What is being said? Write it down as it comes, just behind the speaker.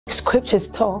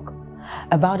Scriptures talk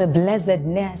about a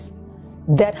blessedness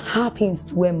that happens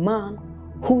to a man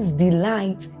whose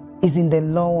delight is in the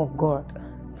law of God.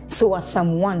 So as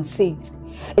Psalm 1 says,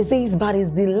 it says, but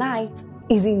his delight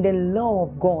is in the law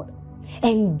of God,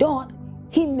 and doth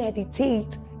he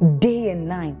meditate day and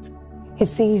night. He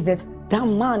says that that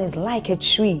man is like a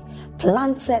tree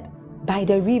planted by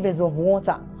the rivers of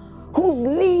water, whose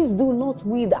leaves do not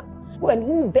wither, and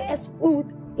who bears fruit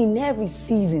in every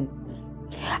season.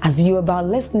 As you're about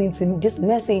listening to this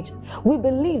message, we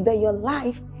believe that your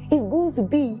life is going to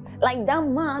be like that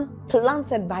man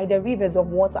planted by the rivers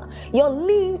of water. Your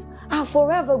leaves are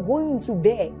forever going to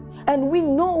bear. And we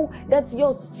know that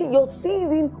your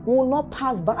season will not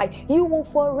pass by. You will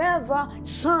forever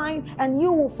shine and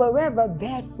you will forever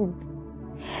bear fruit.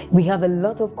 We have a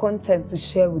lot of content to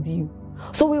share with you.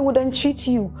 So we would entreat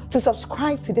you to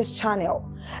subscribe to this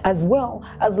channel, as well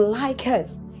as like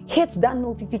us. Hit that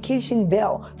notification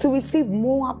bell to receive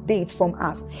more updates from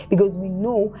us, because we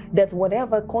know that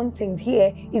whatever content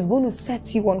here is going to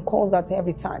set you on course at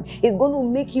every time. It's going to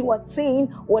make you attain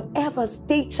whatever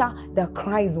stature that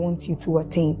Christ wants you to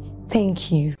attain. Thank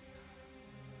you.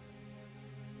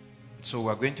 So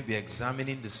we're going to be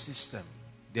examining the system.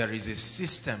 There is a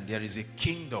system, there is a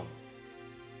kingdom.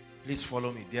 Please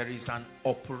follow me. There is an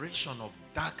operation of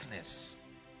darkness.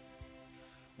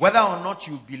 Whether or not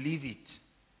you believe it,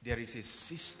 there is a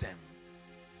system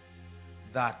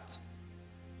that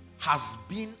has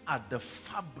been at the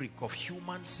fabric of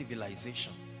human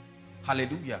civilization.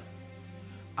 Hallelujah.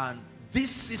 And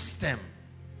this system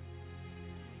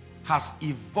has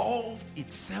evolved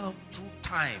itself through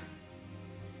time.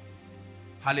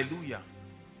 Hallelujah.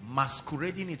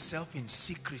 Masquerading itself in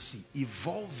secrecy,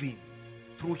 evolving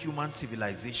through human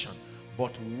civilization,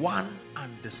 but one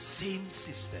and the same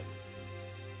system.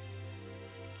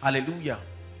 Hallelujah.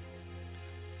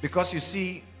 Because you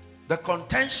see, the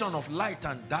contention of light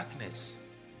and darkness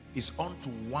is unto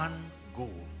one goal: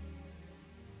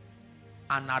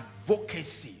 an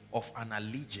advocacy of an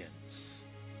allegiance.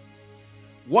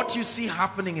 What you see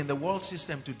happening in the world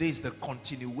system today is the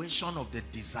continuation of the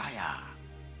desire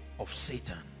of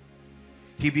Satan.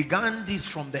 He began this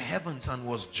from the heavens and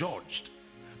was judged.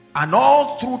 And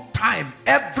all through time,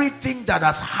 everything that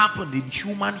has happened in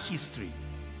human history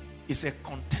is a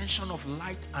contention of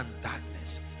light and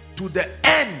darkness, to the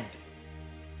end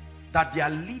that the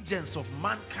allegiance of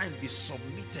mankind be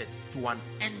submitted to an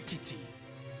entity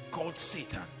called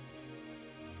Satan.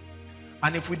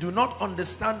 And if we do not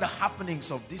understand the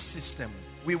happenings of this system,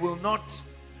 we will not,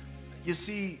 you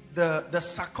see, the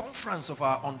circumference of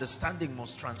our understanding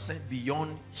must transcend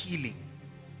beyond healing.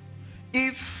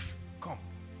 If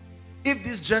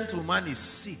this gentleman is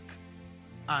sick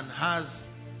and has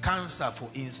cancer,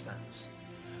 for instance,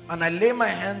 and I lay my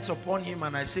hands upon him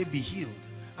and I say, be healed,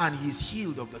 and he's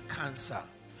healed of the cancer,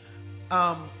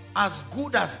 as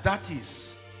good as that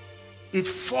is, it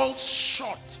falls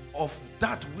short of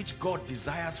that which God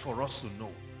desires for us to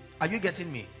know. Are you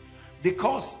getting me?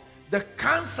 Because the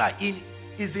cancer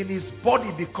is in his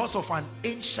body because of an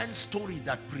ancient story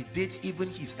that predates even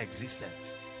his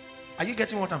existence. Are you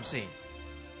getting what I'm saying?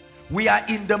 We are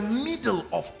in the middle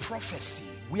of prophecy.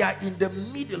 We are in the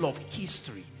middle of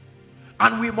history.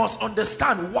 And we must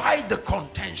understand why the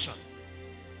contention.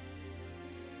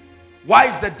 Why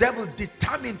is the devil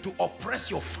determined to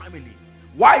oppress your family?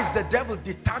 Why is the devil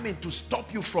determined to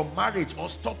stop you from marriage or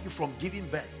stop you from giving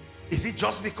birth? Is it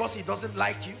just because he doesn't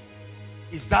like you?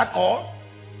 Is that all?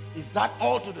 Is that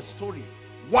all to the story?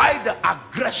 Why the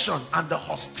aggression and the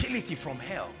hostility from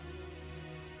hell?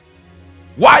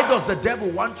 Why does the devil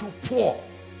want you poor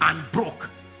and broke?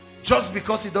 Just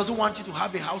because he doesn't want you to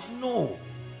have a house? No.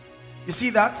 You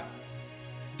see that?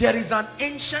 There is an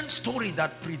ancient story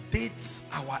that predates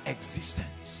our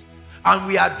existence. And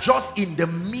we are just in the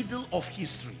middle of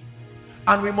history.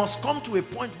 And we must come to a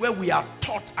point where we are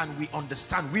taught and we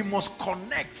understand. We must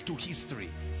connect to history.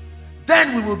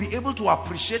 Then we will be able to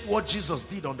appreciate what Jesus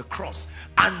did on the cross.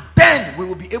 And then we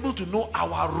will be able to know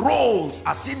our roles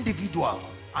as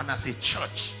individuals and as a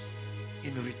church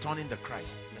in returning the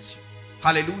Christ. Bless you.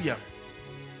 Hallelujah.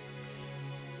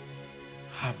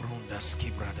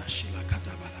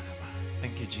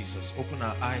 Thank you, Jesus. Open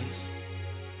our eyes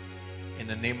in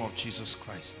the name of Jesus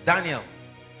Christ. Daniel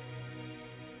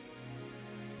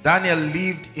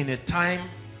lived in a time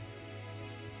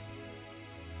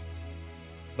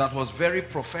that was very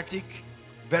prophetic,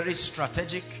 very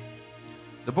strategic.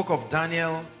 The book of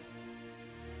Daniel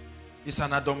is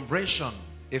an adumbration,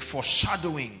 a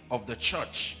foreshadowing of the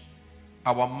church,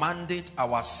 our mandate,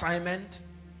 our assignment.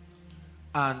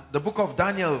 And the book of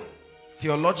Daniel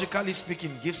theologically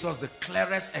speaking, gives us the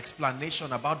clearest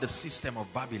explanation about the system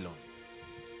of Babylon.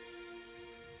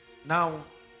 Now,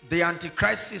 the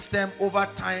Antichrist system over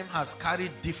time has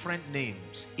carried different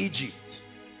names. Egypt,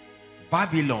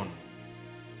 Babylon,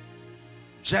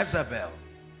 Jezebel,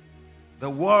 the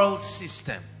world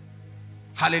system.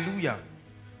 Hallelujah.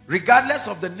 Regardless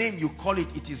of the name you call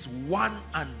it, it is one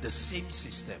and the same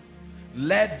system,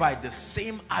 led by the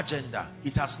same agenda.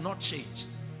 It has not changed.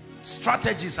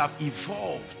 Strategies have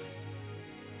evolved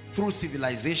through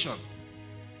civilization,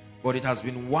 but it has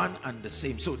been one and the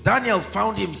same. So Daniel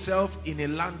found himself in a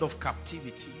land of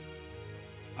captivity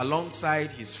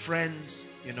alongside his friends,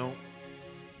 you know,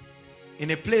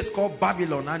 in a place called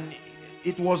Babylon. And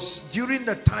it was during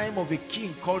the time of a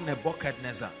king called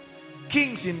Nebuchadnezzar.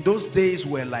 Kings in those days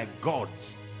were like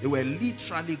gods. They were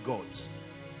literally gods.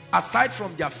 Aside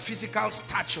from their physical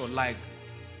stature, like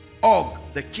Og,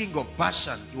 the king of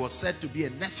Bashan, he was said to be a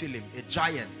Nephilim, a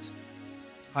giant.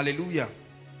 Hallelujah.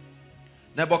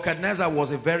 Nebuchadnezzar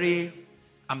was a very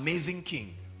amazing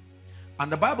king.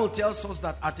 And the Bible tells us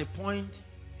that at a point,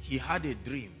 he had a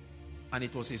dream. And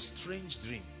it was a strange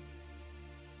dream.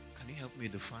 Can you help me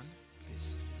with the fan,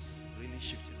 please? It's really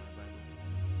shifting my Bible.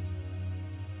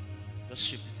 Just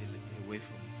shift it away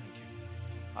from me. Thank you.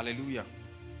 Hallelujah.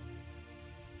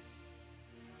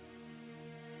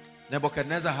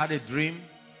 Nebuchadnezzar had a dream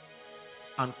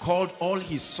and called all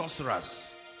his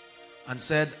sorcerers and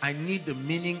said, I need the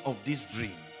meaning of this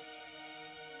dream.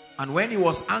 And when he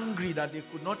was angry that they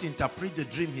could not interpret the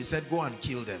dream, he said, go and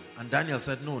kill them. And Daniel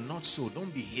said, no, not so.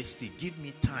 Don't be hasty. Give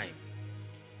me time.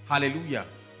 Hallelujah.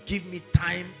 Give me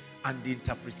time and the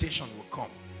interpretation will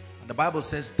come. And the Bible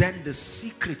says, then the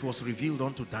secret was revealed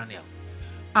unto Daniel.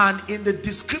 And in the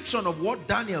description of what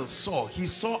Daniel saw, he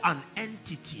saw an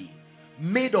entity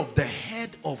made of the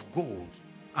head of gold.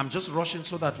 I'm just rushing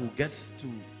so that we'll get to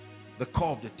the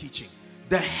core of the teaching.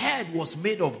 The head was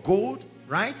made of gold,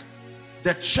 right?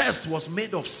 The chest was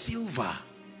made of silver.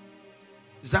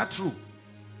 Is that true?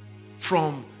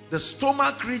 From the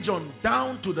stomach region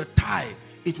down to the thigh,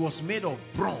 it was made of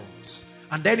bronze.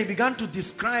 And then he began to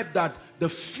describe that the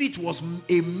feet was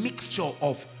a mixture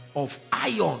of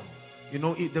iron. You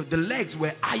know, the legs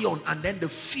were iron, and then the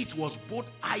feet was both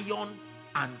iron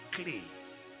and clay.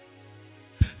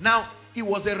 Now, it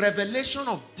was a revelation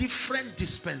of different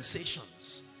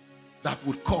dispensations that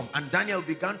would come. And Daniel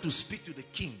began to speak to the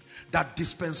king that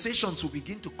dispensations will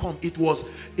begin to come. It was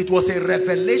a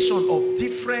revelation of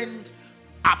different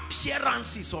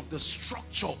appearances of the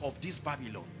structure of this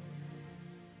Babylon.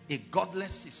 A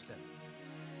godless system.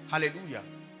 Hallelujah.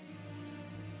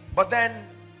 But then,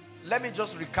 let me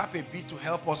just recap a bit to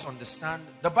help us understand.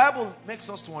 The Bible makes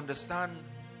us to understand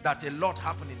that a lot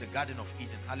happened in the Garden of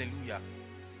Eden. Hallelujah.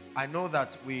 I know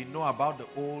that we know about the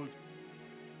old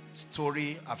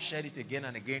story. I've shared it again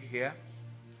and again here.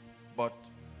 But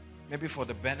maybe for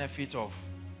the benefit of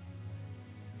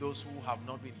those who have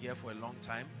not been here for a long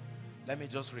time, let me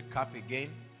just recap again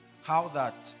how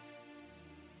that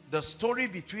the story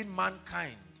between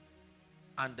mankind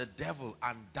and the devil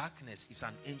and darkness is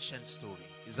an ancient story.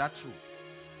 Is that true?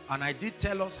 And I did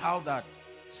tell us how that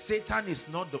Satan is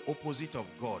not the opposite of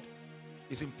God.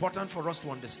 It's important for us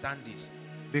to understand this,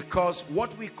 because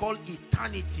what we call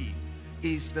eternity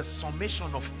is the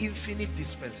summation of infinite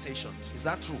dispensations. Is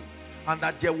that true? And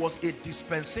that there was a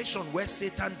dispensation where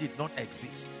Satan did not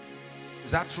exist.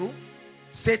 Is that true?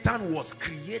 Satan was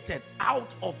created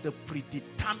out of the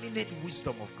predeterminate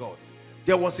wisdom of God.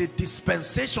 There was a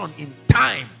dispensation in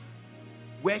time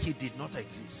where he did not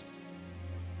exist.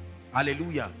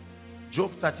 Hallelujah.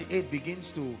 Job 38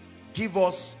 begins to give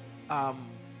us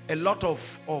a lot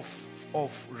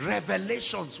of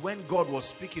revelations when God was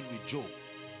speaking with Job.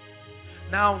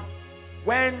 Now,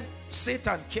 when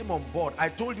Satan came on board, I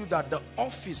told you that the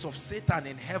office of Satan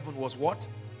in heaven was what?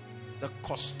 The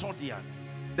custodian.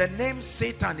 The name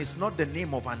Satan is not the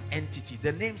name of an entity.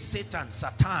 The name Satan,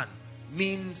 Satan,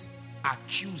 means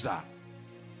accuser.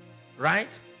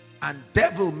 Right? And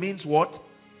devil means what?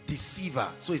 Deceiver.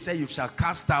 So he said, you shall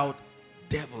cast out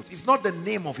devils. It's not the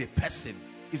name of a person.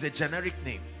 It's a generic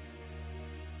name.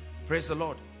 Praise the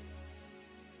Lord.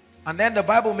 And then the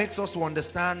Bible makes us to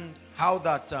understand how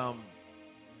that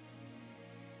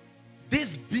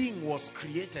this being was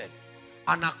created,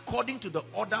 and according to the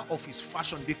order of his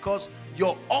fashion, because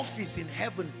your office in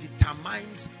heaven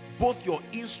determines both your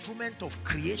instrument of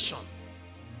creation,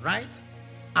 right,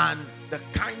 and the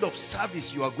kind of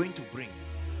service you are going to bring.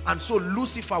 And so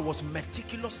Lucifer was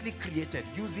meticulously created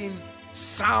using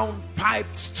sound,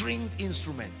 piped, stringed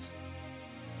instruments.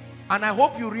 And I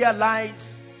hope you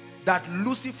realize that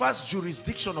Lucifer's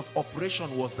jurisdiction of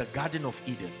operation was the Garden of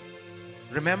Eden.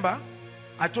 Remember,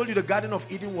 I told you the Garden of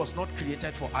Eden was not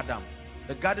created for Adam.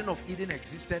 The Garden of Eden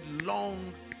existed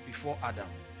long before Adam.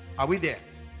 Are we there?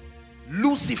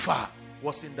 Lucifer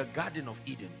was in the Garden of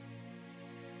Eden.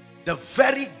 The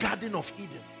very Garden of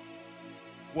Eden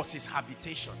was his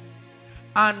habitation.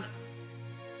 And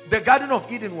the Garden of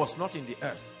Eden was not in the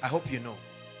earth. I hope you know.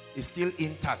 It's still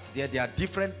intact. There are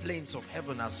different planes of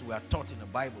heaven as we are taught in the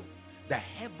Bible. The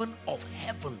heaven of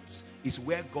heavens is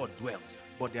where God dwells.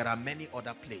 But there are many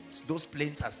other planes. Those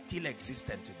planes are still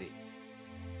existent today.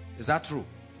 Is that true?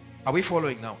 Are we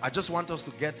following now? I just want us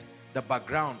to get the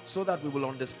background so that we will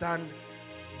understand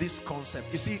this concept.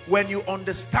 You see, when you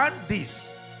understand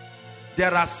this,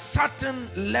 there are certain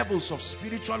levels of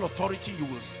spiritual authority you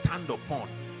will stand upon.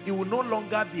 It will no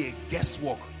longer be a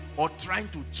guesswork or trying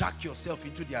to jack yourself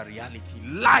into their reality.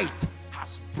 Light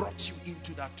has brought you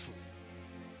into that truth.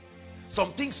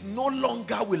 Some things no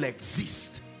longer will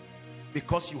exist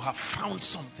because you have found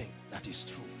something that is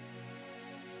true.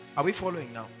 Are we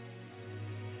following now?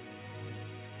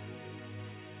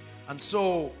 And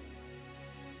so,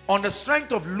 on the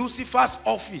strength of Lucifer's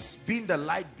office being the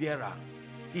light bearer,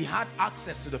 he had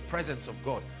access to the presence of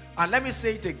God. And let me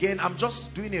say it again, I'm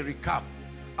just doing a recap.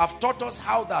 I've taught us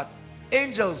how that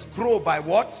angels grow by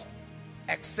what?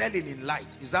 Excelling in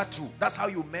light. Is that true? That's how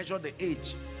you measure the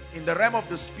age. In the realm of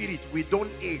the spirit, we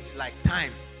don't age like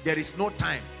time. There is no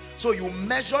time. So you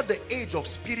measure the age of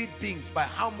spirit beings by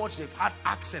how much they've had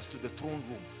access to the throne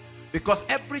room. Because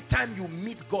every time you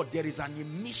meet God, there is an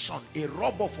emission, a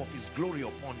rub-off of his glory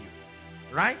upon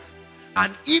you. Right?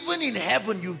 And even in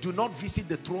heaven, you do not visit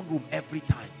the throne room every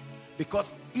time.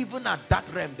 Because even at that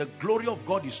realm, the glory of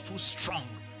God is too strong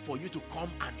for you to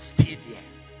come and stay there.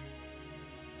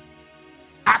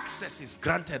 Access is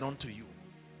granted unto you.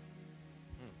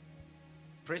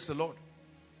 Praise the Lord.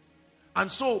 And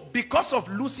so, because of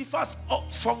Lucifer's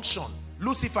function,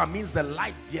 Lucifer means the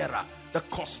light bearer, the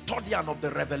custodian of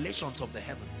the revelations of the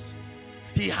heavens.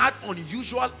 He had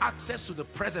unusual access to the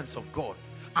presence of God,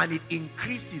 and it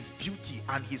increased his beauty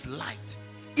and his light.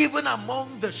 Even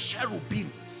among the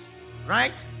cherubims,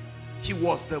 right? He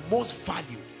was the most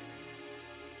valued.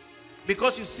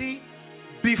 Because you see,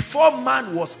 before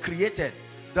man was created,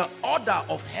 the order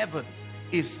of heaven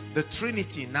is the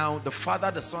Trinity now, the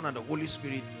Father, the Son, and the Holy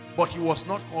Spirit. But he was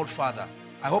not called Father.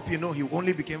 I hope you know he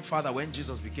only became Father when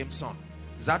Jesus became Son.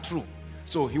 Is that true?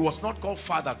 So he was not called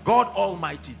Father. God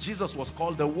Almighty, Jesus was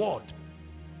called the Word.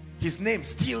 His name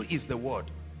still is the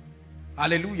Word.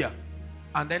 Hallelujah.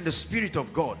 And then the Spirit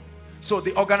of God. So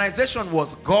the organization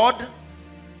was God.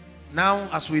 Now,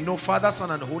 as we know, Father,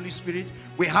 Son, and the Holy Spirit.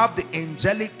 We have the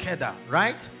angelic cadre,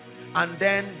 right? And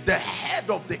then the head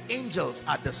of the angels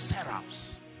are the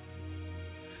seraphs.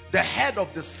 The head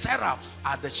of the seraphs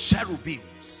are the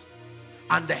cherubims.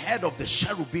 And the head of the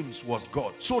cherubims was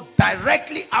God. So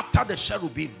directly after the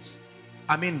cherubims,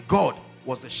 God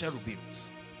was the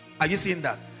cherubims. Are you seeing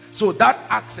that? So that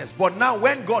access. But now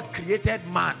when God created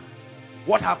man,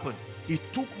 what happened? He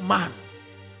took man,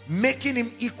 making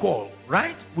him equal,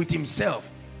 right, with himself.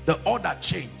 The order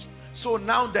changed. So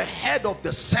now the head of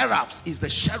the seraphs is the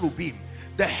cherubim.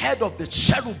 The head of the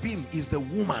cherubim is the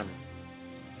woman.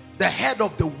 The head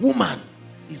of the woman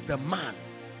is the man.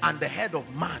 And the head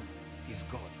of man is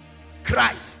God.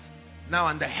 Christ. Now,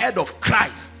 and the head of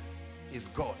Christ is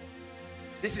God.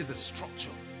 This is the structure.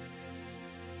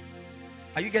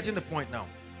 Are you getting the point now?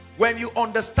 When you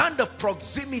understand the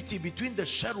proximity between the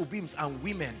cherubims and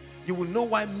women, you will know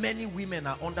why many women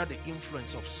are under the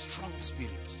influence of strong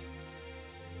spirits.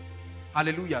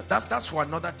 Hallelujah. That's for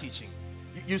another teaching.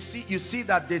 You see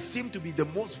that they seem to be the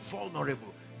most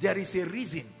vulnerable. There is a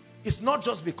reason. It's not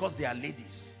just because they are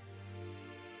ladies.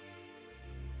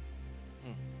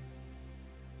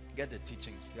 Get the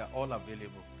teachings. They are all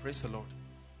available. Praise the Lord.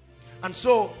 And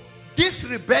so this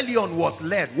rebellion was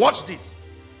led. Watch this.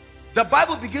 The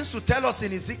Bible begins to tell us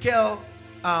in Ezekiel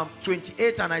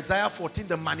 28 and Isaiah 14,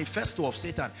 the manifesto of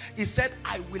Satan. He said,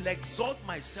 I will exalt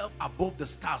myself above the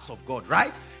stars of God,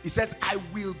 right? He says, I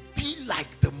will be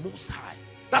like the Most High.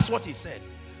 That's what he said.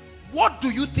 What do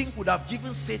you think would have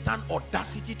given Satan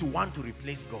audacity to want to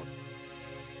replace God?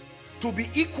 To be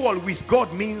equal with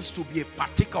God means to be a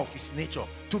partaker of his nature.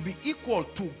 To be equal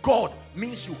to God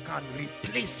means you can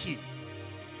replace him.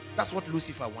 That's what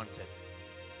Lucifer wanted.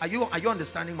 Are you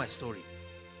understanding my story?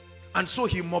 And so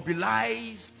he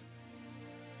mobilized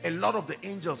a lot of the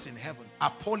angels in heaven.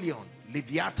 Apollyon,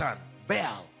 Leviathan,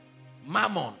 Baal,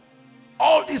 Mammon.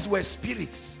 All these were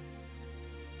spirits.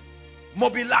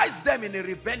 Mobilized them in a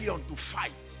rebellion to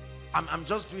fight. I'm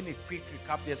just doing a quick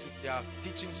recap. There are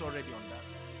teachings already on that.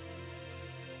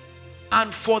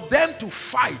 And for them to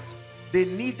fight, they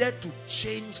needed to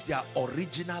change their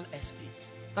original estate.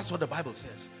 That's what the Bible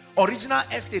says. Original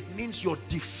estate means your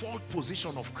default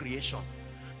position of creation.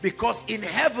 Because in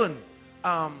heaven,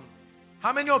 how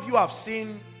many of you have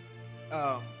seen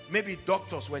maybe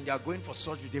doctors when they are going for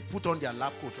surgery, they put on their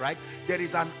lab coat, right? There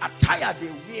is an attire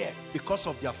they wear because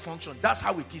of their function. That's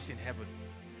how it is in heaven.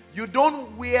 You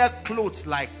don't wear clothes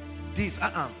like this.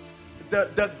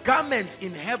 The garments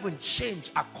in heaven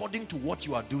change according to what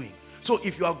you are doing. So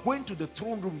if you are going to the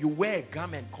throne room, you wear a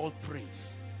garment called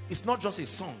praise. It's not just a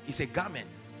song, it's a garment.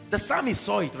 The psalmist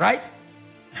saw it, right?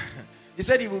 He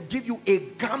said he will give you a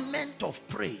garment of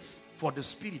praise for the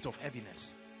spirit of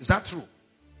heaviness. Is that true?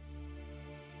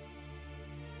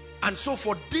 And so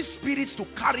for these spirits to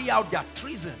carry out their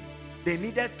treason, they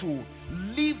needed to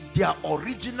leave their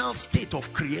original state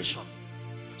of creation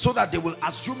so that they will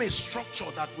assume a structure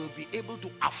that will be able to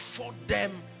afford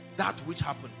them that which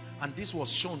happened. And this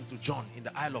was shown to John in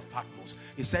the Isle of Patmos.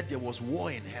 He said there was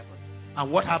war in heaven.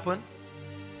 And what happened?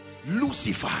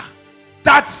 Lucifer,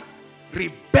 that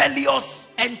rebellious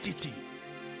entity,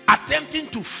 attempting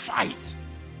to fight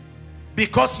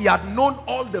because he had known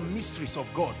all the mysteries of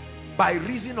God by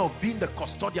reason of being the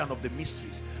custodian of the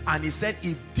mysteries. And he said,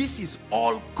 if this is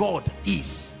all God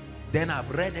is, then I've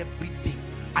read everything.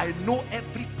 I know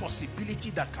every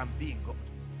possibility that can be in God.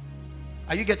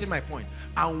 Are you getting my point?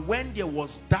 And when there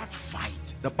was that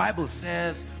fight, the Bible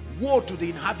says, woe to the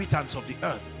inhabitants of the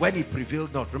earth when he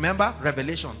prevailed not. Remember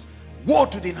Revelations? Woe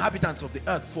to the inhabitants of the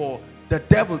earth, for the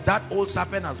devil, that old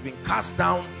serpent, has been cast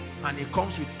down, and he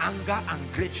comes with anger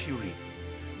and great fury.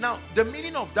 Now the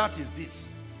meaning of that is this: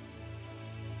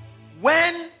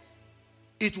 when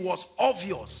it was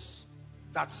obvious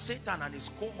that Satan and his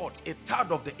cohort, a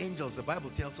third of the angels, the Bible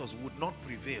tells us, would not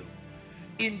prevail,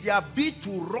 in their bid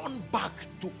to run back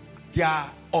to their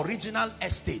original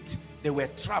estate, they were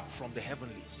trapped from the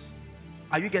heavenlies.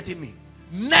 Are you getting me?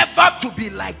 Never to be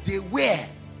like they were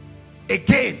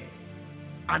again,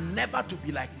 and never to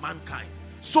be like mankind.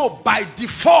 So by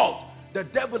default, the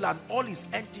devil and all his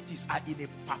entities are in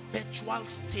a perpetual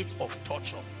state of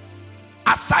torture,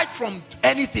 aside from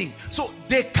anything. So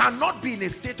they cannot be in a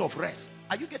state of rest.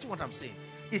 Are you getting what I'm saying?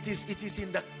 It is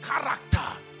in the character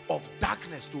of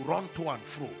darkness to run to and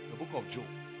fro. The book of Job,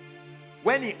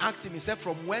 when he asked him, he said,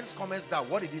 from whence comest thou?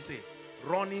 What did he say?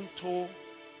 Running to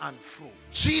and fro.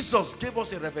 Jesus gave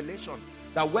us a revelation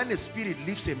that when a spirit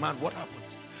leaves a man, what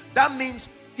happens? That means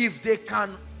if they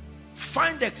can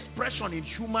find expression in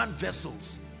human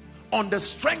vessels on the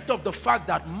strength of the fact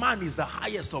that man is the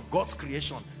highest of God's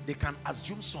creation, they can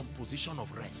assume some position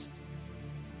of rest.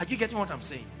 Are you getting what I'm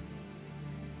saying?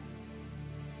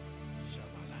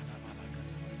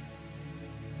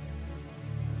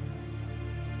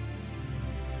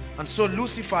 And so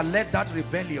Lucifer led that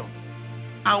rebellion,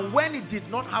 and when it did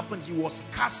not happen, he was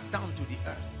cast down to the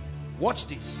earth. Watch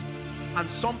this.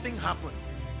 And something happened,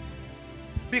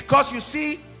 because you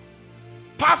see,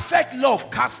 perfect love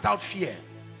casts out fear.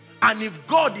 And if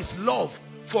God is love,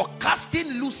 for casting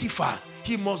Lucifer,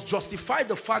 he must justify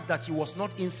the fact that he was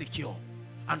not insecure.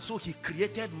 And so he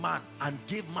created man and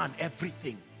gave man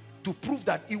everything to prove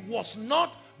that it was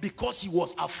not because he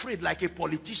was afraid, like a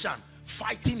politician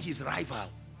fighting his rival.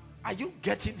 Are you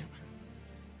getting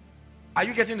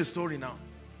the story now?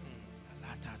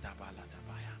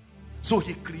 So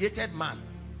he created man.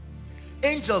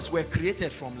 Angels were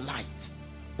created from light,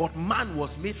 but man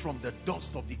was made from the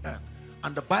dust of the earth.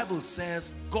 And the Bible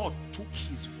says God took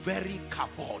his very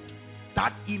cupboard,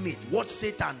 that image, what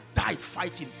Satan died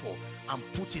fighting for, and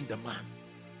put in the man.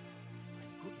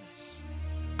 My goodness.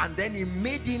 And then he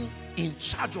made him in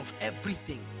charge of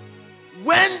everything.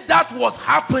 When that was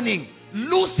happening,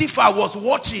 Lucifer was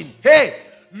watching. Hey,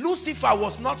 Lucifer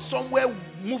was not somewhere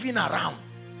moving around.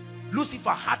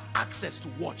 Lucifer had access to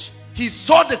watch. He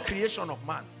saw the creation of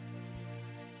man.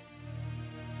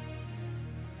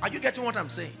 Are you getting what I'm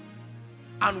saying?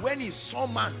 And when he saw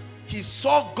man, he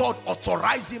saw God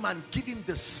authorize him and give him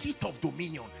the seat of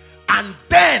dominion. And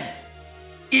then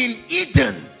in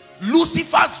Eden,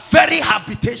 Lucifer's very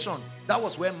habitation, that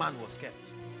was where man was kept.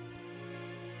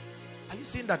 Are you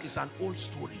seeing that it's an old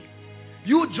story?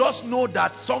 You just know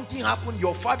that something happened.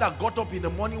 Your father got up in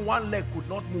the morning, one leg could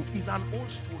not move. It's an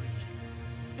old story.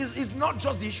 It's not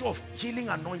just the issue of healing,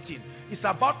 anointing. It's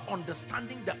about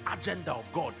understanding the agenda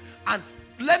of God. And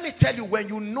let me tell you, when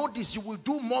you know this, you will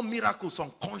do more miracles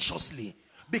unconsciously,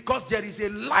 because there is a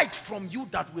light from you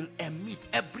that will emit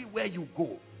everywhere you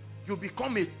go. You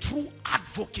become a true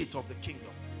advocate of the kingdom.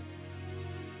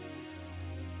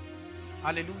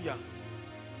 Hallelujah.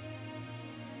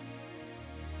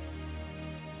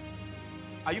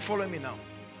 Are you following me now?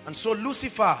 And so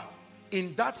Lucifer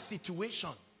in that situation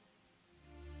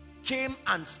came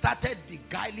and started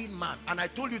beguiling man, and I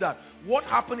told you that what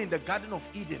happened in the Garden of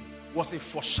Eden was a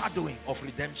foreshadowing of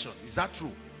redemption. Is that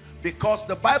true? Because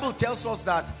the Bible tells us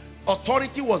that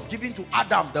authority was given to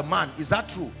Adam the man. Is that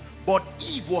true? But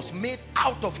Eve was made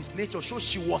out of his nature, so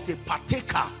she was a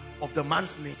partaker of the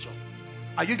man's nature.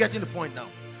 Are you getting the point now?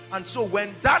 And so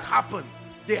when that happened,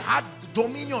 they had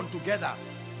dominion together.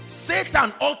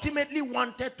 Satan ultimately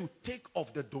wanted to take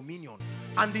off the dominion,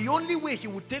 and the only way he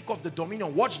would take off the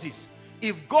dominion, watch this,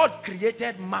 if God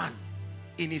created man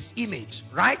in his image,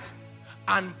 right,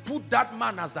 and put that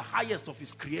man as the highest of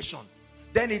his creation,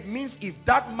 then it means if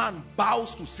that man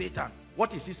bows to Satan,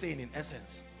 what is he saying in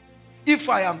essence? If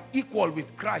I am equal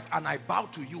with Christ and I bow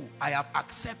to you, I have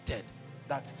accepted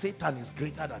that Satan is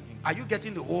greater than him. Are you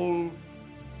getting the whole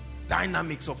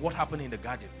dynamics of what happened in the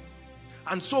garden?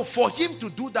 And so for him to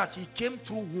do that, he came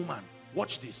through woman.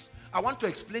 Watch this. I want to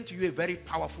explain to you a very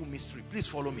powerful mystery. Please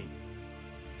follow me.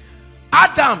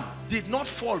 Adam did not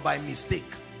fall by mistake.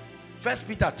 First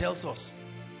Peter tells us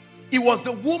it was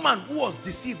the woman who was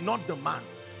deceived, not the man.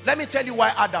 Let me tell you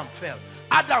why Adam fell.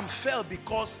 Adam fell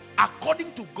because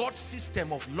according to God's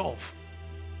system of love,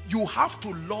 you have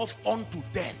to love unto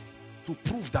death to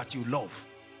prove that you love.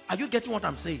 Are you getting what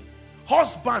I'm saying?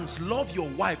 Husbands, love your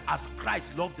wife as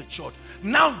Christ loved the church.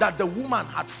 Now that the woman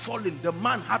had fallen, the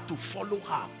man had to follow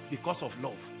her because of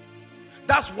love.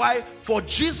 That's why for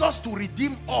Jesus to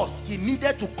redeem us, he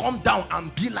needed to come down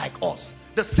and be like us.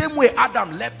 The same way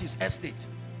Adam left his estate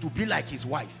to be like his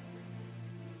wife.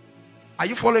 Are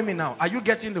you following me now? Are you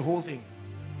getting the whole thing?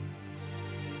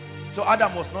 So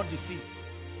Adam was not deceived.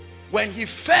 When he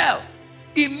fell,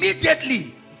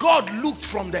 immediately God looked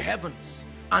from the heavens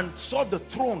and saw the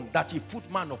throne that he put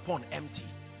man upon empty.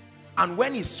 And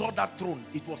when he saw that throne,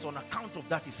 it was on account of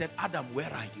that he said, Adam,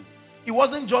 where are you? He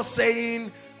wasn't just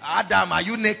saying, Adam, are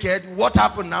you naked? What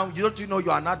happened now? Don't you know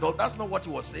you're an adult? That's not what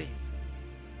he was saying.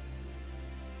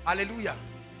 Hallelujah.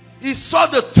 He saw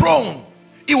the throne.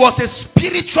 It was a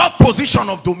spiritual position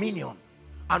of dominion.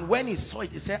 And when he saw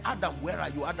it, he said, Adam, where are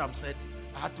you? Adam said,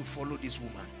 I had to follow this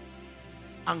woman.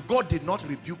 And God did not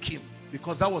rebuke him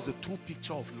because that was a true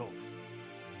picture of love.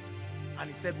 And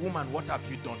he said, woman, what have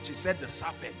you done? She said, the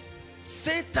serpent.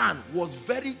 Satan was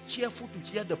very careful to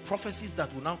hear the prophecies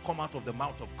that will now come out of the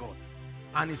mouth of God.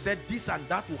 And he said, this and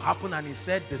that will happen. And he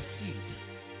said, the seed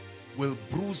will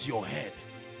bruise your head.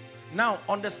 Now,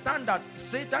 understand that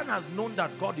Satan has known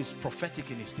that God is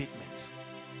prophetic in his statements.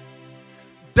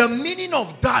 The meaning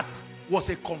of that was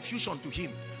a confusion to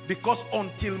him, because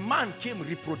until man came,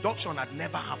 reproduction had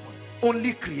never happened.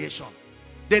 Only creation.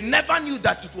 They never knew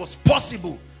that it was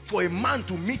possible for a man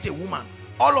to meet a woman.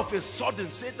 All of a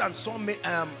sudden, Satan saw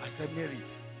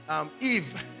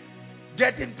Eve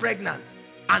getting pregnant,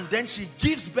 and then she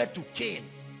gives birth to Cain.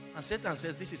 And Satan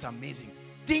says, this is amazing.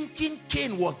 Thinking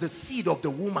Cain was the seed of the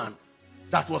woman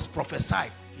that was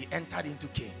prophesied, he entered into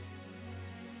Cain.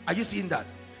 Are you seeing that?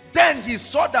 Then he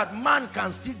saw that man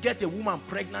can still get a woman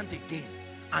pregnant again,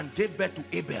 and gave birth to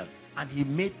Abel, and he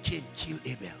made Cain kill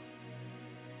Abel.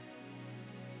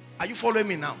 Are you following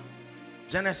me now?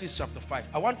 Genesis chapter 5.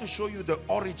 I want to show you the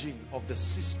origin of the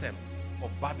system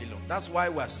of Babylon. That's why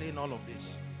we're saying all of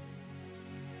this.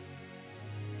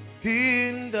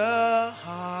 In the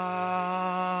highest,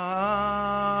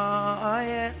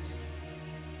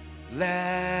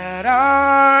 let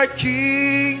our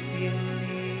King be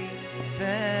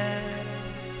lifted.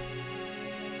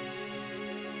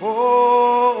 Oh,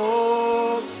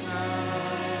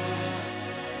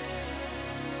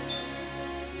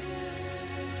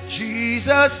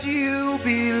 Jesus, you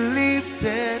be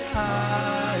lifted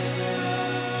higher,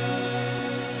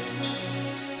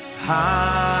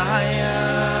 higher,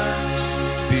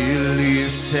 be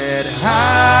lifted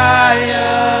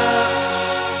higher,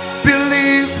 be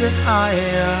lifted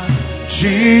higher.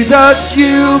 Jesus,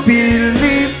 you be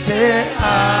lifted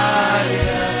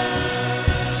higher,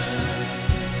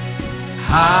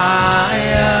 higher,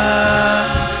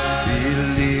 be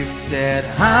lifted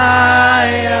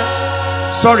higher.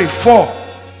 Sorry, 4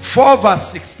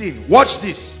 verse 16. Watch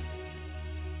this.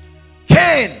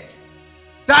 Cain,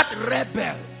 that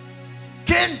rebel,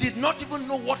 Cain did not even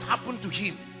know what happened to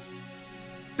him.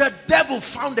 The devil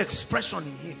found expression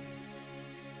in him.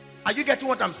 Are you getting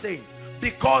what I'm saying?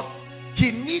 Because he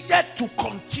needed to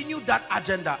continue that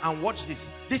agenda. And watch this.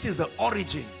 This is the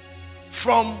origin.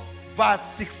 From verse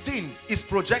 16 is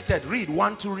projected. Read,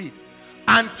 1 to read.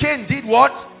 And Cain did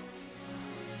what?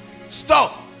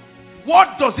 Stop.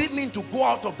 What does it mean to go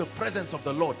out of the presence of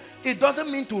the Lord? It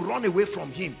doesn't mean to run away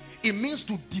from him. It means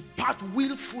to depart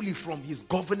willfully from his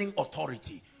governing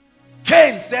authority.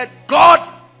 Cain said, God,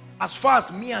 as far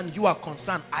as me and you are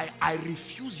concerned, I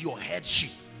refuse your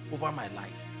headship over my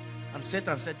life. And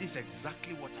Satan said, this is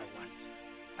exactly what I want.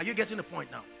 Are you getting the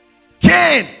point now?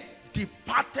 Cain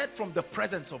departed from the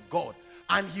presence of God,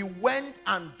 and he went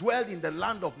and dwelled in the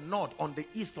land of Nod on the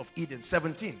east of Eden.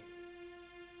 17.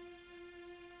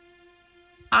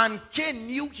 And Cain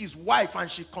knew his wife, and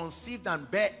she conceived and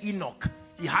bare Enoch.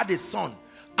 He had a son.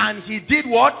 And he did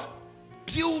what?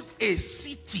 Built a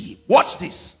city. Watch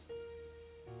this.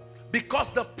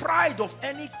 Because the pride of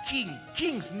any king,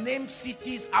 kings name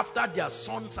cities after their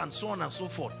sons and so on and so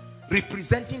forth,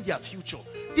 representing their future.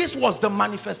 This was the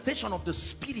manifestation of the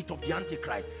spirit of the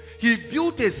Antichrist. He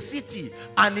built a city,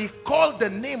 and he called the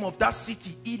name of that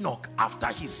city Enoch after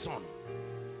his son.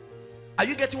 Are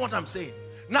you getting what I'm saying?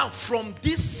 Now, from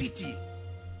this city,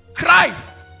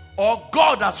 Christ, or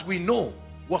God as we know,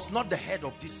 was not the head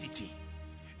of this city.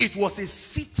 It was a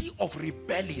city of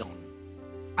rebellion.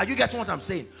 Are you getting what I'm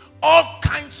saying? All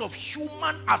kinds of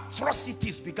human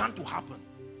atrocities began to happen.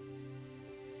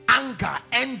 Anger,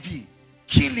 envy,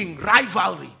 killing,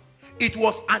 rivalry. It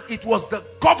was the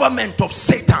government of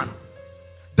Satan.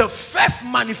 The first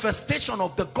manifestation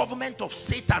of the government of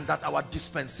Satan that our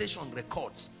dispensation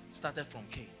records started from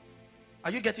Cain.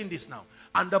 Are you getting this now?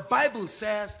 And the Bible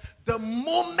says the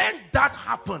moment that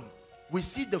happened, we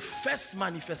see the first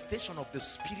manifestation of the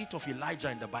spirit of Elijah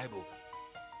in the Bible.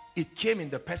 It came in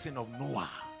the person of Noah.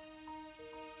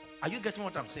 Are you getting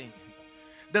what I'm saying?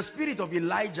 The spirit of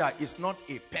Elijah is not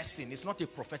a person. It's not a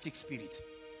prophetic spirit.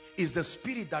 It's the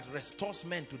spirit that restores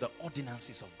men to the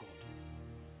ordinances of God.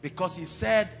 Because he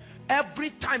said, every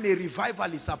time a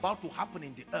revival is about to happen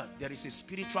in the earth, there is a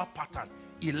spiritual pattern.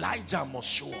 Elijah must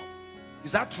show up.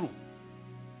 Is that true?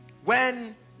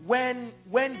 When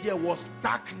there was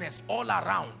darkness all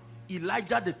around,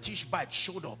 Elijah the Tishbite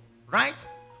showed up, right?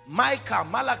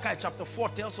 Malachi chapter 4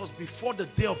 tells us before the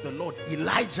day of the Lord,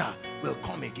 Elijah will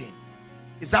come again.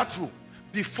 Is that true?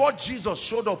 Before Jesus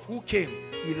showed up, who came?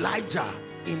 Elijah.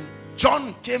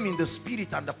 John came in the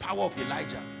spirit and the power of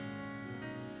Elijah.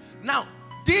 Now,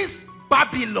 this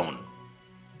Babylon,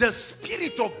 the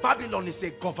spirit of Babylon is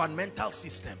a governmental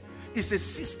system. It's a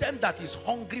system that is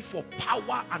hungry for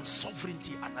power and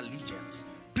sovereignty and allegiance.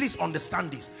 Please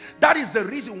understand this. That is the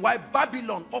reason why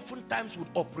Babylon oftentimes would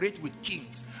operate with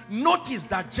kings. Notice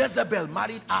that Jezebel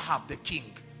married Ahab the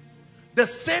king. The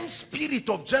same spirit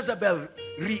of Jezebel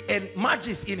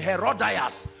re-emerges in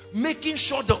Herodias, making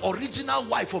sure the original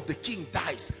wife of the king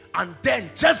dies. And then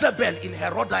Jezebel in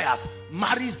Herodias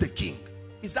marries the king.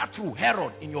 Is that true?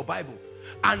 Herod in your Bible.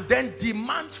 And then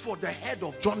demands for the head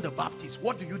of John the Baptist.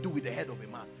 What do you do with the head of a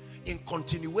man? In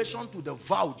continuation to the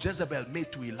vow Jezebel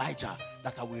made to Elijah,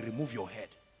 that I will remove your head.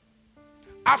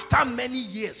 After many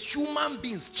years, human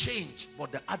beings change,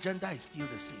 but the agenda is still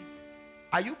the same.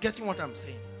 Are you getting what I'm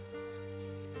saying?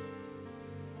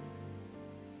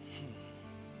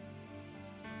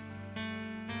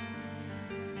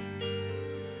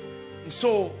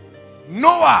 So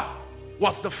Noah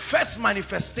was the first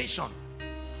manifestation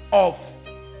of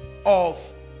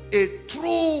a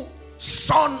true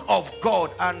son of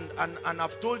God. And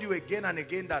I've told you again and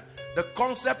again that the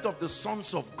concept of the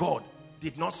sons of God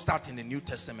did not start in the New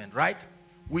Testament, right?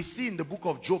 We see in the book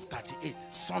of Job 38,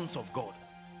 sons of God.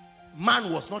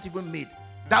 Man was not even made.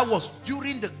 That was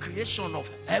during the creation of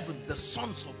heavens. The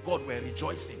sons of God were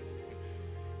rejoicing.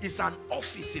 It's an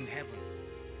office in heaven.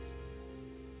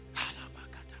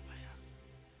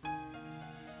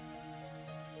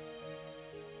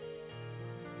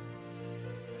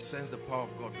 Sense the power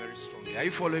of God very strongly. Are you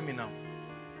following me now?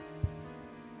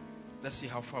 Let's see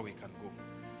how far we can go.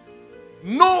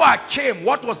 Noah came.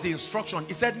 What was the instruction?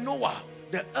 He said, Noah,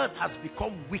 the earth has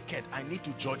become wicked. I need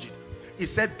to judge it. He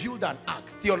said, build an ark.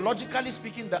 Theologically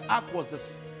speaking, the ark was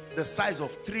the size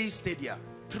of 3 stadia,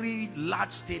 3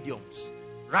 large stadiums,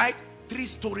 right?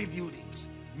 3-story buildings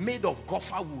made of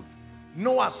gopher wood.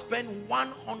 Noah spent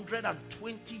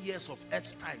 120 years of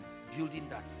earth's time building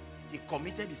that. He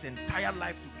committed his entire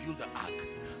life to build the ark.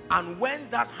 And when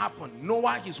that happened,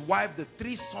 Noah, his wife, the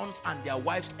 3 sons and their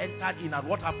wives entered in. And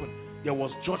what happened? There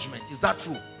was judgment. Is that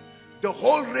true? The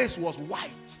whole race was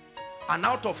wiped. And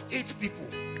out of 8 people,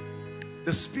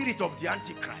 the spirit of the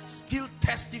Antichrist, still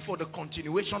thirsty for the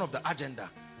continuation of the agenda.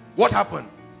 What happened?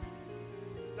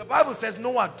 The Bible says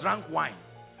Noah drank wine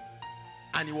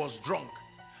and he was drunk.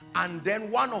 And then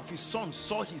one of his sons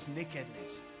saw his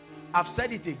nakedness. I've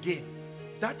said it again.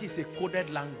 That is a coded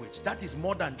language. That is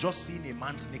more than just seeing a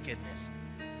man's nakedness.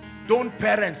 Don't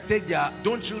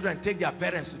children take their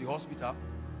parents to the hospital?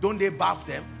 Don't they bath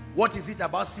them? What is it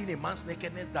about seeing a man's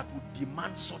nakedness that would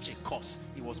demand such a curse?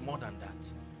 It was more than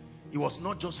that. It was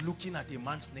not just looking at a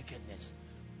man's nakedness.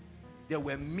 there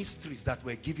were mysteries that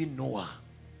were given Noah.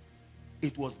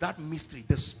 It was that mystery.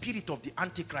 The spirit of the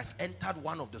Antichrist entered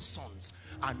one of the sons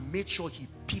and made sure he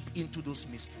peeped into those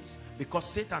mysteries, because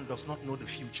Satan does not know the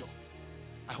future.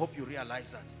 I hope you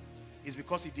realize that. It's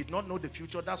because he did not know the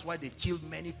future. That's why they killed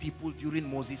many people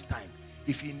during Moses' time.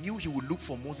 If he knew, he would look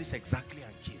for Moses exactly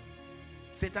and kill.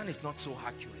 Satan is not so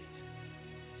accurate.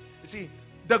 You see,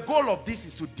 the goal of this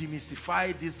is to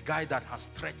demystify this guy that has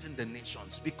threatened the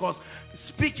nations. Because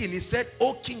speaking, he said,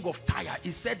 O king of Tyre, he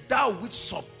said, thou which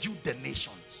subdued the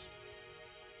nations.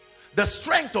 The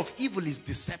strength of evil is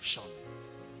deception.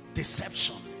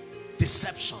 Deception.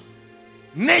 Deception.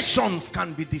 Nations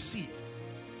can be deceived.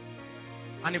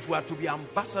 And if we are to be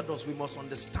ambassadors, we must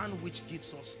understand which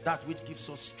gives us that which gives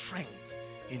us strength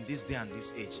in this day and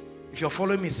this age. If you're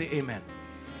following me, say amen.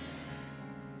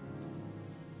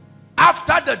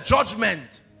 After the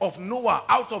judgment of Noah,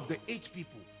 out of the 8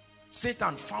 people,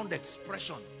 Satan found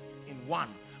expression in one,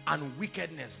 and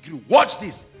wickedness grew. Watch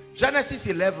this. Genesis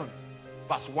 11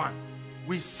 verse 1.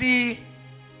 We see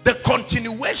the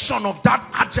continuation of that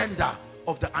agenda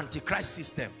of the Antichrist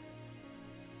system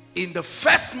in the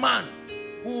first man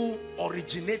who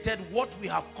originated what we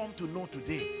have come to know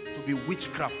today to be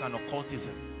witchcraft and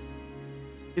occultism.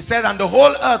 He said, and the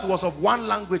whole earth was of one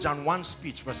language and one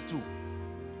speech. Verse 2.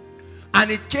 And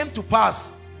it came to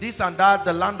pass, this and that,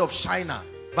 the land of Shinar.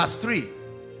 Verse 3.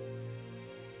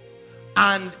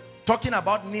 And talking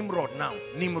about Nimrod now.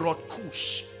 Nimrod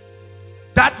Cush.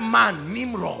 That man,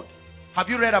 Nimrod. Have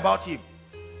you read about him?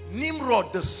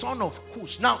 Nimrod, the son of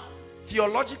Cush. Now,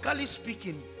 theologically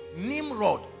speaking,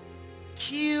 Nimrod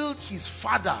killed his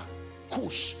father,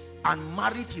 Cush, and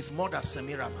married his mother,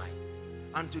 Semiramis.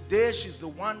 And today she's the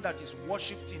one that is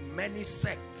worshipped in many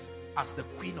sects as the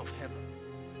queen of heaven.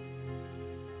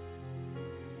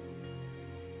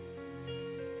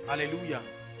 Hallelujah.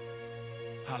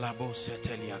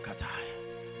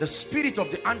 The spirit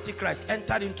of the Antichrist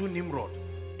entered into Nimrod,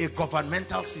 a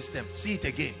governmental system. See it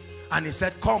again. And he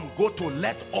said, come, go to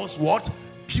let us what?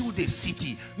 Build a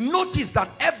city. Notice that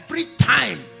every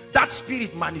time that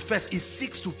spirit manifests, it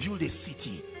seeks to build a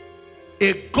city.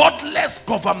 A godless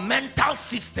governmental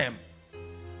system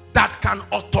that can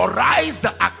authorize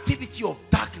the activity of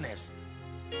darkness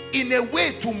in a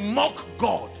way to mock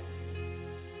God.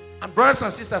 And brothers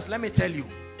and sisters, let me tell you,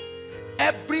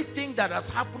 everything that has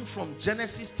happened from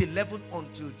Genesis 11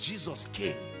 until Jesus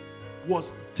came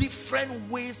was different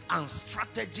ways and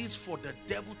strategies for the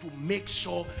devil to make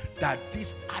sure that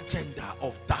this agenda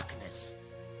of darkness.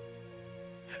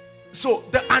 So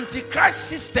the Antichrist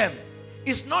system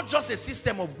is not just a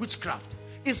system of witchcraft.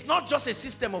 It's not just a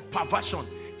system of perversion.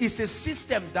 It's a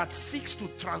system that seeks to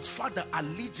transfer the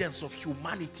allegiance of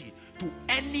humanity to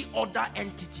any other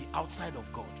entity outside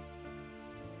of God.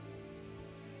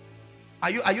 Are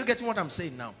you getting what I'm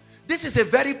saying now? This is a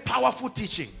very powerful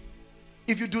teaching.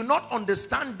 If you do not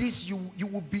understand this, you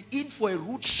will be in for a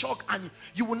rude shock, and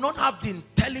you will not have the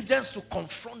intelligence to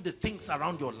confront the things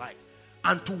around your life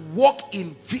and to walk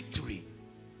in victory.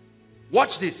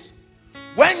 Watch this.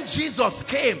 When Jesus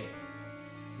came,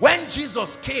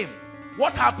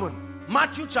 what happened?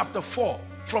 Matthew chapter 4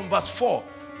 from verse 4.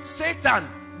 Satan,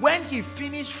 when he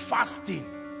finished fasting,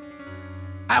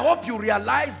 I hope you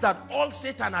realize that all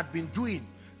Satan had been doing.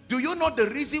 Do you know the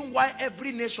reason why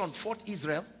every nation fought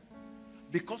Israel?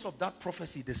 Because of that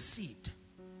prophecy, the seed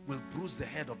will bruise the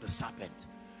head of the serpent.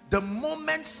 The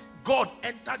moment God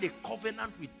entered a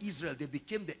covenant with Israel, they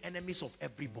became the enemies of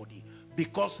everybody,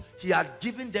 because he had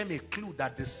given them a clue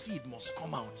that the seed must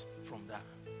come out from that.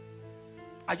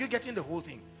 Are you getting the whole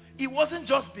thing? It wasn't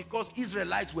just because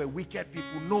Israelites were wicked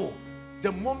people. No.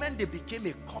 The moment they became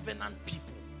a covenant people.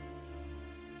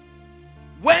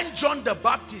 When John the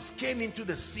Baptist came into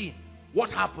the scene, what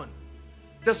happened?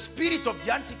 The spirit of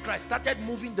the Antichrist started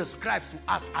moving the scribes to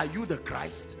ask, are you the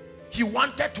Christ? He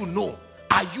wanted to know,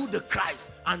 are you the Christ?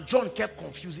 And John kept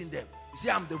confusing them. He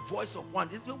said, I'm the voice of one.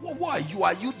 He said, well, who are you?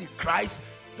 Are you the Christ?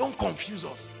 Don't confuse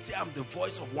us. He said, I'm the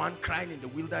voice of one crying in the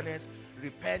wilderness.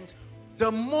 Repent. The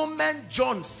moment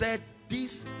John said,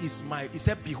 this is my, he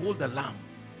said, behold the Lamb.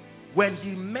 When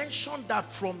he mentioned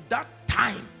that, from that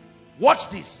time, watch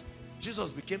this,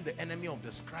 Jesus became the enemy of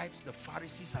the scribes, the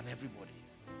Pharisees, and everybody.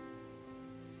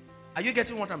 Are you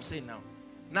getting what I'm saying now?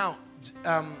 Now,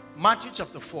 Matthew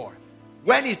chapter 4.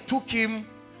 When he took him,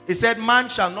 he said, man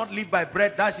shall not live by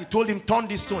bread. That's, he told him, turn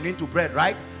this stone into bread,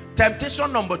 right?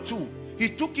 Temptation number 2. He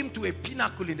took him to a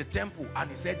pinnacle in the temple and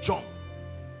he said, jump.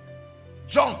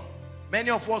 Jump. Many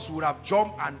of us would have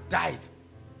jumped and died,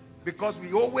 because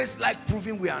we always like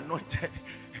proving we are anointed.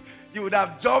 You would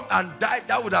have jumped and died.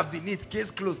 That would have been it.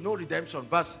 Case closed. No redemption.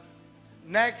 But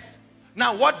next.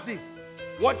 Now watch this.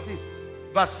 Watch this.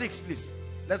 Verse 6, please.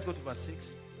 Let's go to verse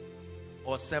 6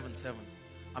 or 7.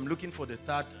 I'm looking for the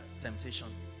third temptation.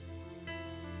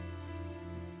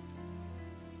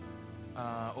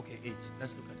 Okay, 8.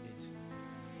 Let's look at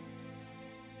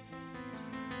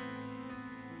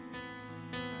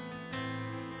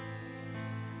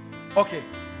 8. Okay.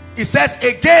 It says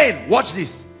again, watch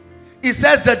this. It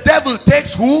says the devil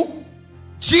takes who?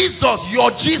 Jesus,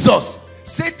 your Jesus.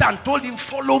 Satan told him,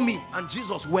 follow me. And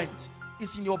Jesus went.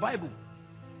 It's in your Bible.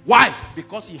 Why?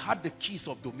 Because he had the keys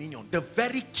of dominion. The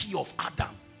very key of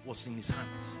Adam was in his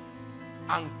hands.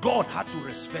 And God had to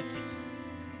respect it.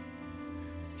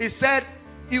 He said,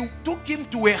 he took him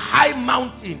to a high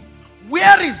mountain.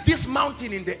 Where is this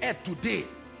mountain in the earth today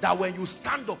that when you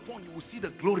stand upon, you will see the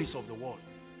glories of the world?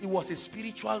 It was a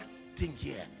spiritual thing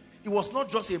here. It was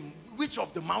not just a, which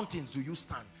of the mountains do you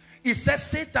stand? It says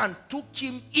Satan took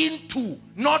him into,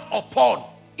 not upon,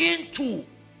 into.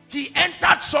 He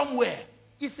entered somewhere.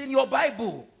 It's in your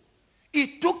Bible.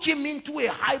 He took him into a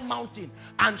high mountain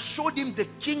and showed him the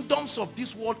kingdoms of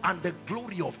this world and the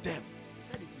glory of them. He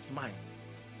said, it is mine.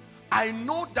 I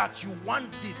know that you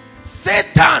want this.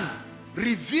 Satan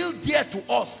revealed there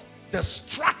to us the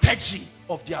strategy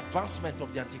of the advancement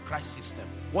of the Antichrist system.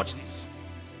 Watch this.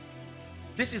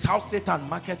 This is how Satan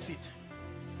markets it.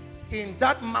 In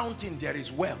that mountain there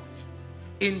is wealth.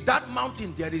 In that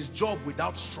mountain there is job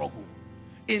without struggle.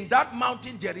 In that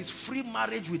mountain there is free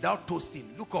marriage without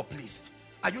toasting. Look up, please.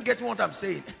 Are you getting what I'm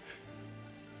saying?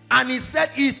 And he said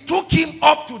he took him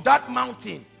up to that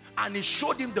mountain and he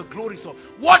showed him the glories of.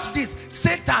 Watch this.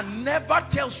 Satan never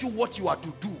tells you what you are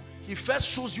to do. He first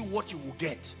shows you what you will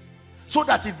get, so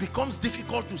that it becomes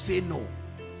difficult to say no.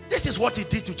 This is what he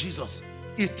did to Jesus.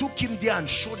 He took him there and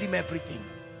showed him everything.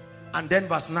 And then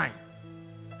verse 9.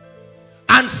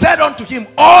 And said unto him,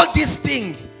 all these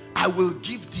things I will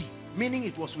give thee. Meaning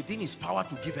it was within his power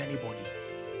to give anybody.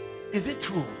 Is it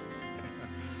true?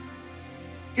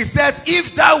 It says,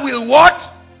 if thou will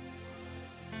what?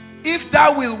 If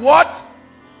thou will what?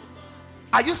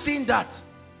 Are you seeing that?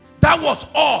 That was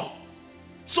all.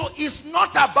 So it's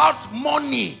not about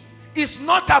money. It's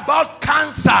not about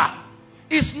cancer.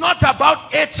 It's not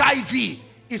about HIV.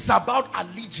 It's about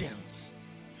allegiance.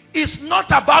 It's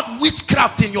not about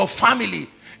witchcraft in your family.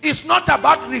 It's not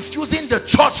about refusing the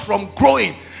church from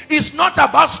growing. It's not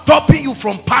about stopping you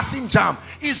from passing jam.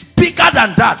 It's bigger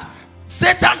than that.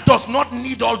 Satan does not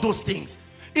need all those things.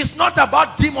 It's not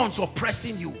about demons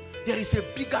oppressing you. There is a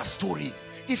bigger story.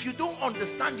 If you don't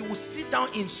understand, you will sit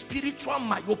down in spiritual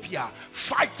myopia,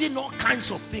 fighting all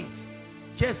kinds of things.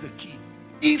 Here's the key.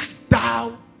 If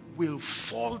thou will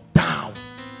fall down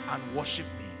and worship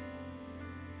me.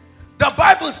 The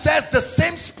Bible says the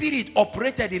same spirit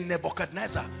operated in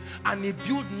Nebuchadnezzar, and he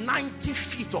built 90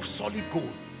 feet of solid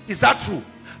gold. Is that true?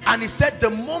 And he said the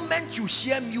moment you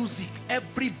hear music,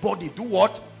 everybody do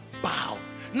what? Bow.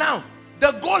 Now,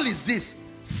 the goal is this.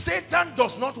 Satan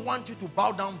does not want you to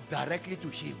bow down directly to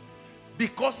him,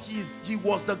 because he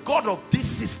was the God of this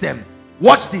system.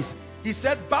 Watch this. He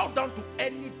said bow down to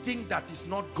anything that is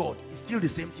not God. It's still the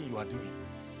same thing you are doing.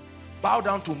 Bow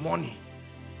down to money.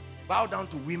 Bow down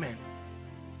to women.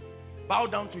 Bow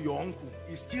down to your uncle.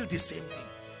 It's still the same thing.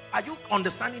 Are you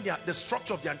understanding the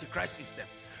structure of the Antichrist system?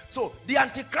 So the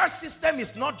Antichrist system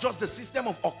is not just the system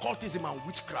of occultism and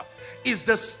witchcraft. It's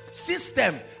the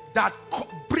system that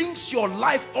brings your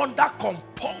life under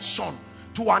compulsion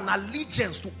to an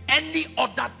allegiance to any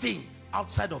other thing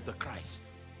outside of the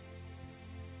Christ.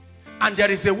 And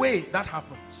there is a way that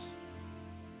happens.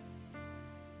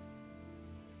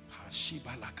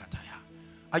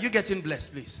 Are you getting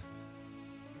blessed, please?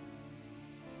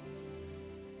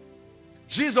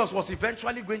 Jesus was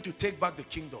eventually going to take back the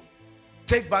kingdom,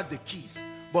 take back the keys.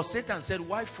 But Satan said,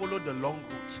 why follow the long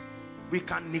route? We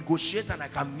can negotiate and I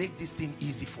can make this thing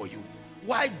easy for you.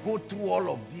 Why go through all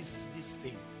of this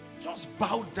thing? Just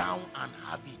bow down and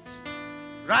have it.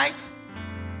 Right?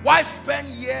 Why spend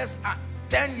years,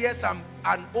 10 years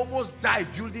and almost die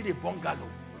building a bungalow?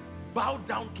 Bow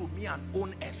down to me and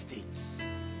own estates.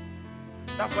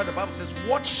 That's why the Bible says,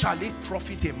 what shall it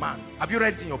profit a man? Have you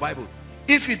read it in your Bible?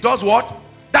 If he does what?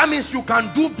 That means you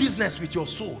can do business with your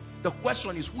soul. The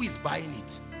question is, who is buying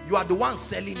it? You are the one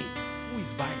selling it. Who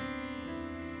is buying?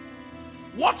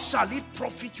 What shall it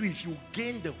profit you if you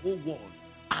gain the whole world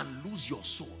and lose your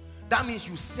soul? That means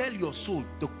you sell your soul.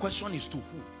 The question is to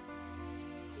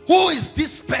who? Who is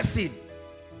this person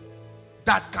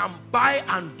that can buy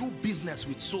and do business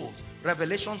with souls?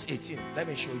 Revelations 18. Let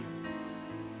me show you.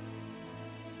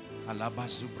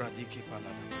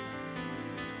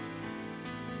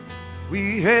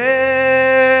 We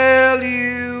hail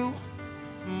you,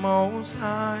 Most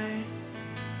High.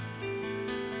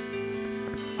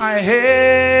 I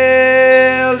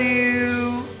hail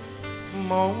you,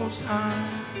 Most High.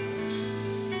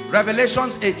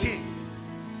 Revelations 18.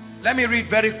 Let me read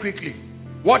very quickly.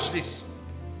 Watch this.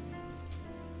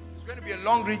 It's going to be a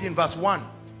long read in verse 1.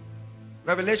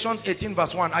 Revelations 18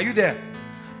 verse 1. Are you there?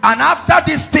 And after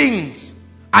these things,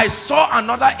 I saw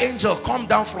another angel come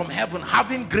down from heaven,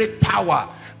 having great power,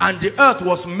 and the earth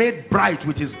was made bright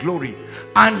with his glory.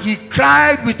 And he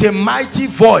cried with a mighty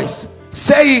voice,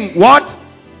 saying, what?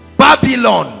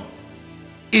 Babylon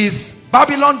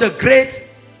the Great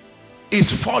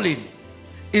is fallen.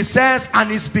 It says, and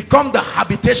is become the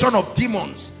habitation of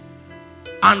demons,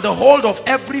 and the hold of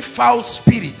every foul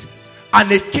spirit,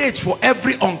 and a cage for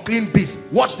every unclean beast.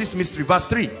 Watch this mystery. Verse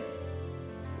 3.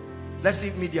 Let's see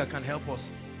if media can help us.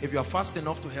 If you are fast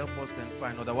enough to help us, then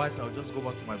fine. Otherwise, I'll just go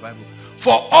back to my Bible.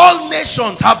 For all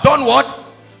nations have done what?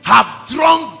 Have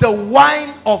drunk the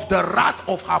wine of the wrath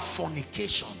of her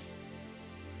fornication.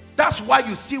 That's why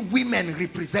you see women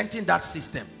representing that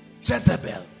system.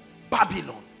 Jezebel,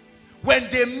 Babylon. When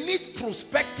they meet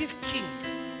prospective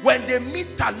kings, when they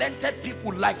meet talented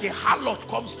people, like a harlot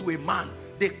comes to a man,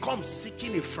 they come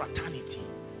seeking a fraternity.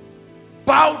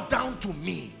 Bow down to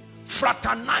me,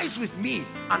 fraternize with me,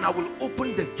 and I will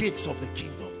open the gates of the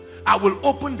kingdom. I will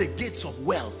open the gates of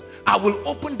wealth. I will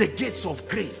open the gates of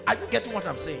grace. Are you getting what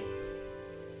I'm saying?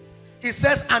 It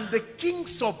says, and the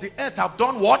kings of the earth have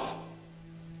done what?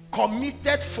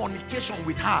 Committed fornication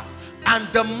with her, and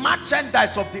the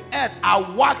merchandise of the earth are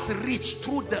waxed rich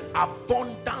through the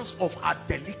abundance of her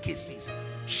delicacies.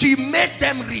 She made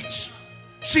them rich.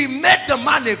 She made the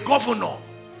man a governor.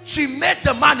 She made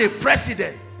the man a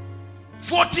president.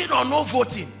 Voting or no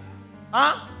voting,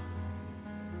 huh?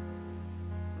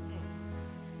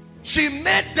 She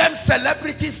made them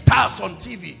celebrity stars on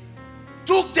TV,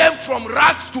 took them from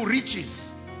rags to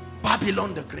riches.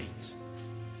 Babylon the Great.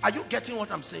 Are you getting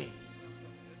what I'm saying?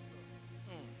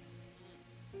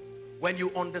 When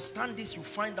you understand this, you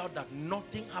find out that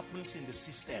nothing happens in the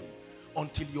system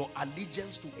until your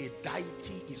allegiance to a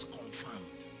deity is confirmed.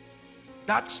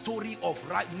 That story of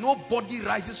nobody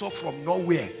rises up from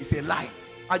nowhere is a lie.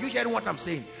 Are you hearing what I'm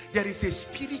saying? There is a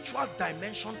spiritual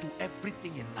dimension to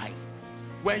everything in life.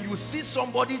 When you see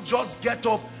somebody just get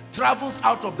up, travels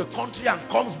out of the country and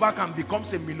comes back and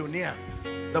becomes a millionaire,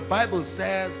 the Bible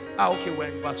says, okay, we're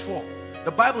in verse 4.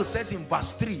 The Bible says in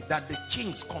verse 3 that the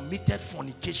kings committed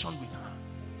fornication with her.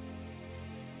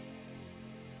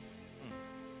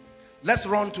 Let's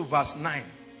run to verse 9.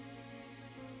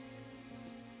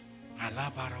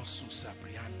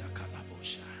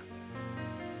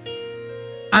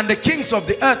 And the kings of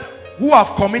the earth who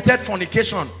have committed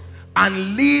fornication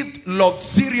and lived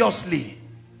luxuriously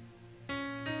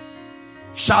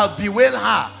shall bewail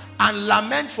her and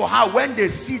lament for her when they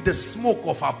see the smoke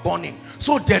of her burning.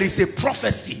 So there is a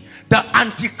prophecy. The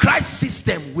Antichrist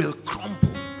system will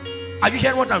crumble. Are you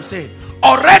hearing what I'm saying?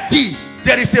 Already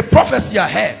there is a prophecy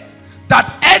ahead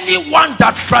that anyone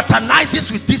that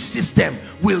fraternizes with this system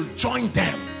will join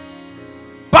them.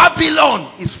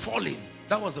 Babylon is falling.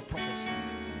 That was a prophecy.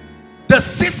 The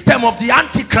system of the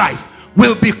Antichrist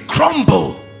will be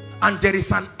crumbled, and there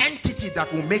is an entity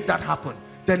that will make that happen.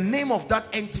 The name of that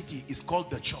entity is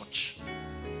called the church.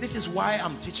 This is why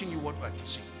I'm teaching you what we're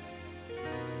teaching.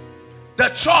 The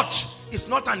church is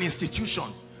not an institution.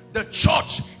 The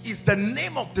church is the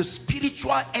name of the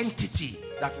spiritual entity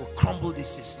that will crumble this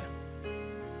system.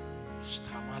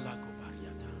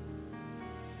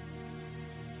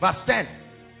 Verse 10.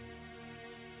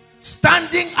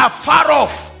 Standing afar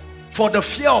off for the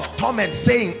fear of torment,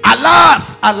 saying,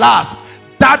 alas, alas,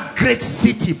 that great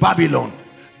city Babylon,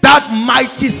 that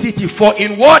mighty city, for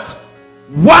in what?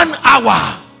 1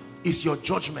 hour is your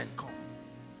judgment come.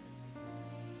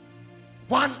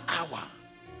 1 hour.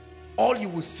 All you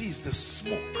will see is the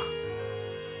smoke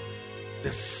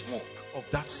of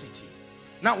that city.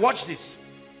 Now watch this.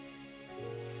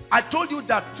 I told you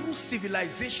that through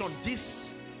civilization,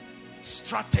 this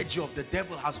strategy of the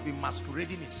devil has been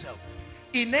masquerading itself.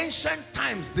 In ancient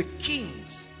times, the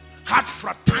kings had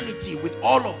fraternity with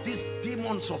all of these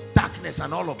demons of darkness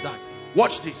and all of that.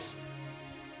 Watch this.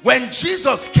 When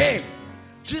Jesus came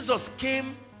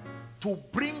to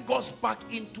bring us back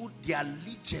into the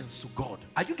allegiance to God.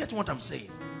 Are you getting what I'm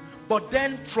saying? But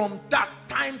then from that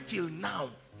time till now,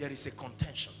 there is a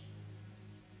contention.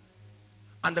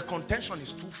 And the contention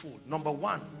is twofold. Number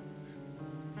one,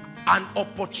 an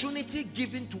opportunity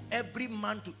given to every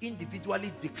man to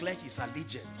individually declare his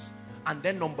allegiance. And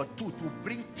then number two, to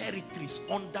bring territories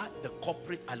under the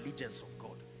corporate allegiance of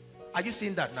God. Are you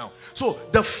seeing that now? So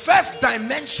the first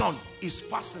dimension is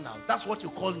personal. That's what you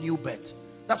call new birth.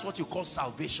 That's what you call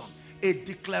salvation. A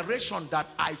declaration that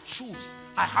I choose.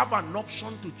 I have an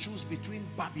option to choose between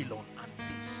Babylon and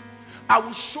this. I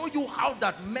will show you how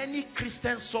that many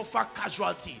Christians suffer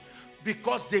casualty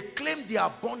because they claim they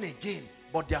are born again,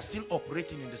 but they are still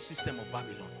operating in the system of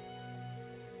Babylon.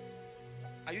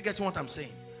 Are you getting what I'm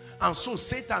saying? And so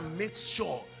Satan makes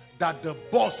sure that the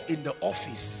boss in the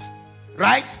office,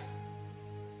 right,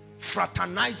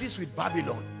 fraternizes with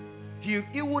Babylon.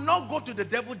 He will not go to the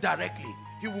devil directly.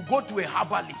 He will go to a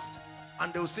herbalist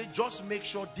and they will say, just make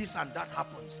sure this and that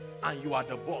happens, and you are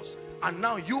the boss. And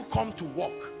now you come to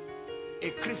work,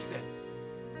 a Christian.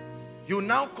 You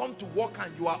now come to work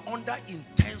and you are under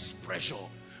intense pressure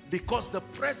because the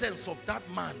presence of that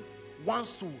man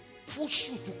wants to push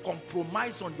you to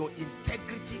compromise on your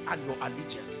integrity and your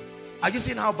allegiance. Are you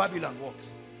seeing how Babylon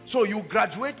works? So you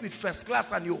graduate with first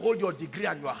class and you hold your degree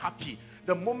and you are happy.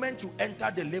 The moment you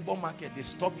enter the labor market, they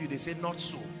stop you. They say, not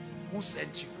so. Who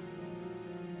sent you?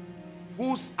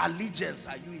 Whose allegiance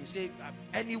are you? You say,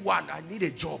 anyone, I need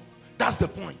a job. That's the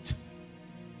point.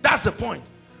 That's the point.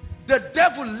 The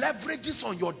devil leverages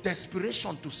on your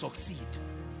desperation to succeed.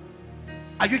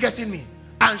 Are you getting me?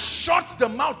 And shuts the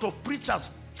mouth of preachers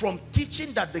from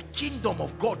teaching that the kingdom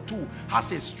of God too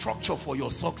has a structure for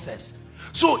your success.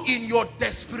 So in your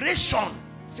desperation,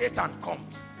 Satan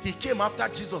comes. He came after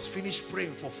Jesus finished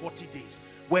praying for 40 days.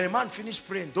 When a man finished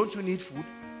praying, don't you need food?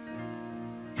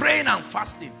 Praying and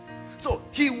fasting. So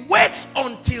he waits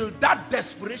until that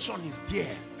desperation is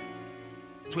there.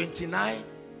 29,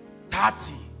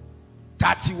 30,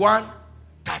 31,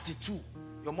 32.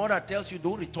 Your mother tells you,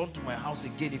 don't return to my house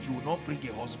again if you will not bring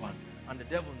a husband. And the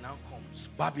devil now comes.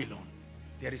 Babylon,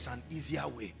 there is an easier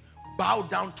way. Bow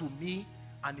down to me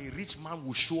and a rich man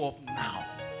will show up now.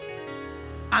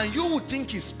 And you would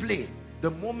think it's play.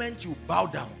 The moment you bow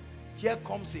down, here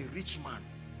comes a rich man.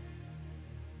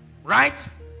 Right?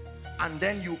 And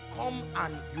then you come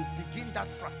and you begin that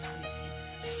fraternity.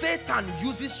 Satan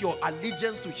uses your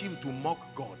allegiance to him to mock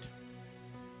God.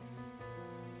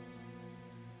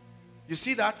 You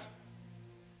see that?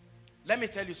 Let me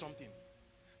tell you something.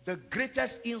 The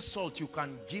greatest insult you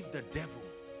can give the devil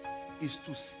is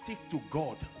to stick to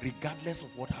God regardless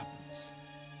of what happens.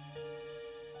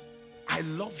 I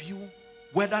love you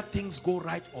whether things go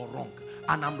right or wrong,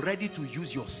 and I'm ready to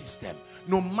use your system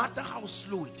no matter how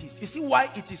slow it is. You see why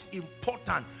it is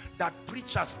important that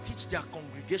preachers teach their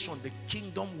congregation the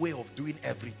kingdom way of doing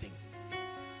everything.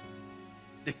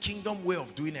 The kingdom way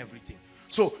of doing everything.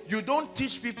 So you don't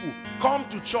teach people, come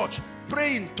to church,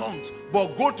 pray in tongues,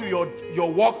 but go to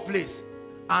your workplace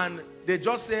and they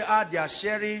just say, they are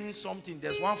sharing something.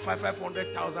 There's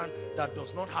 500,000 that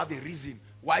does not have a reason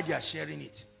why they are sharing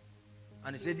it.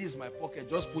 And they say, this is my pocket,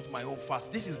 just put my own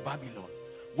fast. This is Babylon.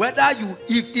 Whether you,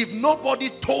 if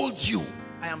nobody told you,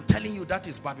 I am telling you that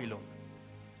is Babylon.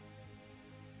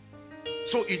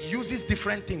 So it uses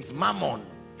different things. Mammon,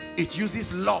 it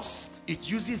uses lust, it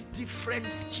uses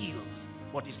different skills,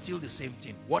 but it's still the same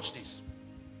thing. Watch this.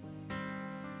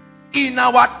 In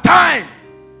our time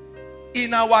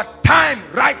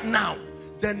right now,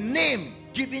 the name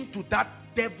given to that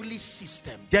devilish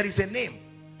system, there is a name.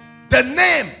 The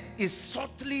name is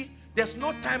subtly, there's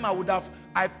no time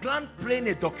I planned playing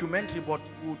a documentary, but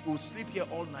we'll sleep here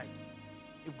all night.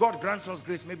 If God grants us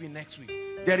grace, maybe next week.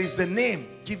 There is the name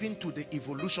given to the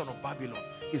evolution of Babylon.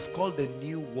 It's called the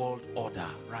New World Order,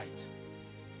 right?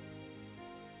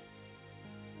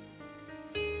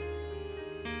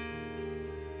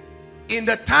 In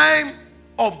the time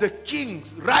of the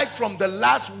kings, right from the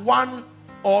last 1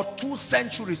 or 2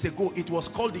 centuries ago, it was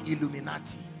called the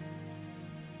Illuminati.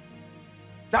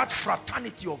 That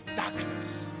fraternity of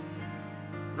darkness,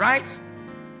 right?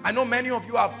 I know many of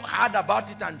you have heard about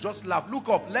it and just laugh. Look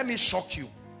up, let me shock you.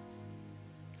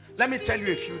 Let me tell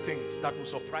you a few things that will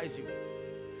surprise you.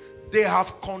 They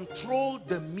have controlled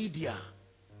the media.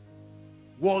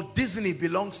 Walt Disney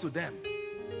belongs to them.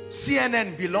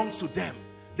 CNN belongs to them.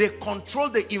 They control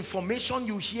the information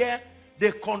you hear.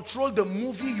 They control the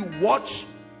movie you watch.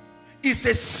 It's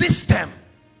a system.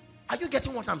 Are you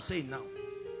getting what I'm saying now?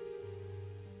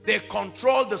 They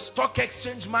control the stock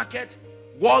exchange market,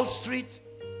 Wall Street.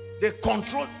 They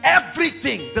control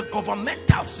everything, the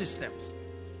governmental systems.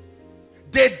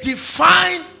 They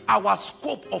define our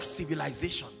scope of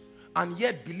civilization. And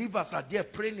yet believers are there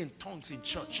praying in tongues in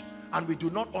church. And we do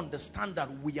not understand that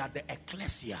we are the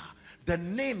ecclesia. The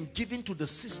name given to the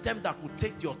system that will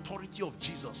take the authority of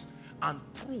Jesus and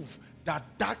prove that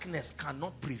darkness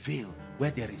cannot prevail where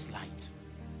there is light.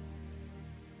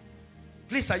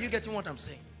 Please, are you getting what I'm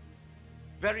saying?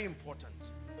 Very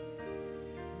important.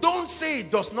 Don't say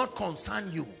it does not concern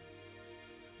you.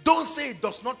 Don't say it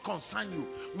does not concern you.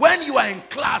 When you are in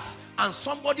class and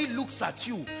somebody looks at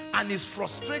you and is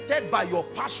frustrated by your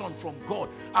passion from God,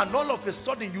 and all of a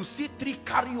sudden you see 3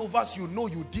 carryovers, you know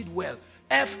you did well.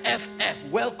 FFF,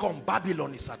 welcome,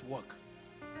 Babylon is at work.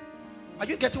 Are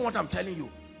you getting what I'm telling you?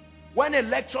 When a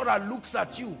lecturer looks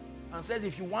at you and says,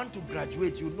 if you want to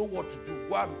graduate, you know what to do.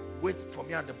 Go and wait for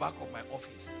me at the back of my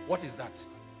office. What is that?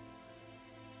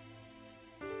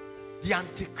 The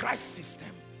Antichrist system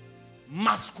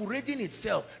masquerading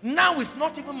itself. Now it's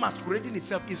not even masquerading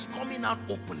itself, it's coming out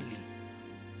openly.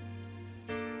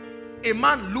 A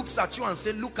man looks at you and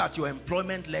says, look at your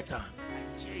employment letter.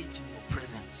 I tear it in your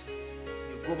presence.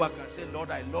 You go back and say,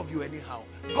 Lord, I love you anyhow.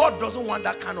 God doesn't want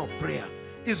that kind of prayer.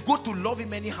 It's good to love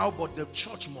him anyhow, but the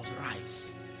church must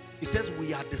rise. He says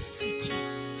we are the city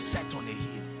set on a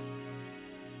hill.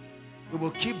 We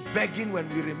will keep begging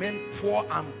when we remain poor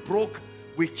and broke.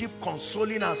 We keep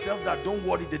consoling ourselves that don't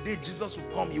worry, the day Jesus will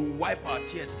come, he will wipe our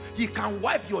tears. He can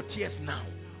wipe your tears now.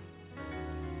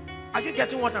 Are you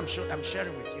getting what I'm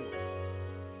sharing with you?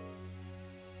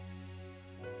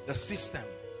 The system.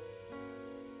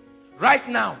 Right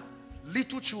now,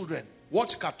 little children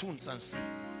watch cartoons and see.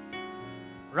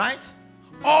 Right?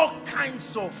 All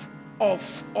kinds of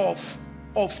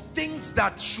things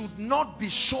that should not be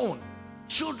shown.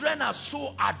 Children are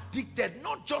so addicted,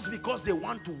 not just because they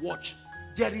want to watch.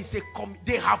 There is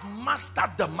they have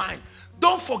mastered the mind.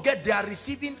 Don't forget, they are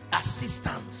receiving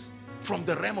assistance from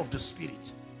the realm of the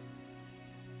spirit.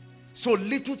 So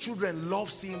little children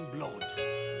love seeing blood.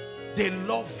 They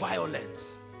love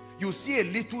violence. You see a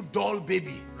little doll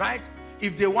baby, right?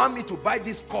 If they want me to buy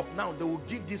this cup now, they will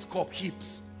give this cup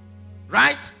hips,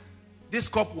 right? This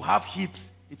cup will have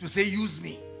hips. It will say, use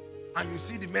me. And you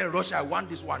see the men rush, I want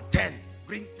this one, 10.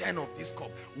 Bring 10 of this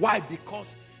cup. Why?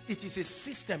 Because it is a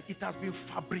system. It has been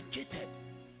fabricated.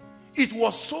 It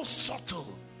was so subtle.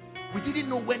 We didn't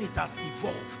know when it has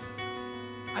evolved.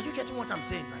 Are you getting what I'm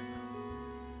saying right now?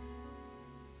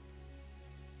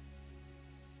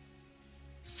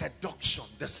 Seduction.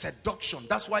 The seduction.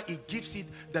 That's why it gives it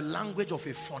the language of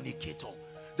a fornicator.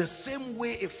 The same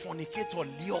way a fornicator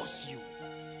lures you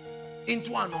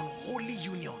into an unholy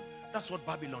union. That's what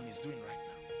Babylon is doing right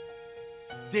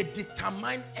now. They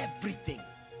determine everything.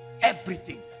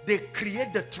 Everything. They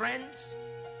create the trends.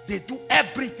 They do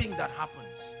everything that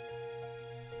happens.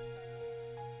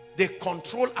 They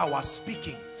control our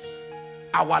speakings,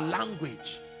 our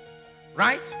language.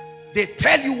 Right? They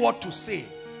tell you what to say.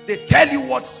 They tell you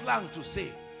what slang to say.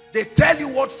 They tell you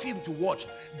what film to watch.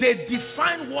 They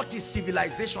define what is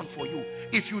civilization for you.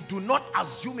 If you do not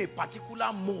assume a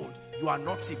particular mold, you are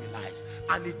not civilized.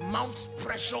 And it mounts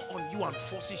pressure on you and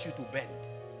forces you to bend.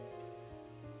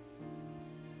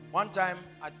 One time,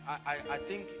 I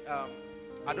think,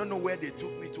 I don't know where they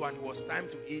took me to, and it was time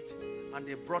to eat, and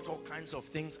they brought all kinds of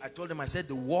things. I told them, I said,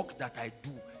 the work that I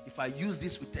do, if I use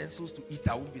these utensils to eat,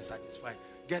 I won't be satisfied.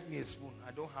 Get me a spoon.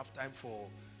 I don't have time for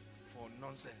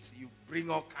nonsense. You bring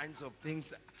all kinds of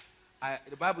things.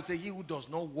 The Bible says, he who does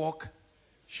not walk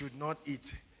should not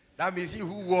eat. That means he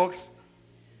who walks.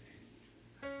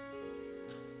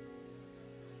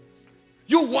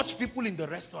 You watch people in the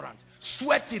restaurant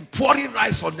sweating, pouring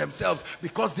rice on themselves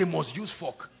because they must use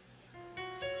fork.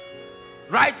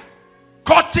 Right?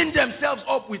 Cutting themselves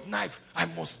up with knife. I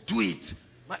must do it.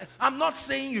 I'm not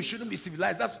saying you shouldn't be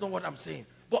civilized. That's not what I'm saying.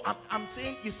 But I'm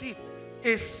saying, you see,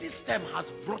 a system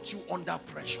has brought you under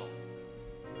pressure.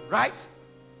 Right?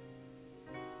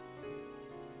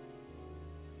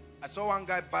 I saw one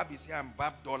guy barb his hair and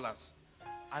barb dollars.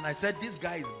 And I said, this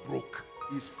guy is broke.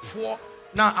 He's poor.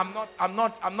 Now, I'm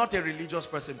not a religious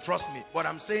person, trust me. But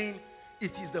I'm saying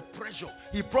it is the pressure.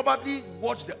 He probably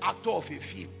watched the actor of a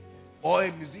film or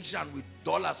a musician with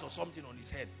dollars or something on his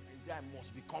head. And he said, I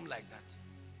must become like that.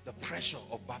 The pressure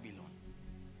of Babylon.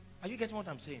 Are you getting what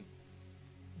I'm saying?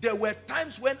 There were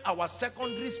times when our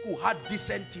secondary school had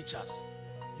decent teachers.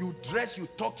 You dress, you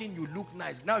talking, you look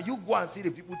nice. Now you go and see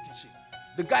the people teaching.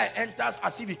 The guy enters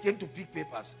as if he came to pick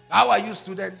papers. How are you,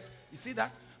 students? You see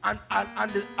that? And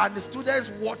the students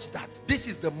watch that. This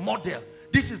is the model.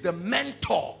 This is the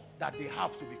mentor that they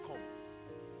have to become.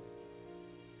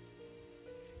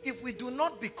 If we do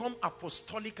not become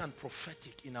apostolic and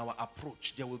prophetic in our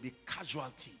approach, there will be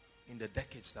casualty in the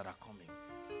decades that are coming.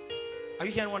 Are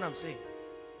you hearing what I'm saying?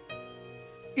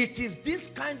 It is this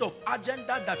kind of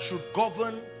agenda that should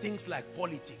govern things like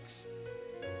politics.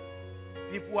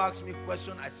 People ask me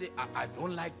questions, I say, I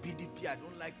don't like PDP, I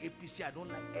don't like APC, I don't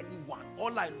like anyone.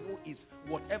 All I know is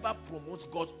whatever promotes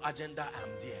God's agenda, I'm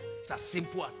there. It's as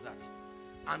simple as that.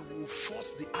 And we'll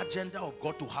force the agenda of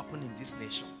God to happen in this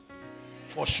nation.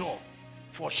 For sure.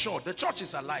 For sure. The church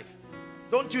is alive.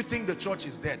 Don't you think the church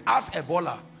is dead? Ask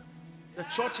Ebola. The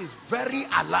church is very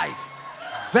alive.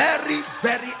 Very,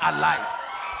 very alive.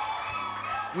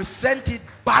 We sent it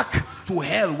back to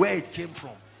hell where it came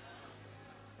from.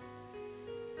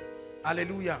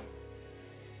 Hallelujah.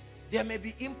 There may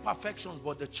be imperfections,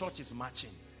 but the church is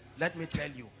marching. Let me tell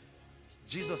you,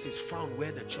 Jesus is found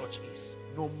where the church is.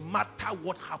 No matter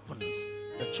what happens,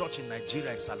 the church in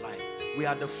Nigeria is alive. We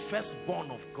are the firstborn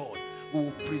of God. We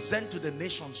will present to the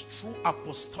nations true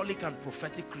apostolic and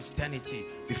prophetic Christianity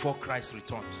before Christ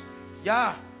returns.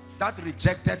 Yeah, that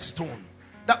rejected stone.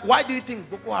 Why do you think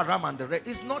Boko Haram and the rest?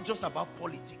 It's not just about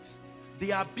politics.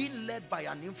 They are being led by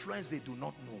an influence they do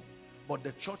not know. But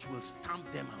the church will stamp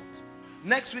them out.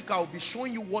 Next week, I'll be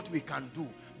showing you what we can do.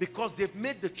 Because they've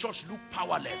made the church look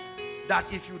powerless. That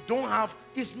if you don't have,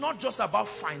 it's not just about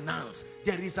finance.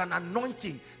 There is an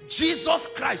anointing. Jesus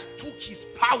Christ took his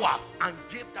power and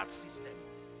gave that system.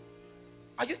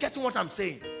 Are you getting what I'm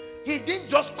saying? He didn't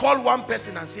just call one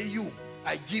person and say, you,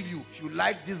 I give you. If you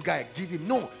like this guy, give him.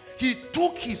 No. He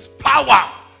took his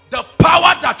power, the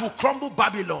power that will crumble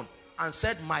Babylon, and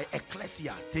said, my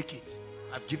ecclesia, take it.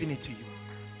 I've given it to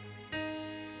you.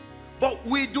 But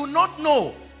we do not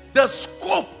know the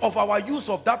scope of our use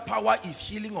of that power is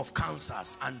healing of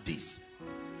cancers and this.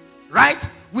 Right?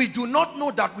 We do not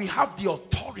know that we have the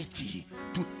authority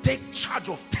to take charge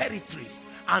of territories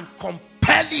and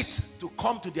compel it to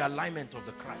come to the alignment of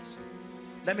the Christ.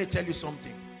 Let me tell you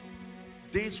something.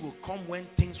 Days will come when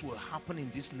things will happen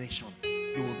in this nation.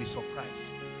 You will be surprised.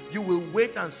 You will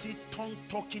wait and see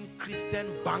tongue-talking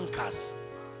Christian bankers.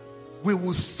 We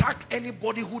will sack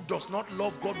anybody who does not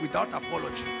love God without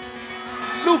apology.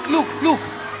 Look, look, look.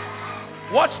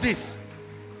 Watch this.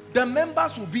 The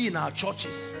members will be in our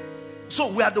churches. So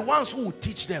we are the ones who will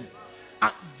teach them.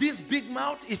 And this big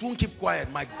mouth, it won't keep quiet.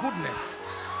 My goodness.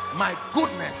 My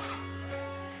goodness.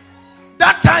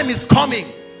 That time is coming.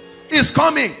 It's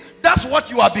coming. That's what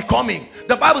you are becoming.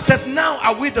 The Bible says, now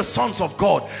are we the sons of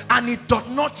God, and it doth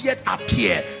not yet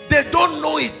appear. They don't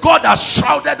know it. God has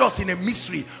shrouded us in a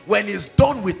mystery. When it's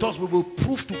done with us, we will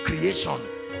prove to creation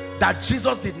that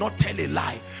Jesus did not tell a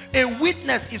lie. A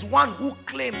witness is one who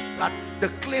claims that the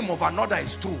claim of another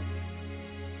is true.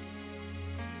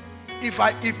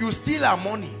 If you steal our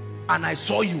money and I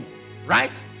saw you,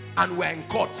 right, and we're in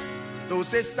court, they will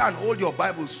say, stand, hold your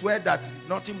Bible, swear that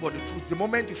nothing but the truth. The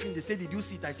moment you finish, they say, did you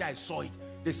see it? I say, I saw it.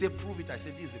 They say, prove it. I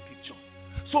say, this is the picture.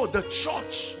 So the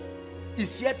church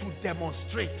is here to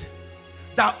demonstrate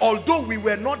that although we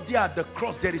were not there at the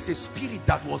cross, there is a spirit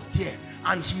that was there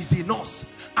and he's in us.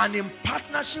 And in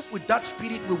partnership with that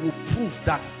spirit, we will prove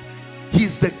that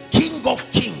he's the King of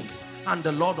kings and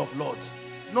the Lord of lords.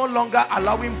 No longer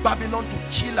allowing Babylon to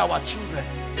kill our children.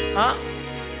 Huh?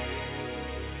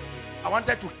 I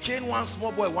wanted to cane one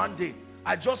small boy one day.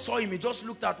 I just saw him. He just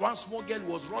looked at one small girl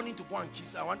who was running to go and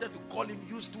kiss her. I wanted to call him,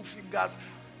 use 2 fingers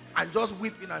and just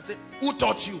whip him and say, who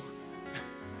taught you?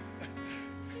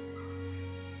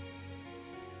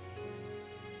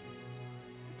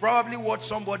 Probably watch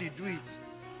somebody do it.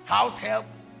 House help,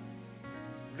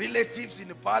 relatives in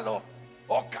the parlor,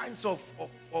 all kinds of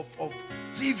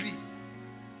TV.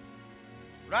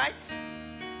 Right?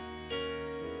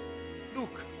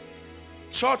 Look,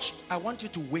 church, I want you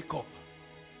to wake up.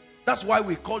 That's why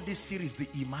we call this series the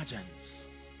emergence.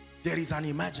 There is an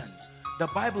emergence. The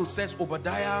Bible says,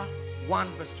 Obadiah 1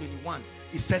 verse 21,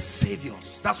 it says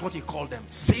saviors. That's what he called them.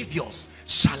 Saviors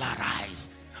shall arise.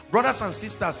 Brothers and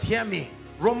sisters, hear me.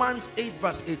 Romans 8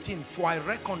 verse 18, for I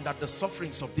reckon that the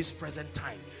sufferings of this present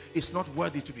time is not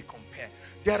worthy to be compared.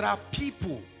 There are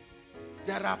people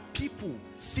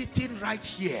sitting right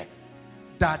here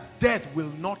that death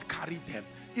will not carry them.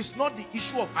 It's not the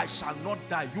issue of I shall not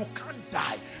die. You can't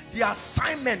die. The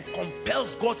assignment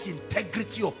compels God's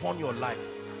integrity upon your life.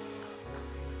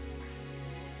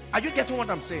 Are you getting what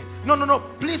I'm saying? No, no, no.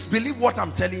 Please believe what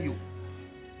I'm telling you.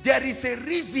 There is a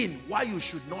reason why you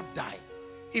should not die.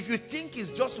 If you think it's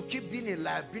just to keep being a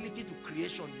liability to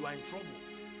creation, you are in trouble.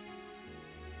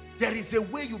 There is a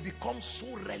way you become so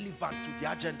relevant to the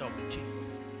agenda of the kingdom.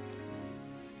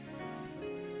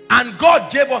 And God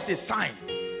gave us a sign.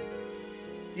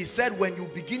 He said, when you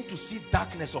begin to see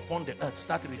darkness upon the earth,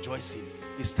 start rejoicing.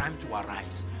 It's time to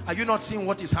arise. Are you not seeing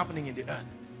what is happening in the earth?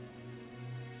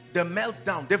 The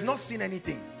meltdown. They've not seen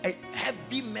anything. A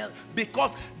heavy melt.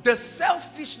 Because the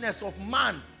selfishness of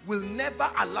man will never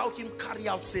allow him carry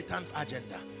out Satan's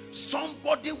agenda.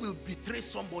 Somebody will betray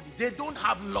somebody. They don't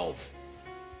have love.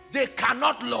 They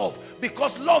cannot love.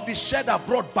 Because love is shed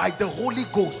abroad by the Holy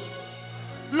Ghost.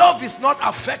 Love is not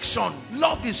affection.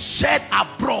 Love is shed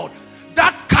abroad.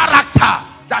 That character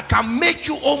that can make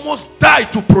you almost die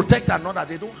to protect another,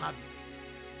 they don't have it.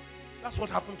 That's what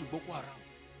happened to Boko Haram.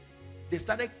 They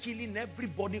started killing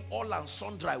everybody all and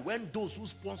sundry. When those who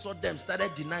sponsored them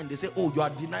started denying, they say, oh, you are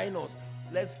denying us.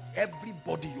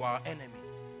 Everybody, you are our enemy.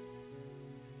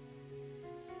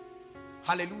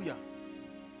 Hallelujah.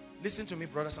 Listen to me,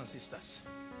 brothers and sisters.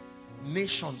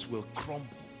 Nations will crumble.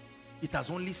 It has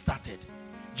only started.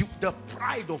 The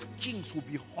pride of kings will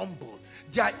be humbled.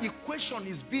 Their equation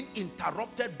is being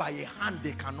interrupted by a hand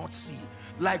they cannot see.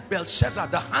 Like Belshazzar,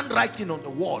 the handwriting on the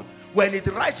wall. When it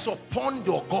writes upon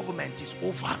your government, is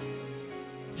over.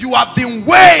 You have been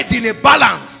weighed in a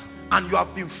balance and you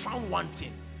have been found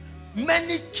wanting.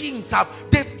 Many kings have,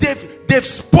 they've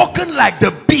spoken like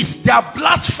the beast. Their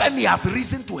blasphemy has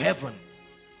risen to heaven.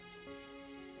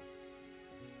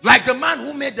 Like the man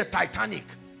who made the Titanic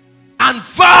and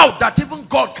vowed that even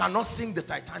God cannot sink the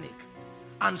Titanic,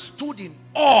 and stood in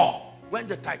awe when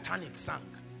the Titanic sank.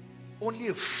 Only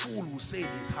a fool will say in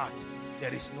his heart,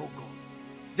 there is no God.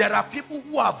 There are people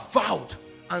who have vowed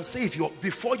and say,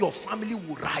 before your family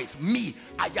will rise, me,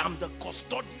 I am the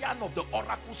custodian of the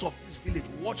oracles of this village.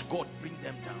 Watch God bring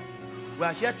them down. We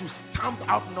are here to stamp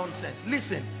out nonsense.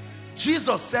 Listen,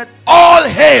 Jesus said, all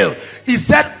hail. He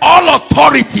said, all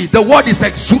authority. The word is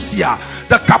exousia,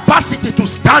 the capacity to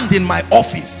stand in my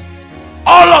office.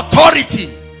 All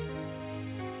authority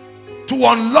to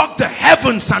unlock the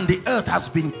heavens and the earth has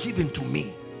been given to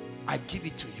me. I give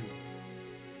it to you.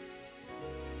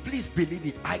 Please believe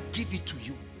it. I give it to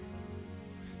you.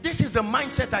 This is the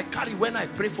mindset I carry when I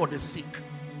pray for the sick.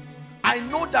 I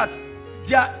know that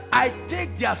I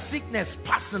take their sickness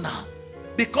personal,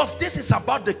 because this is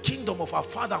about the kingdom of our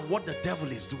Father and what the devil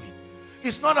is doing.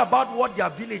 It's not about what their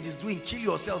village is doing. Kill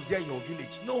yourselves there in your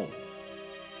village. No.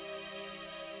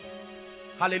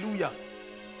 Hallelujah.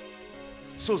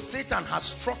 So Satan has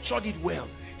structured it well.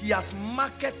 He has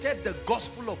marketed the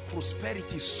gospel of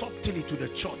prosperity subtly to the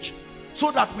church,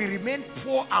 so that we remain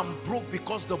poor and broke,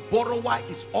 because the borrower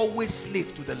is always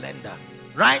slave to the lender.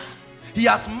 Right? He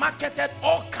has marketed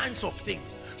all kinds of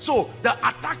things. So the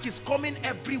attack is coming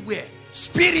everywhere.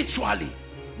 Spiritually,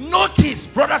 notice,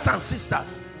 brothers and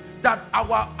sisters, that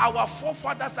our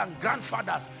forefathers and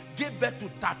grandfathers gave birth to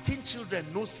 13 children,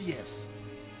 no CS.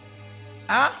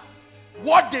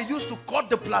 What they used to cut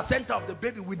the placenta of the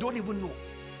baby, we don't even know.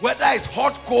 Whether it's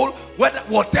hot, cold,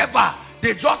 whatever,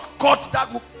 they just cut that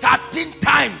 13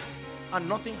 times and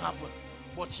nothing happened.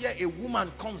 But here a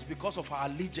woman comes because of her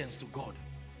allegiance to God.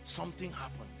 Something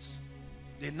happens.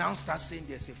 They now start saying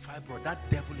there's a fibroid. That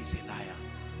devil is a liar.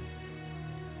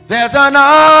 There's an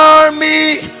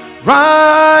army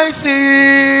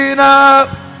rising up.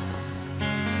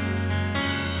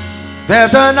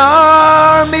 There's an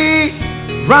army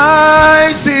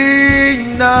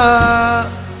rising up.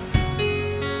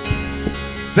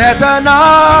 There's an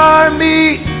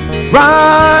army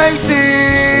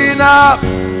rising up.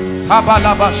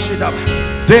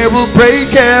 They will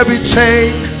break every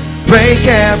chain, break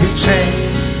every chain,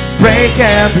 break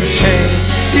every chain.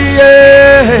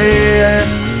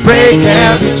 Yeah. Break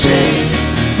every chain,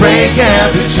 break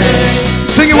every chain.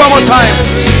 Sing it one more time.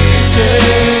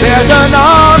 There's an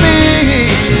army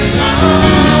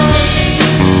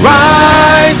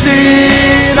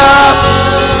rising up.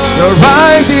 You're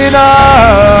rising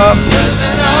up. There's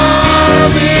an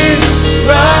army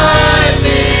rising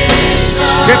up.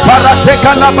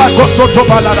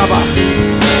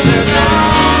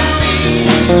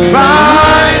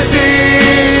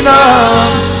 Rising up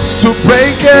to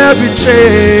break every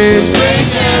chain.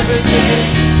 Break every chain.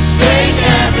 Break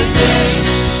every chain.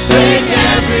 Break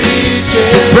every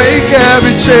chain. To break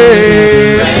every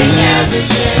chain. Break every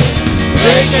chain.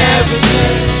 Break every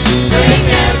chain. Break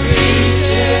every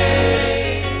chain.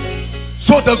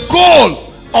 So the goal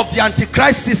of the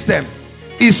Antichrist system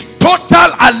is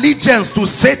total allegiance to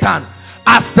Satan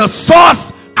as the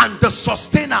source and the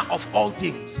sustainer of all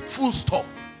things. Full stop.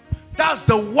 That's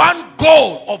the one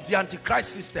goal of the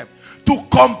Antichrist system, to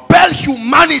compel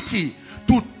humanity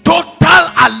to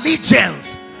total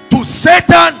allegiance to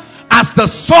Satan as the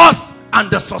source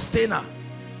and the sustainer.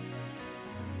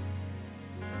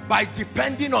 By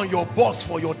depending on your boss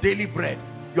for your daily bread,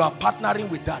 you are partnering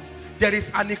with that. There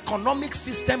is an economic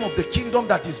system of the kingdom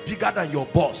that is bigger than your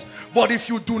boss. But if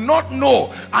you do not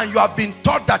know, and you have been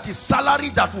taught that it's salary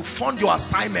that will fund your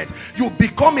assignment, you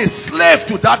become a slave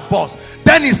to that boss.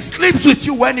 Then he sleeps with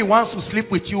you when he wants to sleep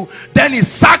with you. Then he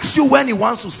sacks you when he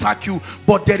wants to sack you.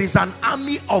 But there is an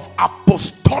army of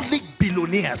apostolic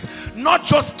billionaires, not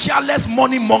just careless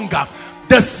money mongers.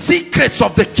 The secrets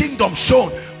of the kingdom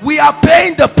shown. We are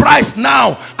paying the price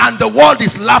now, and the world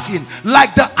is laughing.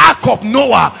 Like the ark of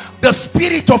Noah, the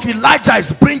spirit of Elijah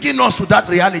is bringing us to that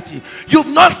reality. You've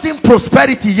not seen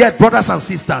prosperity yet, brothers and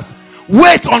sisters.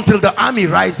 Wait until the army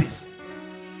rises.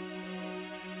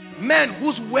 Men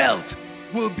whose wealth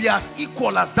will be as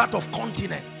equal as that of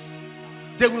continents.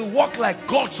 They will walk like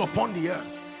gods upon the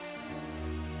earth.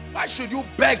 Why should you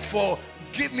beg for,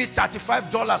 give me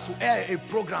 $35 to air a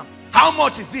program? How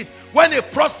much is it when a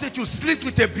prostitute sleeps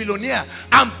with a billionaire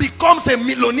and becomes a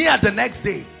millionaire the next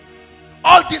day?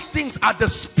 All these things are the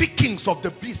speakings of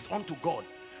the beast unto God.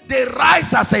 They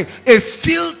rise as a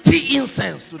filthy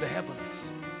incense to the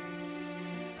heavens.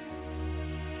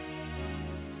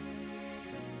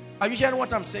 Are you hearing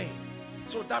what I'm saying?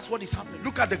 So that's what is happening.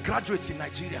 Look at the graduates in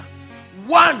Nigeria.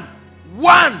 One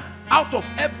out of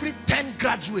every 10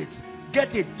 graduates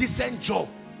get a decent job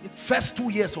in the first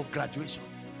 2 years of graduation.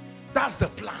 That's the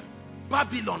plan.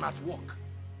 Babylon at work.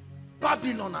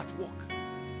 Babylon at work.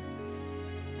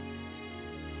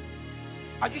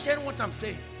 Are you hearing what I'm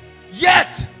saying?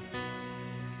 Yet,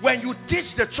 when you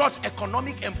teach the church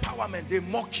economic empowerment, they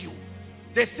mock you.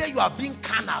 They say you are being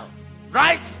carnal,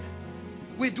 right?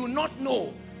 We do not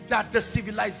know that the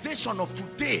civilization of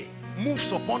today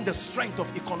moves upon the strength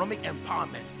of economic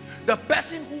empowerment. The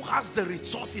person who has the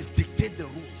resources dictate the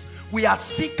rules. We are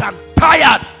sick and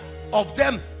tired of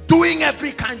them doing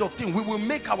every kind of thing. We will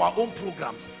make our own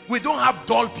programs. We don't have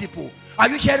dull people. Are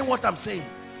you hearing what I'm saying?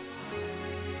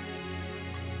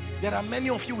 There are many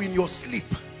of you in your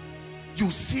sleep. You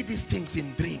see these things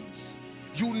in dreams.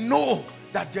 You know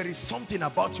that there is something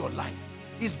about your life.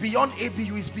 It's beyond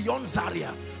ABU, it's beyond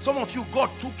Zaria. Some of you, God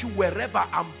took you wherever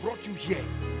and brought you here.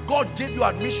 God gave you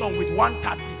admission with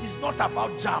 130. It's not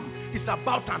about jam. It's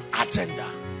about an agenda.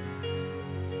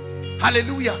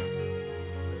 Hallelujah.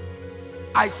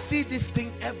 I see this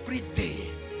thing every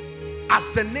day. As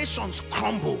the nations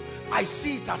crumble, I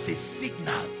see it as a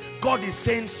signal. God is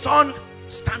saying, son,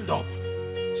 stand up.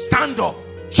 Stand up.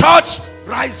 Church,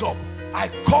 rise up. I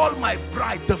call my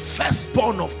bride, the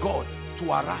firstborn of God, to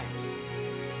arise.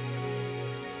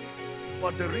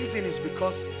 But the reason is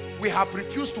because we have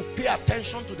refused to pay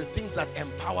attention to the things that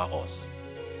empower us.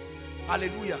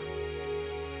 Hallelujah.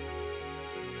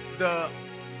 The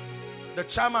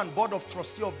chairman, board of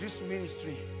trustee of this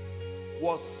ministry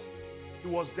was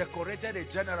decorated a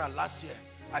general last year.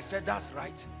 I said, that's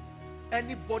right.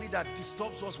 Anybody that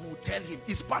disturbs us, will tell him.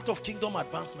 It's part of kingdom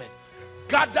advancement.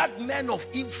 Gathered men of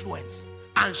influence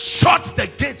and shut the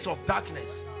gates of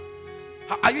darkness.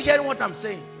 Are you hearing what I'm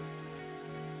saying?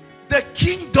 The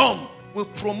kingdom will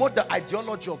promote the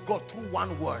ideology of God through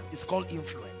one word. It's called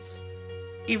influence.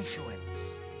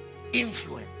 Influence.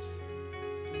 Influence.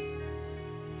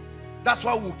 That's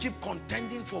why we'll keep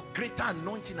contending for greater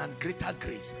anointing and greater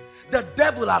grace. The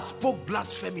devil has spoke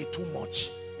blasphemy too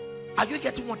much. Are you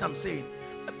getting what I'm saying?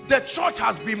 The church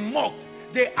has been mocked.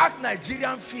 They act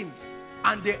Nigerian films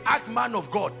and they act man of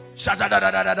God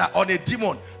on a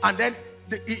demon, and then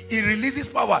he releases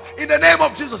power in the name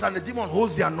of Jesus, and the demon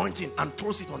holds the anointing and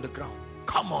throws it on the ground.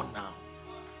 Come on now.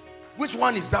 Which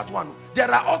one is that one? There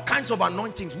are all kinds of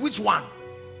anointings. Which one?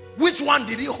 Which one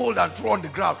did he hold and throw on the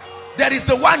ground? There is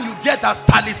the one you get as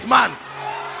talisman.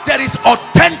 There is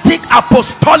authentic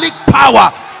apostolic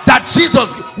power that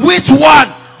Jesus, which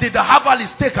one did the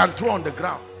herbalist take and throw on the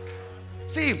ground?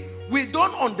 See, we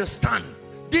don't understand.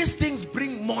 These things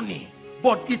bring money,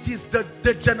 but it is the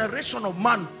generation of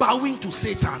man bowing to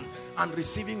Satan and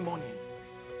receiving money.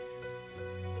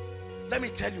 Let me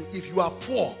tell you, if you are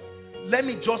poor, let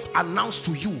me just announce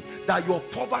to you that your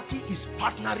poverty is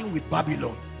partnering with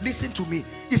Babylon. Listen to me.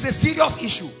 It's a serious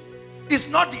issue. It's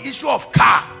not the issue of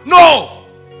car. No!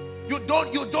 You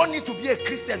don't need to be a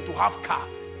Christian to have car.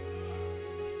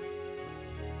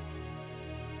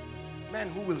 Men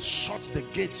who will shut the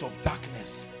gates of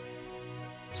darkness.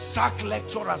 Sack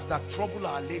lecturers that trouble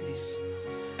our ladies.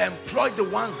 Employ the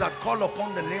ones that call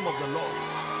upon the name of the Lord.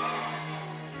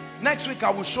 Next week I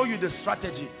will show you the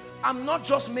strategy. I'm not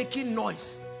just making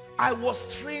noise. I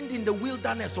was trained in the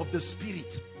wilderness of the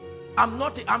spirit. I'm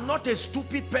not a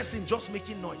stupid person just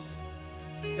making noise.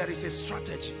 There is a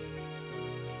strategy.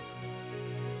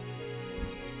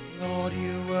 Lord,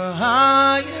 you were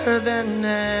higher than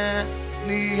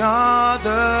any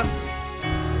other.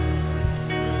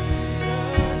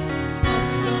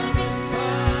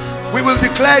 We will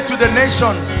declare to the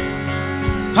nations,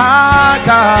 our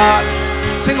God.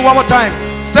 Sing it one more time.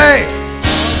 Say, our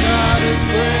God is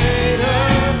greater.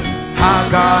 Our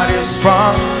God is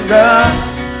stronger.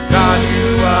 God,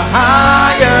 you are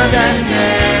higher than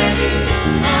any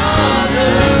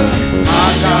other.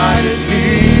 Our God is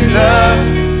healer,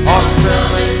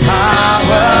 awesome in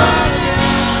power.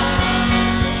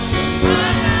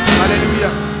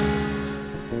 Hallelujah.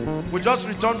 We just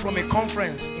returned from a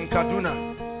conference in Kaduna.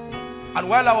 And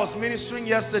while I was ministering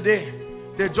yesterday,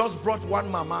 They just brought one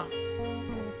mama.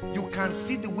 You can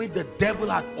see the way the devil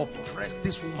had oppressed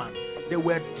this woman. They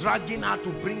were dragging her to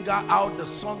bring her out. The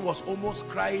son was almost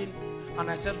crying. And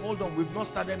I said, hold on, we've not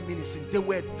started ministering. They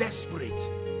were desperate.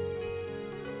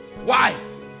 Why?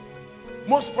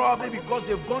 Most probably because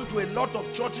they've gone to a lot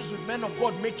of churches with men of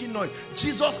God making noise.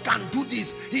 Jesus can do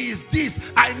this. He is this.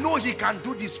 I know he can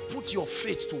do this. Put your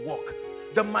faith to work.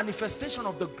 The manifestation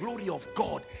of the glory of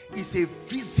God is a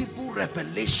visible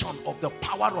revelation of the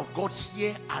power of God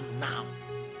here and now.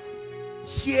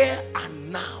 Here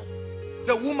and now.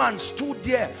 The woman stood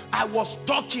there. I was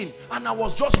talking and I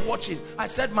was just watching. I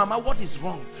said, Mama, what is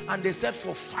wrong? And they said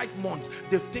for 5 months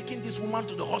they've taken this woman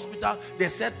to the hospital. They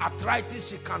said arthritis,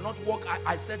 she cannot walk.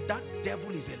 I said, that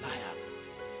devil is a liar.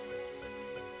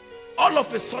 All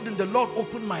of a sudden the Lord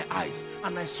opened my eyes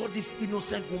and I saw this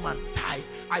innocent woman tied.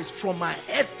 From my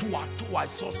head to her toe I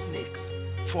saw snakes.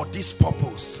 For this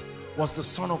purpose was the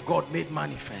Son of God made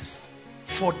manifest.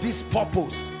 For this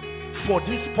purpose. For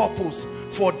this purpose.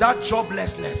 For that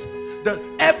joblessness.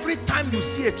 Every time you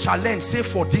see a challenge, say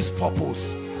for this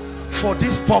purpose. For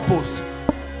this purpose.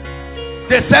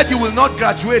 They said you will not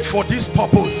graduate, for this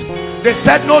purpose. They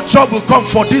said no job will come,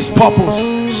 for this purpose. For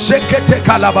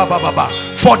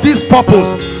this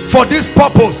purpose. For this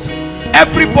purpose.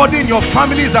 Everybody in your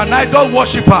family is an idol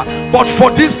worshiper, but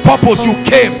for this purpose you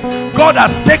came. God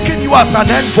has taken you as an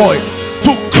envoy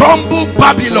to crumble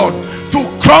Babylon. To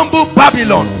crumble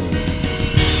Babylon.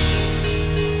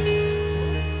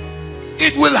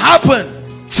 It will happen.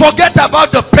 Forget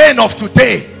about the pain of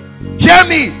today. Hear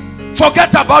me.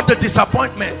 Forget about the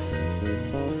disappointment.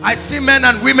 I see men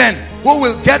and women who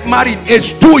will get married.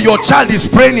 Age 2, your child is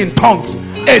praying in tongues.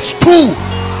 Age 2,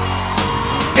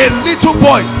 a little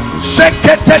boy,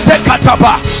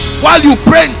 while you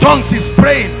pray in tongues, he's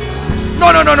praying.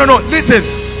 No. Listen,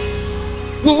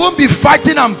 we won't be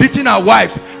fighting and beating our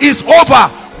wives. It's over.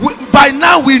 By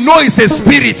now we know it's a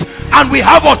spirit and we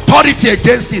have authority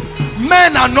against it.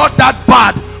 Men are not that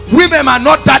bad. Women are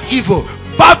not that evil.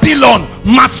 Babylon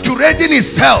masquerading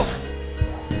itself.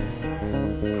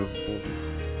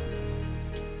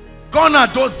 Gone are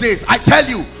those days. I tell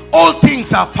you, all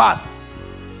things are past.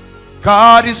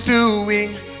 God is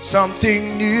doing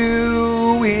something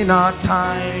new in our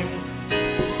time.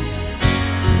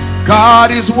 God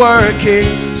is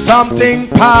working something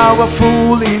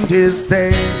powerful in this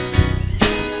day.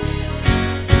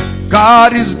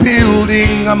 God is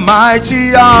building a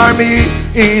mighty army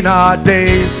in our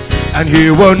days, and he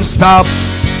won't stop.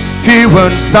 He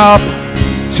won't stop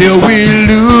till we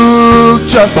look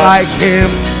just like him.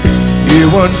 He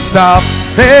won't stop.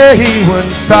 Hey, he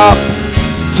won't stop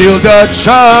till the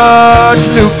church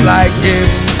looks like him.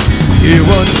 He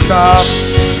won't stop.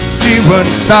 He won't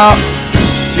stop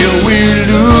till we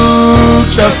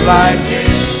look just like him.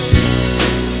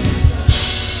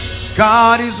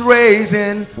 God is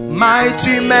raising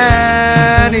mighty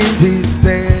men in these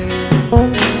days.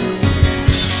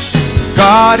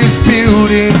 God is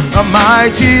building a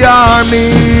mighty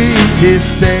army in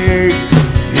his days.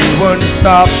 He won't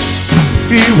stop.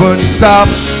 He won't stop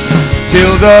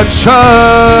till the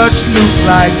church looks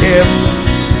like him.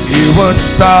 He won't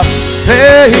stop.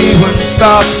 Hey, he won't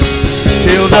stop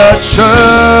till the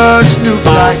church looks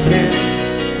like him.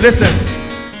 Listen.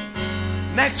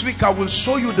 Next week I will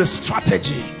show you the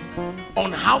strategy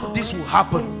on how this will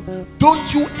happen.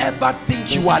 Don't you ever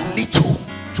think you are little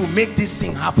to make this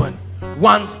thing happen.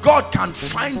 Once God can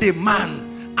find a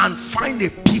man and find a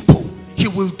people, he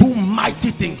will do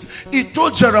mighty things. He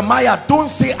told Jeremiah, don't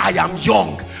say I am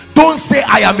young. Don't say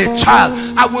I am a child.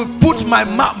 I will put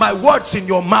my words in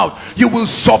your mouth. You will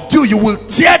subdue, you will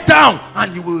tear down,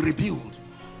 and you will rebuild.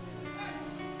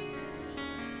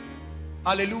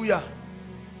 Hallelujah.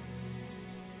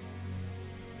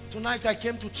 Tonight I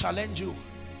came to challenge you.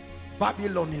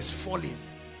 Babylon is falling.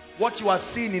 What you are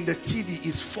seeing in the TV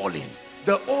is falling.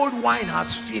 The old wine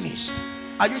has finished.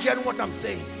 Are you hearing what I'm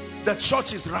saying? The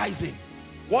church is rising.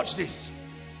 Watch this.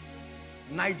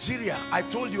 Nigeria, I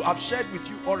told you, I've shared with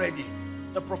you already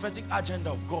the prophetic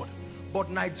agenda of God. But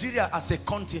Nigeria as a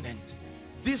continent,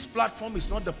 this platform is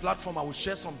not the platform. I will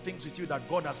share some things with you that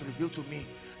God has revealed to me.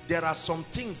 There are some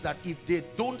things that if they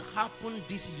don't happen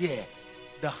this year,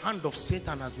 the hand of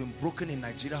Satan has been broken in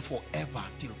Nigeria forever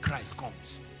till Christ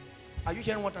comes. Are you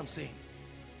hearing what I'm saying?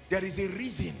 There is a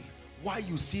reason why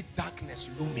you see darkness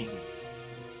looming.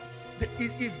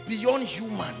 It is beyond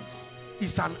humans.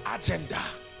 It's an agenda.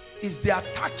 It's the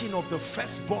attacking of the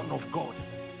firstborn of God.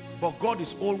 But God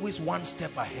is always one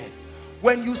step ahead.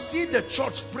 When you see the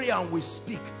church pray and we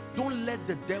speak, don't let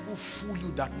the devil fool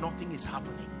you that nothing is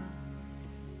happening.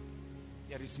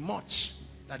 There is much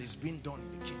that is being done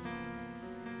in the kingdom.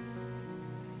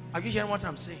 Are you hearing what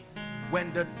I'm saying?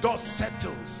 When the dust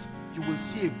settles, you will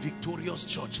see a victorious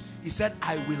church. He said,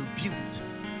 I will build.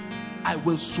 I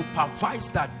will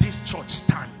supervise that this church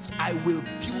stands. I will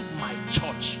build my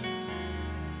church.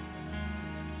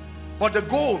 But the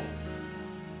goal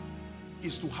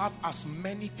is to have as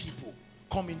many people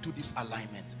come into this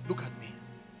alignment. Look at me.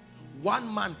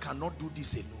 One man cannot do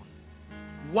this alone.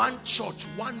 One church,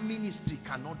 one ministry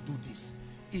cannot do this.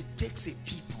 It takes a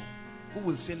people who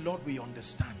will say, Lord, we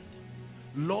understand.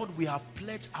 Lord, we have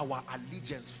pledged our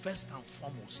allegiance first and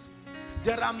foremost.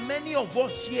 There are many of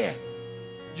us here,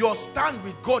 your stand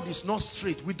with God is not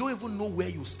straight. We don't even know where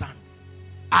you stand.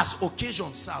 As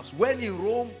occasion serves, when in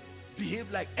Rome, behave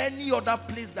like any other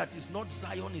place that is not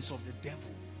Zion is of the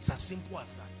devil. It's as simple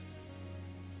as that.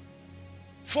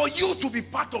 For you to be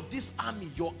part of this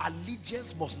army, your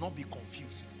allegiance must not be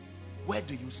confused. Where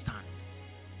do you stand?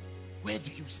 Where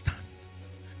do you stand?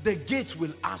 The gates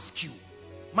will ask you.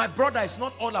 My brother, it's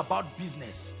not all about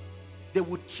business. They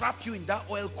will trap you in that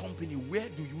oil company. Where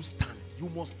do you stand? You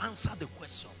must answer the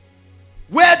question.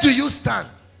 Where do you stand?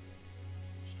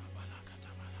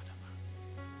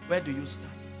 Where do you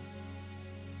stand?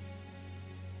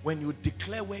 When you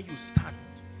declare where you stand,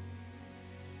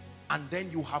 and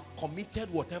then you have committed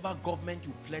whatever government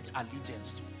you pledge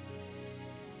allegiance to.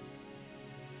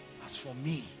 As for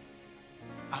me,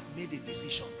 I've made a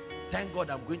decision. Thank God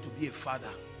I'm going to be a father.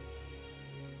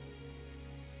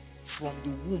 From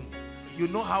the womb. You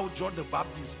know how John the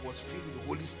Baptist was filled with the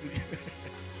Holy Spirit.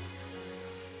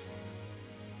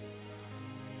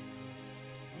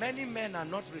 Many men are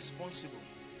not responsible.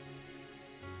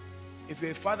 If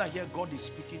you're a father here, God is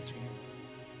speaking to you.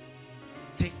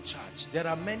 Take charge. There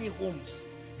are many homes.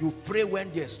 You pray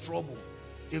when there's trouble.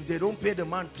 If they don't pay the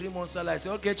man 3 months salary,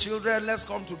 say, okay, children, let's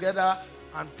come together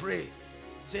and pray.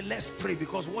 Say, let's pray,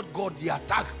 because what God, the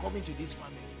attack coming to this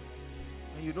family.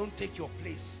 And you don't take your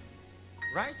place.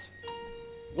 Right?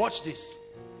 Watch this.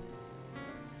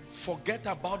 Forget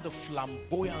about the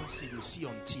flamboyancy you see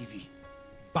on TV.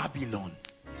 Babylon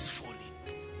is falling.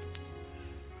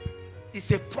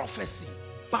 It's a prophecy.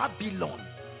 Babylon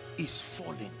is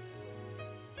falling.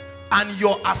 And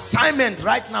your assignment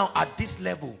right now at this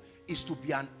level is to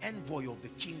be an envoy of the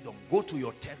kingdom. Go to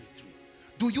your territory.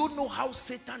 Do you know how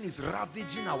Satan is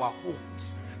ravaging our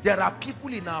homes? There are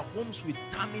people in our homes with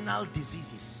terminal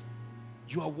diseases.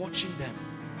 You are watching them.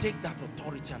 Take that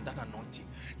authority and that anointing.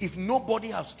 If nobody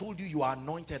has told you you are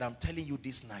anointed, I'm telling you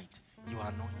this night, you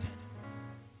are anointed.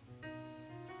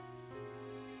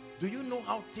 Do you know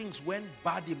how things went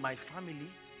bad in my family?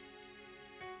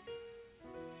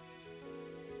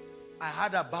 I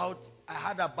heard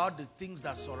about the things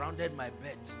that surrounded my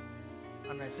bed.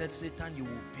 And I said, Satan, you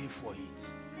will pay for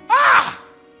it. Ah!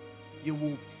 You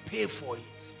will pay for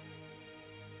it.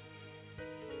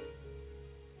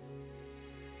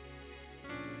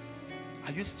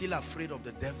 Are you still afraid of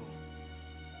the devil?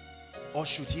 Or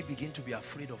should he begin to be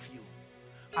afraid of you?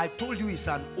 I told you it's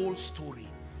an old story.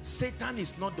 Satan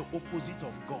is not the opposite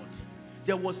of God.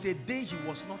 There was a day he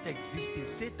was not existing.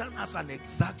 Satan has an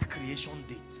exact creation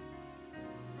date.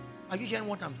 Are you hearing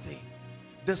what I'm saying?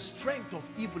 The strength of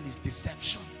evil is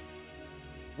deception.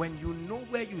 When you know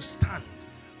where you stand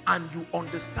and you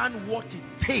understand what it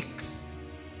takes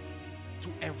to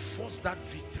enforce that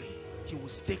victory, he will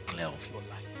stay clear of your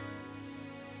life.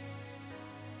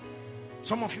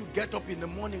 Some of you get up in the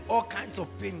morning, all kinds of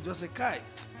pain. Just say, Kai,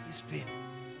 this pain.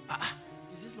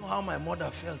 Is this not how my mother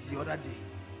felt the other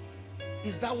day?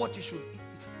 Is that what you should eat?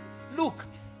 Look,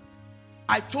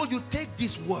 I told you, take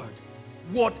this word.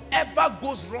 Whatever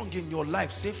goes wrong in your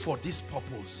life, say, for this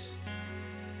purpose.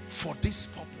 For this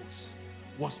purpose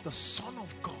was the Son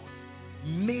of God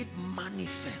made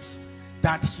manifest,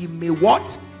 that he may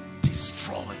what?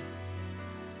 Destroy.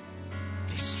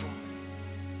 Destroy.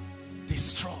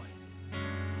 Destroy.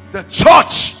 The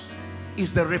church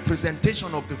is the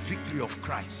representation of the victory of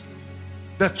Christ.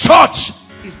 The church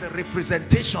is the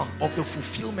representation of the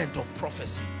fulfillment of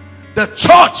prophecy. The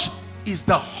church is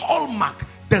the hallmark,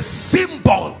 the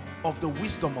symbol of the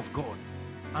wisdom of God.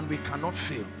 And we cannot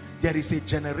fail. There is a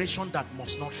generation that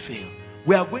must not fail.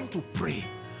 We are going to pray.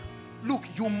 Look,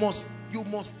 you must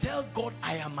tell God,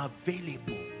 I am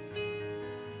available.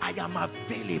 I am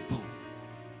available.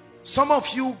 Some of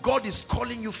you, God is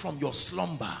calling you from your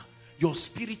slumber, your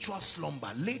spiritual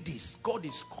slumber. Ladies, God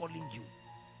is calling you.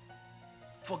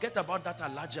 Forget about that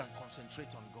allergy and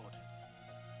concentrate on God.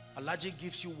 Allergy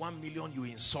gives you 1 million, you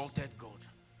insulted God.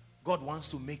 God wants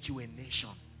to make you a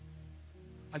nation.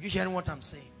 Are you hearing what I'm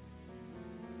saying?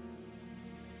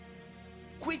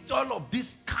 Quit all of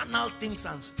these carnal things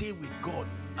and stay with God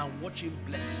and watch him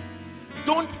bless you.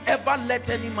 Don't ever let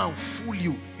any man fool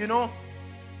you. You know,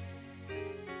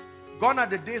 gone are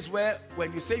the days where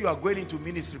when you say you are going into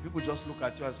ministry, people just look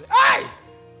at you and say, "Hey,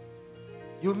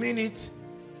 you mean it?"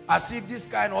 As if this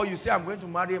kind, or you say, "I'm going to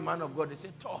marry a man of God." They say,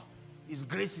 "Toh, his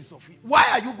grace is sufficient." Why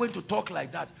are you going to talk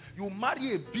like that? You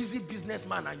marry a busy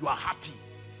businessman and you are happy.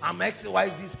 I'm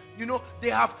XYZ. You know, they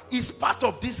have, it's part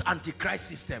of this antichrist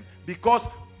system, because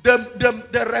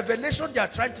the revelation they are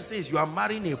trying to say is you are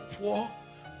marrying a poor,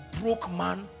 broke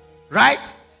man,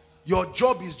 right? Your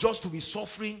job is just to be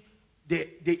suffering.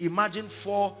 They imagine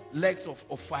 4 legs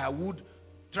of firewood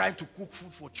trying to cook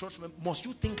food for church members. Must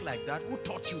you think like that? Who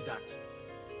taught you that?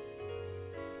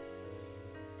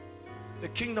 The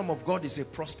kingdom of God is a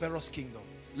prosperous kingdom.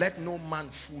 Let no man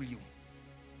fool you.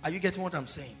 Are you getting what I'm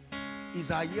saying? It's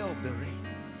a year of the reign.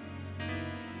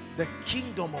 The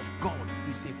kingdom of God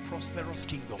is a prosperous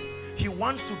kingdom. He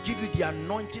wants to give you the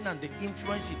anointing and the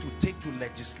influence it will take to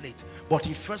legislate. But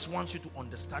he first wants you to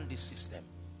understand this system.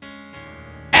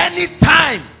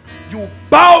 Anytime you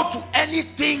bow to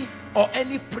anything or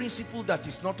any principle that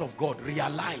is not of God,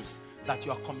 realize that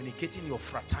you are communicating your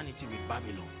fraternity with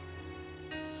Babylon.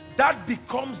 That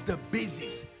becomes the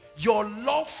basis. Your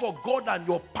love for God and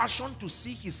your passion to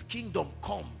see his kingdom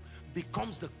come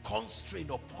becomes the constraint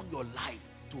upon your life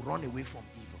to run away from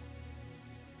evil.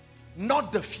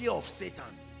 Not the fear of Satan.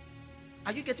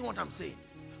 Are you getting what I'm saying?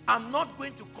 I'm not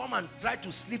going to come and try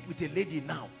to sleep with a lady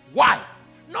now. Why?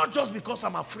 Not just because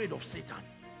I'm afraid of Satan,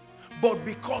 but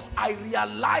because I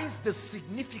realize the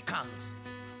significance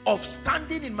of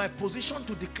standing in my position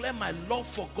to declare my love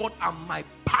for God and my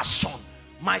passion,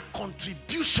 my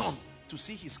contribution to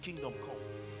see his kingdom come.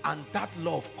 And that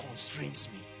love constrains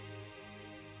me.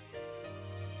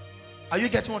 Are you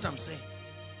getting what I'm saying?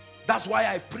 That's why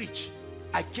I preach.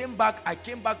 I came back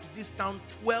to this town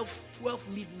 12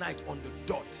 midnight on the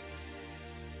dot.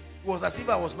 It was as if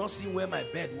I was not seeing where my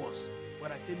bed was.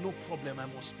 But I said, no problem, I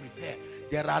must prepare.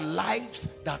 There are lives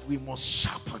that we must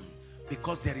sharpen,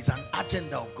 because there is an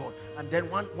agenda of God. And then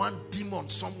one demon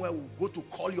somewhere will go to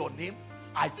call your name.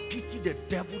 I pity the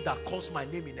devil that calls my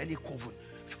name in any coven.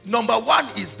 Number one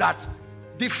is that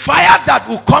the fire that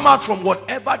will come out from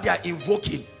whatever they are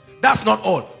invoking, that's not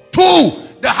all. Two,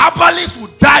 the herbalist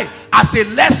will die as a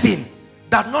lesson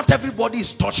that not everybody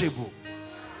is touchable.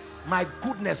 My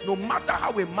goodness, no matter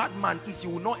how a madman is, he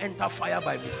will not enter fire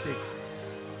by mistake.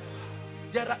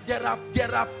 There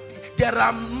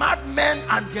are madmen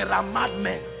and there are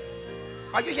madmen.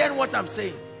 Are you hearing what I'm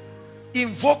saying?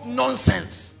 Invoke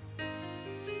nonsense.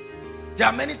 There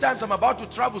are many times I'm about to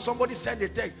travel, somebody send a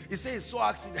text, he says it's so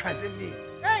accident. I say, me,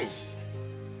 hey,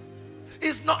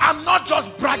 it's not, I'm not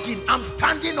just bragging, I'm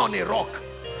standing on a rock.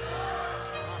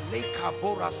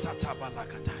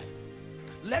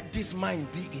 Let this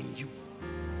mind be in you.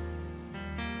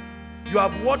 You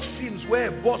have watched films where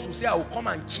a boss will say, I will come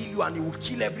and kill you, and he will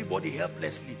kill everybody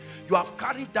helplessly. You have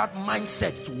carried that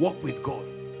mindset to walk with God.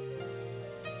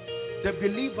 The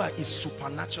believer is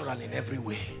supernatural in every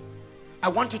way. I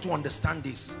want you to understand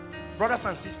this. Brothers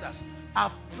and sisters,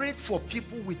 I've prayed for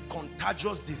people with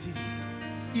contagious diseases.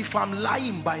 If I'm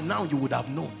lying by now, you would have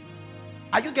known.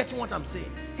 Are you getting what I'm saying?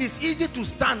 It's easy to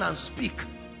stand and speak,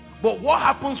 but what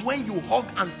happens when you hug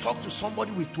and talk to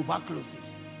somebody with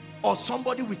tuberculosis or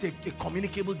somebody with a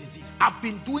communicable disease? I've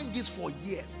been doing this for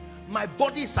years. My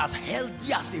body is as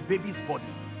healthy as a baby's body.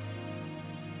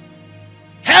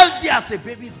 Healthy as a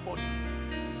baby's body.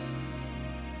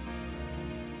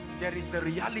 There is the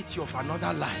reality of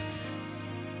another life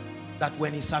that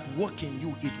when it's at work in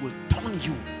you, it will turn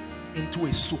you into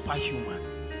a superhuman.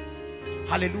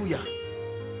 Hallelujah.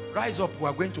 Rise up, we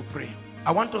are going to pray.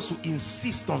 I want us to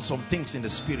insist on some things in the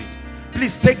spirit.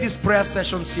 Please take this prayer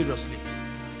session seriously.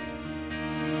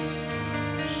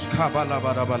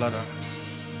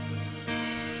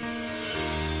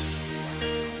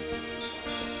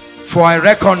 For I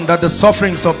reckon that the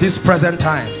sufferings of this present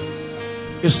time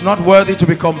is not worthy to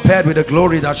be compared with the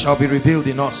glory that shall be revealed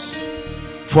in us.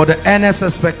 For the earnest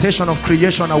expectation of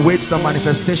creation awaits the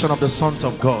manifestation of the sons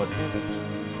of God.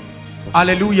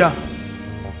 Hallelujah.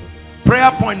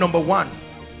 Prayer point number one.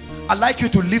 I'd like you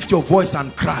to lift your voice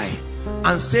and cry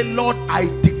and say, Lord, I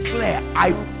declare,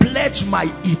 I pledge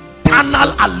my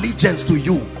eternal allegiance to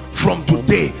you from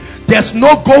today. There's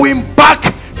no going back.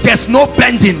 There's no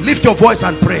bending. Lift your voice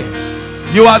and pray.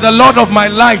 You are the Lord of my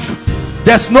life.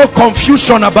 There's no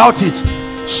confusion about it.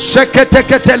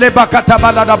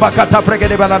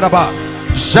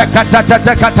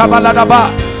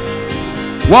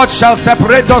 What shall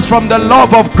separate us from the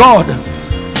love of God?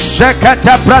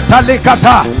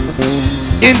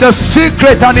 In the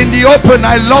secret and in the open,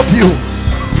 I love you.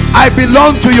 I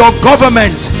belong to your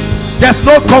government. There's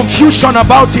no confusion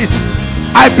about it.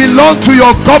 I belong to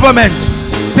your government.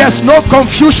 There's no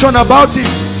confusion about it.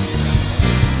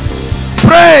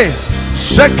 Pray.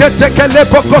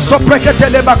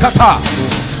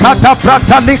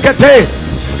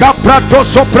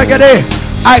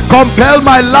 I compel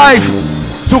my life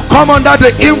to come under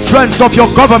the influence of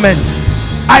your government.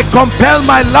 I compel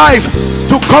my life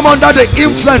to come under the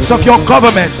influence of your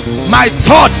government. My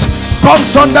thought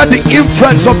comes under the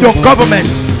influence of your government.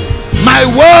 My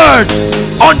words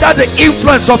under the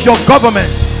influence of your government.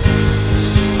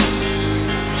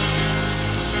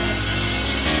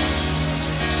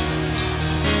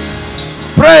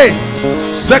 Pray.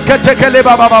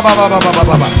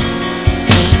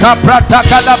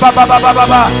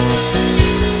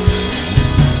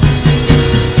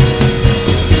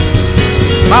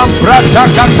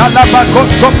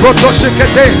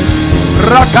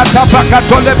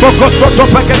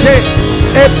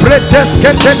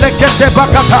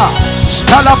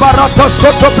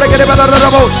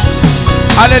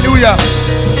 Hallelujah.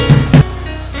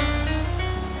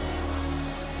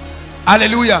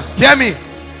 Hallelujah. Hear me.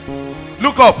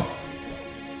 Look up.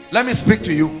 Let me speak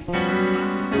to you.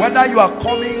 Whether you are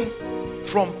coming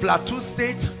from Plateau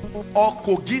State or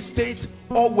Kogi State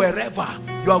or wherever,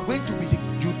 you are going to be,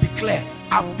 you declare,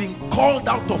 I've been called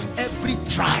out of every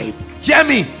tribe. Hear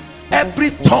me.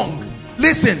 Every tongue.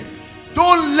 Listen.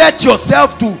 Don't let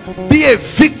yourself to be a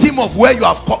victim of where you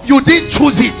have come. You didn't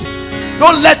choose it.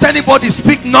 Don't let anybody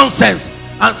speak nonsense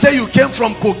and say you came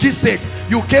from Kogi State,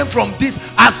 you came from this,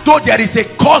 as though there is a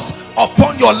curse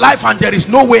upon your life and there is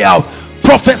no way out.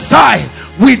 Prophesy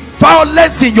with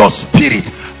violence in your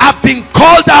spirit. I've been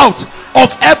called out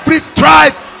of every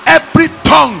tribe, every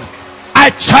tongue. I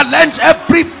challenge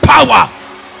every power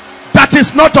that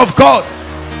is not of God.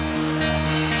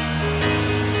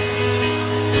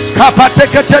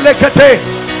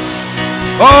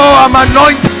 Oh, I'm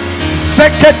anointed.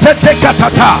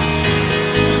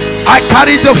 I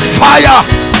carry the fire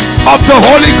of the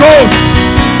Holy Ghost.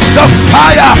 The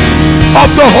fire of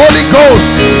the Holy Ghost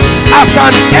as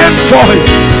an envoy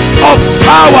of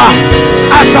power,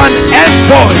 as an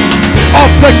envoy of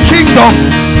the kingdom,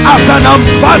 as an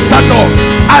ambassador,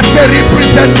 as a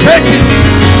representative,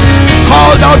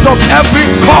 called out of every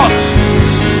cause,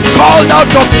 called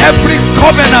out of every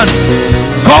covenant,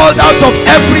 called out of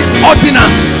every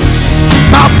ordinance.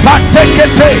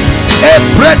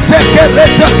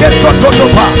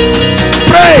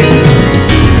 Pray.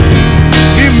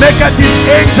 He maketh his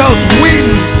angels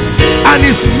winds and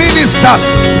his ministers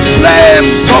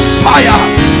flames of fire.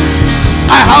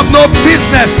 I have no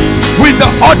business with the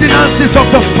ordinances of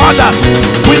the fathers,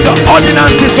 with the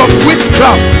ordinances of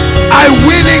witchcraft.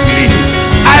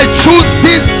 I choose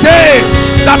this day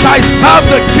that I serve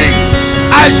the King.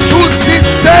 I choose this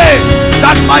day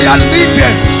that my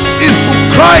allegiance is to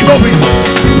Christ.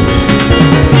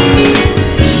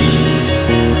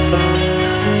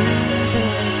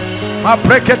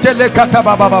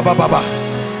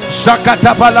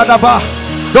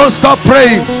 Don't stop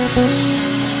praying.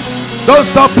 Don't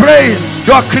stop praying.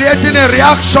 You are creating a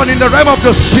reaction in the realm of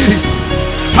the spirit.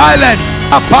 Silent.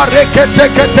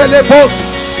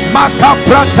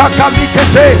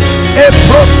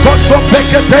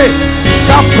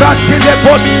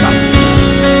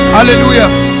 Hallelujah.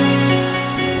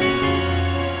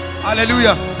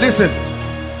 Hallelujah. Listen.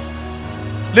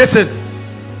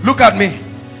 Look at me.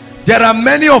 There are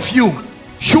many of you,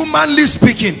 humanly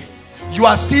speaking, you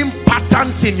are seeing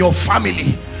patterns in your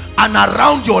family and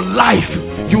around your life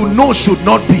you know should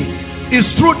not be.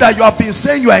 It's true that you have been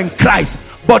saying you are in Christ,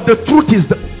 but the truth is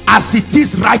that as it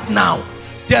is right now,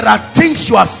 there are things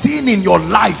you are seeing in your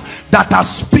life that are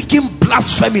speaking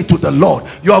blasphemy to the Lord.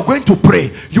 You are going to pray.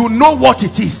 You know what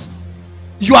it is.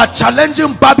 You are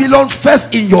challenging Babylon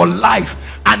first in your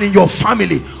life and in your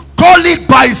family. Call it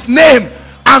by its name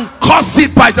and curse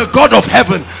it by the God of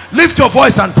heaven. Lift your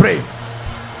voice and pray.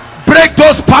 Break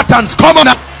those patterns. Come on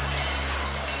now.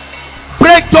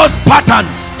 Break those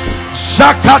patterns.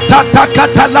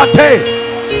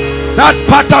 That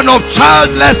pattern of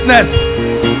childlessness,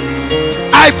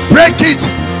 I break it.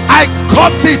 I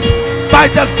curse it by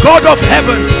the God of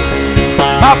heaven.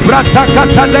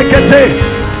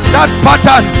 That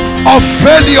pattern of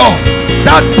failure,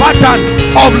 that pattern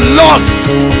of lust,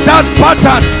 that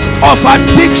pattern of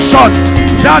addiction,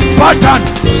 that pattern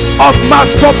of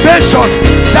masturbation,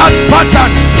 that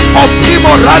pattern of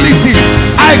immorality,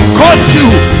 I curse you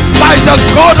by the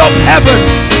God of heaven.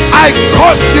 I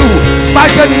curse you by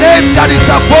the name that is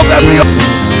above every other.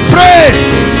 Pray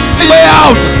your way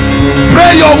out.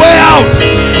 Pray your way out.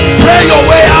 Pray your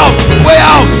way out. Way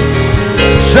out.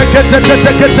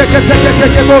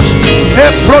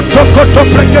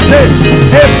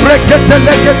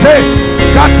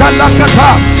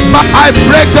 I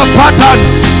break the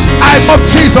patterns. I of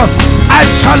Jesus. I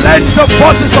challenge the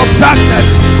forces of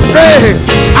darkness. Pray.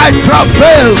 I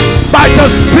travail by the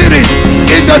Spirit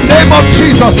in the name of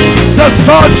Jesus. The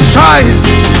sun shines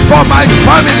for my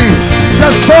family.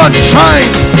 The sun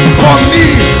shines for me.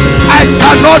 I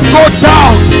cannot go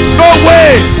down. No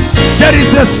way. There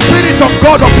is a Spirit of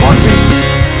God upon me.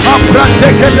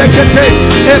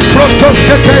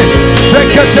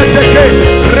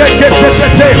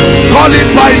 Call it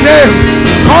by name.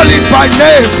 Call it by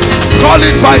name. Call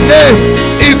it by name.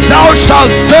 If thou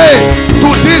shalt say to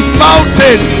this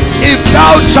mountain, if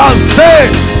thou shalt say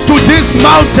to this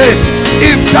mountain,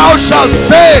 if thou shalt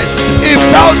say, if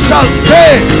thou shalt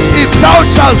say, if thou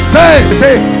shalt say,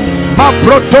 ma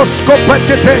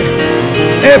protoscopete,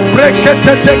 e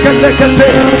brekete tekelekete,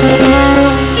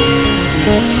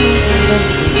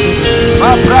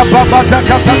 ma brababata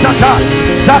katatata,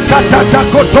 zakatata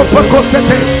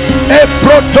kotopakosete, e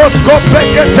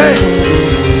protoscopete.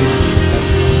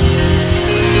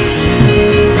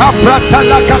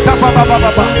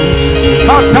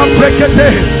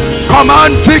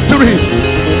 Command victory,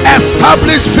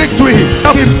 establish victory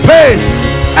in pain,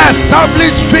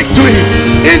 establish victory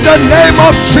in the name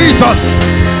of Jesus.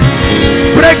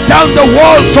 Break down the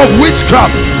walls of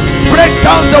witchcraft, break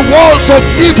down the walls of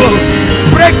evil,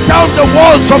 break down the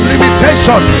walls of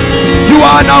limitation. You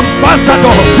are an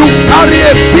ambassador, you carry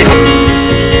a big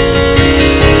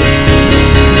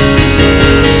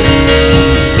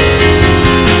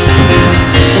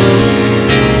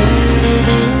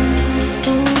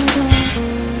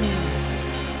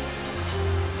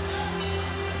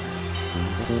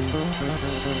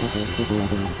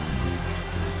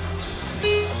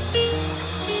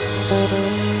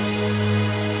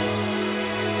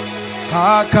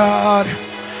Our God,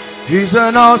 He's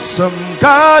an awesome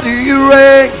God. He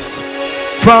reigns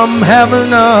from heaven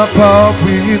above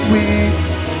with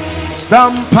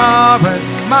wisdom, power,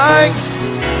 and might.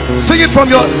 Sing it from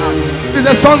your. It's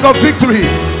a song of victory.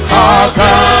 Our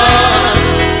God,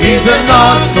 He's an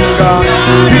awesome God.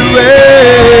 He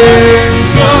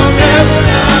reigns from heaven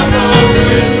above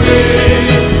with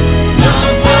wisdom,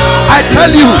 power. I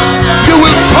tell you, you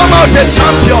will come out a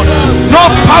champion. No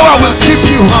power will keep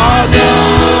you.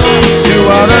 You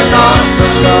are an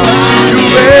awesome God. You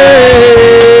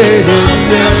reign.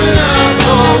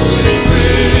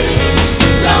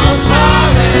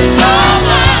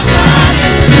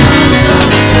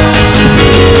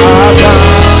 Our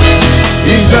God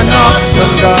is an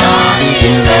awesome God.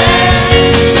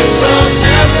 From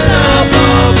heaven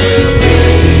above with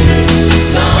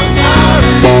wisdom, power,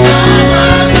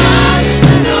 and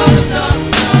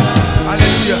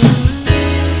hallelujah.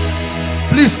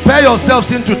 Please pair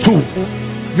yourselves into two.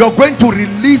 You're going to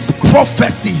release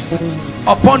prophecies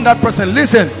upon that person.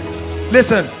 Listen,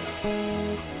 listen,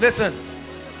 listen.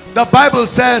 The Bible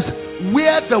says,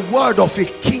 where the word of a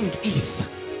king is,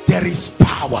 there is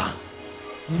power.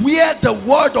 Where the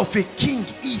word of a king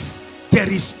is, there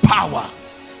is power.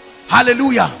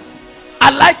 Hallelujah.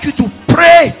 I like you to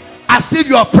pray as if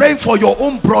you are praying for your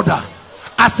own brother,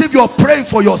 as if you are praying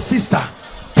for your sister.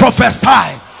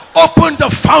 Prophesy. Open the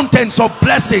fountains of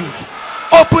blessings.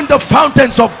 Open the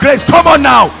fountains of grace. Come on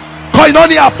now.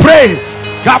 Koinonia, pray.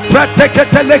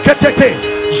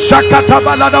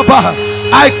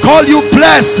 I call you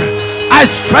blessed. I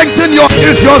strengthen your.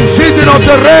 Is your season of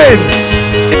the rain.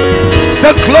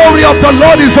 The glory of the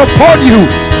Lord is upon you.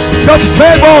 The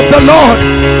favor of the Lord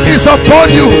is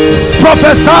upon you.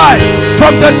 Prophesy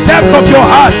from the depth of your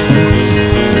heart.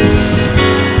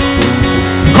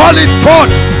 Call it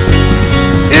forth.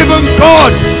 Even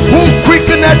God, who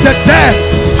quickeneth the dead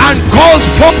and calls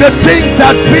forth the things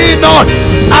that be not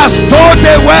as though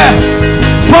they were.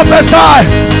 Prophesy.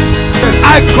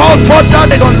 I call forth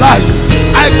that on life.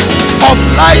 Of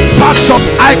light passion,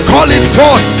 I call it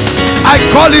forth. I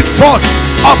call it forth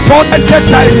upon the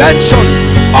dimensions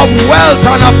of wealth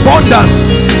and abundance,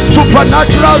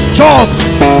 supernatural jobs,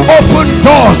 open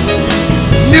doors,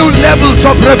 new levels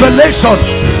of revelation,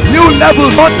 new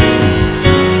levels of.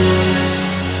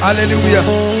 Hallelujah.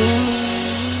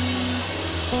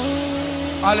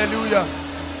 Hallelujah.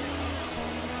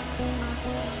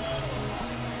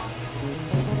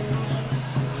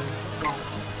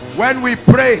 When we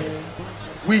pray,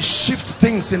 we shift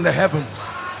things in the heavens.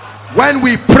 When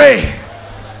we pray,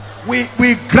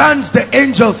 we grant the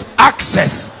angels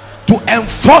access to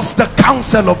enforce the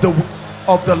counsel of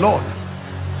the Lord.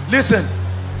 Listen,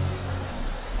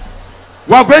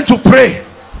 we are going to pray.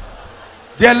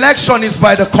 The election is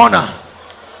by the corner.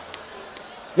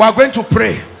 We are going to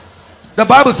pray. The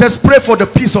Bible says pray for the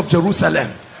peace of Jerusalem.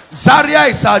 Zaria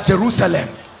is our Jerusalem.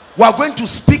 We are going to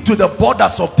speak to the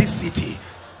borders of this city.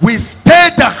 We stay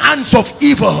the hands of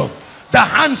evil, the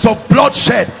hands of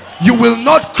bloodshed. You will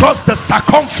not cross the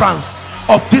circumference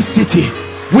of this city.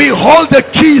 We hold the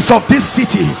keys of this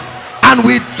city and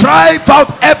we drive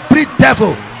out every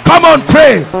devil. Come on,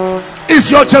 pray. It's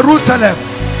your Jerusalem.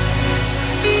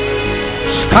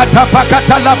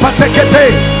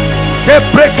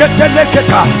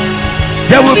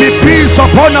 There will be peace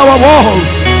upon our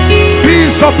walls,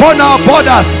 peace upon our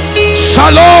borders.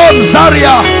 Shalom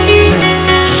Zaria,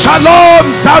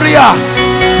 Shalom Zaria.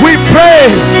 We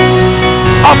pray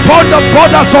upon the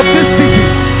borders of this city,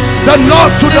 the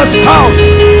north to the south.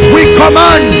 We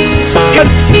command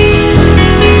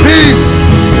peace.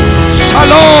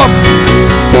 Shalom,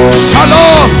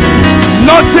 Shalom.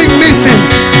 Nothing missing,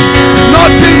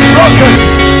 nothing broken.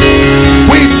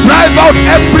 We drive out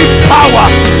every power,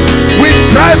 we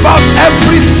drive out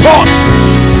every force.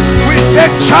 We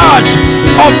take charge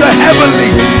of the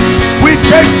heavenlies. We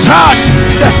take charge.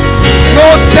 No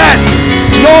death,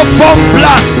 no bomb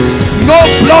blast, no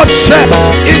bloodshed.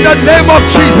 In the name of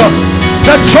Jesus,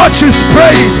 the church is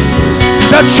praying.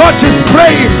 The church is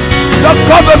praying. The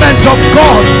government of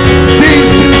God, the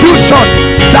institution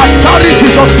that carries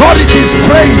his authority is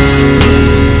praying.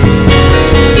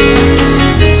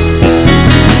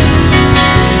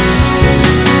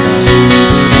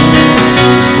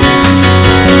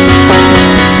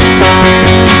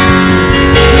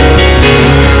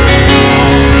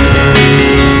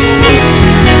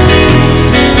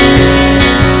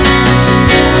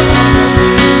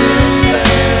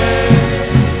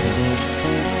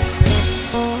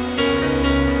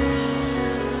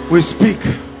 We speak.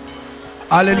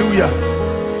 Hallelujah.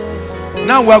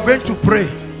 Now we are going to pray.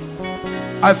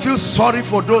 I feel sorry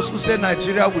for those who say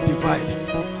Nigeria will divide.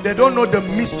 They don't know the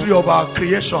mystery of our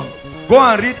creation. Go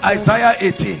and read Isaiah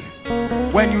 18.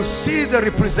 When you see the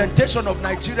representation of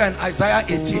Nigeria in Isaiah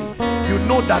 18, you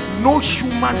know that no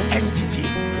human entity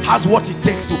has what it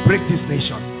takes to break this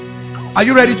nation. Are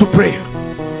you ready to pray?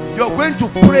 You're going to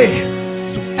pray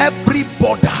to every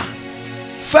border.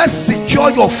 First,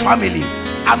 secure your family.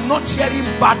 I'm not hearing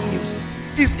bad news.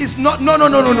 It's not, no.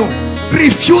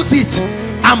 Refuse it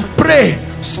and pray.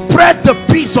 Spread the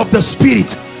peace of the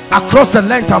Spirit across the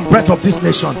length and breadth of this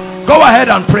nation. Go ahead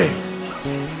and pray.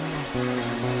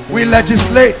 We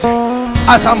legislate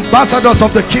as ambassadors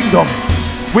of the kingdom.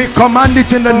 We command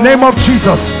it in the name of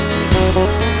Jesus.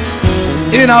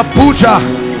 In Abuja,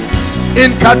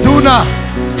 in Kaduna,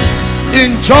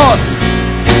 in Jos,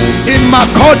 in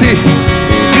Makurdi,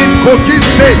 in Kogi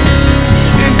State,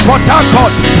 Port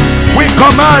Harcourt, we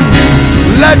command,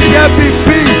 let there be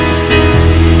peace.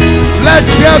 Let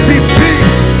there be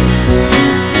peace.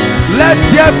 Let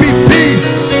there be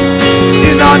peace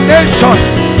in our nation.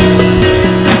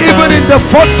 Even in the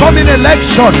forthcoming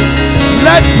election,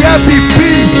 let there be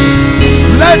peace.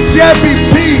 Let there be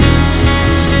peace.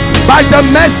 By the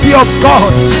mercy of God.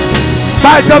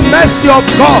 By the mercy of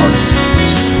God.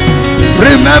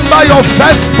 Remember your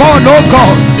firstborn, oh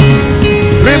God.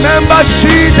 Remember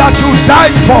she that you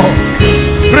died for.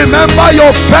 Remember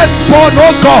your firstborn,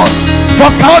 oh God.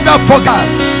 For God.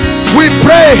 We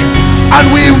pray and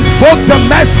we invoke the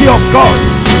mercy of God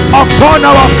upon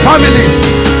our families.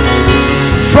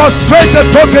 Frustrate the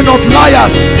token of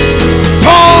liars.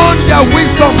 Turn their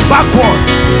wisdom backward.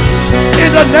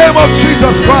 In the name of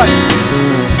Jesus Christ.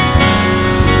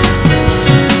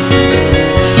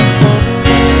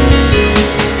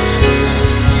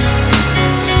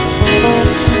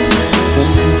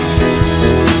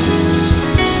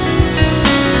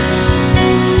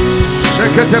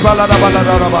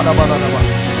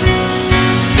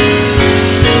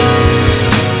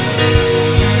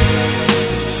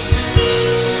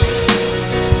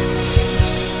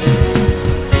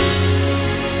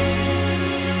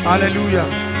 Hallelujah.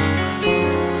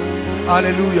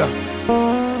 Hallelujah.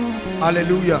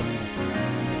 Hallelujah.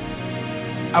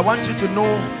 I want you to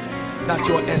know that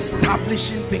you're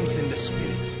establishing things in the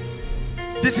spirit.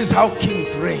 This is how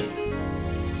kings reign.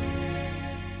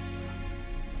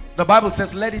 The Bible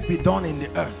says, let it be done in the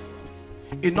earth.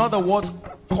 In other words,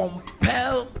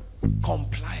 compel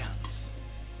compliance.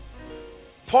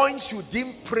 Points you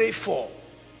didn't pray for,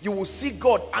 you will see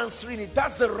God answering it.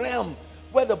 That's the realm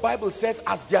where the Bible says,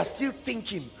 as they are still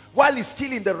thinking, while it's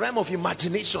still in the realm of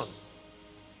imagination.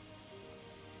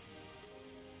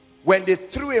 When they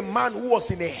threw a man who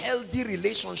was in a healthy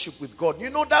relationship with God, you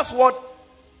know, that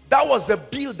was the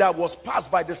bill that was passed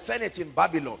by the Senate in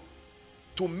Babylon,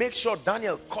 to make sure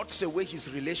Daniel cuts away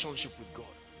his relationship with God.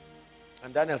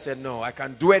 And Daniel said, no, I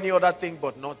can do any other thing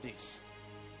but not this.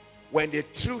 When they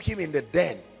threw him in the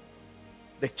den,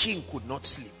 the king could not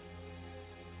sleep.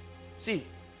 See,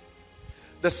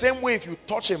 the same way if you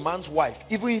touch a man's wife,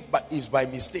 even if it's by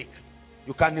mistake,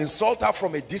 you can insult her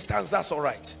from a distance, that's all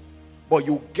right. But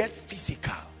you get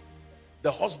physical.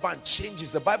 The husband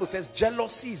changes. The Bible says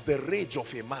jealousy is the rage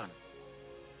of a man.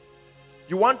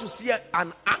 You want to see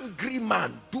an angry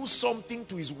man do something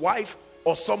to his wife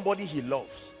or somebody he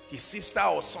loves, his sister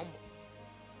or somebody.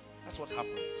 That's what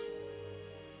happens.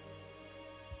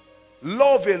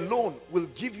 Love alone will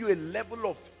give you a level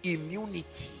of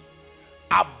immunity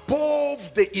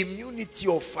above the immunity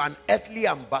of an earthly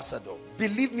ambassador.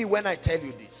 Believe me when I tell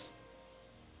you this.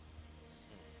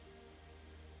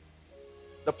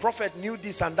 The prophet knew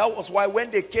this, and that was why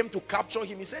when they came to capture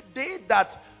him, he said, they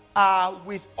that are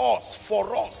with us,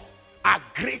 for us, are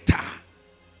greater.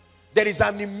 There is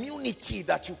an immunity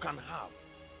that you can have.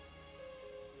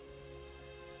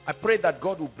 I pray that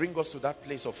God will bring us to that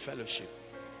place of fellowship.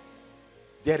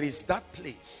 There is that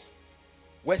place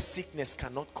where sickness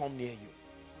cannot come near you.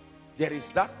 There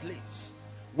is that place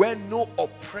where no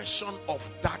oppression of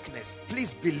darkness.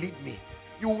 Please believe me,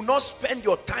 you will not spend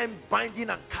your time binding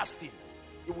and casting.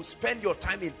 You will spend your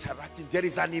time interacting. There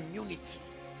is an immunity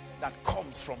that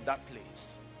comes from that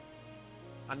place.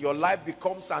 And your life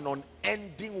becomes an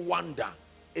unending wonder,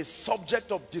 a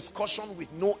subject of discussion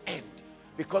with no end,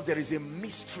 because there is a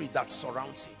mystery that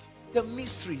surrounds it. The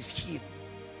mystery is him.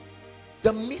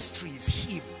 The mystery is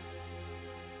him.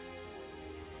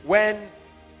 When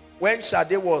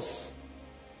Shade was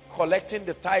collecting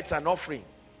the tithes and offering,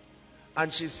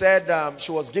 and she said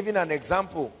she was giving an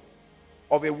example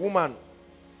of a woman,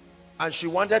 and she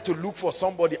wanted to look for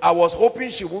somebody. I was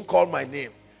hoping she wouldn't call my name.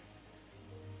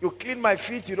 You clean my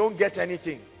feet, you don't get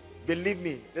anything. Believe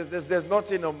me, there's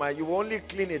nothing on my, you only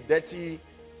clean a dirty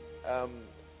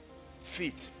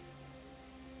feet.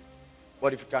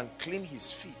 But if you can clean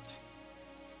his feet,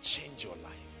 change your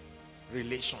life.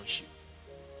 Relationship.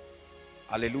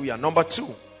 Hallelujah. Number 2.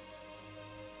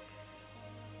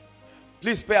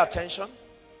 Please pay attention.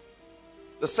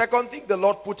 The second thing the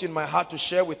Lord put in my heart to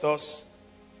share with us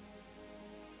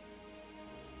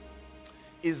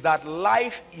is that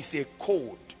life is a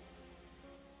code.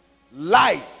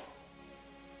 Life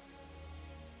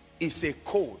is a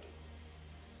code.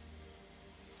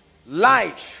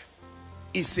 Life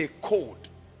is a code.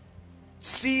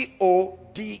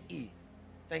 C-O-D-E.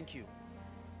 Thank you.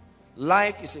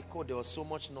 Life is a code. There was so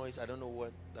much noise. I don't know where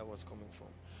that was coming from.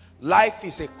 Life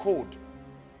is a code.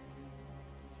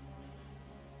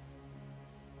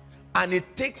 And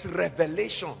it takes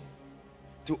revelation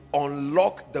to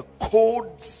unlock the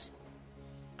codes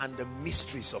and the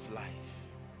mysteries of life.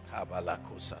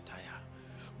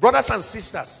 Brothers and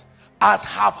sisters, as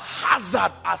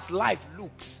haphazard as life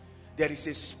looks, there is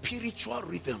a spiritual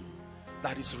rhythm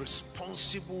that is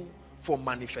responsible for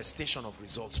manifestation of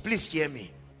results. Please hear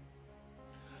me.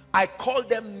 I call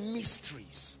them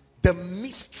mysteries. The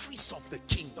mysteries of the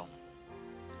kingdom.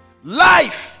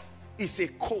 Life is a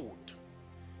code.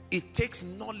 It takes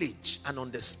knowledge and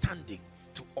understanding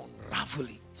to unravel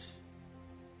it.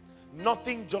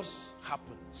 Nothing just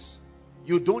happens.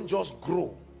 You don't just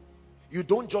grow. You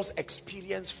don't just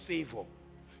experience favor.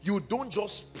 You don't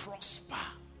just prosper.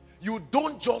 You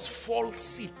don't just fall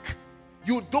sick.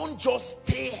 You don't just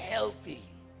stay healthy.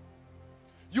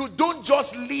 You don't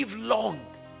just live long.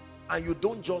 And you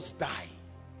don't just die.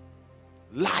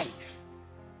 Life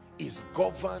is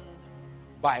governed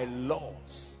by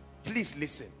laws. Please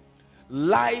listen.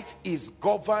 Life is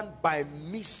governed by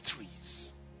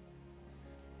mysteries.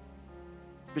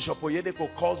 Bishop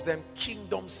Oyedepo calls them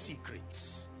kingdom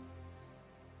secrets.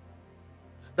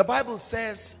 The Bible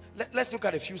says, let's look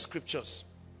at a few scriptures.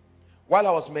 While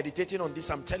I was meditating on this,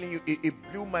 I'm telling you, it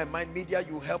blew my mind. Media,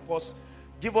 you help us.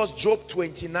 Give us Job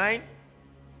 29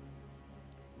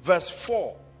 verse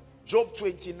 4. Job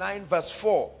 29 verse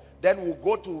 4. Then we'll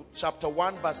go to chapter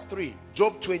 1 verse 3.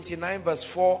 Job 29 verse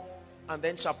 4. And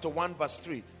then chapter 1 verse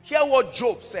 3. Hear what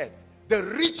Job said. The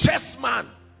richest man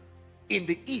in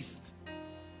the east.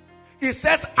 He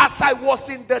says, as I was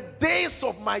in the days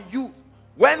of my youth.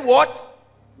 When what?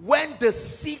 When the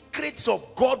secrets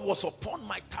of God was upon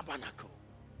my tabernacle.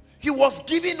 He was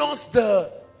giving us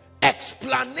the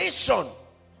explanation.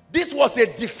 This was a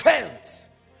defense.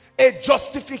 A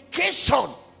justification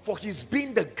for his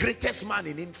being the greatest man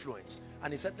in influence.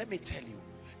 And he said, let me tell you,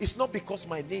 it's not because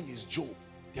my name is Job.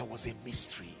 There was a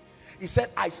mystery. He said,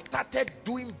 I started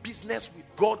doing business with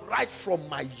God right from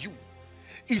my youth.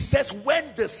 He says, when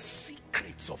the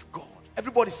secrets of God,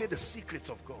 everybody say the secrets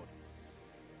of God.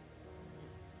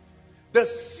 The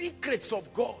secrets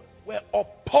of God were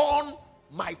upon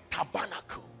my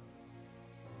tabernacle.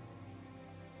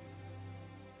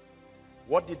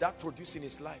 What did that produce in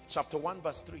his life? Chapter 1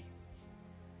 verse 3.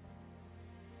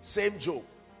 Same Job.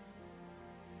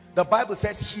 The Bible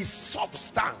says his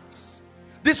substance.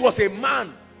 This was a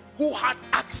man who had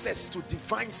access to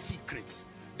divine secrets,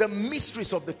 the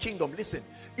mysteries of the kingdom. Listen,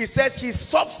 it says his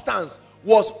substance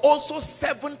was also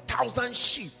 7,000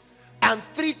 sheep and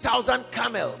 3,000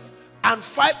 camels and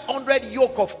 500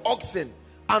 yoke of oxen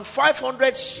and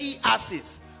 500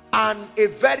 she-asses and a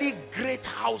very great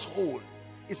household.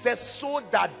 It says, so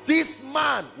that this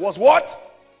man was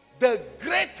what? The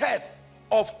greatest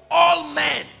of all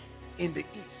men in the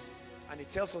east. And it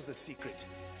tells us the secret.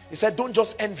 He said, don't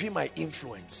just envy my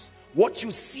influence. What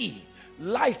you see,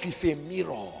 life is a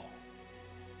mirror.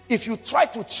 If you try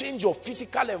to change your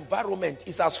physical environment,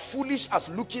 it's as foolish as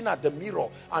looking at the mirror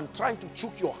and trying to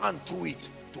chook your hand through it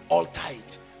to alter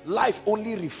it. Life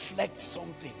only reflects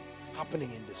something happening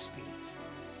in the spirit.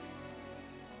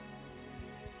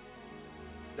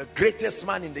 The greatest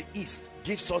man in the east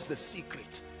gives us the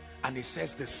secret. And he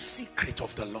says, the secret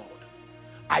of the Lord.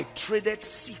 I traded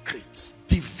secrets,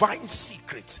 divine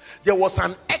secrets. There was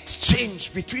an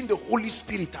exchange between the Holy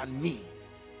Spirit and me.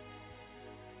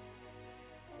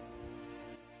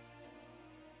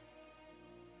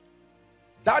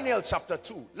 Daniel chapter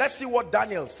 2. Let's see what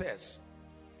Daniel says.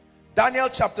 Daniel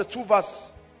chapter 2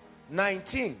 verse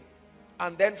 19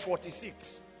 and then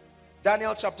 46.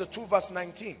 Daniel chapter 2 verse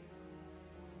 19.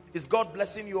 Is God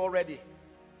blessing you already?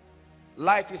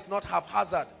 Life is not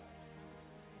haphazard.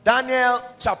 Daniel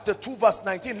chapter 2 verse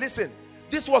 19. Listen,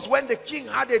 this was when the king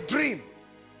had a dream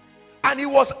and he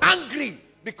was angry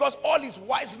because all his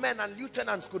wise men and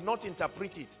lieutenants could not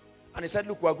interpret it. And he said,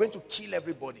 look, we are going to kill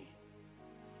everybody.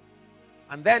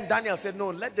 And then Daniel said, no,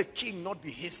 let the king not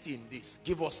be hasty in this.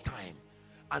 Give us time.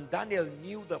 And Daniel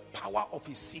knew the power of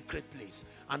his secret place.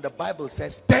 And the Bible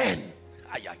says, then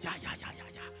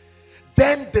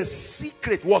the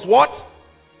secret was what?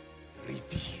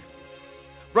 Revealed.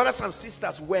 Brothers and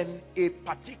sisters, when a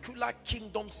particular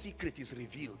kingdom secret is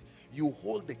revealed, you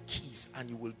hold the keys and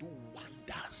you will do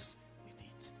wonders with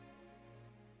it.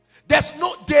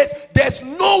 There's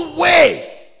no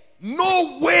way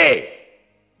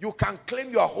you can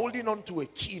claim you are holding on to a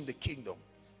key in the kingdom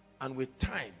and with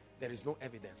time there is no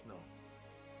evidence. No.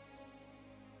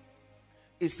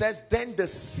 It says, then the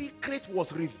secret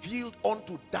was revealed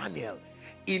unto Daniel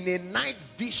in a night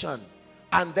vision.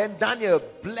 And then Daniel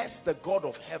blessed the God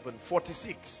of heaven.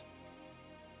 46.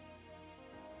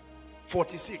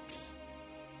 46.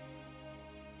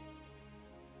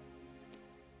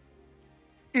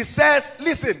 It says,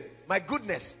 listen, my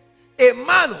goodness, a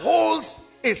man holds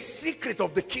a secret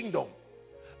of the kingdom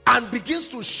and begins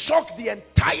to shock the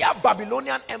entire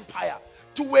Babylonian empire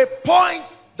to a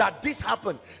point that this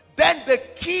happened. Then the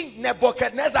king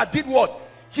Nebuchadnezzar did what?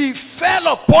 He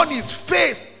fell upon his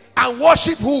face and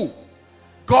worshiped who?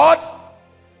 God.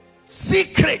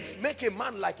 Secrets make a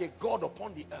man like a god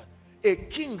upon the earth. A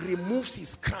king removes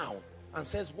his crown and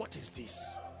says, what is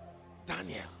this?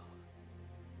 Daniel.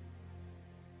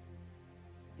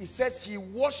 He says he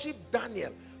worshipped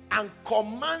Daniel and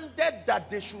commanded that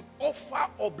they should offer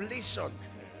oblation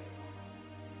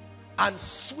and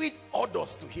sweet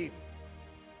odors to him.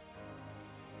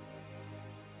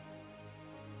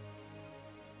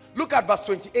 Look at verse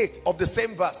 28 of the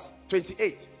same verse.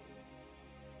 28.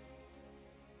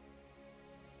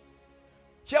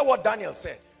 Hear what Daniel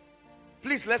said.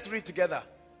 Please, let's read together.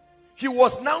 He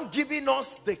was now giving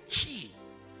us the key.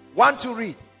 Want to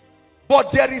read?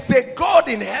 But there is a God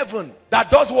in heaven that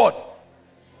does what?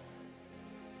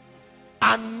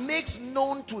 And makes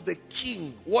known to the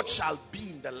king what shall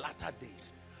be in the latter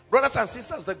days. Brothers and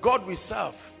sisters, the God we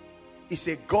serve is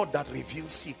a God that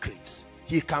reveals secrets.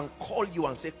 He can call you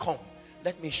and say, come,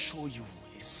 let me show you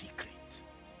a secret.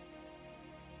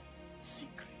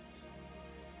 Secret.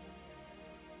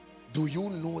 Do you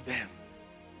know them?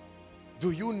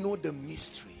 Do you know the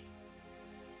mystery?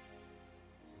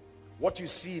 What you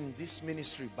see in this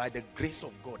ministry, by the grace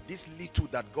of God, this little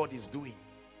that God is doing,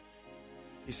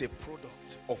 is a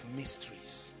product of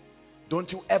mysteries.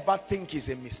 Don't you ever think it's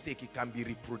a mistake. It can be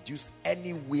reproduced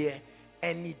anywhere,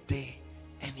 any day,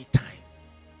 anytime.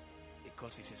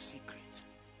 Because it's a secret.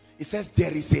 It says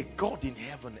there is a God in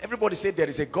heaven. Everybody say there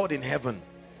is a God in heaven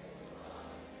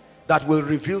that will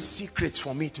reveal secrets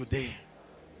for me today.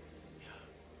 Yeah.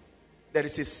 There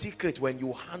is a secret when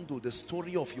you handle the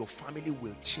story of your family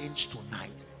will change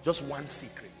tonight. Just one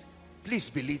secret. Please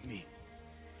believe me.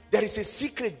 There is a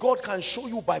secret God can show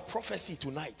you by prophecy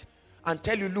tonight and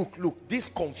tell you, look, this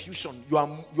confusion, you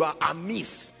are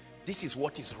amiss. This is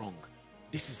what is wrong.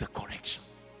 This is the correction.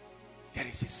 There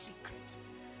is a secret.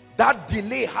 That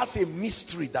delay has a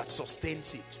mystery that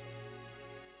sustains it.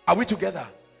 Are we together?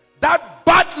 That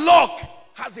bad luck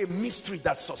has a mystery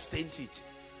that sustains it.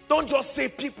 Don't just say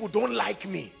people don't like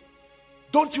me.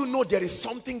 Don't you know there is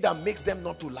something that makes them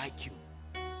not to like you?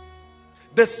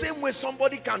 The same way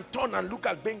somebody can turn and look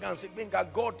at Benga and say, Benga,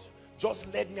 God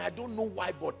just led me. I don't know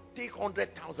why, but take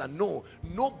 100,000. No,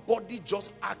 nobody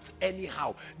just acts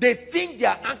anyhow. They think they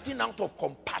are acting out of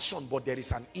compassion, but there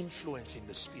is an influence in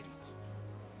the spirit.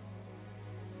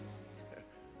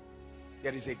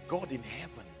 There is a God in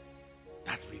heaven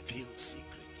that reveals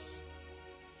secrets.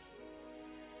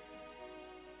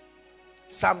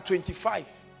 Psalm 25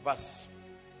 verse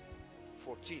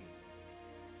 14.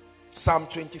 Psalm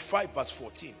 25 verse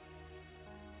 14.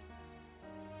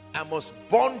 I must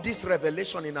burn this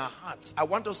revelation in our hearts. I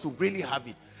want us to really have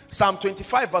it. Psalm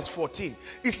 25 verse 14.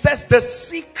 It says, the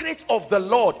secret of the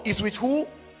Lord is with who?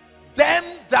 Them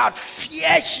that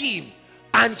fear him,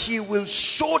 and he will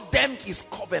show them his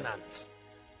covenant.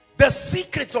 The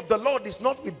secrets of the Lord is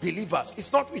not with believers.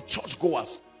 It's not with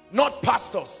churchgoers, not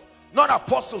pastors, not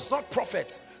apostles, not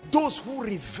prophets. Those who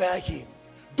revere him,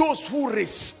 those who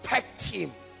respect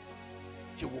him.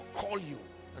 He will call you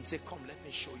and say, come, let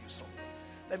me show you something.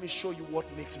 Let me show you what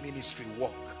makes ministry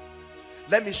work.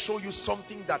 Let me show you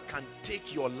something that can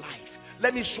take your life.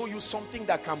 Let me show you something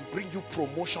that can bring you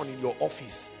promotion in your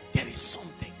office. There is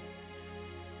something.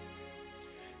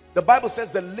 The Bible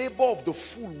says the labor of the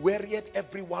fool wearieth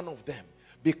every one of them,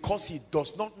 because he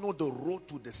does not know the road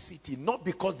to the city. Not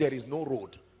because there is no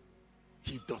road.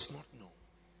 He does not know.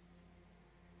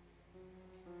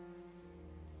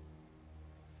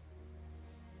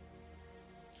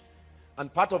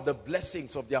 And part of the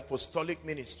blessings of the apostolic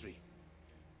ministry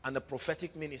and the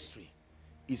prophetic ministry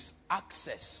is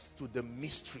access to the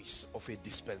mysteries of a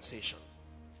dispensation.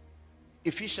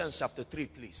 Ephesians chapter 3,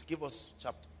 please. Give us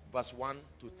verse 1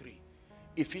 to 3.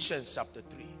 Ephesians chapter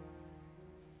 3.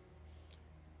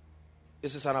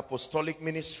 This is an apostolic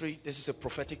ministry. This is a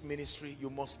prophetic ministry.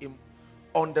 You must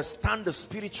understand the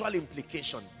spiritual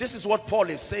implication. This is what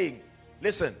Paul is saying.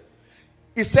 Listen.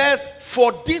 He says,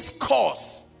 for this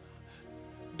cause.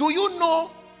 Do you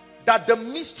know that the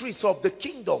mysteries of the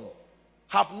kingdom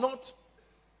have not,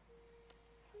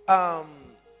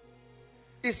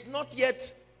 it's not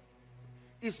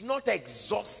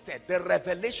exhausted. The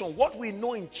revelation, what we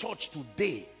know in church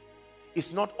today,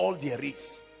 is not all there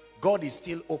is. God is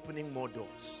still opening more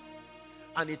doors.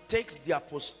 And it takes the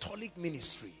apostolic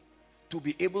ministry to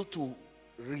be able to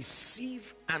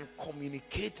receive and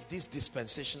communicate these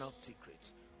dispensational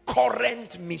secrets,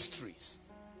 current mysteries.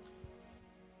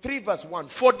 3 verse 1.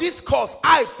 For this cause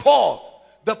I, Paul,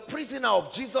 the prisoner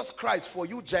of Jesus Christ, for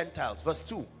you Gentiles. Verse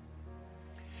 2.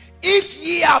 If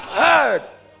ye have heard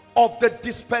of the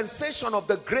dispensation of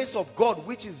the grace of God,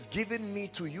 which is given me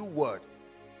to you word.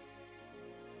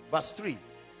 Verse 3.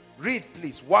 Read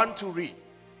please. 1 to read.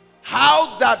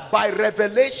 How that by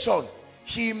revelation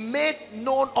he made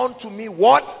known unto me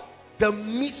what? The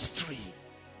mystery.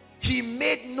 He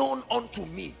made known unto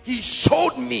me. He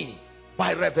showed me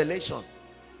by revelation.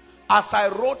 As I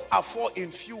wrote afore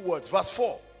in few words. Verse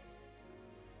 4.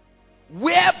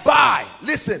 Whereby,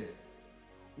 listen,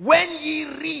 when ye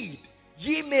read,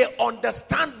 ye may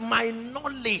understand my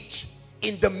knowledge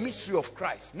in the mystery of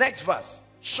Christ. Next verse.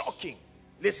 Shocking.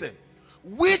 Listen.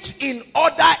 Which in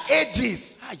other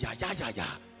ages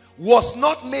was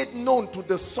not made known to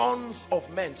the sons of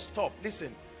men. Stop.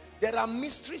 Listen. There are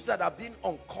mysteries that are being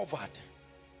uncovered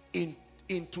in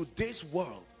today's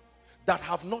world that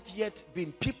have not yet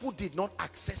been, people did not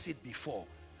access it before.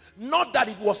 Not that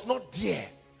it was not there,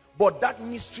 but that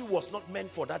mystery was not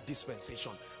meant for that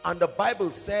dispensation. And the Bible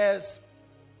says,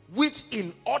 which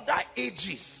in other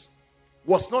ages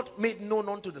was not made known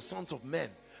unto the sons of men,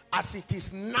 as it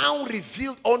is now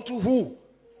revealed unto who?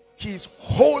 His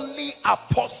holy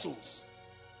apostles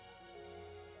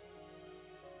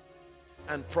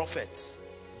and prophets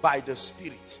by the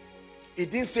Spirit. It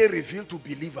didn't say revealed to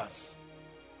believers.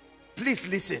 Please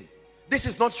listen. This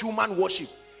is not human worship.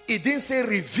 It didn't say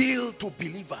revealed to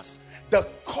believers. The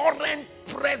current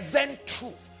present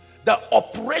truth, the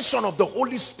operation of the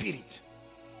Holy Spirit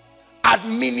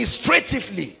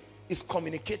administratively is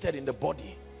communicated in the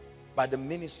body by the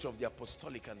ministry of the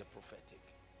apostolic and the prophetic.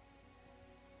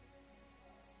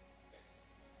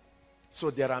 So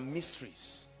there are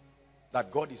mysteries that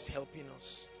God is helping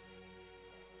us.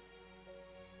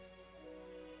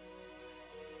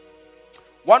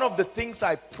 One of the things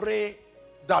I pray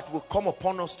that will come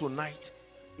upon us tonight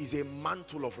is a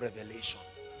mantle of revelation.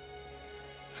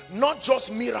 Not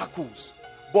just miracles,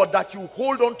 but that you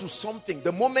hold on to something.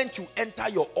 The moment you enter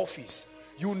your office,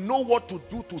 you know what to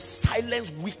do to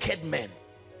silence wicked men.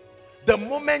 The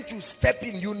moment you step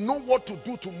in, you know what to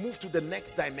do to move to the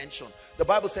next dimension. The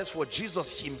Bible says for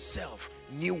Jesus himself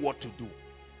knew what to do.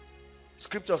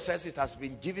 Scripture says it has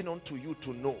been given unto you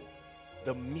to know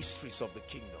the mysteries of the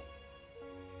kingdom.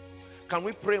 Can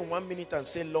we pray in 1 minute and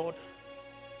say, Lord,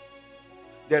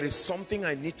 there is something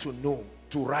I need to know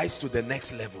to rise to the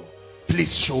next level.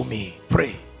 Please show me.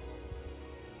 Pray.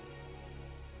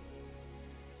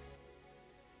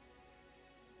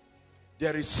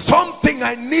 There is something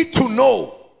I need to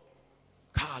know.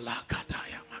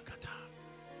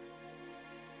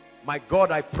 My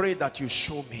God, I pray that you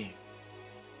show me.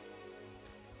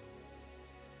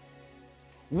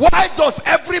 Why does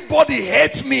everybody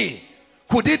hate me?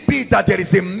 Could it be that there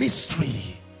is a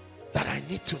mystery that I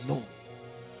need to know?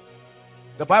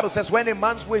 The Bible says when a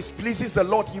man's ways pleases the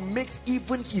Lord, he makes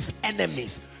even his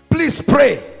enemies. Please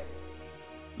pray.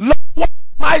 Lord, why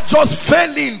am I just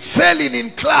failing in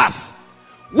class?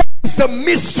 What is the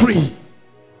mystery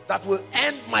that will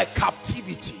end my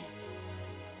captivity?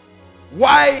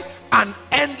 Why an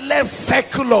endless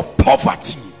cycle of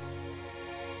poverty?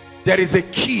 There is a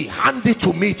key. Hand it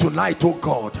to me tonight, oh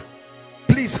God.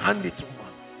 Please hand it to me.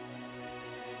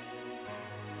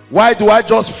 Why do I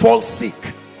just fall sick?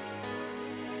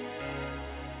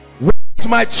 Why is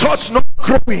my church not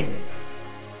growing?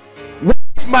 Why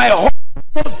is my home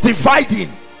just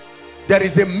dividing? There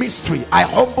is a mystery. I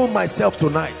humble myself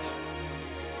tonight.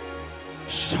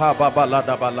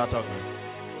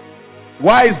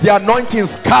 Why is the anointing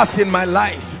scarce in my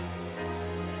life?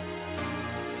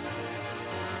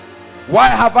 Why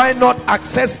have I not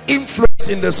accessed influence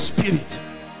in the spirit?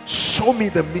 Show me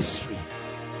the mystery.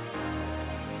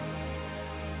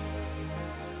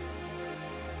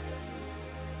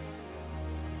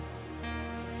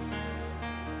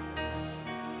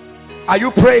 Are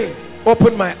you praying?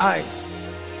 Open my eyes.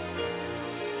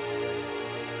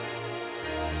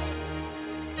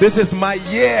 This is my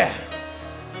year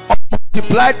of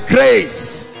multiplied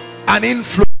grace and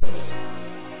influence.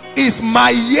 Is my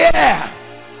year.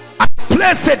 I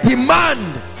place a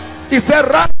demand. Is a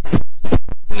right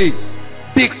properly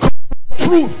because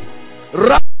truth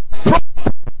right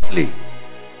properly.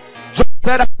 Just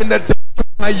said in the days of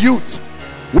my youth,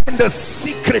 when the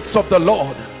secrets of the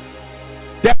Lord,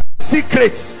 there are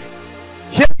secrets.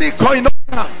 Hear me,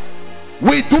 Koinonia.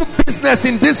 We do business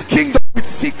in this kingdom with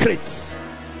secrets.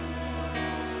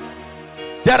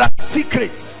 There are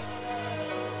secrets.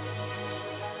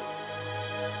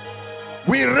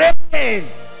 We reign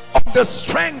on the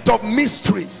strength of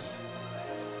mysteries.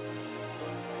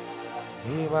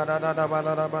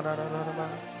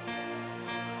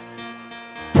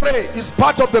 Pray is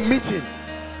part of the meeting.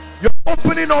 You're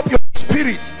opening up your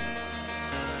spirit.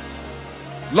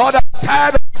 Lord, I'm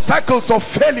tired of cycles of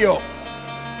failure.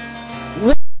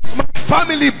 What's my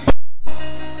family?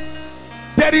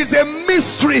 There is a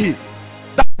mystery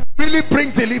that really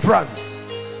brings deliverance.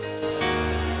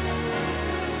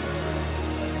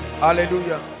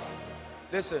 Hallelujah.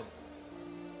 Listen.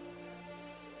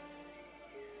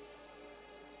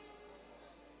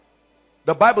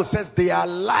 The Bible says they are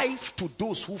life to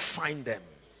those who find them,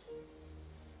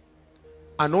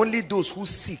 and only those who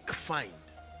seek find.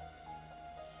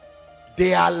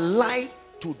 They are life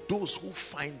to those who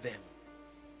find them,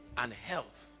 and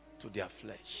health to their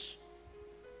flesh.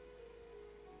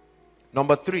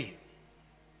 Number 3.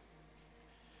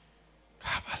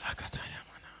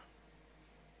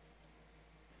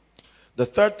 The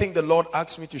third thing the Lord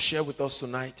asked me to share with us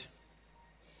tonight,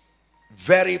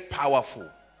 very powerful,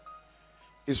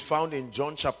 is found in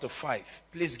John chapter 5.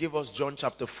 Please give us John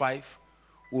chapter 5.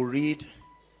 We'll read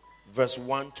verse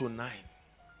 1 to 9.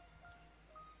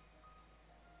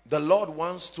 The Lord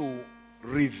wants to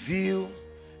reveal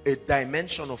a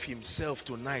dimension of himself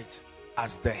tonight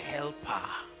as the helper.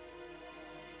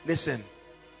 Listen.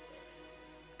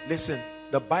 Listen.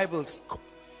 The Bible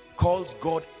calls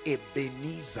God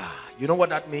Ebenezer. You know what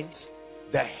that means?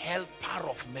 The helper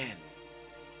of men.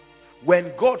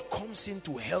 When God comes in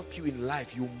to help you in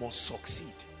life, you must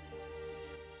succeed.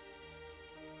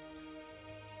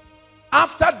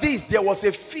 After this, there was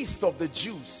a feast of the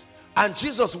Jews, and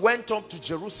Jesus went up to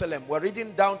Jerusalem. We're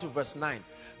reading down to verse 9.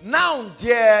 Now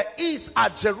there is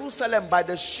at Jerusalem by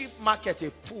the sheep market a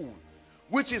pool,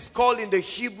 which is called in the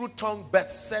Hebrew tongue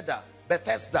Bethesda,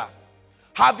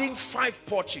 having 5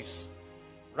 porches.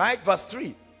 Right? Verse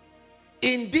 3.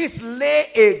 In this lay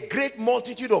a great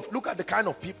multitude of, look at the kind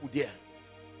of people there.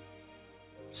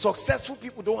 Successful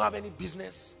people don't have any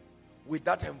business with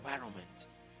that environment.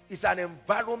 It's an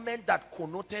environment that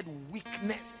connoted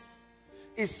weakness.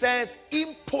 It says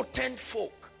impotent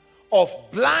folk of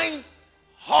blind,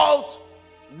 halt,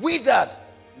 withered,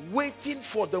 waiting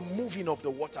for the moving of the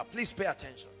water. Please pay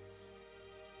attention.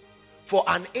 For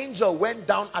an angel went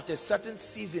down at a certain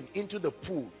season into the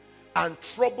pool and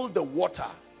troubled the water.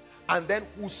 And then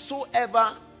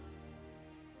whosoever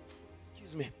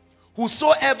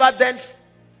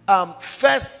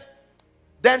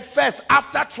then first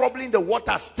after troubling the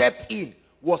water stepped in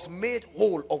was made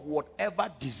whole of whatever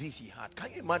disease he had.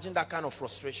 Can you imagine that kind of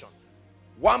frustration?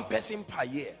 One person per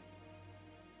year.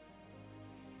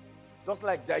 Just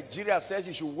like Nigeria says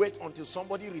you should wait until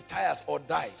somebody retires or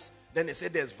dies. Then they say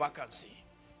there's vacancy.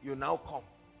 You now come.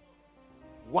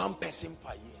 One person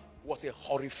per year. Was a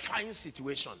horrifying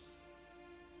situation.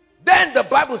 Then the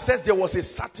Bible says there was a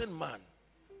certain man.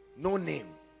 No name.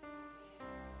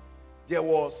 There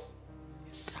was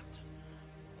a certain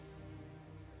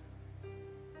man,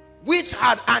 which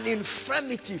had an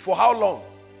infirmity for how long?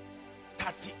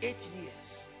 38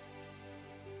 years.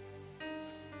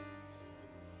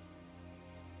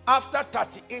 After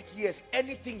 38 years,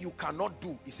 anything you cannot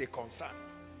do is a concern.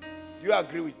 Do you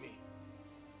agree with me?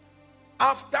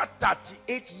 After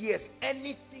 38 years,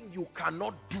 anything you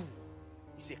cannot do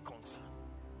is a concern.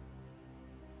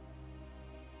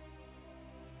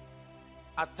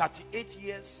 At 38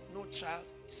 years, no child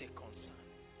is a concern.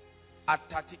 At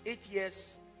 38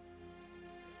 years,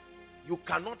 you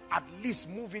cannot at least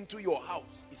move into your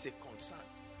house, is a concern.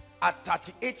 At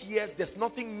 38 years, there's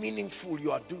nothing meaningful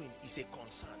you are doing, is a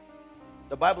concern.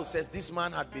 The Bible says this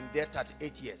man had been there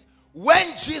 38 years.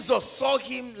 When Jesus saw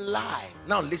him lie,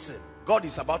 now listen, God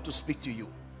is about to speak to you,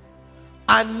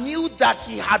 and knew that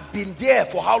he had been there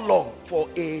for how long?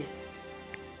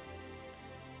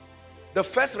 The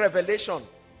first revelation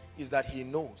is that he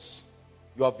knows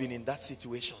you have been in that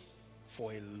situation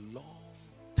for a long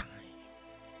time.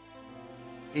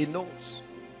 He knows.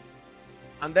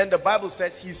 And then the Bible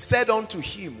says, he said unto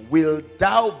him, will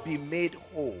thou be made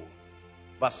whole?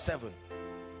 Verse 7.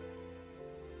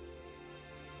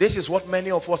 This is what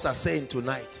many of us are saying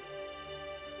tonight.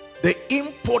 The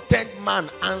impotent man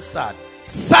answered,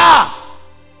 Sir, I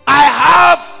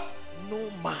have no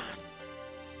man.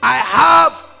 I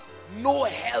have no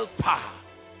helper.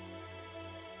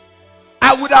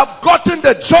 I would have gotten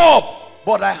the job,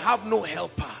 but I have no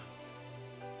helper.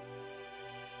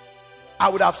 I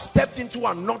would have stepped into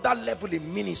another level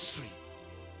in ministry,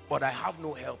 but I have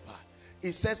no helper.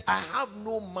 It says, I have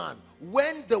no man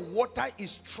when the water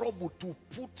is troubled to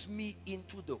put me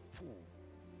into the pool.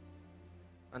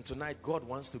 And tonight God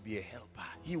wants to be a helper.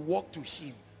 He walked to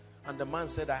him and the man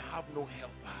said, I have no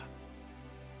helper.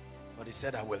 But he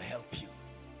said, I will help you.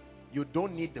 You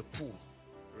don't need the pool.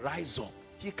 Rise up.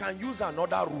 He can use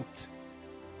another route.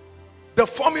 The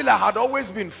formula had always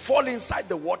been fall inside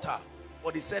the water.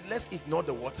 But he said, let's ignore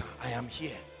the water. I am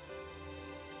here.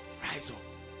 Rise up.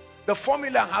 The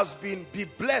formula has been be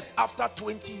blessed after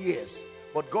 20 years.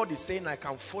 But God is saying, I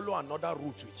can follow another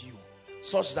route with you,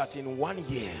 such that in 1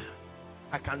 year,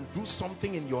 I can do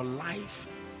something in your life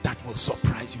that will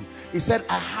surprise you. He said,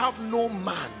 I have no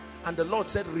man. And the Lord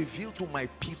said, reveal to my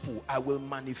people, I will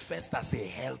manifest as a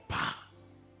helper.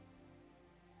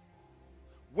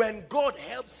 When God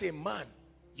helps a man,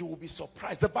 you will be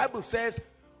surprised. The Bible says,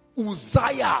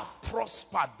 Uzziah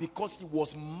prospered because he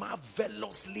was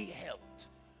marvelously helped.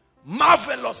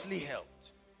 Marvelously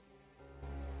helped.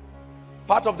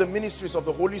 Part of the ministries of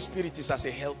the Holy Spirit is as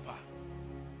a helper.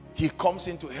 He comes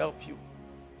in to help you.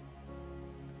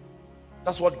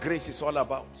 That's what grace is all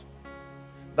about.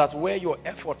 That where your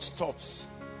effort stops,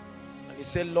 and you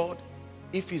say, Lord,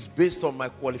 if it's based on my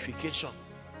qualification,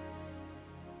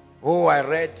 oh, I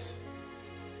read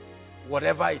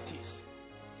whatever it is,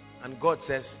 and God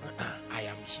says, I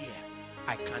am here.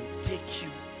 I can take you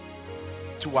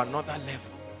to another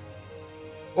level.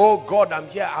 Oh God, I'm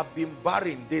here. I've been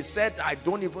barren. They said I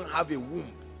don't even have a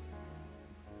womb.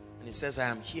 And he says, I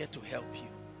am here to help you.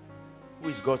 Who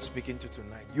is God speaking to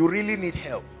tonight? You really need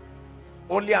help.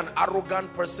 Only an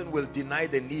arrogant person will deny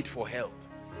the need for help.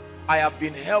 I have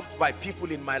been helped by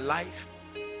people in my life,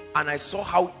 and I saw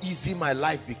how easy my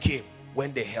life became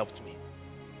when they helped me.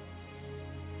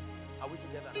 Are we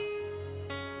together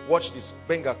now? Watch this.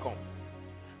 Benga, come.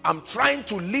 I'm trying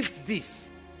to lift this,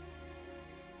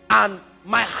 and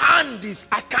my hand is,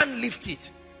 I can't lift it.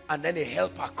 And then a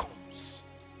helper comes.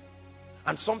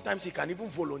 And sometimes he can even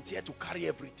volunteer to carry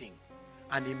everything.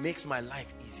 And it makes my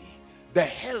life easy. The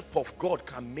help of God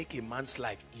can make a man's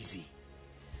life easy.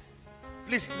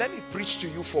 Please, let me preach to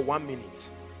you for 1 minute.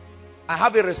 I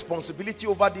have a responsibility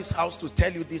over this house to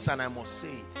tell you this, and I must say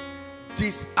it.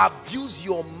 Disabuse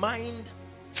your mind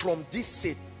from this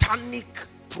satanic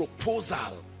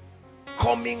proposal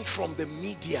coming from the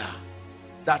media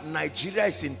that Nigeria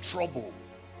is in trouble,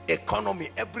 economy,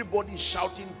 everybody is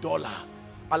shouting dollar,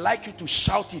 I'd like you to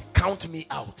shout it, count me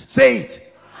out. Say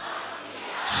it.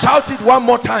 Shout it one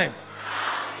more time.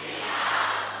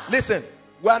 Listen,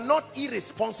 we are not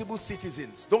irresponsible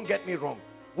citizens, don't get me wrong.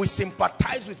 We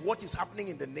sympathize with what is happening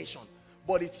in the nation.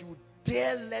 But if you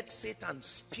dare let Satan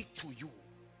speak to you,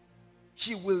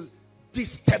 he will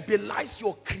destabilize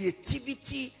your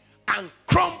creativity and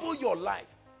crumble your life.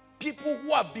 People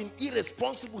who have been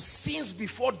irresponsible since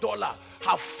before dollar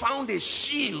have found a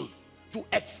shield to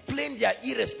explain their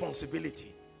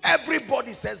irresponsibility.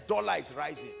 Everybody says dollar is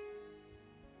rising.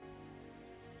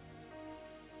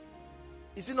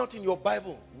 Is it not in your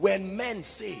Bible? When men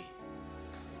say,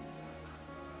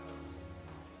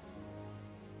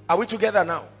 are we together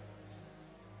now?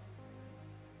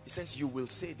 He says you will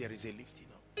say there is a lifting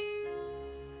up.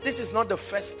 This is not the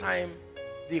first time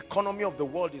the economy of the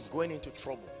world is going into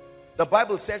trouble. The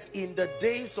Bible says in the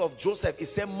days of Joseph, it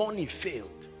said money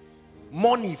failed.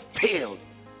 Money failed.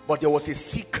 But there was a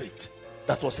secret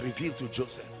that was revealed to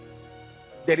Joseph.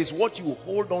 There is what you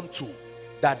hold on to,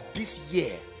 that this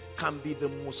year can be the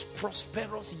most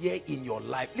prosperous year in your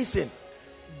life. Listen,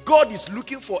 God is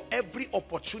looking for every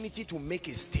opportunity to make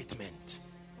a statement.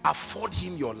 Afford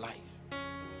him your life.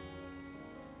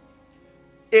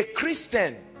 A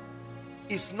Christian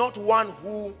is not one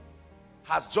who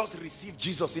has just received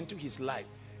Jesus into his life.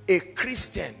 A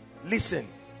Christian, listen,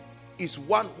 is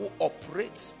one who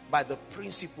operates by the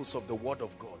principles of the Word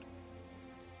of God.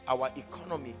 Our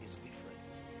economy is different.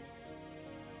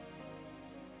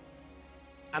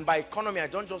 And by economy, I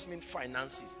don't just mean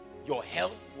finances. Your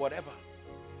health, whatever.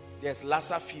 There's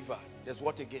Lassa fever. There's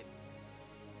what again?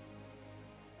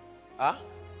 Huh?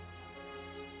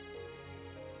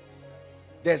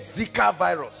 There's Zika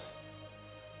virus.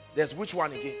 There's which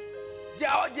one again? They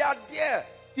are there.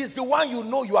 It's the one you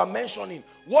know you are mentioning.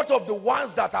 What of the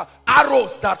ones that are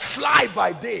arrows that fly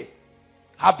by day?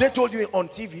 Have they told you on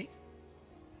TV?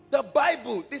 The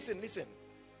Bible, listen.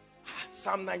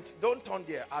 Psalm 90, don't turn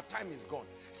there, our time is gone.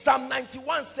 Psalm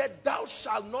 91 said, thou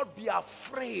shalt not be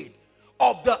afraid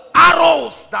of the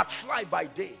arrows that fly by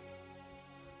day,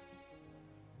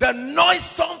 the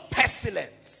noisome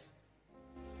pestilence.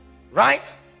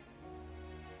 Right?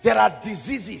 There are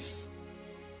diseases.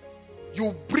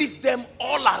 You breathe them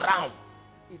all around.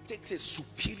 It takes a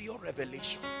superior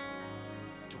revelation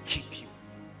to keep you.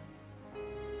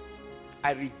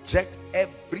 I reject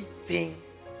everything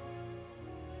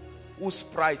whose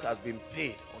price has been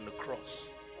paid on the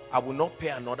cross. I will not pay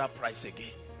another price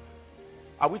again.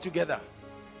 Are we together?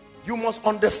 You must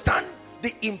understand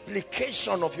the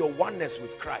implication of your oneness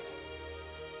with Christ.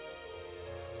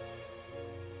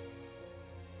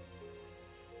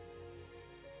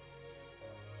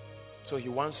 So he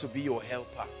wants to be your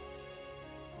helper.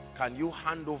 Can you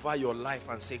hand over your life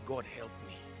and say, God, help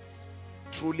me?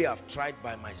 Truly, I've tried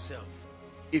by myself.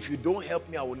 If you don't help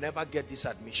me, I will never get this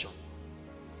admission.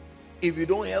 If you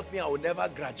don't help me, I will never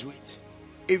graduate.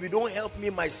 If you don't help me,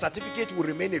 my certificate will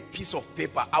remain a piece of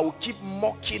paper. I will keep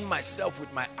mocking myself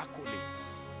with my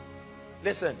accolades.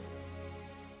 Listen,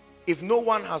 if no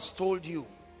one has told you,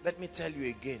 let me tell you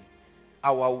again,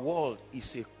 our world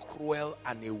is a cruel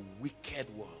and a wicked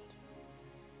world.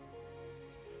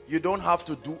 You don't have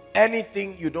to do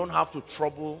anything. You don't have to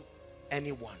trouble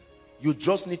anyone. You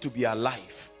just need to be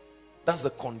alive. That's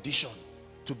the condition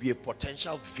to be a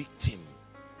potential victim.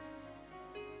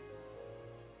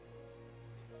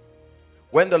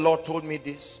 When the Lord told me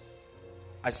this,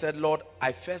 I said, Lord,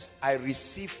 I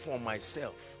receive for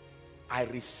myself. I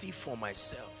receive for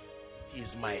myself. He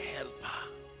is my helper.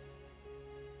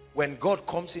 When God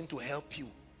comes in to help you,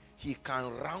 he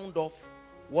can round off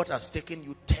what has taken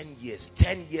you 10 years,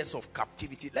 10 years of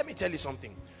captivity. Let me tell you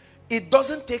something. It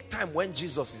doesn't take time when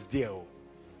Jesus is there.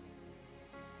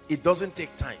 It doesn't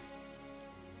take time.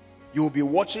 You will be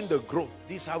watching the growth.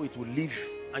 This is how it will live.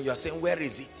 And you are saying, where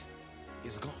is it?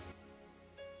 It's gone.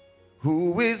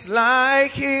 Who is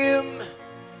like him?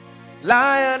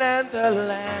 Lion and the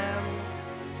Lamb,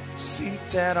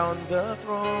 seated on the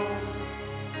throne.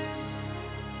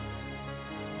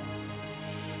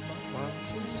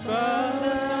 Mountains bow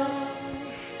down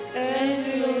and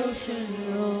the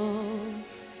ocean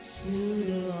rolls to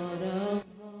the Lord of.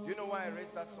 Do you know why I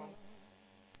raised that song?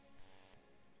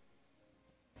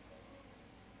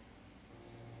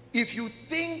 If you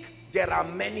think there are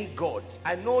many gods,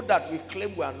 I know that we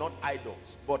claim we are not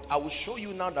idols, but I will show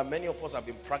you now that many of us have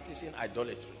been practicing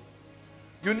idolatry.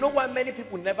 You know why many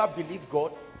people never believe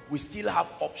God? We still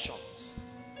have options.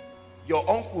 Your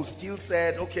uncle still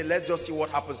said, okay, let's just see what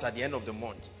happens at the end of the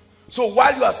month. So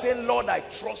while you are saying, Lord, I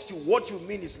trust you, what you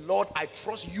mean is, Lord, I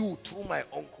trust you through my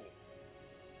uncle.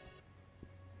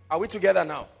 Are we together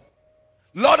now?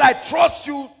 Lord, I trust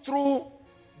you through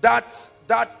that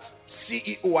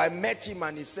CEO. I met him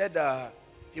and he said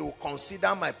he will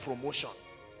consider my promotion.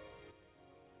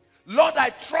 Lord, I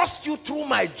trust you through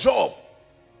my job.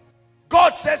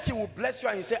 God says he will bless you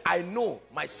and you say, I know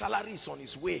my salary is on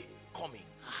its way coming.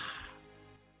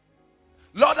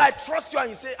 Lord, I trust you,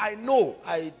 and you say, I know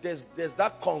there's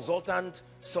that consultant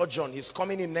surgeon, he's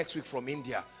coming in next week from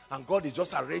India, and God is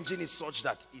just arranging it such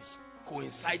that it's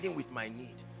coinciding with my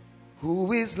need.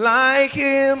 Who is like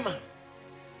him,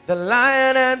 the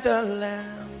Lion and the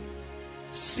Lamb,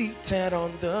 seated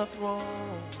on the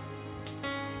throne?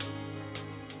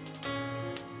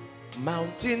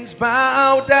 Mountains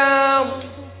bow down,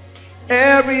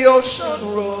 every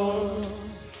ocean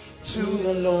roars to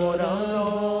the Lord our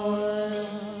Lord.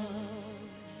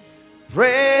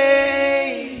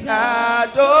 Praise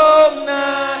Adonai,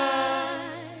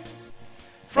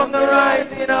 from the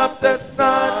rising of the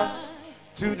sun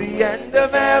to the end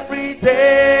of every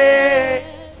day.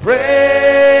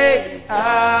 Praise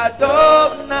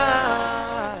Adonai.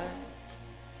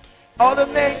 All the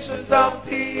nations of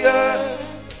the earth,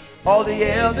 all the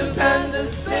elders and the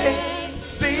saints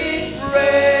sing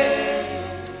praise.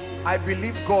 I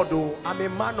believe God, oh, I'm a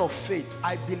man of faith.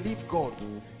 I believe God.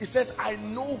 He says, I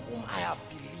know whom I have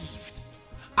believed.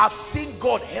 I've seen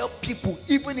God help people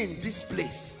even in this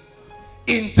place.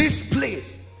 In this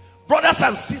place, brothers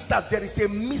and sisters, there is a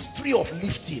mystery of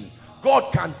lifting.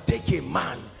 God can take a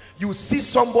man. You see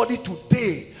somebody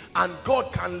today and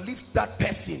God can lift that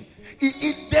person.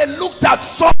 They looked at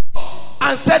Saul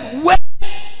and said,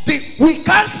 we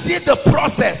can't see the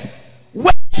process.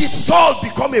 When did Saul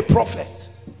become a prophet?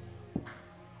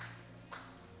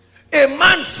 A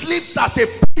man sleeps as a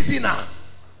prisoner,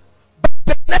 but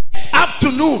the next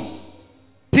afternoon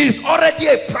he's already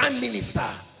a prime minister.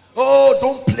 Oh,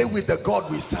 don't play with the God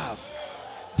we serve.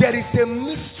 There is a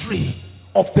mystery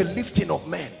of the lifting of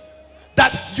men,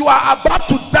 that you are about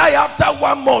to die after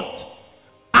 1 month,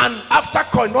 and after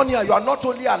koinonia you are not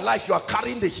only alive, you are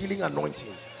carrying the healing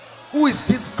anointing. Who is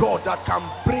this God that can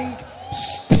bring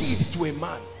speed to a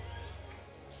man?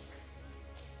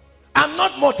 I'm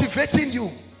not motivating you.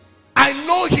 I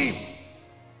know him.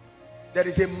 There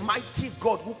is a mighty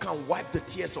God who can wipe the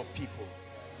tears of people.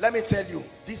 Let me tell you,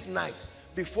 this night,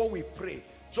 before we pray,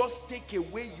 just take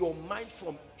away your mind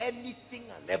from anything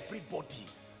and everybody.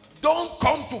 Don't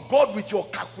come to God with your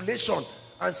calculation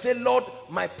and say, Lord,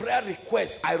 my prayer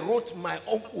request, I wrote my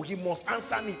uncle, he must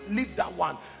answer me. Leave that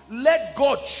one. Let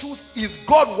God choose. If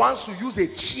God wants to use a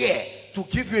chair to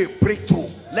give you a breakthrough,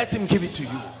 let him give it to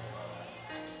you.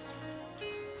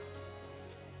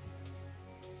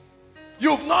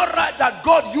 You've not read that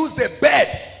God used a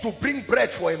bed to bring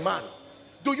bread for a man.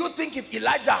 Do you think if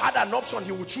Elijah had an option,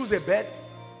 he would choose a bed?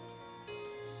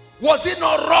 Was it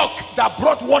not rock that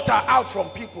brought water out from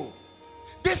people?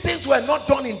 These things were not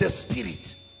done in the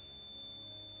spirit.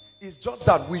 It's just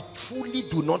that we truly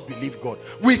do not believe God.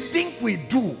 We think we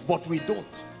do, but we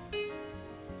don't.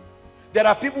 There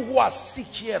are people who are sick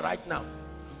here right now,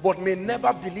 but may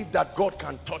never believe that God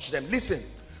can touch them. Listen,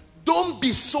 don't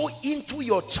be so into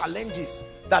your challenges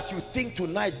that you think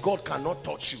tonight God cannot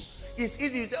touch you. It's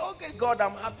easy to say, okay, God,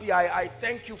 I'm happy. I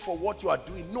thank you for what you are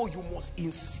doing. No, you must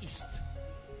insist.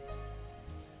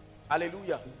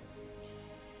 Hallelujah.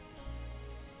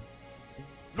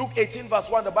 Luke 18 verse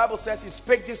 1, the Bible says, he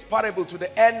spake this parable to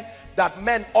the end that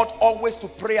men ought always to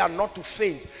pray and not to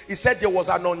faint. He said there was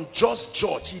an unjust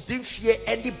judge. He didn't fear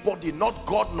anybody, not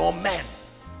God nor man.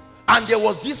 And there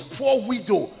was this poor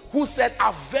widow who said,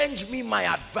 avenge me my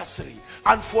adversary.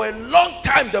 And for a long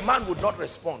time the man would not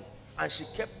respond, and she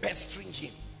kept pestering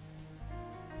him.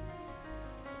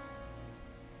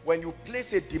 When you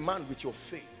place a demand with your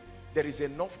faith, there is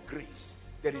enough grace,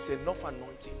 there is enough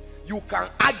anointing. You can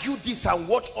argue this and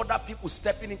watch other people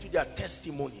stepping into their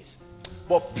testimonies.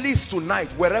 But please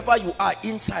tonight, wherever you are,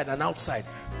 inside and outside,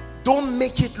 don't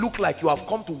make it look like you have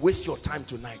come to waste your time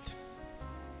tonight.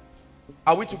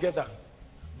 Are we together?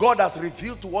 God has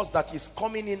revealed to us that he's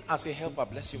coming in as a helper.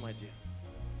 Bless you, my dear.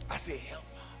 As a helper.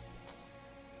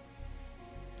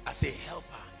 As a helper.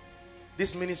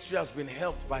 This ministry has been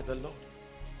helped by the Lord.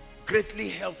 Greatly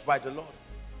helped by the Lord.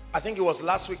 I think it was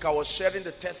last week I was sharing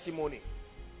the testimony.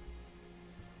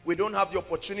 We don't have the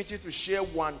opportunity to share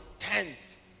 1/10.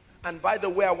 And by the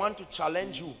way, I want to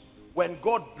challenge you. When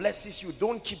God blesses you,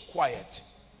 don't keep quiet.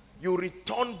 You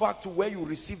return back to where you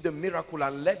received the miracle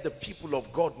and let the people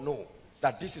of God know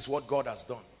that this is what God has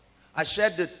done. I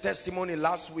shared the testimony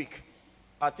last week.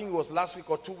 I think it was last week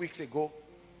or 2 weeks ago,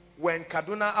 We're in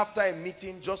Kaduna after a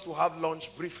meeting just to have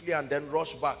lunch briefly and then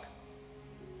rush back.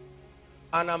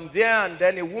 And I'm there, and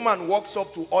then a woman walks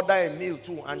up to order a meal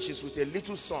too, and she's with a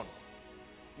little son.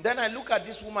 Then I look at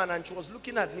this woman, and she was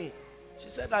looking at me. She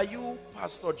said, "Are you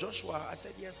Pastor Joshua?" I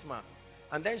said, "Yes, ma'am."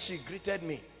 And then she greeted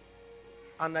me.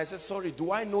 And I said, "Sorry,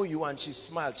 do I know you?" And she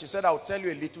smiled. She said, "I'll tell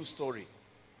you a little story."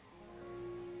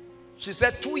 She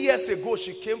said 2 years ago,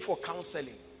 she came for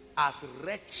counseling. As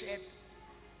wretched,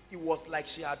 it was like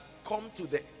she had come to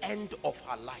the end of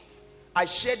her life. I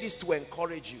share this to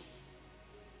encourage you.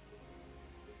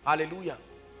 Hallelujah.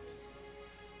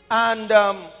 And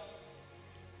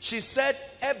she said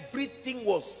everything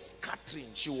was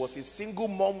scattering. She was a single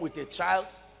mom with a child,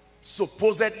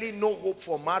 supposedly no hope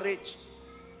for marriage.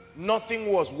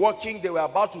 Nothing was working. They were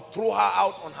about to throw her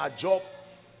out on her job.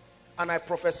 And I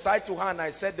prophesied to her, and I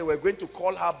said they were going to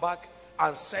call her back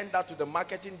and send her to the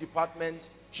marketing department.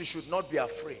 She should not be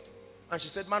afraid. And she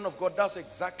said, "Man of God, that's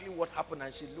exactly what happened."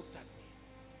 And she looked at me.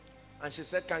 And she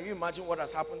said, "Can you imagine what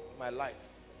has happened in my life?"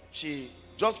 She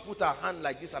just put her hand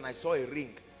like this, and I saw a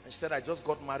ring. And she said, "I just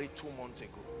got married 2 months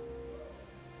ago."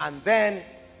 And then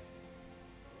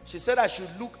she said I should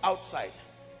look outside.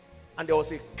 And there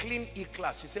was a clean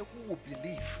E-class. She said, "Who would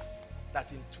believe that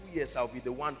in 2 years I'll be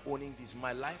the one owning this?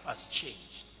 My life has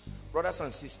changed." Brothers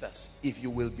and sisters, if you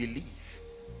will believe,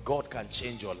 God can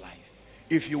change your life.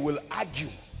 If you will argue,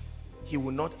 he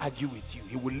will not argue with you.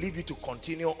 He will leave you to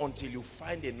continue until you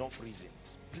find enough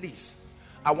reasons. Please,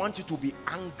 I want you to be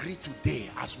angry today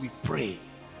as we pray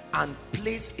and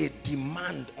place a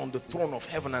demand on the throne of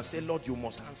heaven and say, "Lord, you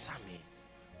must answer me.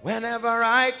 Whenever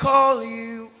I call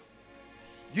you,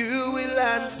 you will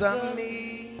answer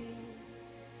me.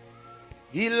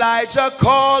 Elijah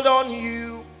called on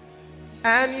you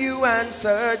and you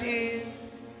answered him.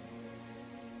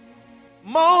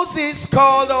 Moses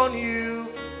called on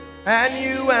you and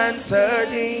you answered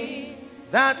him.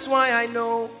 That's why I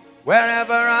know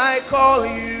wherever I call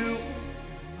you,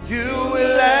 you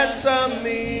will answer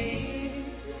me."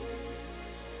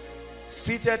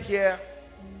 Seated here,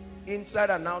 inside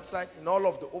and outside, in all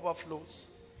of the overflows,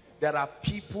 there are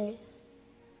people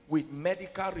with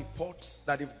medical reports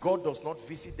that if God does not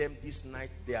visit them this night,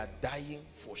 they are dying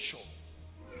for sure.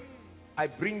 I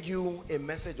bring you a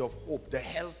message of hope. The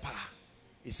helper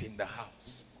is in the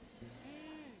house.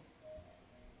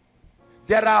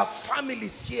 There are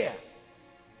families here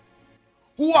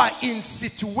who are in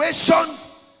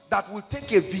situations that will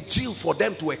take a vigil for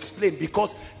them to explain,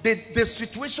 because the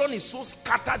situation is so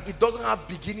scattered, it doesn't have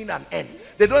beginning and end.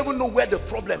 They don't even know where the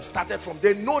problem started from.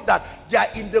 They know that they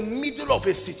are in the middle of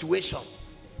a situation.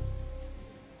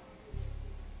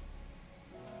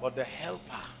 But the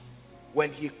helper,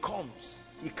 when he comes,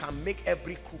 he can make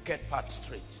every crooked path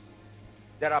straight.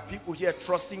 There are people here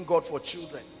trusting God for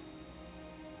children.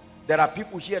 There are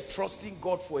people here trusting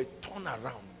God for a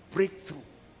turnaround, breakthrough.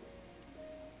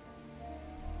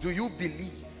 Do you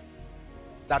believe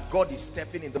that God is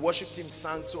stepping in? The worship team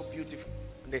sang so beautiful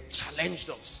and they challenged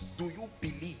us. Do you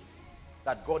believe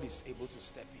that God is able to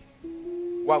step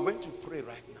in? We are going to pray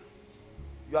right now.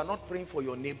 You are not praying for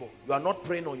your neighbor. You are not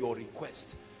praying on your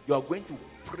request. You are going to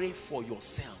pray for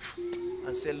yourself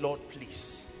and say, "Lord,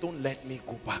 please don't let me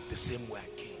go back the same way I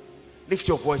came." Lift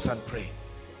your voice and pray.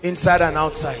 Inside and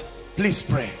outside, please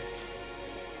pray.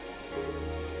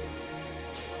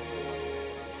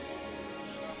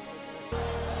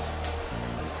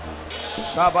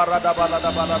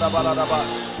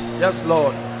 Yes,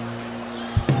 Lord.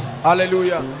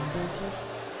 Hallelujah.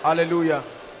 Hallelujah.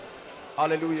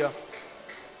 Hallelujah.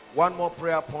 One more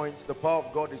prayer point. The power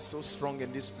of God is so strong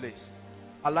in this place.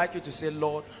 I'd like you to say,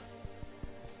 "Lord,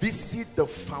 visit the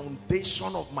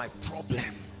foundation of my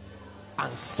problem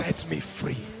and set me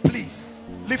free." Please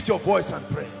lift your voice and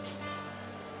pray.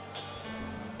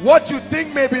 What you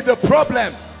think may be the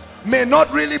problem may not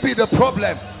really be the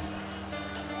problem.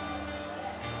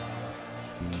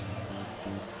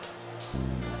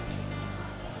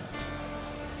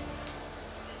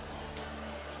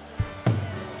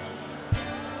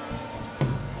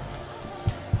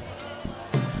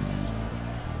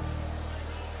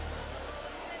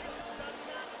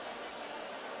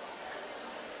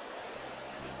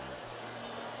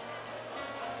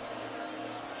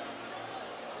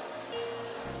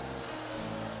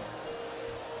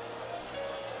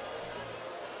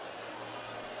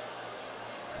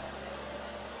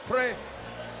 Pray.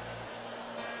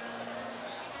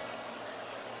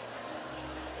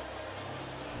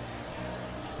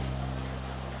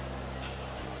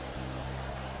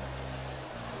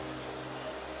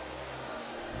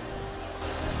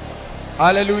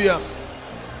 Hallelujah.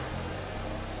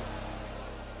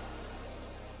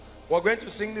 We're going to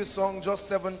sing this song just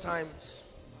 7 times.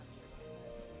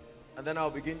 And then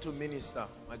I'll begin to minister.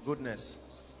 My goodness.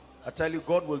 I tell you,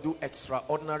 God will do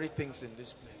extraordinary things in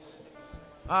this place.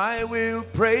 I will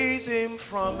praise him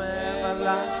from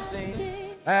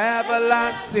everlasting,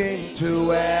 everlasting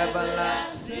to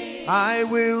everlasting. I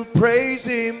will praise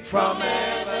him from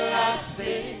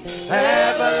everlasting,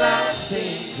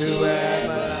 everlasting to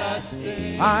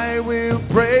everlasting. I will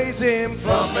praise him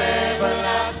from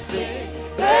everlasting,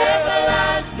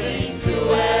 everlasting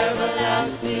to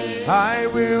everlasting. I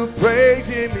will praise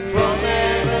him from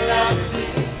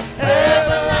everlasting,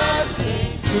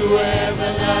 everlasting to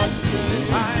everlasting.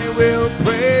 I will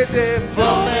praise him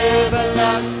from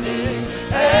everlasting,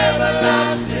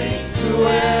 everlasting to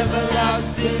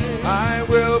everlasting. I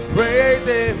will praise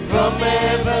him from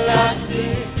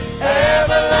everlasting,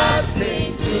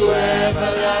 everlasting to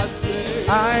everlasting.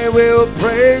 I will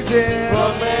praise him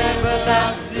from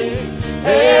everlasting,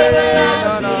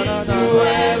 everlasting to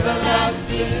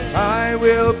everlasting. I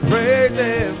will praise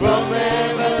him from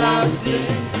everlasting,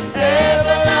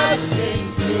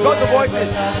 everlasting to everlasting. Got the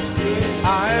voices.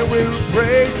 I will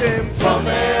praise him from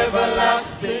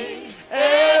everlasting,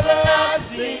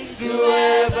 everlasting to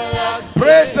everlasting.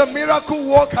 Praise the miracle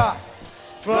worker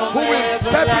who will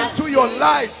step into your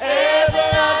life.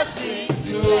 Everlasting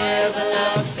to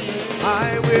everlasting.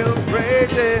 I will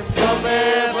praise him from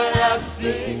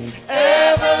everlasting,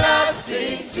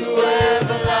 everlasting to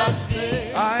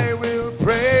everlasting. I will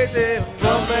praise him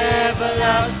from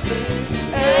everlasting,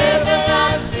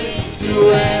 everlasting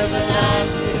to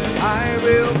everlasting. I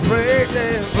will praise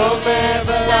him from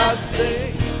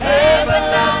everlasting,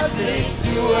 everlasting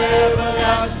to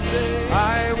everlasting.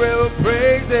 I will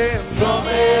praise him from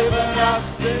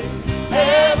everlasting,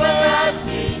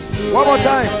 everlasting to everlasting. One more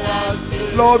time.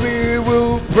 Lord, we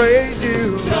will praise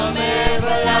you from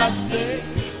everlasting,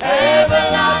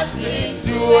 everlasting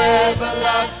to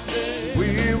everlasting.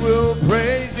 We will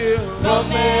praise you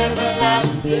from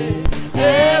everlasting,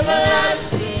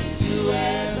 everlasting to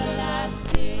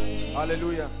everlasting.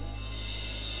 Hallelujah.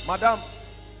 Madam,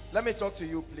 let me talk to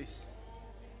you, please.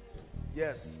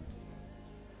 Yes.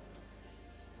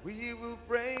 We will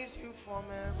praise you from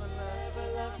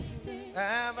everlasting,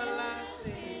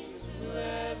 everlasting to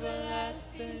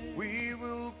everlasting. We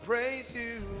will praise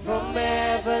you from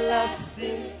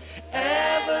everlasting,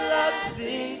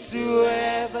 everlasting to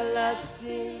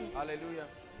everlasting. Hallelujah.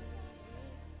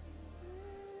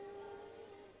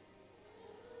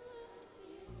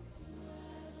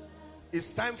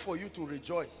 It's time for you to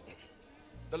rejoice.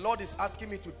 The Lord is asking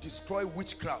me to destroy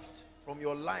witchcraft from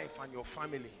your life and your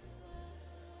family.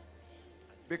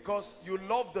 Because you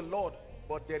love the Lord,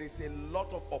 but there is a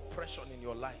lot of oppression in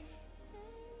your life.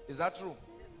 Is that true?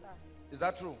 Yes, sir. Is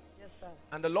that true? Yes, sir.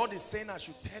 And the Lord is saying I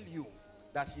should tell you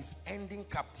that he's ending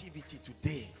captivity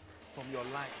today from your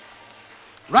life.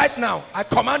 Right now, I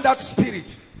command that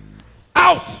spirit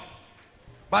out.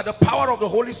 By the power of the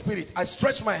Holy Spirit, I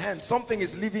stretch my hand. Something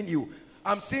is leaving you.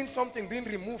 I'm seeing something being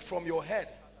removed from your head.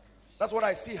 That's what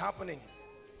I see happening.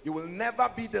 You will never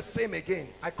be the same again.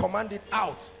 I command it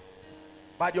out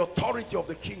by the authority of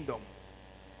the kingdom.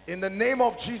 In the name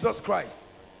of Jesus Christ.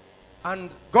 And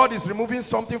God is removing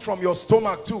something from your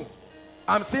stomach too.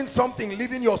 I'm seeing something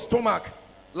leaving your stomach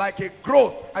like a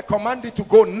growth. I command it to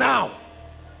go now.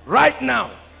 Right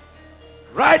now.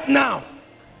 Right now.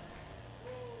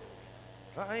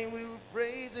 I will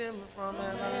praise him from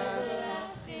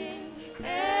everlasting,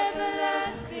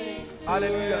 everlasting,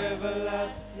 hallelujah,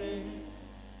 everlasting.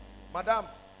 Madam,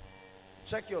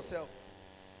 check yourself.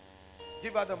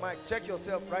 Give her the mic. Check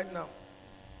yourself right now.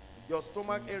 Your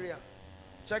stomach area.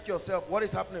 Check yourself. What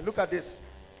is happening? Look at this.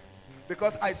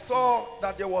 Because I saw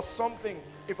that there was something.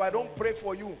 If I don't pray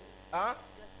for you, huh?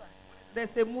 Yes, sir.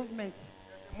 There's a movement.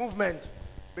 Movement.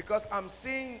 Because I'm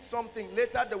seeing something.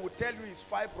 Later they will tell you it's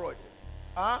fibroid.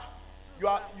 Huh?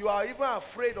 You are even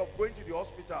afraid of going to the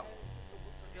hospital.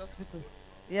 The hospital.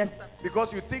 Yes, sir.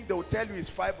 Because you think they will tell you it's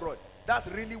fibroid. That's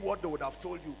really what they would have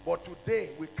told you. But today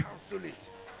we cancel it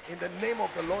in the name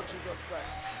of the Lord Jesus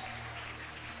Christ.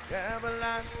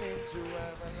 Everlasting to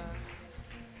everlasting.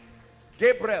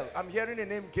 Gabriel, I'm hearing the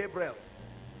name Gabriel.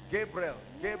 Gabriel,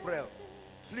 Gabriel.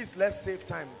 Please, let's save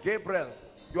time. Gabriel,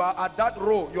 you are at that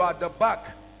row. You are at the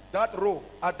back. That row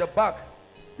at the back.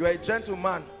 You are a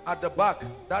gentleman at the back.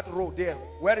 That row there.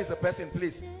 Where is the person,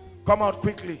 please? Come out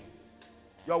quickly.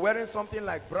 You are wearing something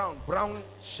like brown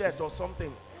shirt or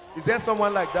something. Is there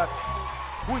someone like that?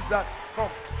 Who is that? Come.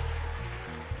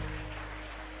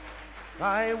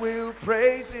 I will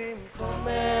praise him from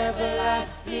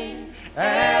everlasting,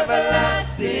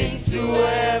 everlasting to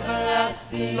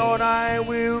everlasting. Lord, I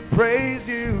will praise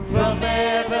you from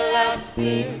everlasting,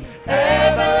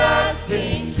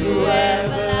 everlasting to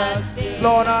everlasting.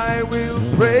 Lord, I will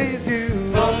praise you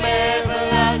from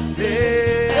everlasting,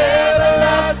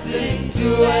 everlasting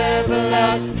to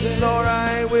everlasting. Lord,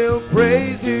 I will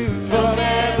praise you from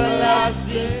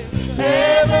everlasting,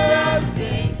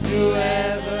 everlasting to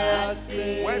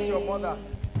everlasting. Where's your mother?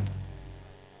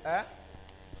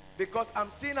 Because I'm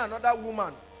seeing another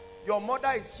woman. Your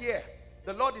mother is here.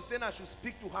 The Lord is saying I should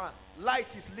speak to her.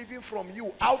 Light is leaving from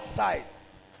you outside.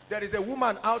 There is a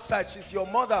woman outside. She's your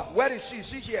mother. Where is she? Is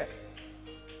she here?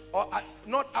 Or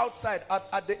not outside?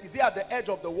 Is he at the edge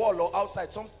of the wall or outside?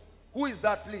 Who is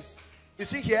that, please? Is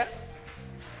she here?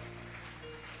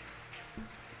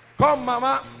 Come,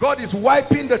 Mama. God is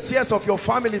wiping the tears of your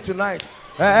family tonight.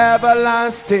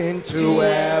 Everlasting to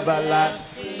everlasting.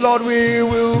 Lord, we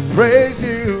will praise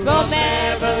you from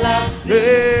everlasting,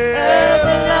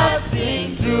 everlasting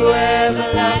to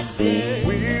everlasting.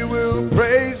 We will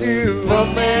praise you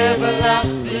from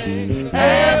everlasting,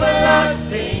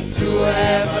 everlasting to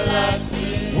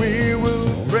everlasting. We will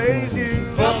praise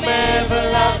you from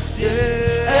everlasting,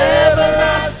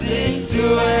 everlasting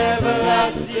to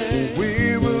everlasting.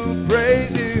 We will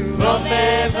praise you from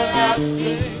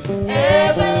everlasting,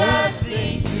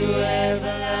 everlasting to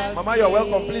everlasting. Mama, you're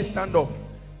welcome. Please stand up.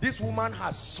 This woman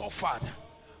has suffered.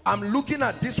 I'm looking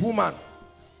at this woman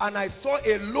and I saw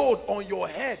a load on your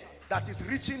head that is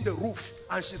reaching the roof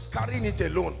and she's carrying it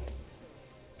alone.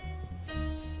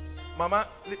 Mama,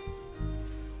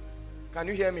 can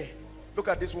you hear me? Look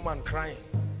at this woman crying.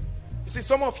 You see,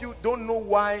 some of you don't know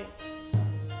why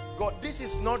God, this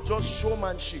is not just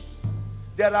showmanship.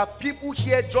 There are people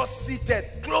here just seated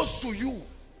close to you.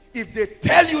 If they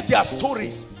tell you their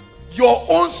stories, your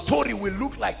own story will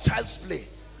look like child's play,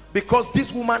 because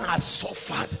this woman has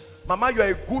suffered. Mama, you are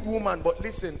a good woman, but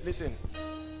listen.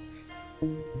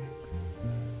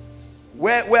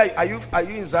 Where are you? Are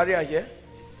you in Zaria here?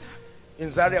 Yes, sir.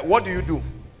 In Zaria, what do you do?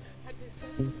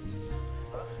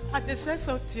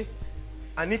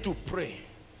 I need to pray,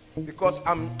 because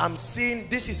I'm seeing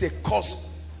this is a cause.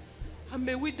 I'm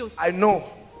a widow. I know.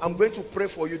 I'm going to pray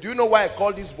for you. Do you know why I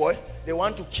call this boy? They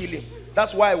want to kill him.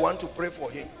 That's why I want to pray for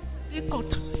him. They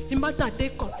cut. He matter, they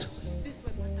cut. This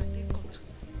boy matter, they cut.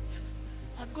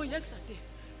 I go yesterday.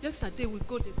 Yesterday we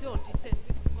go, they say on the 10th,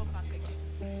 we come back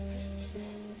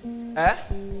again.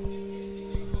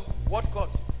 What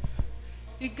cut?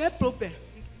 He get problem.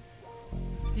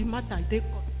 He matter, they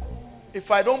cut. If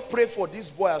I don't pray for this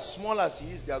boy, as small as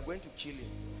he is, they are going to kill him.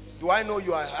 Do I know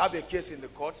you have a case in the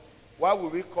court? Why will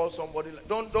we call somebody?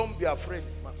 Don't be afraid,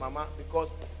 Mama,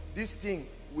 because this thing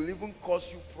will even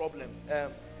cause you problem.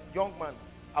 Young man,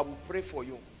 I will pray for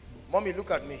you. Mommy, look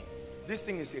at me. This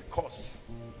thing is a curse.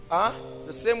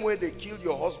 The same way they killed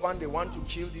your husband, they want to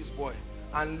kill this boy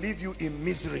and leave you in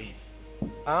misery.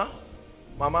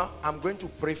 Mama, I'm going to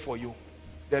pray for you.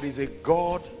 There is a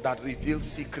God that reveals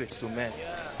secrets to men.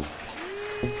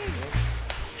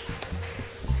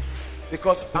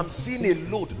 Because I'm seeing a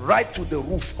load right to the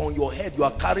roof on your head. You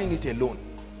are carrying it alone.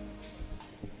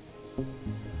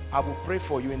 I will pray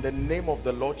for you in the name of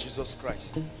the Lord Jesus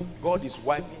Christ. God is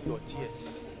wiping your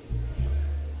tears.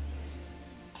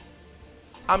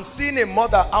 I'm seeing a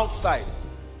mother outside.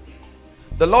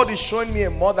 The Lord is showing me a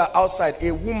mother outside,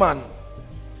 a woman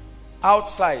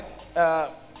outside.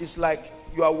 It's like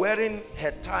you are wearing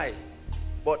her tie,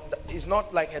 but it's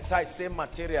not like her tie, same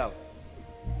material.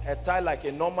 Her tie like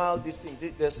a normal this thing.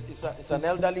 It's an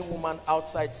elderly woman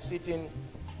outside sitting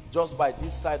just by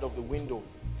this side of the window.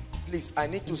 Please, I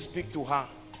need to speak to her.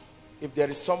 If there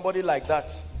is somebody like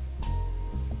that,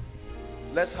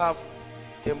 let's have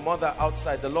a mother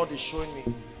outside. The Lord is showing me.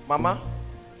 Mama,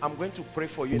 I'm going to pray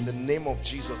for you in the name of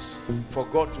Jesus for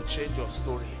God to change your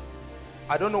story.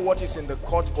 I don't know what is in the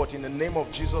court, but in the name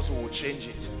of Jesus we will change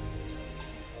it.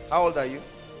 How old are you?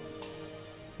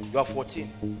 You are 14.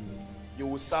 You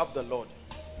will serve the Lord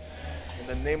in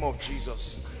the name of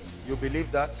Jesus. You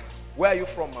believe that? Where are you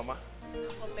from, Mama?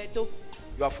 From Edo.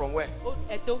 You are from where?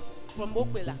 Edo, from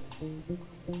Okwela.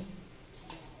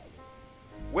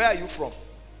 Where are you from?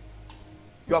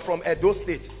 You are from Edo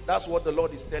State. That's what the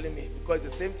Lord is telling me, because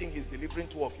the same thing He's delivering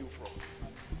two of you from.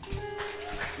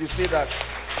 You see that?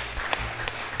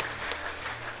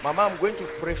 Mama, I'm going to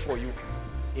pray for you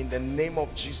in the name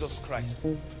of Jesus Christ.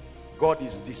 God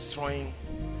is destroying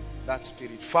that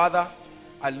spirit. Father,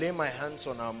 I lay my hands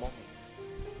on our mommy.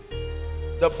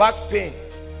 The back pain,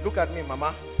 look at me,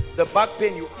 Mama. The back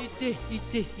pain, you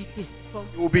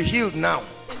will be healed now.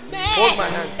 Amen. Hold my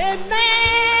hand.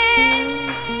 Amen.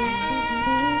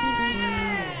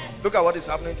 Look at what is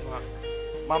happening to her.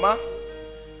 Mama,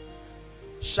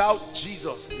 shout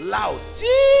Jesus loud.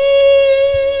 Jesus.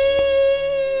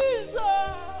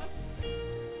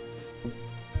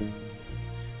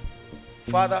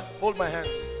 Father, hold my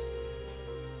hands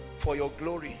for your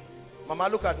glory. Mama,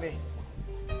 look at me.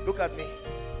 Look at me.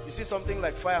 You see something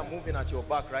like fire moving at your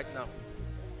back right now.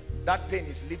 That pain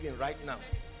is leaving right now.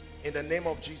 In the name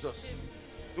of Jesus.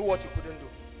 Do what you couldn't do.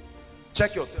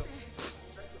 Check yourself.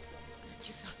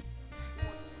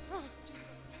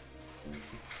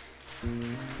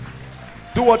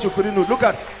 Do what you couldn't do. Look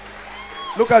at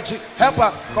you. Help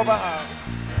her. Cover her.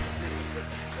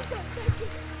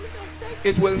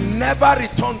 It will never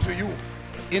return to you.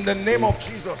 In the name of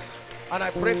Jesus. And I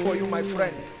pray for you, my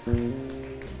friend.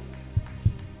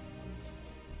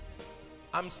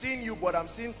 I'm seeing you, but I'm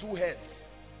seeing two heads.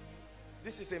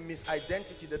 This is a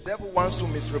misidentity. The devil wants to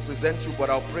misrepresent you,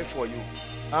 but I'll pray for you.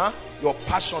 Your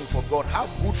passion for God. Have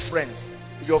good friends.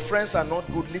 If your friends are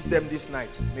not good, leave them this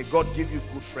night. May God give you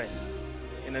good friends.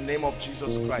 In the name of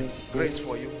Jesus Christ. Grace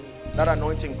for you. That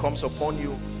anointing comes upon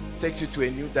you, takes you to a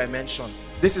new dimension.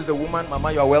 This is the woman.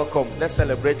 Mama, you are welcome. Let's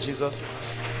celebrate Jesus.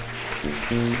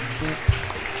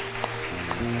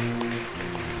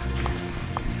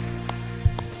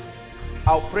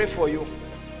 I'll pray for you.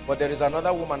 But there is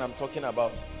another woman I'm talking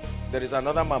about. There is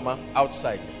another mama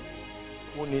outside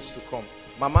who needs to come.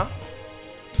 Mama,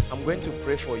 I'm going to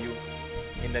pray for you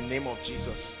in the name of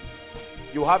Jesus.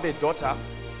 You have a daughter.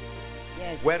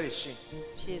 Yes. Where is she?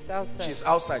 She's outside. She's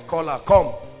outside. Call her.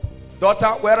 Come. Daughter,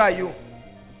 where are you?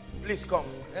 Please come.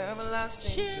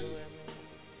 Everlasting.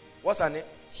 What's her name?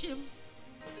 Shim.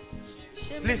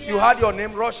 Please, you had your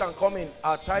name. Rush and come in.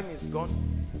 Our time is gone.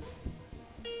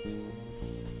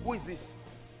 Who is this?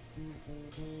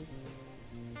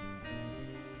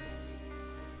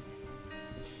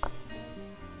 I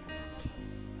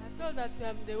thought that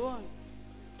I'm the one.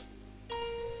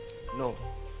 No.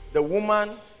 The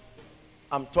woman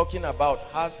I'm talking about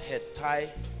has head tie.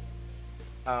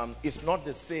 It's not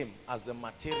the same as the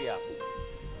material.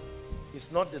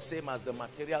 It's not the same as the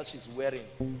material she's wearing.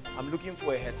 I'm looking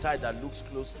for a head tie that looks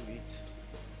close to it.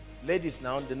 Ladies,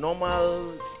 now, the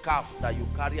normal scarf that you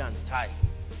carry and tie.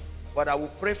 But I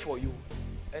will pray for you.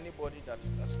 Anybody that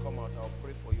has come out, I'll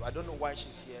pray for you. I don't know why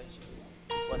she's here,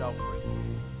 but I'll pray for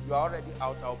you. You are already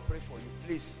out. I'll pray for you.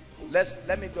 Please,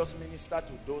 let me just minister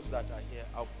to those that are here.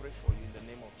 I'll pray for you in the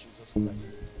name of Jesus Christ.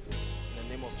 In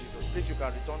the name of Jesus. Please, you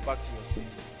can return back to your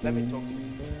seat. Let me talk to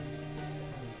you.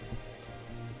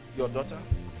 Your daughter?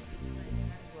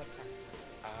 Okay.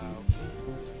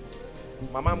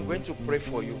 Mama, I'm going to pray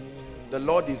for you. The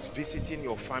Lord is visiting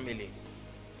your family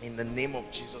in the name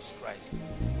of Jesus Christ.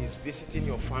 He's visiting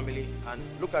your family. And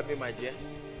look at me, my dear.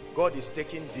 God is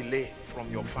taking delay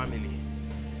from your family.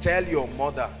 Tell your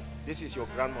mother. This is your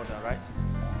grandmother, right?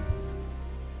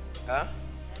 Huh?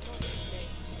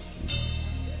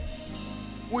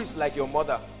 Who is like your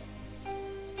mother?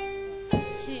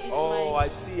 She is I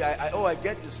see. I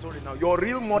get the story now. Your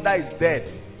real mother is dead.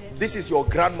 Yes. This is your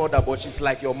grandmother, but she's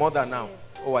like your mother now. Yes.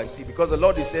 Oh, I see. Because the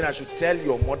Lord is saying I should tell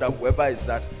your mother, whoever is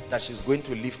that she's going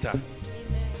to lift her.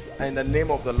 Amen. In the name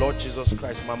of the Lord Jesus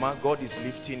Christ, Mama, God is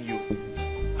lifting you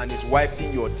and is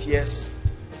wiping your tears.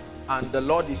 And the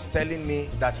Lord is telling me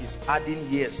that He's adding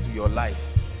years to your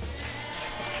life.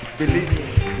 Believe me.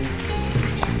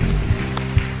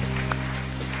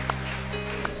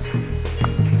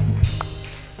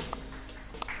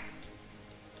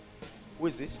 Who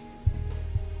is this?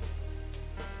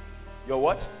 Your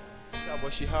what? Sister,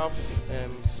 but she have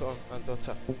son and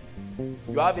daughter.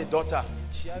 You have a daughter?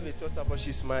 She have a daughter, but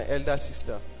she's my elder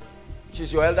sister.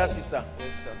 She's your elder sister?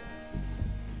 Yes, sir.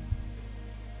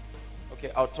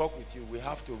 Okay, I'll talk with you. We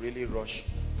have to really rush.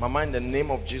 Mama, in the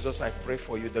name of Jesus, I pray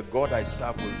for you. The God I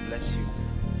serve will bless you.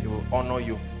 He will honor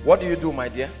you. What do you do, my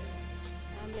dear?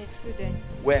 I'm a student.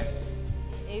 Where?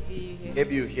 ABU here.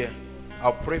 ABU here.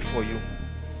 I'll pray for you.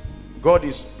 God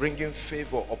is bringing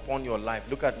favor upon your life.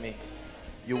 Look at me.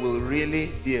 You will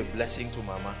really be a blessing to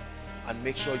Mama. And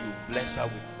make sure you bless her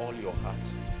with all your heart.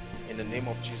 In the name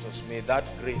of Jesus, may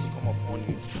that grace come upon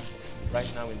you.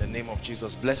 Right now, in the name of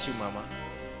Jesus. Bless you, Mama.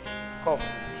 Come.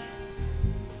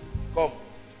 Come.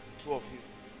 Two of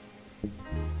you.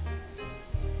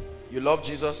 You love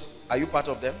Jesus? Are you part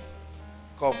of them?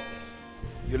 Come.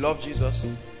 You love Jesus?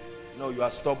 No, you are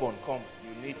stubborn. Come.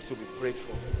 You need to be prayed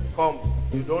for. Come.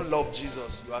 You don't love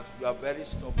Jesus. You are very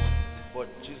stubborn. But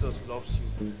Jesus loves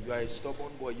you. You are a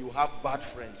stubborn boy. You have bad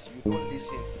friends. You don't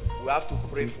listen. We have to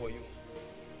pray for you.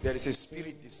 There is a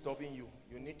spirit disturbing you.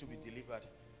 You need to be delivered.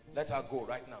 Let her go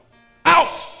right now.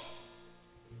 Out!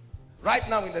 Right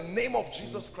now, in the name of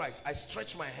Jesus Christ, I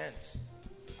stretch my hands.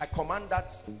 I command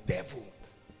that devil.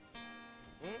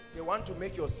 They want to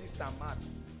make your sister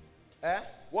mad.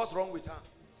 What's wrong with her?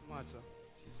 It's mad, sir.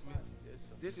 She's mad. Yes,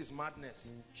 sir. This is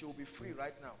madness. She will be free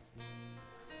right now.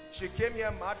 She came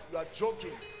here mad. You are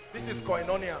joking. This is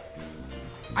koinonia.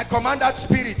 I command that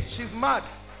spirit. She's mad.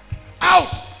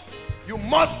 Out. You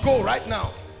must go right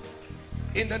now.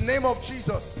 In the name of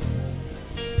Jesus.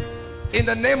 In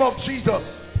the name of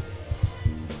Jesus.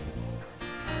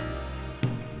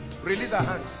 Release her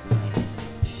hands.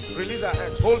 Release her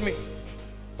hands. Hold me.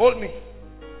 Hold me.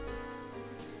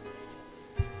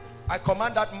 I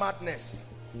command that madness.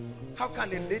 How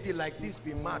can a lady like this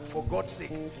be mad, for God's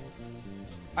sake?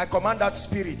 I command that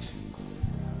spirit.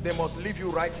 They must leave you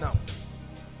right now.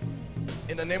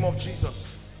 In the name of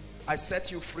Jesus, I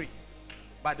set you free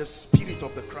by the Spirit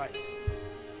of the Christ.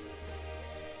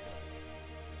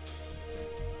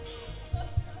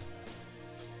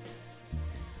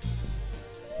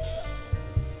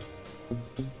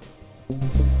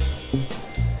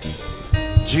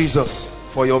 Jesus,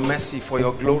 for your mercy, for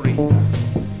your glory.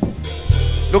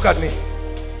 Look at me.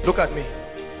 Look at me.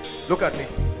 Look at me.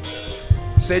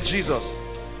 Say Jesus.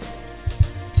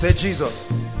 Say Jesus.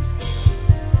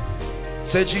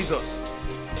 Say Jesus.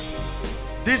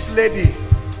 This lady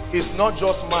is not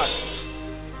just mad.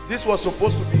 This was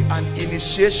supposed to be an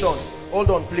initiation.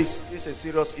 Hold on, please. This is a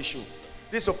serious issue.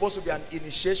 This is supposed to be an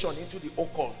initiation into the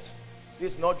occult.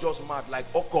 This is not just mad like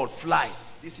occult, fly.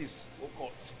 This is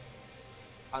occult.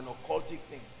 An occultic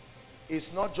thing.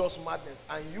 It's not just madness.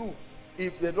 And you,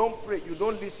 if they don't pray, you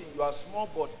don't listen, you are small,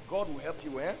 but God will help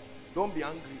you. Don't be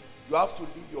angry. You have to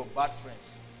leave your bad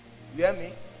friends. You hear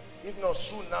me? If not,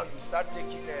 soon now you start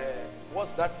taking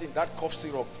what's that thing? That cough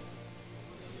syrup.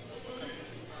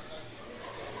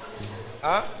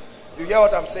 Huh? You hear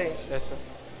what I'm saying? Yes, sir.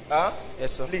 Huh?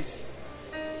 Yes, sir. Please.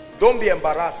 Don't be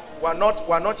embarrassed. We're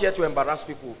not here to embarrass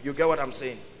people. You get what I'm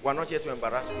saying? We're not here to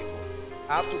embarrass people.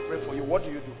 I have to pray for you. What do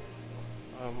you do?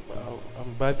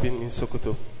 I'm vibing in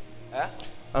Sokoto. Huh?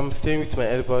 I'm staying with my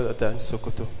elder brother in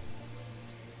Sokoto.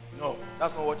 No,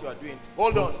 that's not what you are doing.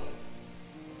 Hold on.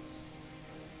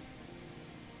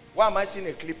 Why am I seeing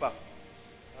a clipper?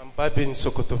 I'm vibing in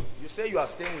Sokoto. You say you are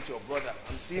staying with your brother.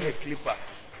 I'm seeing a clipper.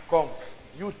 Come.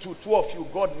 You two of you,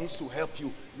 God needs to help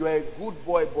you. You are a good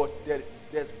boy, but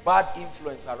there's bad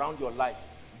influence around your life.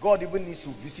 God even needs to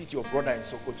visit your brother in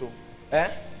Sokoto.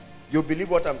 You believe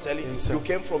what I'm telling you? Yes, sir. You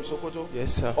came from Sokoto?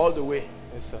 Yes, sir. All the way?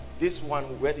 Yes, sir. This one,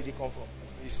 where did he come from?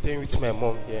 He's staying with my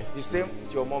mom here. He's staying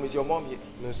with your mom. Is your mom here?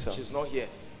 No, sir. She's not here.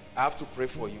 I have to pray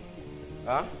for you.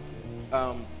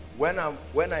 When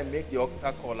I make the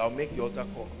altar call, I'll make the altar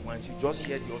call. Once you just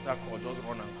hear the altar call, just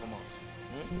run and come out.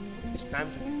 It's time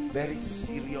to be very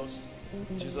serious.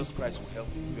 Jesus Christ will help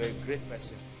you. You're a great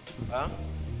person.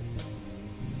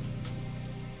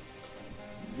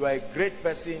 You are a great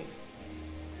person.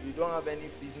 You don't have any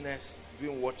business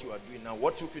doing what you are doing now.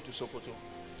 What took you to Sokoto?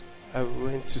 I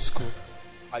went to school.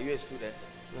 Are you a student?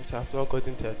 No, sir, I've not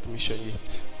gotten to admission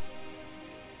yet.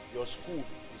 Your school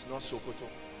is not Sokoto.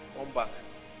 Come back.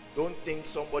 Don't think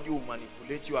somebody will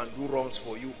manipulate you and do wrongs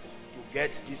for you to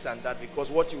get this and that, because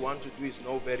what you want to do is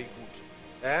not very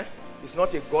good. It's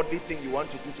not a godly thing you want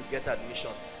to do to get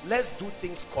admission. Let's do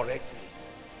things correctly.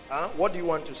 What do you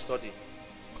want to study?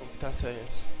 Computer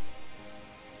science.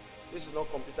 This is not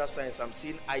computer science. I'm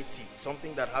seeing IT,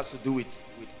 something that has to do with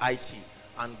IT,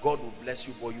 and God will bless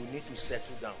you, but you need to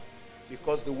settle down,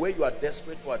 because the way you are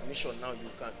desperate for admission now,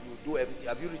 you do everything.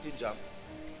 Have you written JAM?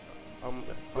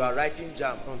 You are writing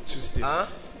JAM on Tuesday.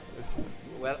 Yes,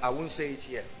 well, I won't say it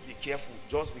here. Be careful.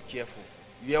 Just be careful.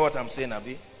 You hear what I'm saying,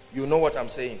 Abi? You know what I'm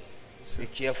saying? Yes, be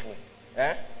careful.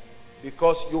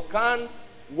 Because you can't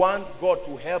want God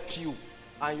to help you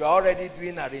and you're already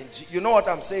doing arrange. You know what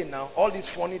I'm saying now? All these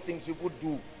funny things people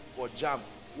do for JAM.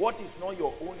 What is not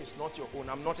your own is not your own.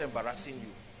 I'm not embarrassing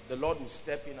you. The Lord will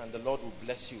step in and the Lord will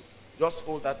bless you. Just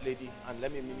hold that lady and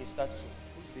let me minister to you.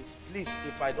 Who's this? Please,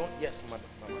 if I don't, yes, Mama,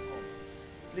 come.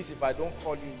 Please, if I don't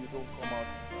call you, you don't come out.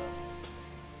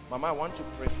 Mama, I want to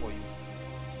pray for you.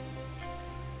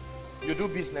 You do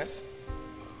business?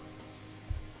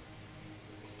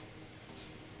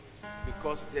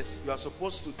 Because you are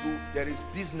supposed to do, there is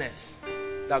business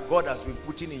that God has been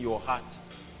putting in your heart.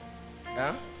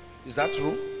 Is that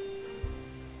true?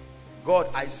 God,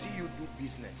 I see you do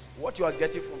business. What you are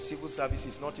getting from civil service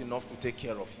is not enough to take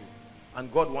care of you. And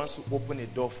God wants to open a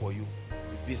door for you,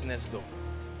 a business door.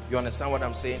 You understand what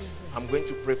I'm saying? I'm going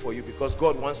to pray for you because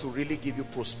God wants to really give you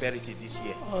prosperity this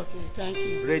year. Okay, thank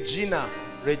you.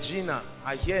 Regina,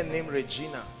 I hear a name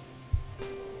Regina.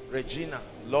 Regina,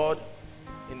 Lord,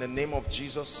 in the name of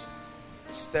Jesus,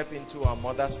 step into our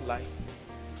mother's life.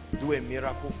 Do a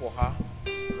miracle for her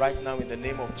right now in the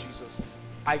name of Jesus.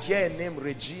 I hear a name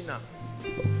Regina.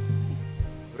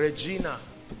 Regina,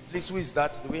 please, who is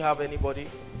that? Do we have anybody?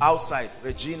 Outside,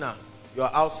 Regina, you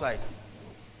are outside.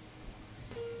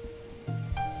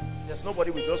 There's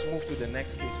nobody, we just move to the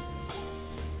next case.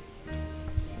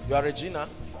 You are Regina.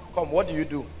 Come, what do you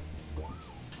do?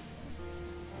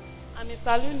 I'm a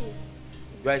saloonist.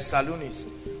 You are a saloonist.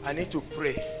 I need to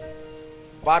pray.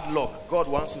 Bad luck. God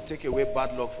wants to take away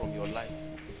bad luck from your life.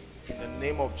 In the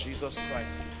name of Jesus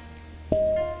Christ.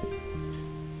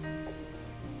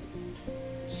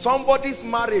 Somebody's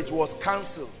marriage was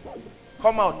cancelled.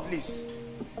 Come out, please.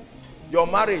 Your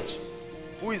marriage.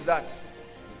 Who is that?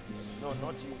 No,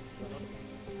 not you.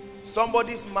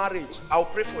 Somebody's marriage. I'll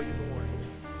pray for you. Don't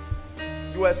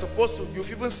worry. You were supposed to,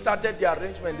 you've even started the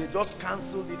arrangement. They just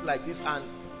cancelled it like this and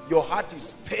your heart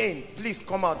is pain. Please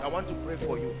come out. I want to pray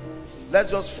for you.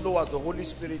 Let's just flow as the Holy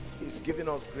Spirit is giving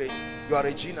us grace. You are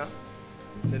Regina.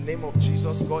 In the name of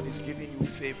Jesus, God is giving you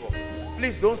favor.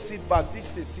 Please don't sit back.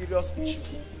 This is a serious issue.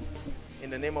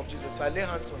 In the name of Jesus, I lay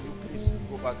hands on you. Please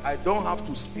go back. I don't have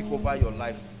to speak over your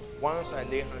life. Once I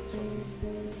lay hands on you.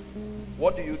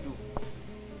 What do you do?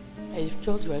 I've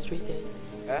just graduated.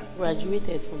 Eh?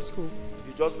 Graduated from school.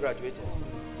 You just graduated.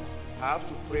 I have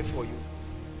to pray for you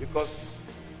because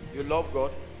you love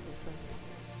God. Yes, sir.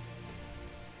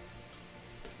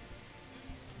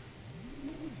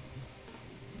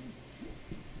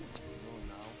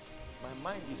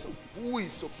 My mind is, who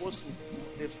is supposed to,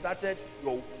 they've started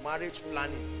your marriage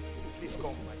planning. Please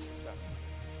come, my sister.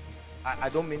 I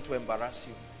don't mean to embarrass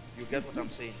you. You get what I'm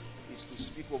saying? It's to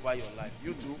speak over your life.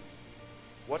 You too.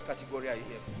 What category are you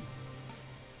here for?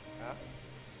 Huh?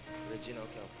 Regina,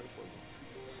 okay, I'll pray for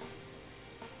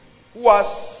you. Who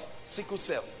has sickle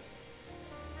cell?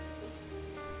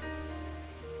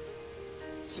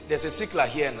 There's a sickler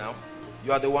here now.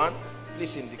 You are the one?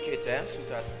 Please indicate,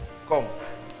 sweetheart. Come.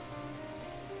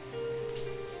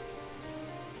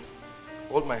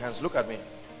 Hold my hands. Look at me.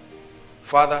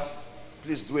 Father,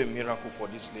 please do a miracle for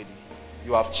this lady.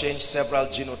 You have changed several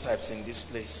genotypes in this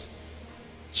place.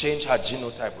 Change her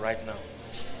genotype right now.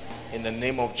 In the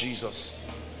name of Jesus.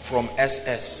 From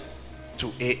SS to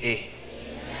AA.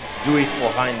 Do it for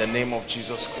her in the name of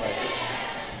Jesus Christ.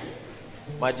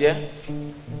 My dear,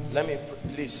 let me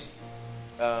please.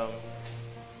 Are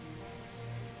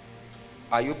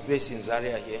you based in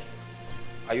Zaria here?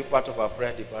 Are you part of our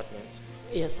prayer department?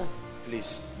 Yes, sir.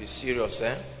 Please be serious,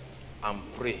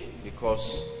 and pray,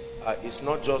 because it's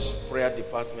not just prayer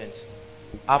department.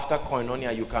 After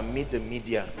Koinonia, you can meet the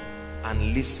media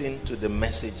and listen to the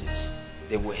messages.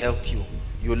 They will help you.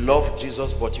 You love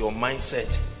Jesus, but your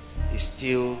mindset is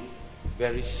still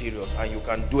very serious, and you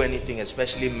can do anything,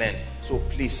 especially men. So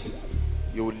please,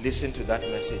 you will listen to that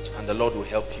message and the Lord will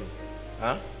help you.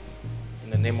 In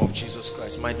the name of Jesus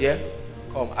Christ. My dear,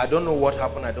 come. I don't know what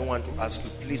happened. I don't want to ask you.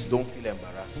 Please don't feel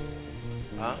embarrassed.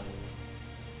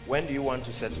 When do you want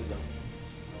to settle down?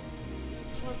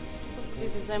 It was supposed to be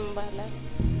December last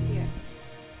year.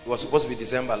 It was supposed to be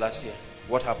December last year.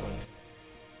 What happened?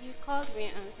 You called me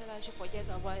and said I should forget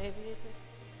about everything.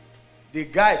 The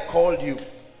guy called you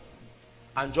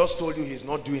and just told you he's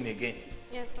not doing again.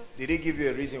 Yes, sir. Did he give you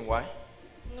a reason why?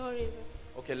 No reason.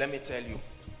 Okay, let me tell you.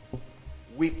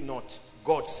 Weep not.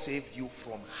 God saved you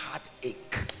from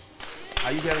heartache.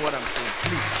 Are you hearing what I'm saying?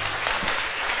 Please.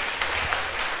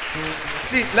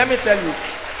 See, let me tell you.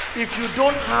 If you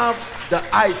don't have the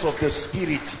eyes of the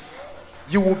Spirit,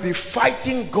 you will be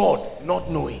fighting God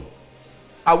not knowing.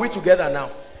 Are we together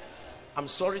now? I'm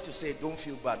sorry to say, don't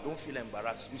feel bad. Don't feel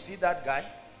embarrassed. You see that guy?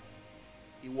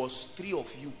 It was 3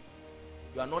 of you.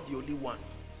 You are not the only one.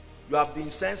 You have been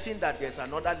sensing that there's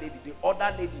another lady. The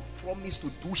other lady promised to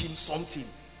do him something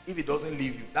if he doesn't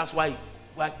leave you. That's why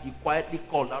he quietly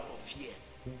called out of fear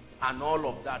and all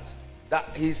of that.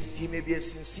 That he may be a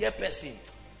sincere person,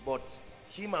 but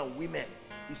him and women,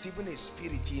 is even a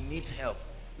spirit. He needs help.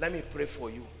 Let me pray for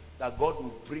you that God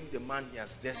will bring the man he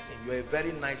has destined. You're a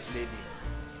very nice lady.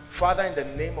 Father, in the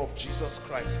name of Jesus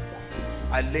Christ,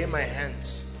 I lay my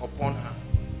hands upon her.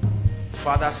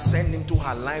 Father, send into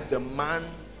her life the man,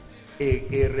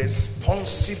 a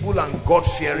responsible and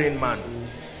God-fearing man.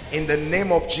 In the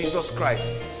name of Jesus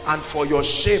Christ. And for your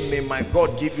shame, may my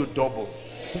God give you double.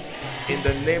 In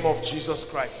the name of Jesus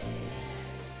Christ.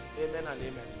 Amen and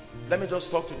amen. Let me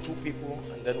just talk to 2 people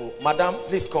and then we'll... Madam,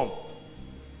 please come.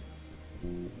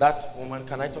 That woman,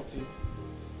 can I talk to you?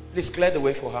 Please clear the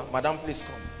way for her. Madam, please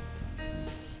come.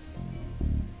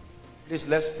 Please,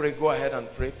 let's pray. Go ahead and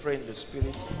pray. Pray in the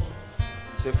Spirit.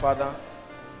 Say, Father,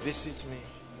 visit me.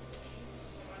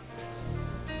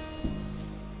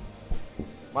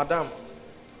 Madam,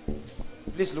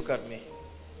 please look at me.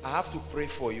 I have to pray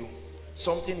for you.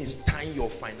 Something is tying your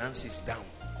finances down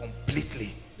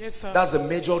completely. Yes, sir. That's the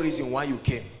major reason why you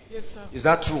came. Yes, sir. Is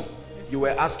that true? You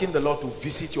were asking the Lord to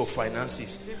visit your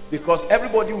finances, because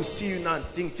everybody will see you now and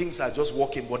think things are just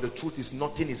working, but the truth is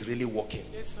nothing is really working.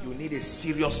 You need a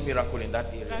serious miracle in that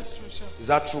area. That's true, sir. Is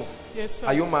that true? Yes, sir.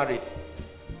 Are you married?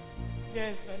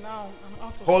 Yes, but now I'm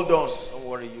out of Hold on. Don't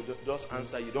worry. You just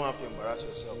answer. You don't have to embarrass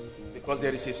yourself, because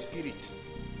there is a spirit.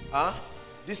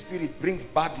 This spirit brings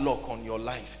bad luck on your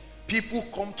life. People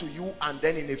come to you and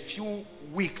then in a few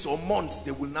weeks or months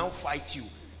they will now fight you.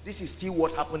 This is still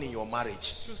what happened in your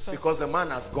marriage. True, sir. Because the man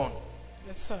has gone.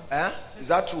 Yes, sir. Is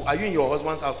that true? Are you in your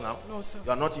husband's house now? No, sir.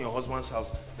 You are not in your husband's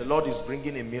house. The Lord is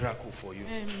bringing a miracle for you.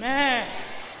 Amen.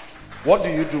 What do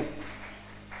you do?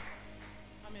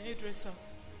 I'm a hairdresser.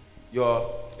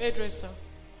 You're Hairdresser.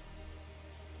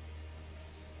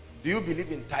 Do you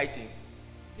believe in tithing?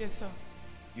 Yes, sir.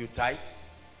 You tithe?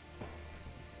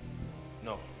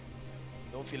 No.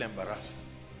 Don't feel embarrassed.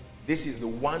 This is the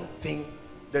one thing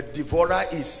the devourer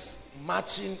is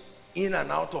marching in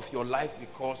and out of your life,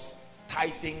 because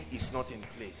tithing is not in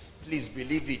place. Please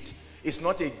believe it. It's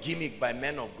not a gimmick by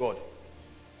men of God.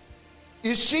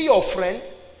 Is she your friend?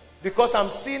 Because I'm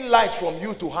seeing light from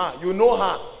you to her. You know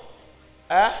her.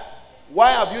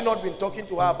 Why have you not been talking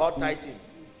to her about tithing?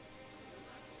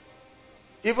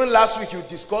 Even last week you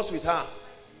discussed with her.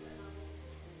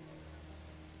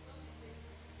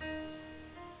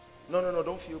 No,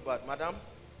 don't feel bad. Madam,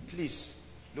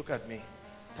 please, look at me.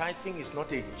 Tithing is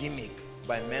not a gimmick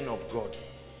by men of God.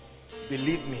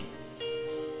 Believe me.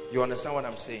 You understand what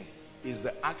I'm saying? It's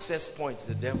the access points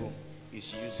the devil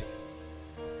is using.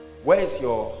 Where is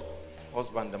your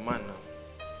husband, the man now?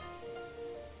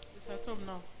 He's at home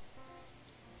now.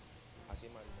 Has he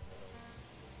married?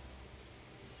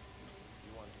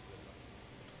 You want to get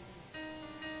married?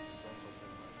 Don't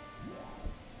support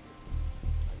marriage.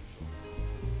 Are you sure?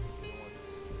 You don't want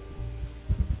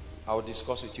to? I will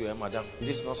discuss with you, madam.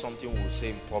 This is not something we will say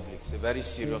in public. It's a very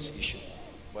serious issue.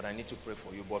 But I need to pray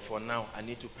for you. But for now, I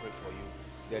need to pray for you.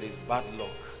 There is bad luck,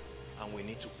 and we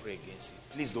need to pray against it.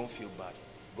 Please don't feel bad.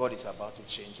 God is about to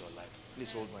change your life.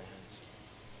 Please hold my hands.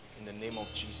 In the name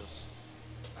of Jesus,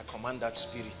 I command that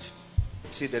spirit.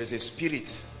 See, there is a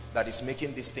spirit that is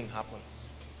making this thing happen.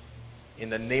 In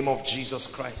the name of Jesus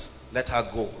Christ, let her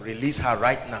go. Release her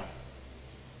right now.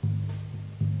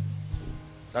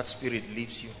 That spirit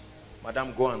leaves you.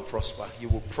 Madam, go and prosper. You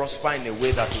will prosper in a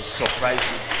way that will surprise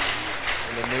you.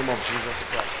 In the name of Jesus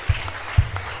Christ.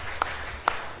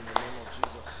 In the name of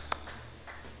Jesus.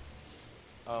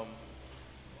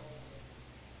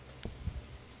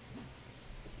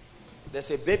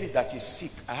 There's a baby that is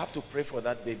sick. I have to pray for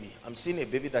that baby. I'm seeing a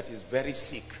baby that is very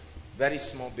sick. Very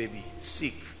small baby.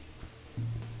 Sick.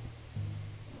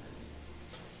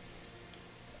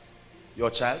 Your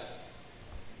child?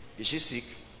 Is she sick?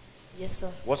 Yes, sir.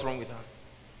 What's wrong with her?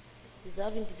 He's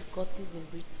having difficulties in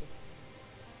breathing.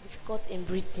 Difficulty in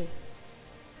breathing.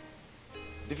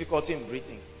 Difficulty in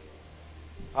breathing.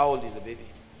 How old is the baby?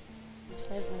 He's 5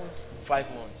 months.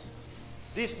 5 months.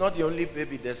 This is not the only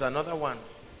baby. There's another one.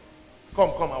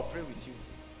 Come, I'll pray with you.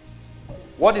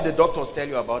 What did the doctors tell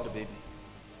you about the baby?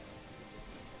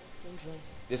 Syndrome.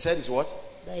 They said it's what?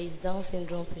 That is Down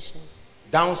syndrome patient.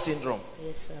 Down syndrome.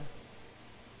 Yes, sir.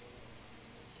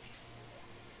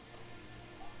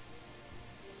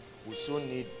 We soon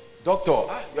need doctor.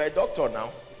 You're a doctor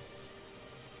now.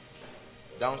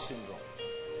 Down syndrome.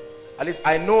 At least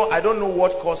I don't know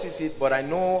what causes it, but I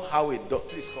know how it does.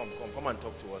 Please come and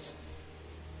talk to us.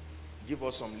 Give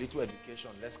us some little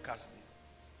education. Let's cast this.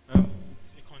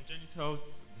 It's a congenital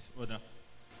disorder,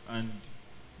 and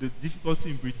the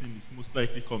difficulty in breathing is most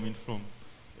likely coming from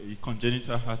a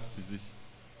congenital heart disease.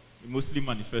 It mostly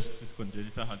manifests with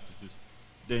congenital heart disease.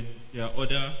 Then there are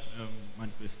other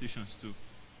manifestations too.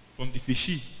 From the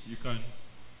fishy, you can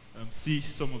see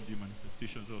some of the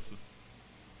manifestations also.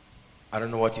 I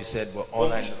don't know what you said, but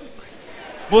all I know.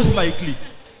 Most likely,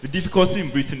 the difficulty in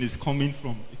breathing is coming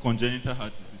from a congenital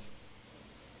heart disease.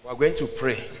 We're going to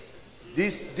pray.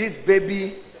 This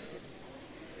baby.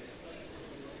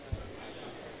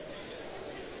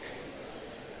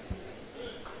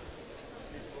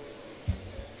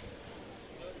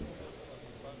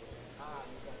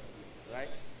 Right?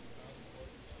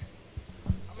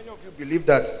 How many of you believe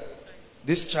that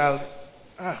this child,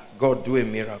 God do a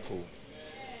miracle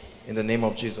in the name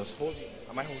of Jesus? Hold him.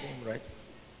 Am I holding him right? In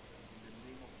the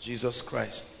name of Jesus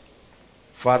Christ.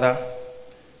 Father,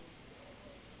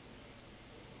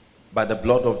 by the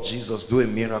blood of Jesus, do a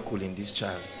miracle in this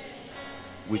child.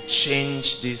 We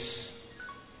change this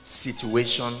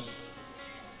situation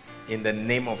in the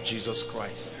name of Jesus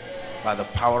Christ. By the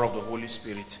power of the Holy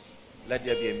Spirit, let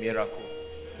there be a miracle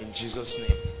in Jesus'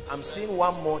 name. I'm seeing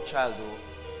one more child though.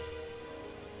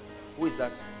 Who is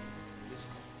that?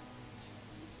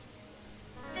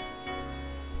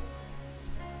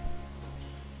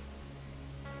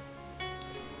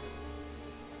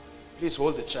 Please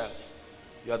hold the child.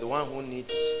 You are the one who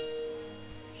needs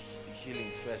the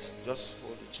healing first. Just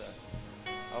hold the child.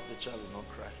 I hope the child will not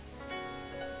cry.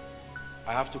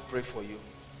 I have to pray for you.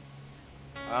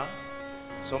 Huh?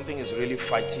 Something is really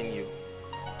fighting you.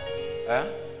 Huh?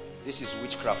 This is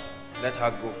witchcraft. Let her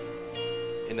go.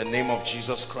 In the name of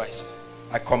Jesus Christ.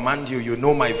 I command you, you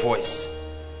know my voice.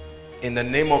 In the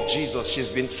name of Jesus,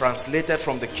 she's been translated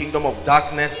from the kingdom of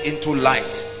darkness into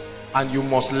light. And you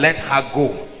must let her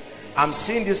go. I'm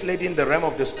seeing this lady in the realm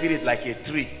of the spirit like a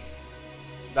tree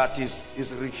that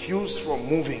is refused from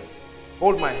moving.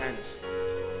 Hold my hands.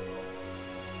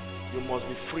 You must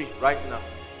be free right now.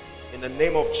 In the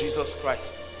name of Jesus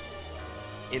Christ.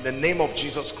 In the name of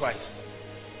Jesus Christ.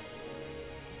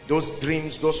 Those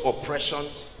dreams, those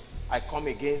oppressions, I come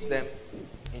against them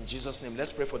in Jesus' name.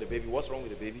 Let's pray for the baby. What's wrong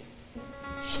with the baby?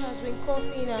 She has been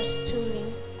coughing and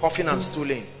stooling. Coughing and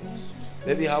stooling.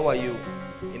 Baby, how are you?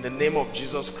 In the name of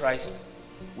Jesus Christ,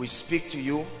 we speak to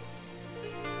you.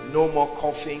 No more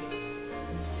coughing.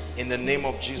 In the name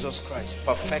of Jesus Christ.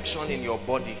 Perfection in your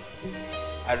body.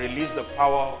 I release the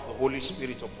power of the Holy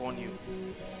Spirit upon you.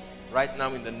 Right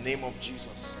now in the name of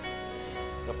Jesus.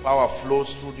 The power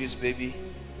flows through this baby.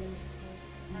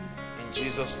 In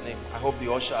Jesus' name. I hope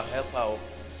the usher help her,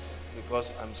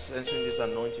 because I'm sensing this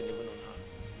anointing even on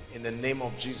her. In the name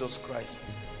of Jesus Christ.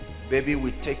 Baby,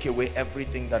 we take away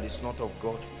everything that is not of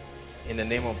God. In the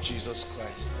name of Jesus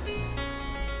Christ.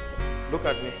 Look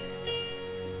at me.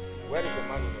 Where is the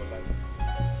man in your life?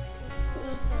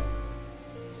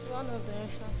 One of the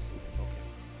ushers. Okay.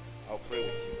 I'll pray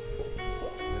with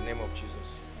you. In the name of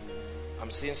Jesus. I'm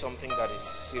seeing something that is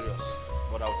serious,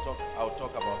 but I'll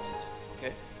talk about it.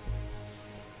 Okay?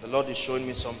 The Lord is showing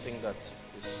me something that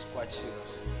is quite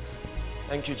serious.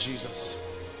 Thank you, Jesus.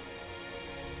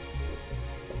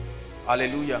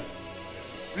 Hallelujah.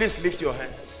 Please lift your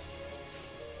hands.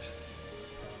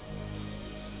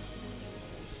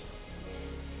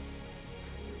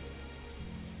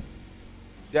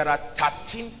 There are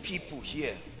 13 people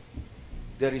here.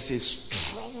 There is a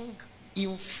strong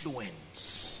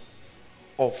influence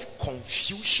of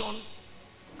confusion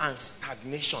and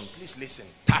stagnation. Please listen.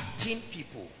 13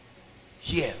 people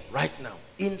here right now,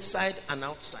 inside and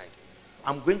outside.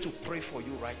 I'm going to pray for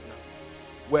you right now.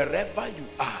 Wherever you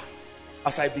are,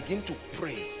 as I begin to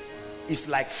pray, it's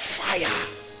like fire.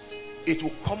 It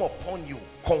will come upon you.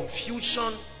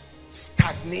 Confusion,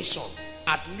 stagnation.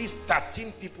 At least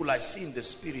 13 people I see in the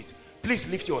spirit. Please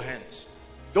lift your hands.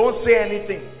 Don't say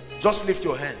anything. Just lift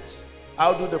your hands.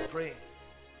 I'll do the praying.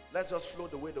 Let's just flow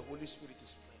the way the Holy Spirit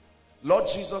is praying. Lord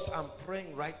Jesus, I'm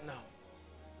praying right now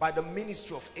by the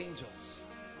ministry of angels.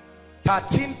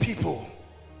 13 people,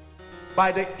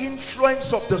 by the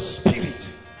influence of the Spirit,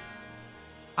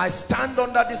 I stand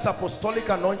under this apostolic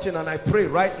anointing and I pray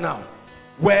right now,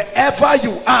 wherever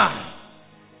you are,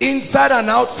 inside and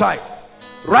outside,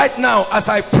 right now as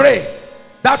I pray,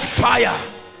 that fire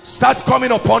starts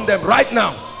coming upon them right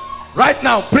now. Right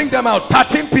now, bring them out.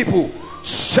 13 people.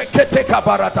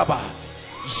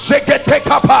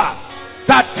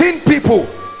 13 people,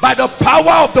 by the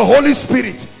power of the Holy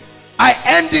Spirit. I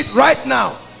end it right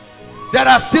now. There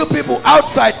are still people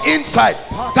outside, inside.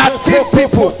 13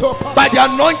 people, by the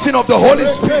anointing of the Holy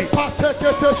Spirit.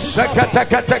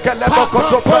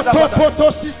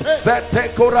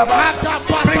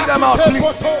 Bring them out,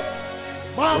 please.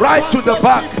 Right to the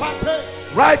back.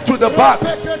 Right to the back.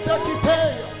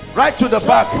 Right to the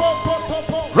back.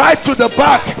 Right to the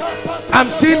back. I'm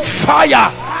seeing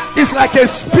fire. It's like a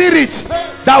spirit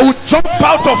that will jump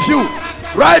out of you.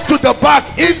 Right to the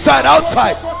back, inside,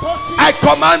 outside. I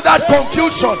command that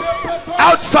confusion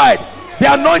outside.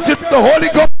 The anointing of the Holy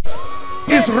Ghost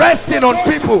is resting on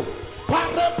people.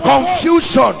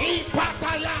 Confusion,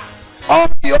 all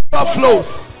the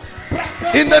overflows.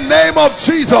 In the name of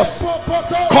Jesus,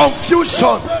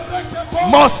 confusion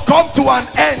must come to an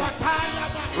end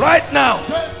right now.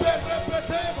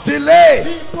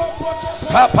 Delay.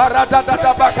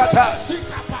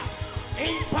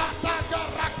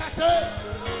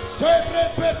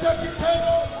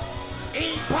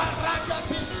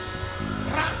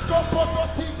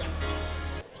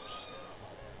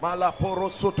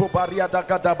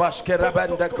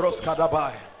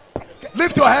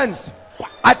 Lift your hands.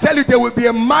 I tell you, there will be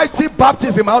a mighty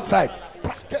baptism outside.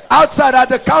 Outside, at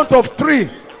the count of 3,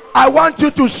 I want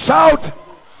you to shout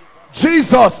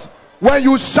Jesus. When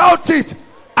you shout it,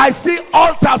 I see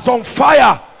altars on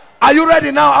fire. Are you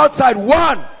ready now? Outside.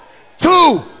 1,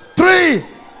 2, 3.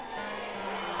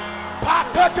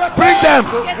 Bring them.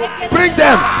 Bring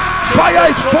them. Fire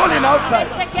is falling outside.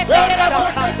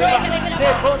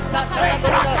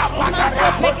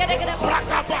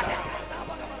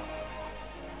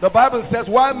 The Bible says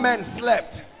while men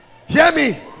slept, hear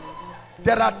me,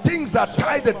 there are things that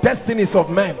tie the destinies of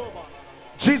men.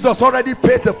 Jesus already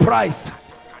paid the price.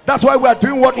 That's why we are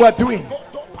doing what we are doing.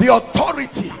 The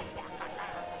authority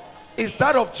is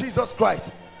that of Jesus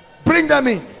Christ. Bring them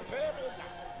in.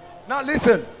 Now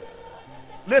listen.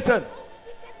 Listen.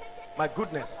 My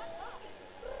goodness.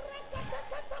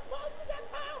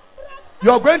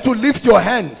 You're going to lift your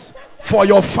hands for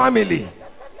your family.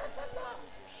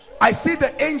 I see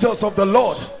the angels of the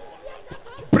Lord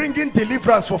bringing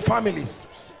deliverance for families.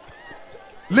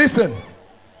 Listen,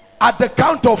 at the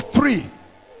count of 3,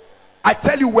 I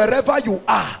tell you, wherever you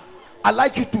are, I'd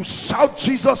like you to shout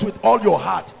Jesus with all your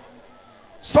heart.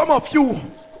 Some of you,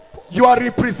 you are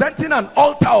representing an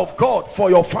altar of God for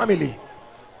your family,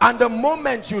 and the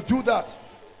moment you do that,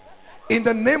 in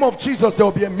the name of Jesus, there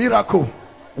will be a miracle.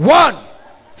 1,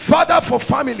 Father, for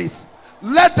families,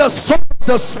 let the soul of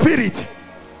the Spirit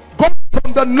go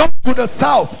from the north to the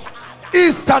south,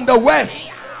 east and the west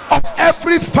of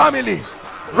every family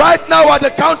right now at the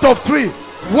count of 3.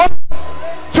 1,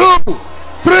 2,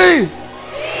 3.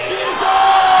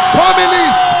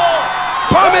 Families,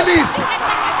 families,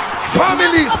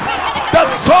 families, the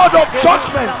sword of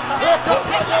judgment.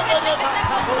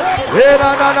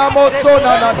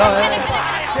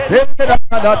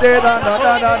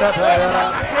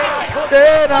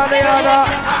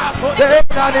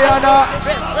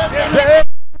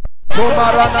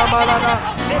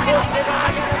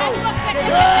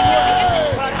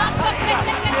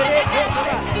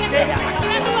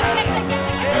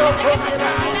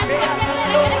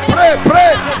 Pray,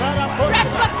 pray.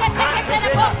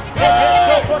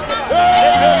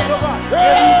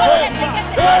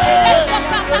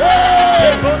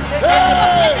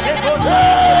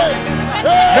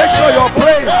 Make sure you're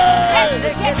praying.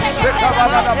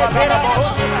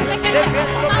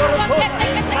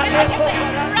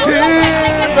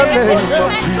 In the name of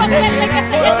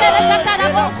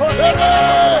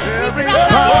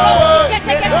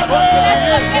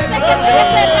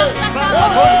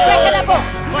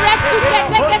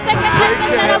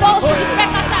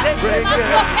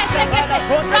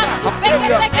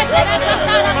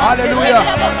Hallelujah.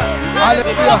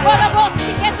 Hallelujah.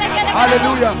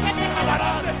 Hallelujah.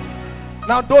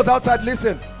 Now those outside,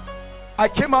 listen. I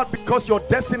came out because your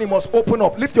destiny must open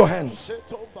up. Lift your hands.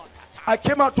 I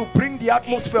came out to bring the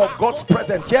atmosphere of God's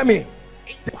presence. Hear me.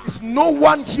 There is no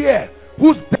one here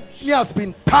whose destiny has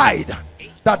been tied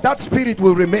that spirit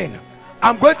will remain.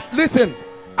 I'm going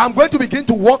to begin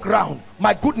to walk around.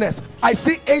 My goodness, I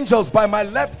see angels by my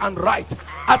left and right.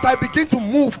 As I begin to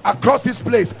move across this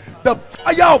place, the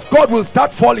fire of God will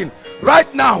start falling.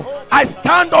 Right now, I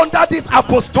stand under this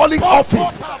apostolic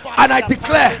office and I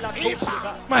declare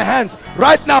my hands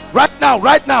right now, right now,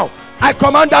 right now. I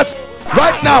command that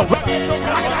right now,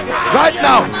 right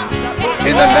now,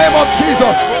 in the name of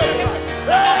Jesus,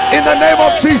 in the name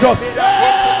of Jesus.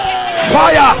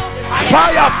 Fire,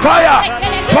 fire, fire,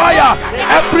 fire.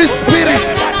 Every spirit,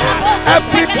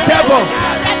 every devil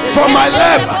from my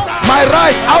left, my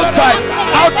right, outside,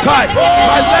 outside,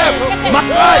 my left, my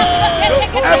right,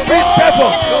 every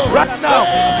devil right now,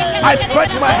 I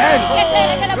stretch my hands.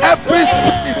 Every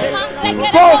spirit,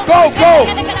 go, go, go,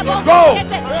 go,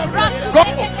 go.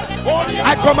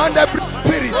 I command every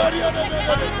spirit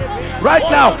right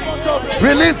now,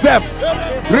 release them,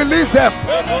 release them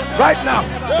right now,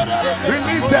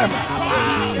 release them,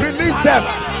 release them.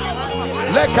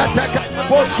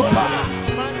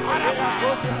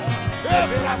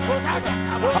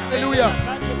 Hallelujah,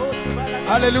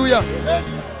 hallelujah,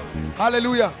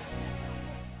 hallelujah.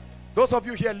 Those of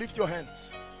you here, lift your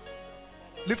hands,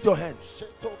 lift your hands.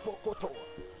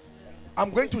 I'm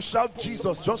going to shout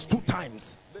Jesus just 2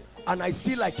 times, and I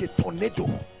see like a tornado.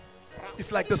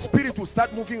 It's like the spirit will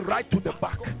start moving right to the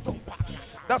back.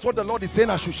 That's what the Lord is saying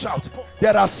I should shout.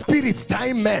 There are spirits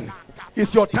tying men.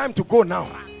 It's your time to go now.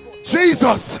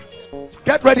 Jesus,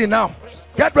 get ready now,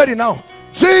 get ready now.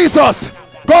 Jesus,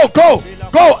 go, go,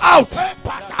 go out,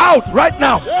 out right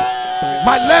now.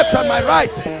 My left and my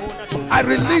right, I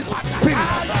release spirit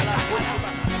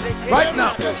right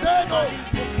now,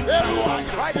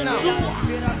 right now,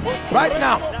 right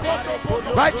now,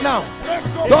 right now.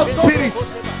 Those spirits,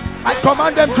 I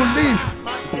command them to leave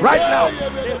right now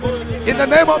in the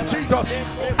name of Jesus.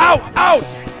 Out, out,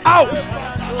 out,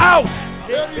 out,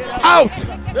 out.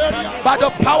 By the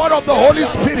power of the Holy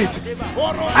Spirit,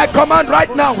 I command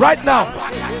right now, right now.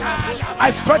 I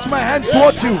stretch my hands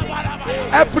towards you.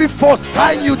 Every force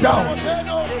tying you down,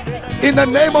 in the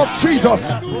name of Jesus,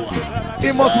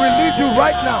 it must release you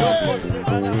right now.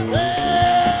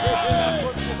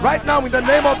 Right now, in the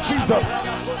name of Jesus.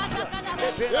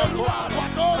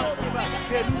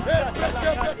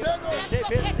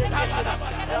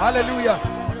 Hallelujah.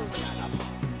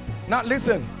 Now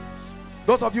listen,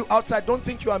 those of you outside, don't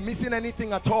think you are missing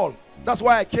anything at all. That's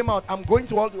why I came out. I'm going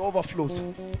to all the overflows.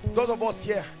 Those of us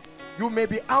here, you may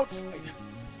be outside,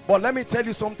 but let me tell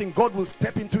you something. God will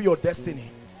step into your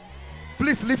destiny.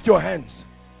 Please lift your hands,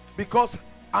 because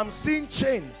I'm seeing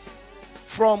chains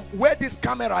from where this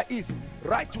camera is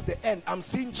right to the end. I'm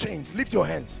seeing chains. Lift your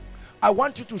hands. I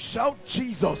want you to shout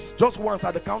Jesus just once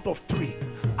at the count of 3,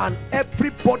 and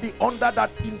everybody under that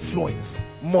influence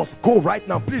must go right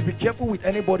now. Please be careful with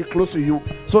anybody close to you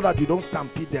so that you don't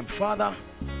stampede them. Father,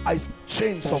 I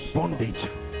chains of bondage,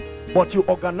 but you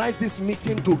organize this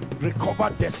meeting to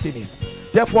recover destinies.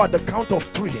 Therefore, at the count of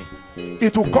 3,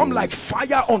 it will come like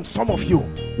fire on some of you.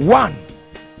 1,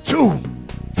 2,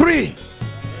 3.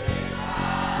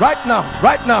 Right now,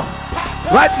 right now,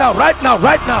 right now, right now,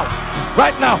 right now,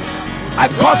 right now. I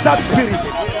curse that spirit.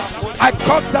 I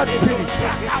curse that spirit.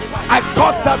 I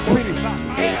curse that spirit.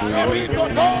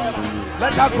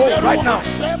 Let her go right now.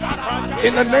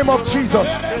 In the name of Jesus.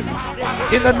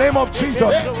 In the name of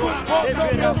Jesus.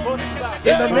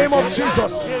 In the name of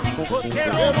Jesus.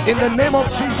 In the name of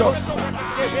Jesus.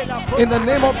 In the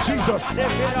name of Jesus.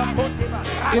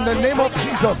 In the name of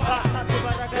Jesus.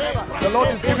 The Lord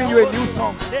is giving you a new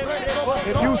song.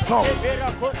 A new song.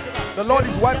 The Lord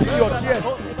is wiping your tears.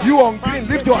 You on green,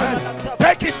 lift your hands.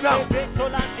 Take it now.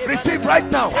 Receive right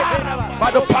now.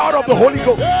 By the power of the Holy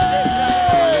Ghost.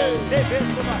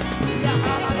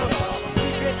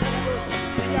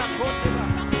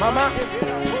 Mama,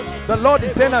 the Lord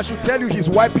is saying I should tell you He's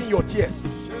wiping your tears.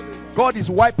 God is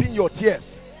wiping your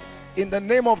tears. In the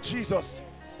name of Jesus.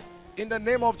 In the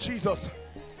name of Jesus.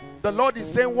 The Lord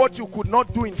is saying what you could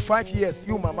not do in 5 years,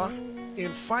 you mama,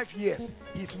 in 5 years,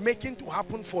 He's making to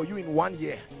happen for you in 1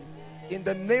 year. In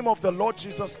the name of the Lord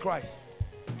Jesus Christ.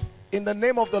 In the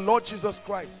name of the Lord Jesus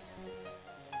Christ.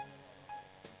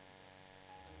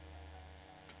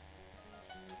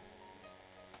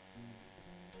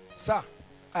 Sir,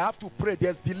 I have to pray.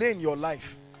 There's delay in your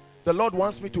life. The Lord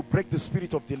wants me to break the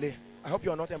spirit of delay. I hope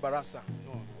you are not embarrassed, sir.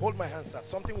 No. Hold my hand, sir.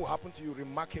 Something will happen to you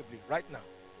remarkably right now.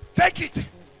 Take it.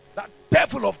 That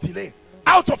devil of delay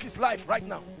out of his life right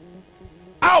now.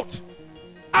 Out.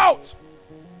 Out.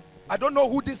 I don't know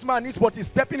who this man is, but he's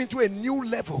stepping into a new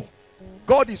level.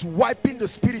 God is wiping the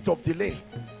spirit of delay.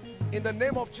 In the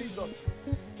name of Jesus.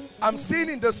 I'm seeing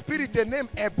in the spirit a name,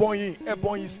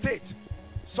 Ebonyi State.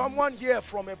 Someone here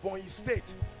from Ebonyi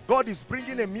State. God is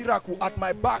bringing a miracle at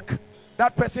my back.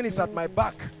 That person is at my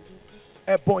back.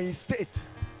 Ebonyi State.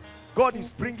 God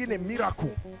is bringing a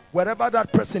miracle wherever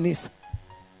that person is.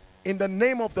 In the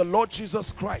name of the Lord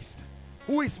Jesus Christ.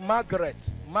 Who is Margaret?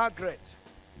 Margaret.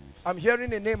 I'm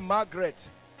hearing a name, Margaret.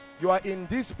 You are in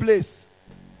this place.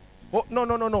 Oh,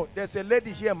 no. There's a lady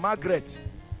here, Margaret.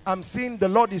 I'm seeing the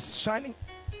Lord is shining.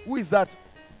 Who is that?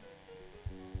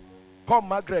 Come,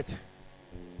 Margaret.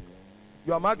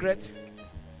 You are Margaret.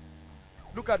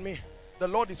 Look at me. The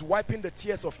Lord is wiping the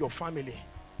tears of your family.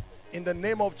 In the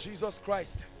name of Jesus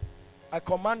Christ, I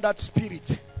command that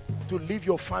spirit to leave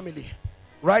your family.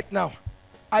 Right now,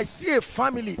 I see a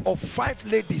family of 5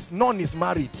 ladies. None is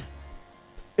married.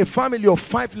 A family of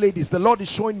 5 ladies. The Lord is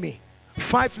showing me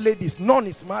 5 ladies. None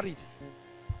is married.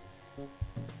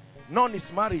 None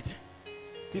is married.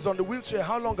 He's on the wheelchair.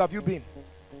 How long have you been?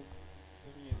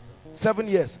 7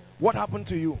 years. What happened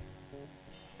to you?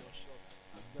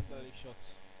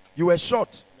 You were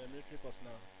shot.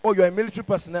 Oh, you are a military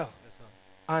personnel. Yes, sir.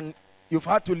 And you've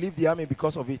had to leave the army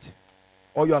because of it.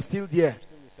 Or you are still there.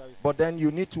 But then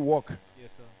you need to walk.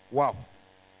 Yes, sir. Wow.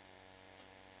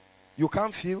 You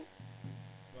can't feel?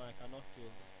 No, I cannot feel.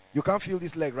 You can't feel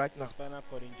this leg right now? Spinal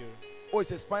cord injury. Oh,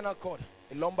 it's a spinal cord.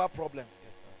 A lumbar problem.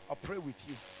 Yes, sir. I'll pray with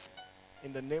you.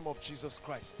 In the name of Jesus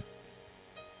Christ.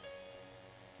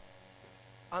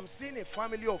 I'm seeing a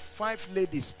family of 5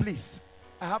 ladies. Please.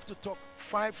 I have to talk.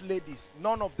 5 ladies.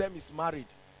 None of them is married.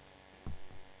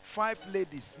 5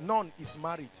 ladies. None is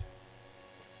married.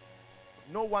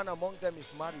 No one among them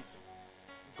is married.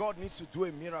 God needs to do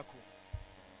a miracle.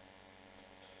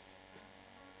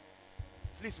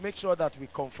 Please make sure that we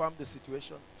confirm the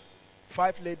situation.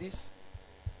 5 ladies.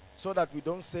 So that we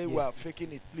don't say we are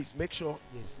faking it. Please make sure.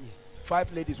 Yes.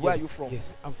 5 ladies. Where are you from?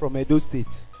 Yes, I'm from Edo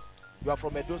State. You are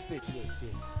from Edo State? Yes.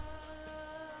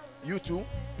 You too?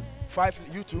 5,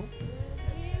 you too?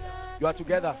 You are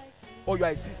together? Oh, you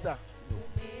are his sister? No.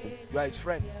 You are his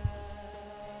friend?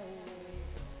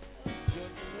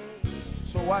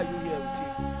 So why are you here with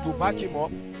him? To back him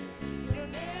up?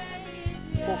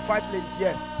 Oh, 5 ladies,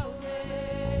 yes.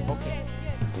 Okay,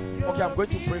 I'm going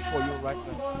to pray for you right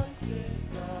now.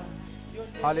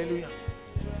 Hallelujah.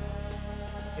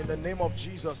 In the name of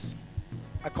Jesus,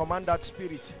 I command that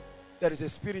spirit. There is a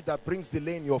spirit that brings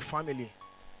delay in your family,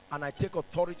 and I take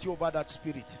authority over that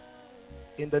spirit.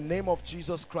 In the name of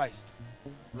Jesus Christ,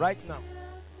 right now.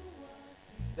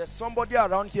 There's somebody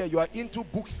around here, you are into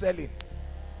book selling,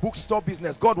 bookstore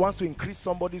business. God wants to increase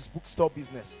somebody's bookstore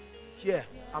business. Here,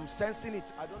 I'm sensing it.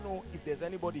 I don't know if there's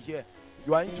anybody here.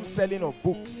 You are into selling of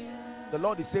books. The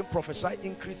Lord is saying prophesy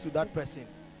increase to that person.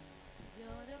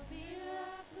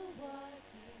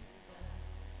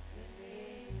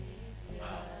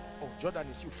 Oh, Jordan,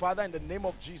 is you. Father, in the name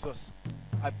of Jesus,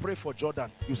 I pray for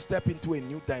Jordan. You step into a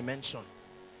new dimension.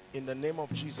 In the name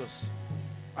of Jesus,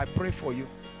 I pray for you.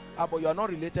 But you are not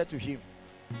related to him.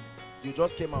 You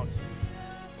just came out.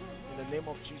 In the name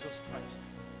of Jesus Christ.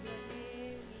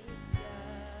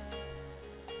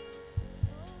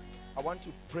 I want to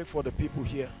pray for the people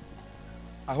here.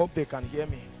 I hope they can hear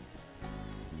me.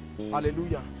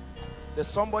 Hallelujah. There's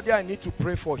somebody I need to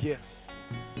pray for here.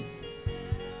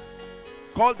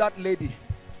 Call that lady.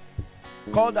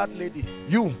 Call that lady.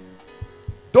 You.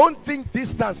 Don't think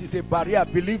distance is a barrier.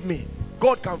 Believe me.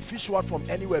 God can fish you out from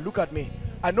anywhere. Look at me.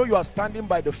 I know you are standing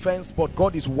by the fence, but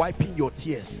God is wiping your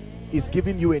tears. He's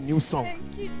giving you a new song.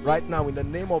 Right now, in the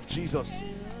name of Jesus,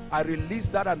 I release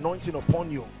that anointing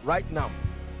upon you. Right now,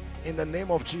 in the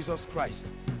name of Jesus Christ.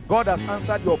 God has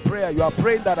answered your prayer. You are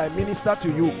praying that I minister to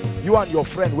you. You and your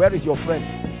friend. Where is your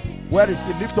friend? Where is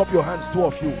he? Lift up your hands, two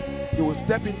of you. You will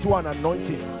step into an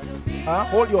anointing.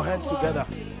 Hold your hands together.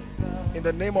 In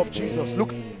the name of Jesus.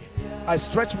 Look, I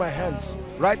stretch my hands.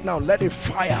 Right now, let a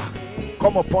fire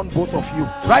come upon both of you.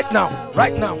 Right now.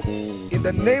 Right now. In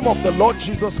the name of the Lord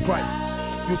Jesus Christ.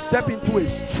 You step into a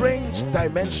strange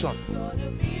dimension.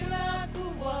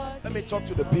 Let me talk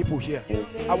to the people here.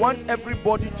 I want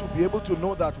everybody to be able to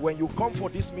know that when you come for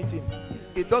this meeting,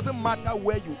 it doesn't matter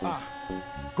where you are.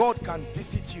 God can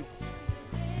visit you.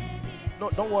 No,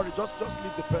 don't worry. Just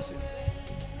leave the person.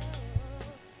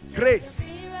 Grace.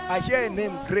 I hear a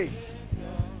name, Grace.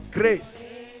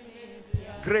 Grace.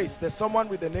 Grace. There's someone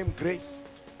with the name Grace.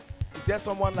 Is there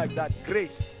someone like that?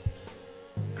 Grace.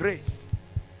 Grace.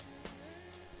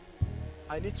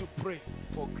 I need to pray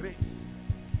for grace.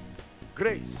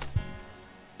 Grace.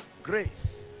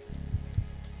 Grace.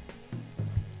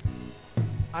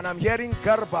 And I'm hearing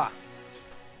Garba.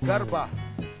 Garba.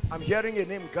 I'm hearing a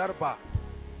name, Garba.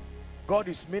 God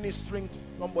is ministering to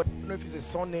somebody. I don't know if it's a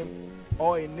son name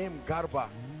or a name, Garba.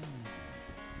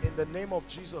 In the name of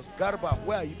Jesus. Garba,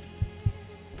 where are you?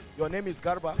 Your name is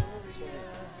Garba?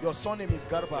 Your son name is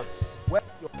Garba. Where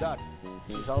is your dad?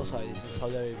 He's outside. He's in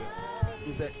Saudi Arabia.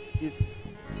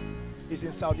 He's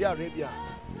in Saudi Arabia.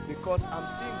 Because I'm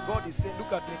seeing God is saying,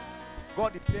 look at me.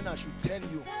 God is saying I should tell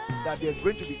you that there's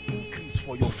going to be increase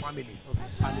for your family.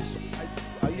 And so,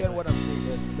 are you hearing what I'm saying?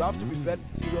 Yes. You have to be very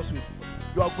serious with it.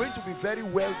 You are going to be very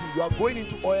wealthy. You are going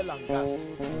into oil and gas.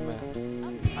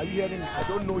 Amen. Are you hearing me? I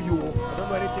don't know you. I don't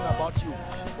know anything about you.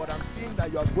 But I'm seeing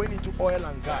that you are going into oil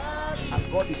and gas.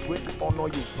 And God is going to honor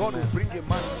you. God will bring a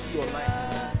man into your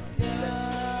life.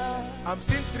 Bless you. I'm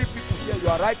seeing 3 people here. You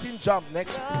are writing jam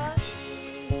next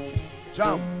week.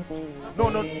 Jam. No,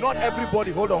 not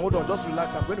everybody. Hold on. Just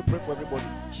relax. I'm going to pray for everybody.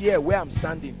 Here, where I'm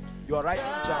standing, you are writing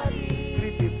jam.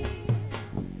 3 people.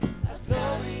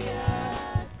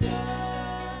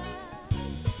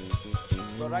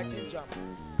 You are writing jam.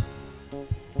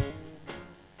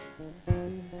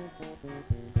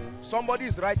 Somebody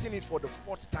is writing it for the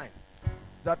 4th time.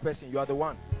 That person, you are the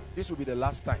one. This will be the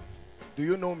last time. Do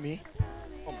you know me?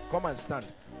 Come and stand.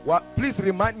 Well, please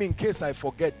remind me in case I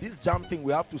forget. This jam thing,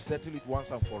 we have to settle it once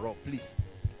and for all. Please.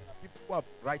 People are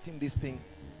writing this thing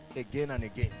again and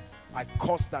again. I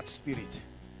curse that spirit.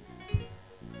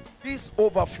 This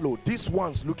overflow, these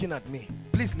ones looking at me,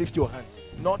 please lift your hands.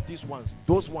 Not these ones,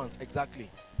 those ones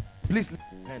exactly. Please lift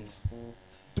your hands.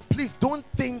 Please don't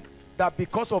think that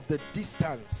because of the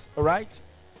distance, all right,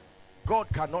 God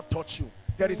cannot touch you.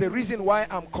 There is a reason why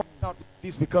I'm coming out with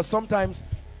this, because sometimes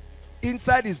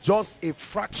inside is just a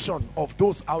fraction of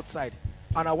those outside,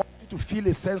 and I want you to feel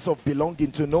a sense of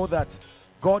belonging, to know that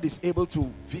God is able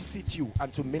to visit you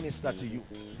and to minister to you.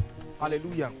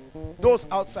 Hallelujah. Those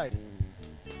outside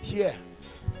here,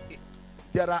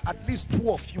 there are at least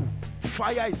 2 of you.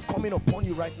 Fire is coming upon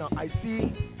you right now. I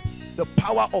see the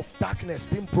power of darkness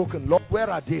being broken. Lord, where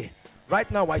are they? Right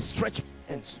now I stretch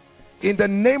my hands. In the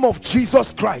name of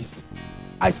Jesus Christ,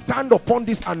 I stand upon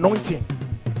this anointing.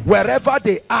 Wherever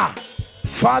they are,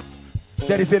 Father,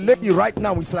 there is a lady right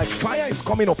now. It's like fire is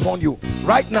coming upon you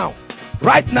right now.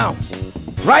 Right now.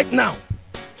 Right now.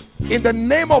 In the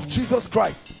name of Jesus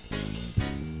Christ,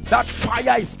 that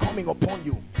fire is coming upon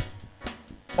you.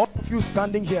 All of you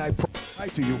standing here, I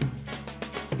prophesy to you.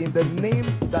 in the name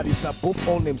that is above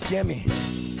all names, hear me.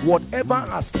 Whatever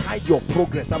has tied your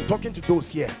progress, I'm talking to those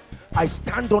here, I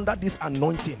stand under this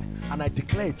anointing and I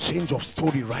declare a change of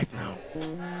story right now.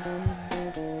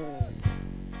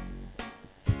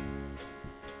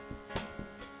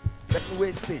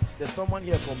 Benway State. There's someone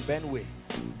here from Benway.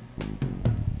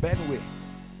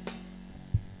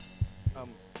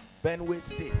 Benway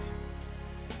State.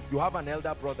 You have an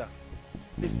elder brother.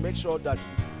 Please make sure that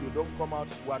you don't come out.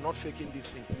 We are not faking this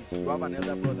thing, please. You have an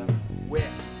elder brother. Where?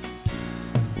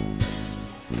 I'm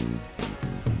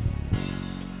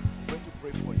going to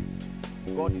pray for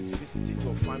you. God is visiting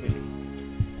your family.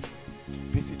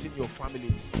 Visiting your family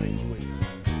in strange ways.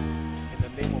 In the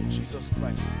name of Jesus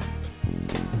Christ.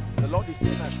 The Lord is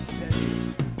saying I should tell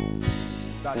you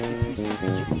that if you seek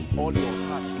Him with all your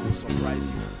heart, He will surprise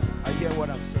you. I hear what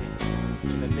I'm saying.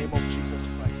 In the name of Jesus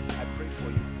Christ, I pray for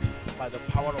you by the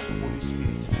power of the Holy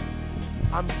Spirit.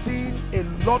 I'm seeing a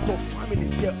lot of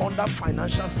families here under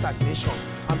financial stagnation,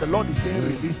 and the Lord is saying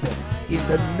release them in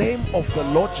the name of the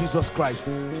Lord Jesus Christ.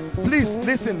 Please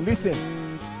listen.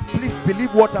 Please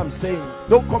believe what I'm saying.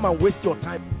 Don't come and waste your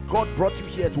time. God brought you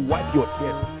here to wipe your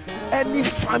tears. Any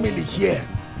family here,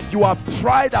 you have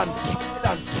tried and tried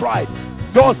and tried,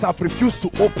 doors have refused to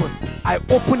open. I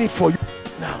open it for you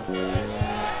now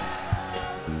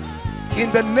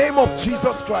in the name of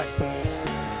Jesus Christ.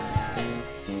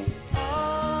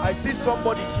 I see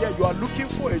somebody here, you are looking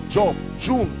for a job.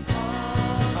 June,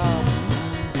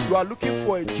 you are looking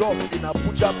for a job in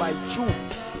Abuja by June.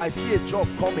 I see a job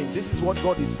coming. This is what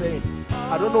God is saying.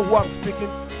 I don't know who I'm speaking,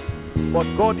 but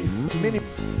God is meaning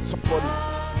somebody.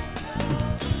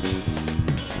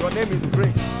 Your name is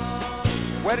Grace.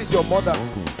 Where is your mother?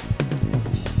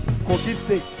 Kogi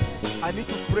State. I need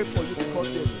to pray for you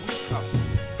because there's witchcraft.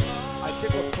 I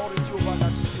take authority over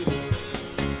that spirit.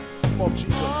 In the name of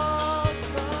Jesus.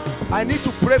 I need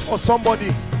to pray for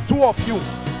somebody. Two of you.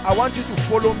 I want you to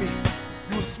follow me.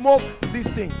 You smoke this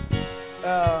thing.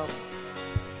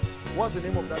 What's the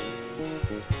name of that?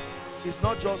 It's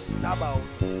not just tobacco.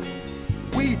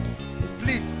 Weed.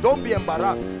 Please don't be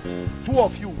embarrassed. Two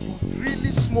of you, you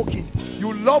really smoke it.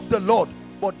 You love the Lord,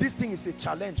 but this thing is a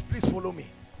challenge. Please follow me.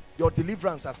 Your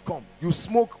deliverance has come. You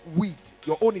smoke weed.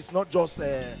 Your own is not just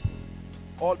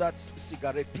all that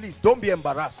cigarette. Please don't be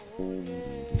embarrassed.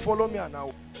 Follow me and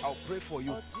I'll pray for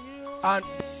you. And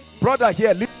brother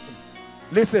here,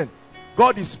 listen.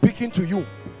 God is speaking to you.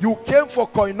 You came for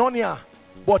koinonia,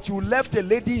 but you left a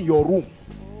lady in your room.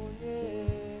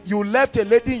 You left a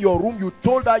lady in your room. You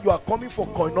told her you are coming for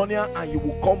koinonia and you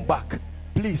will come back.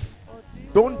 Please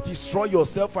don't destroy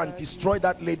yourself and destroy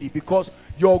that lady, because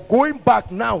your going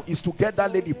back now is to get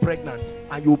that lady pregnant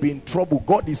and you'll be in trouble.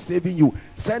 God is saving you.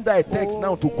 Send her a text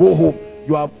now to go home.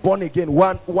 You are born again.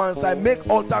 Once I make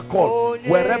altar call,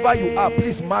 wherever you are,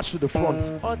 please march to the front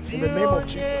in the name of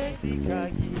Jesus.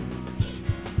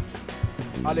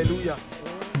 Hallelujah.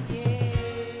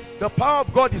 The power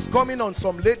of God is coming on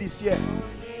some ladies here.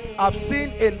 I've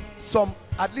seen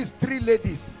at least 3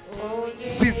 ladies,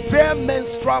 severe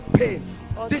menstrual pain.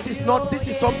 This is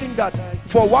something that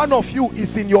for one of you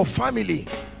is in your family.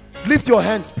 Lift your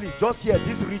hands, please. Just here,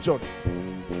 this region.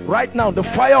 Right now, the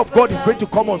fire of God is going to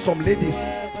come on some ladies.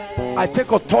 I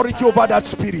take authority over that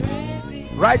spirit.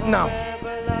 Right now,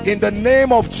 in the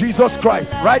name of Jesus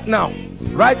Christ. Right now,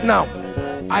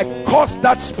 I curse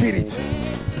that spirit.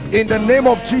 In the name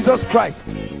of Jesus Christ.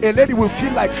 A lady will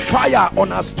feel like fire on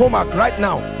her stomach right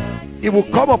now. It will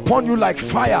come upon you like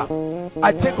fire.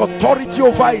 I take authority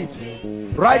over it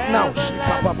right now.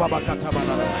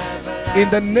 In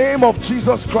the name of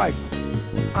Jesus Christ.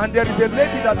 And there is a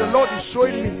lady that the Lord is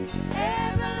showing me.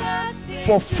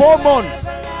 For 4 months,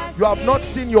 you have not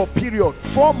seen your period.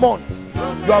 4 months,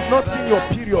 you have not seen your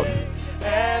period.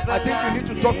 I think you need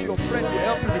to talk to your friend to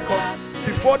help you, because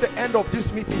before the end of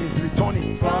this meeting is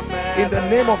returning. In the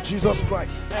name of Jesus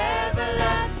Christ.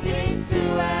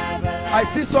 I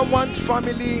see someone's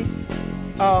family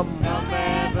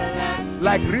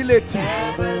like relative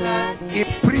in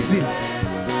prison.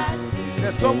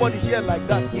 There's somebody here like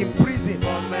that in prison.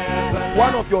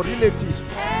 One of your relatives.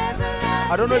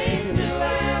 I don't know if he's in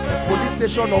a police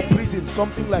station or prison,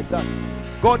 something like that.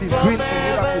 God is doing a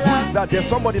miracle. Who is that? There's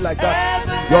somebody like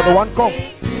that. You're the one. Come.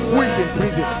 Who is in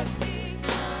prison?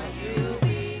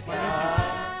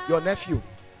 Your nephew.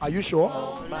 Are you sure?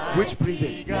 Which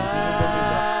prison?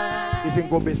 He's in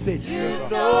Gombe State.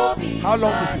 How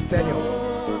long is his tenure?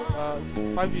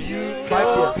 5 years.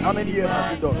 5 years. How many years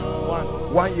has he done?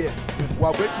 1 year. We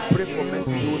are going to pray for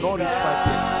mercy. He will not reach 5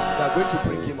 years. We are going to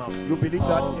bring him out. You believe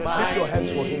that? Lift your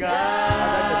hands for him.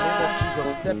 And in the name of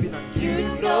Jesus, step in and heal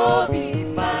him.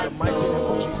 In the mighty name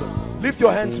of Jesus. Lift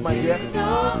your hands, my dear.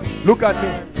 Look at me.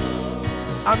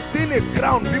 I'm seeing a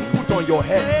crown being put on your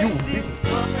head. Are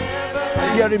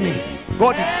you hearing me?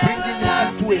 God is bringing you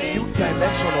into a new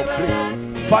dimension of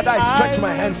grace. Father, I stretch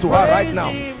my hands to her right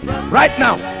now. Right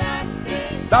now.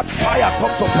 That fire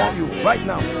comes upon you right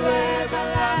now.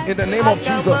 In the name of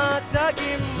Jesus.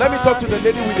 Let me talk to the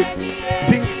lady with the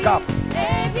pink cap.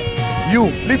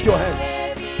 You, lift your hands.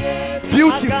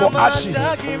 Beauty for ashes.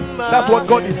 That's what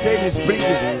God is saying is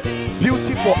bringing.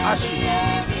 Beauty for ashes.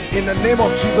 In the name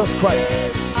of Jesus Christ.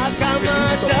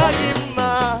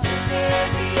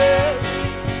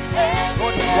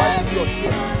 God is wiping your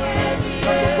tears.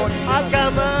 That's what God is saying.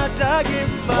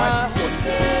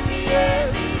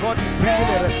 God is bringing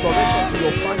a restoration to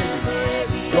your family.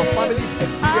 Your family is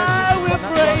experiencing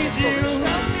supernatural restoration.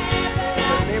 In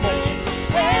the name of Jesus.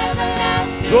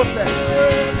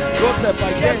 Joseph,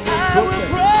 I hear you.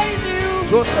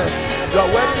 Joseph, you are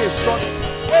wearing a short.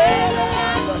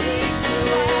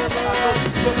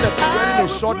 Joseph is wearing a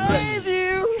short dress.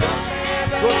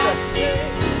 Joseph, you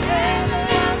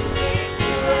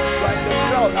are in the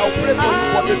crowd. I'll pray for you,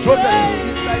 but the Joseph is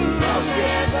inside the crowd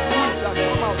here. Who is that?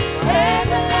 Come out.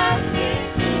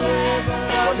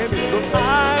 Your name is Joseph. I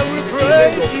will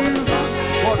praise you.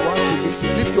 God wants to lift you.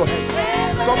 Lift your hands.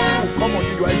 Something will come on you.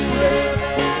 You are a student.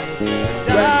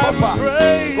 You are a copper.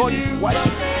 God is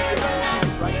wiping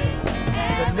right now.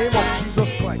 In the name of Jesus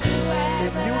Christ. A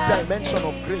new dimension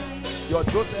of grace. You are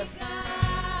Joseph.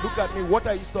 Look at me. What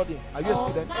are you studying? Are you a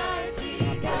student? So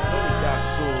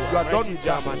you are done with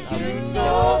German.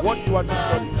 What do you want to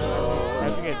study?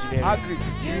 Agri.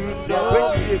 You are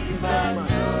going to be a businessman,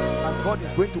 and God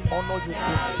is going to honor you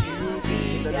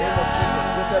in the name of Jesus.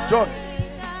 Joseph John,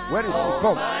 where is he?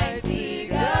 Come.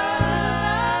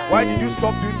 Why did you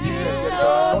stop doing business? There is an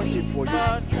anointing for you.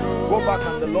 Go back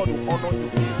and the Lord will honor you. In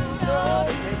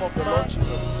the name of the Lord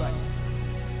Jesus Christ.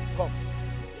 Come.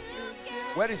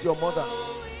 Where is your mother?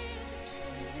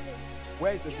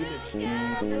 Where is the village?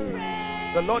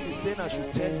 The Lord is saying I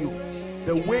should tell you,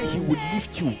 the way he will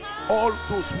lift you, all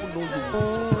those who know you will be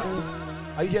surprised.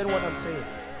 Are you hearing what I'm saying?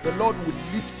 The Lord will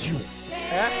lift you.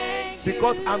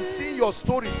 Because I'm seeing your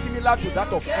story similar to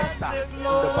that of Esther in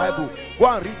the Bible. Go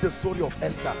and read the story of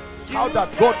Esther. How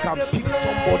that God can pick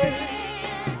somebody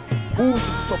who is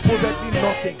supposedly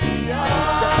nothing.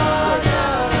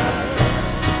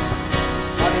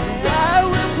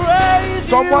 Hallelujah.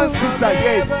 Someone's sister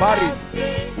here is barren.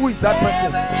 Who is that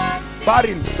person?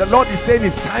 Barren. The Lord is saying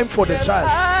it's time for the child.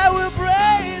 I will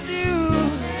praise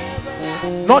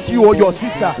you. Not you or your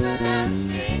sister.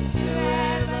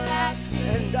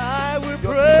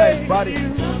 Your sister is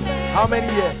barren. How many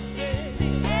years?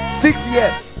 6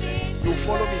 years. You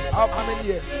follow me. How many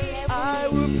years?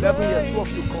 11 years. 2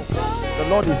 of you come. The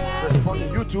Lord is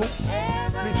responding. You too.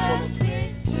 Please follow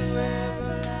me.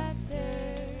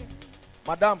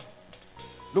 Madam,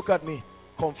 look at me.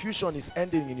 Confusion is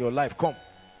ending in your life. Come.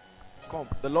 Come.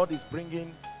 The Lord is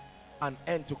bringing an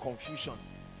end to confusion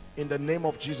in the name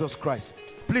of Jesus Christ.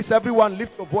 Please, everyone,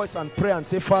 lift your voice and pray and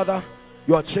say, Father,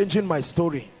 you are changing my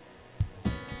story.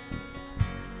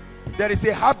 There is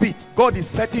a habit God is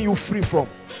setting you free from.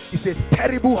 It's a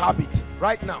terrible habit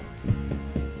right now.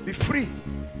 Be free.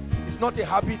 It's not a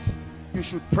habit you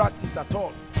should practice at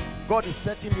all. God is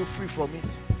setting you free from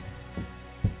it.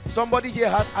 Somebody here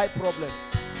has eye problem.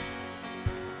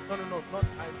 No, not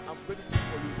I'm going to pray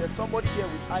for you. There's somebody here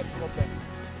with eye problem.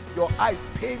 Your eye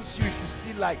pains you if you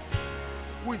see light.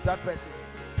 Who is that person?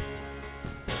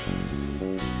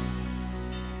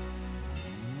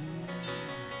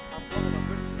 I'm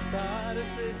going to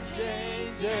status is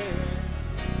changing.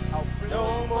 I'll pray. No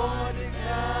more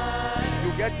decline.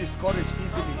 You get discouraged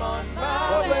easily.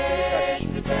 God is saying that you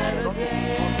should not be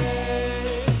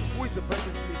discouraged. Who is the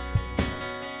person, please?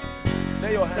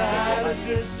 Lay your hands on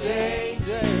your eyes.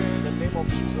 In the name of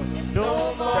Jesus.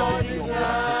 No more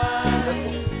decline. Let's go.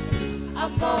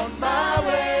 I'm on my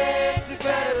way to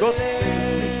better. Those ladies,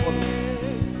 please follow me.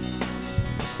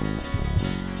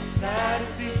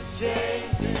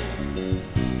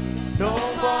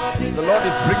 The Lord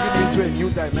is bringing you into a new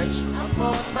dimension. I'm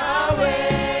on my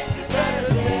way to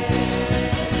better days.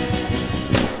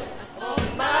 I'm on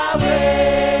my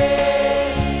way.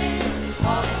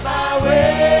 On my way.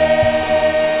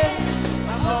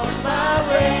 I'm on my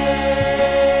way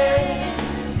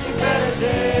to better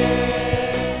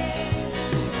days.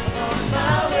 I'm on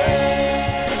my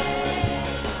way.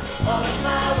 On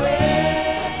my way.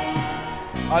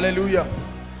 Hallelujah.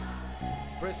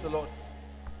 Praise the Lord.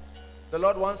 The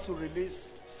Lord wants to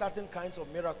release certain kinds of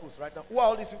miracles right now. Who are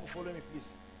all these people following me,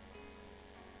 please?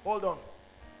 Hold on.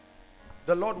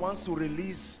 The Lord wants to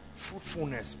release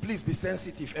fruitfulness. Please be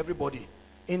sensitive, everybody,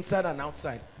 inside and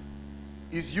outside.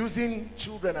 Is using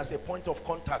children as a point of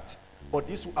contact, but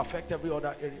this will affect every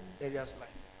other area's life,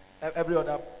 every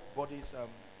other body's.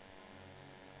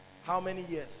 How many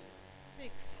years?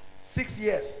 6. 6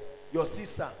 years. Your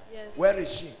sister. Yes. Where is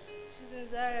she? She's in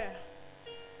Zaria.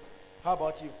 How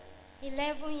about you?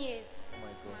 11 years. Oh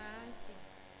my God.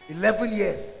 My auntie. 11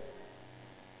 years.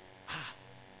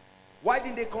 Why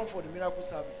didn't they come for the miracle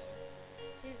service?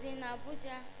 She's in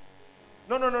Abuja.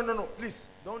 No. Please,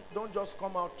 don't just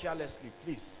come out carelessly.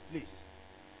 Please.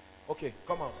 Okay,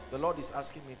 come out. The Lord is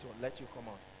asking me to let you come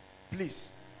out. Please.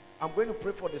 I'm going to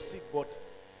pray for the sick, but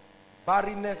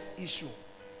barrenness issue,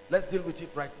 let's deal with it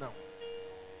right now.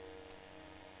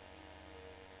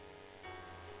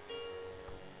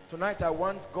 Tonight I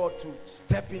want God to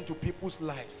step into people's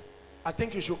lives. I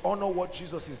think you should honor what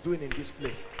Jesus is doing in this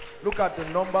place. Look at the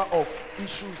number of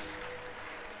issues.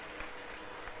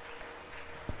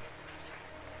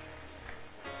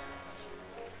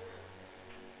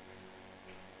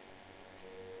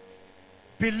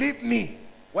 Believe me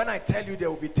when I tell you there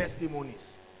will be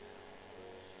testimonies.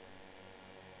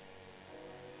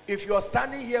 If you're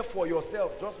standing here for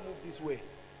yourself, just move this way.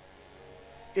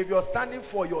 If you're standing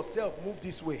for yourself, move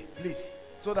this way, please,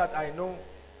 so that I know.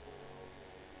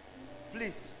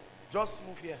 Please, just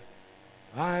move here.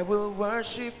 I will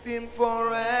worship him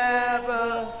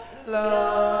forever,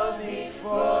 love him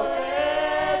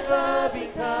forever,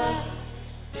 because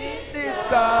this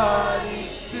God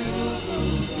is too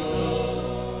good.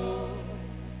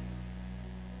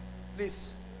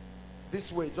 Please,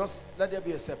 this way, just let there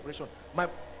be a separation.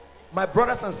 My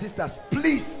brothers and sisters,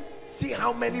 please see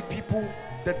how many people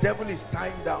the devil is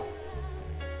tying down.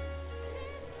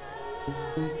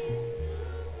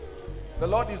 The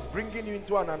Lord is bringing you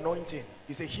into an anointing.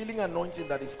 It's a healing anointing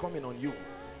that is coming on you.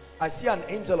 I see an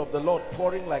angel of the Lord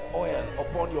pouring like oil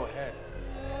upon your head.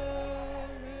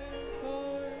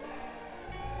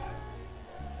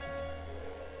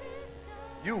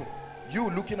 You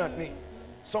looking at me,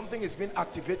 something is being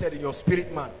activated in your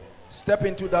spirit, man. Step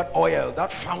into that oil,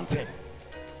 that fountain.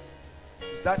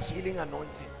 It's that healing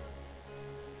anointing.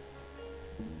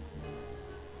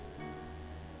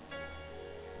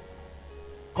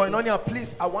 Koinonia,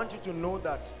 please, I want you to know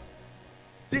that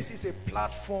this is a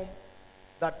platform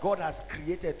that God has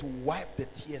created to wipe the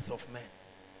tears of men.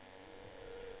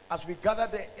 As we gather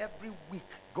there every week,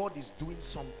 God is doing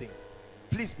something.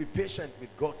 Please be patient with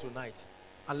God tonight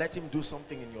and let him do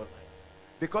something in your life.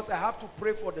 Because I have to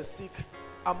pray for the sick,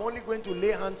 I'm only going to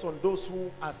lay hands on those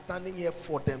who are standing here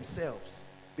for themselves,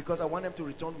 because I want them to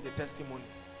return with a testimony.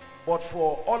 But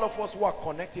for all of us who are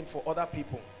connecting for other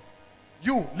people,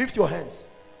 you lift your hands.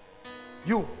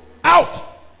 You out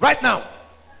right now.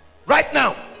 Right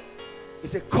now.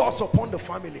 It's a curse upon the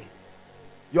family.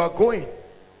 You are going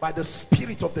by the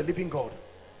Spirit of the living God.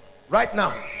 Right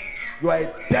now, you are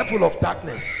a devil of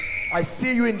darkness. I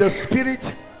see you in the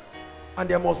Spirit, and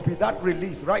there must be that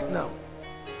release right now.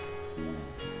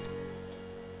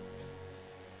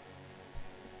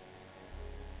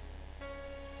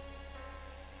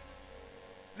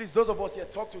 Please, those of us here,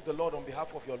 talk to the Lord on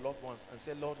behalf of your loved ones and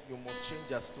say, Lord, you must change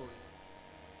your story.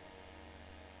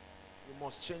 You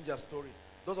must change your story.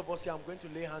 Those of us here, I'm going to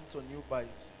lay hands on you by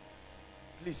yourself.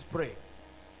 Please pray.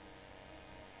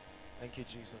 Thank you,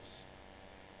 Jesus.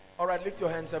 All right, lift your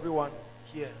hands, everyone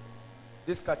here.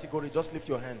 This category, just lift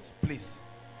your hands, please.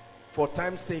 For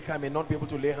time's sake, I may not be able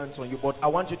to lay hands on you, but I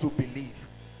want you to believe.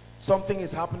 Something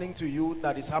is happening to you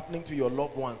that is happening to your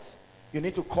loved ones. You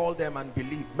need to call them and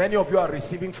believe. Many of you are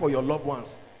receiving for your loved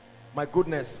ones. My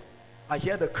goodness, I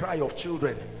hear the cry of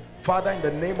children. Father, in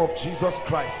the name of Jesus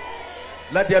Christ,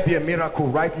 let there be a miracle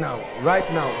right now,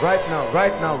 right now, right now,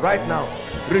 right now, right now.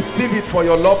 Receive it for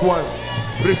your loved ones.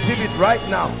 Receive it right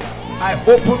now. I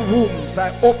open wombs,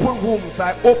 I open wombs,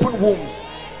 I open wombs.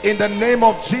 In the name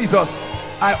of Jesus,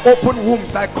 I open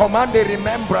wombs. I command a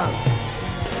remembrance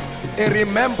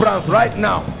right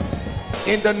now.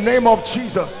 In the name of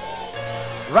Jesus.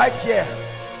 Right here,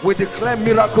 we declare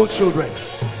miracle children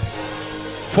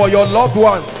for your loved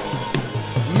ones.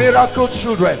 Miracle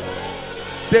children,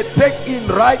 they take in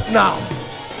right now,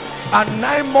 and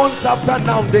 9 months after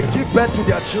now, they give birth to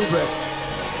their children.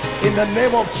 In the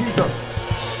name of Jesus.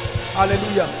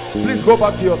 Hallelujah. Please go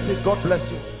back to your seat. God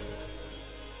bless you.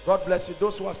 God bless you.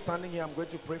 Those who are standing here, I'm going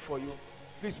to pray for you.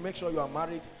 Please make sure you are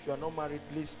married. If you are not married,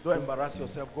 please don't embarrass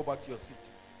yourself. Go back to your seat.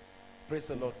 Praise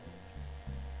the Lord.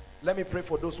 Let me pray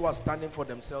for those who are standing for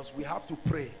themselves. We have to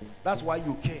pray. That's why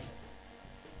you came.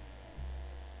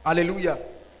 Hallelujah.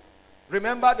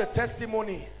 Remember the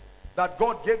testimony that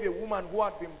God gave a woman who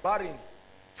had been barren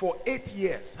for 8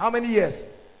 years. How many years?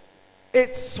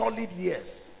 8 solid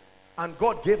years. And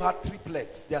God gave her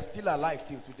triplets. They are still alive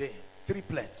till today.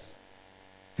 Triplets.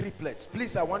 Triplets.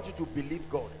 Please, I want you to believe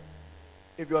God.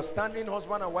 If you are standing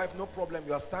husband and wife, no problem.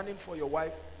 You are standing for your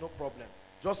wife, no problem.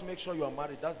 Just make sure you are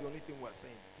married. That's the only thing we're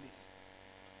saying. Please.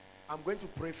 I'm going to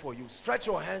pray for you. Stretch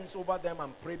your hands over them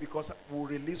and pray, because we'll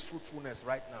release fruitfulness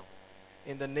right now.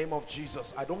 In the name of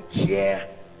Jesus. I don't care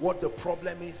what the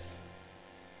problem is.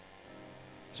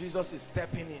 Jesus is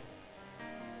stepping in.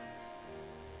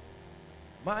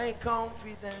 My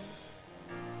confidence,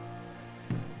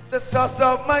 the source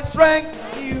of my strength,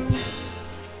 you,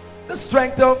 the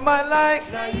strength of my life,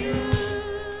 you,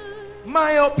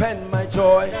 my hope and my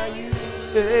joy, you,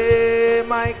 hey,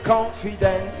 my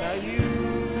confidence, you.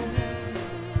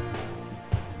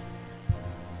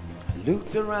 I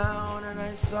looked around and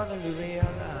I suddenly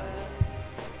realized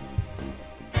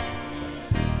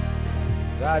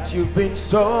that you've been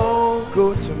so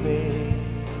good to me.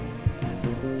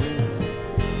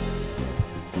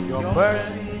 Your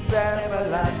mercy is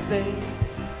everlasting,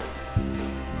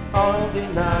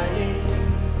 undenying,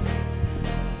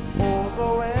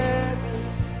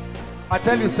 overwhelming. I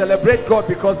tell you, celebrate God,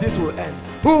 because this will end.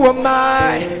 Who am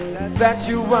I that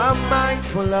you are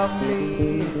mindful of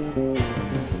me?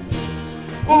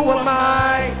 Who am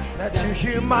I that you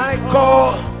hear my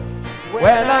call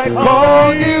when I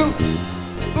call you?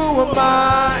 Who am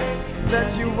I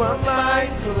that you are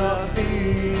mindful of me?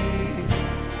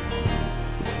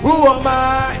 Who am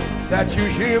I that you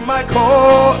hear my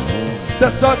call? The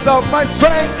source of my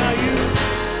strength,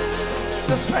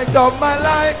 the strength of my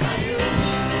life,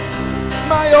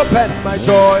 my hope and my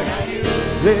joy,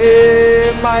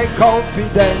 yeah, my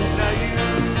confidence,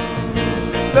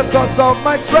 the source of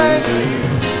my strength,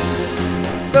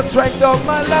 the strength of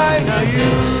my life,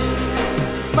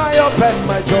 my hope and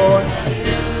my joy,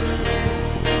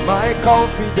 my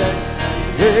confidence,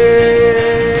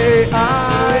 yeah,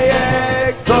 I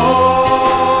exalt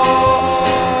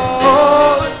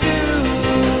you,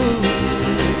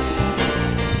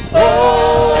 oh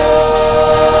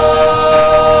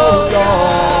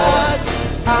Lord,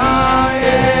 I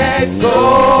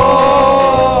exalt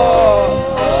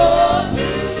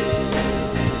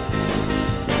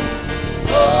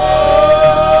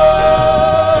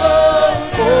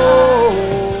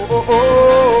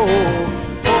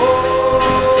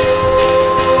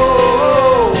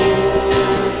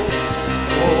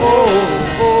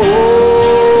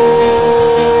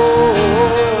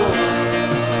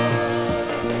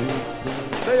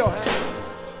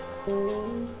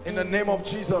of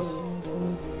Jesus.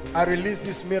 I release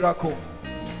this miracle.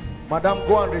 Madam,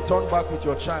 go and return back with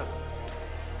your child.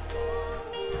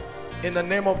 In the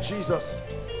name of Jesus.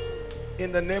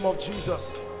 In the name of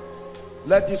Jesus.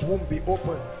 Let this womb be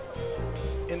open.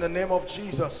 In the name of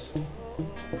Jesus.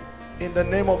 In the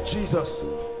name of Jesus.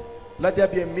 Let there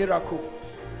be a miracle.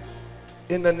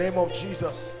 In the name of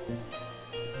Jesus.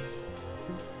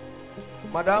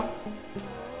 Madam,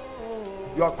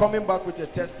 you are coming back with a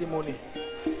testimony.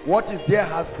 What is there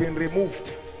has been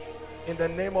removed. In the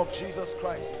name of Jesus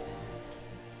Christ.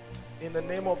 In the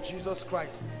name of Jesus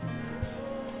Christ.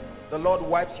 The Lord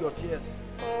wipes your tears.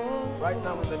 Right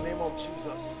now in the name of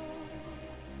Jesus.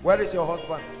 Where is your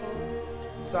husband?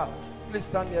 Sir, please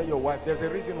stand near your wife. There's a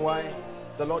reason why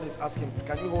the Lord is asking.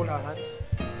 Can you hold her hands?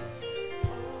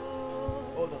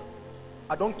 Hold on.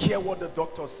 I don't care what the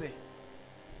doctors say.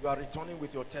 You are returning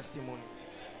with your testimony.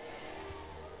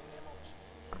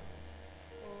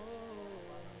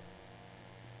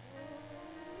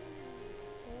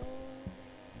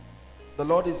 The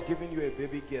Lord is giving you a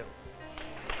baby girl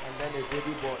and then a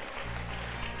baby boy.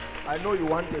 I know you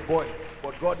want a boy,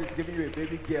 but God is giving you a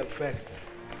baby girl first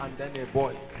and then a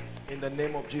boy. In the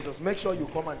name of Jesus. Make sure you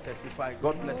come and testify.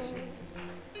 God bless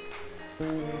you.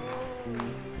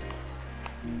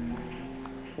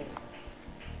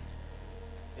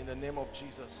 In the name of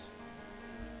Jesus.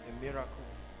 A miracle.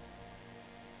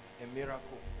 A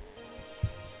miracle.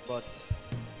 But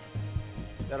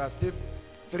there are still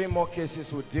 3 more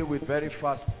cases we'll deal with very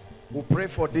fast. We'll pray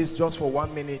for this just for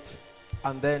 1 minute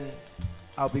and then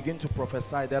I'll begin to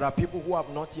prophesy. There are people who have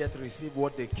not yet received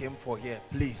what they came for here.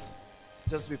 Please,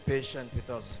 just be patient with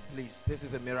us. Please, this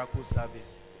is a miracle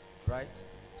service, right?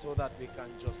 So that we can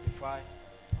justify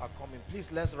our coming. Please,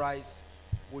 let's rise.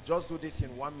 We'll just do this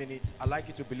in 1 minute. I'd like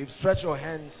you to believe. Stretch your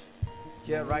hands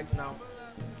here right now.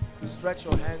 Stretch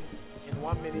your hands in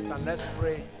 1 minute and let's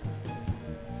pray.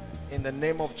 In the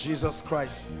name of Jesus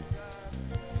Christ.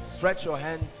 Stretch your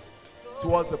hands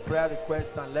towards the prayer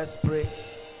request and let's pray.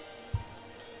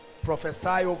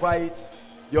 Prophesy over it.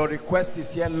 Your request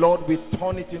is here. Lord, we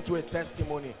turn it into a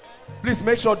testimony. Please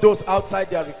make sure those outside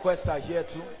their requests are here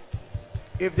too.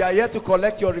 If they are here to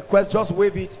collect your request, just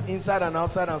wave it inside and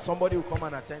outside and somebody will come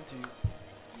and attend to you.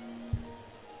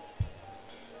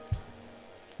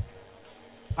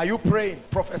 Are you praying?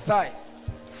 Prophesy.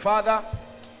 Father,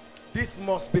 this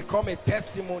must become a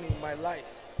testimony in my life.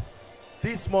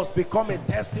 This must become a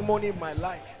testimony in my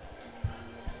life.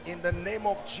 In the name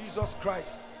of Jesus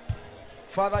Christ.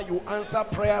 Father, you answer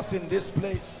prayers in this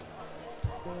place.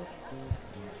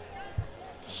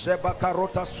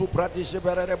 Shebakarota subradi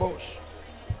jeberebosh.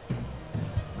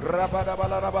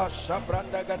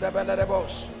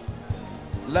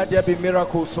 Let there be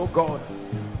miracles, oh God.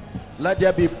 Let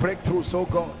there be breakthroughs, oh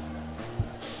God.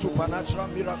 Supernatural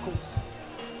miracles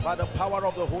by the power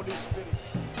of the Holy Spirit.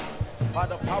 By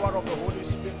the power of the Holy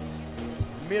Spirit.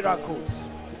 Miracles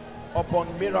upon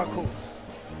miracles.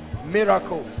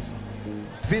 Miracles.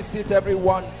 Visit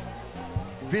everyone.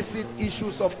 Visit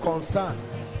issues of concern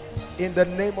in the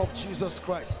name of Jesus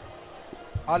Christ.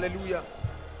 Hallelujah.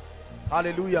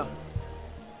 Hallelujah.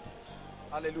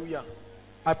 Hallelujah.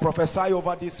 I prophesy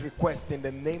over this request in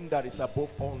the name that is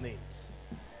above all names,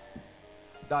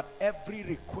 that every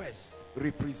request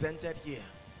represented here,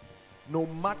 no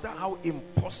matter how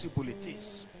impossible it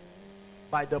is,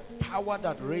 by the power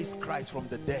that raised Christ from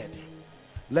the dead,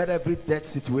 let every dead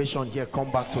situation here come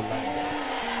back to life.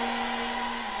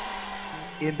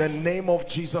 In the name of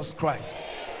Jesus Christ,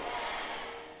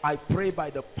 I pray by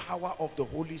the power of the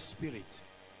Holy Spirit.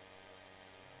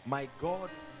 My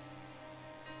God,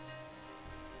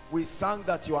 we sang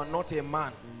that you are not a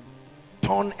man.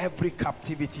 Turn every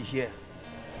captivity here.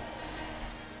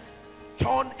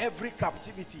 Turn every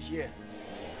captivity here.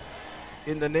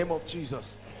 In the name of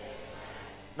Jesus.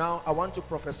 Now, I want to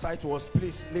prophesy to us.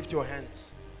 Please lift your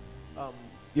hands.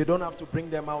 You don't have to bring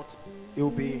them out. It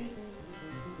will be,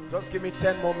 just give me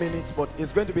 10 more minutes, but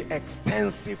it's going to be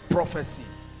extensive prophecy.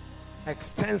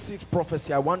 Extensive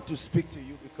prophecy. I want to speak to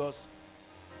you because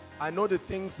I know the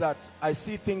things that, I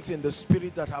see things in the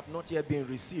spirit that have not yet been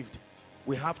received.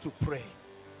 We have to pray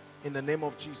in the name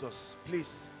of Jesus.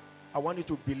 Please, I want you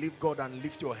to believe God and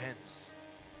lift your hands.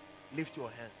 Lift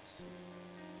your hands.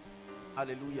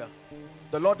 Hallelujah.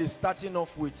 The Lord is starting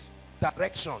off with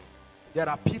direction. There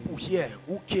are people here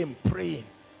who came praying,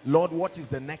 Lord, what is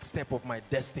the next step of my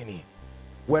destiny?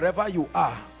 Wherever you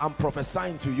are, I'm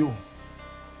prophesying to you.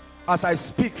 As I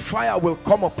speak, fire will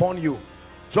come upon you,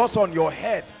 just on your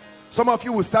head. Some of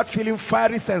you will start feeling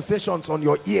fiery sensations on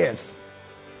your ears.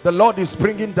 The Lord is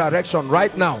bringing direction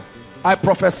right now. I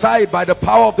prophesy by the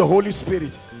power of the Holy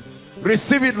Spirit.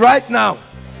 Receive it right now.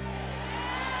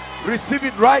 Receive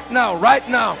it right now, right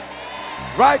now,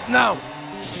 right now.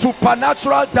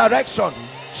 Supernatural direction.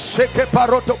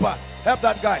 Help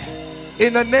that guy.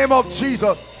 In the name of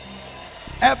Jesus.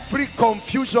 Every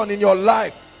confusion in your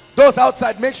life, those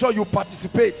outside, make sure you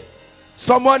participate.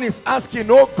 Someone is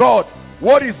asking, oh God,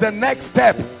 what is the next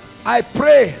step? I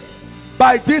pray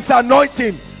by this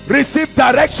anointing, receive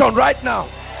direction right now.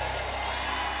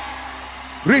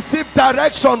 Receive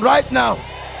direction right now.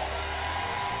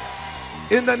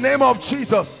 In the name of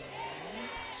Jesus.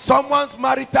 Someone's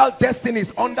marital destiny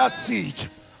is under siege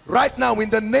right now in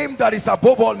the name that is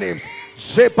above all names.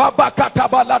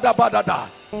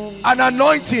 An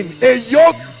anointing, a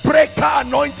yoke breaker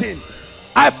anointing.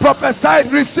 I prophesy,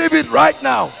 receive it right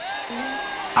now.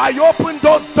 I open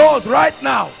those doors right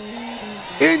now.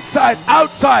 Inside,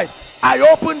 outside, I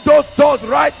open those doors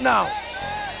right now.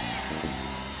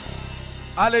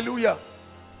 Hallelujah.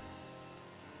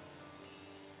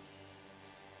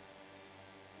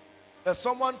 There's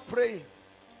someone praying.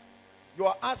 You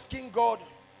are asking God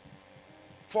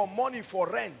for money for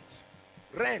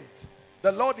rent.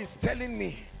 The Lord is telling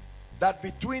me that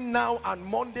between now and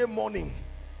Monday morning,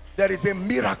 there is a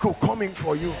miracle coming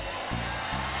for you.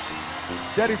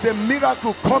 There is a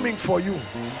miracle coming for you.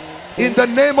 In the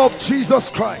name of Jesus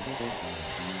Christ.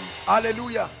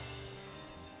 Hallelujah.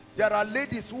 There are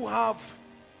ladies who have,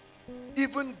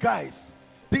 even guys,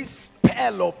 this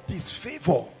spell of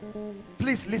disfavor.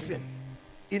 Please listen.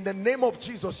 In the name of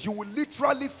Jesus, you will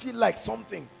literally feel like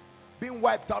something being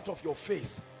wiped out of your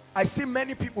face. I see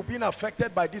many people being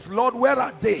affected by this. Lord, where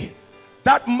are they?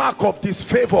 That mark of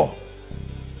disfavor,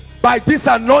 by this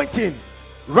anointing,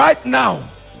 right now,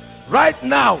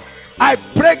 I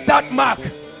break that mark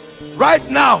right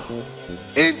now,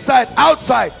 inside,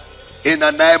 outside, in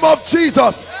the name of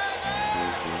Jesus.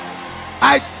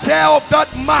 I tear off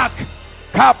that mark,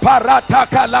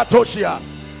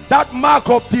 that mark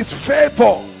of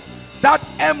disfavor, that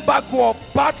embargo of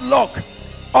bad luck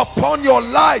upon your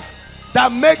life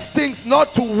that makes things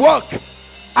not to work.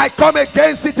 I come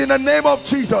against it in the name of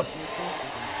Jesus.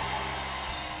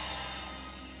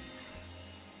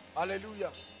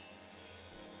 Hallelujah.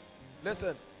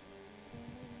 Listen,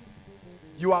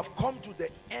 you have come to the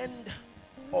end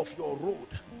of your road,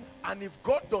 and if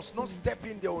God does not step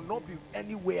in, there will not be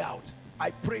any way out. I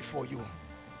pray for you.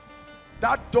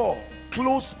 That door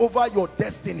closed over your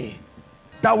destiny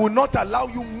that will not allow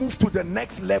you move to the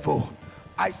next level.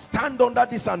 I stand under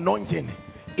this anointing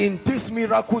in this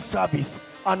miracle service,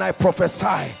 and I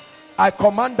prophesy, I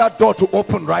command that door to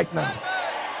open right now.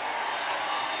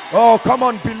 Oh, come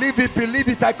on, believe it, believe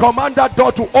it. I command that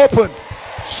door to open.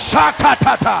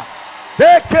 Shakatata.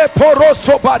 Eke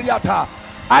poroso bariata.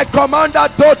 I command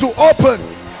that door to open.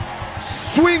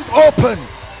 Swing open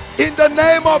in the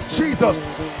name of Jesus.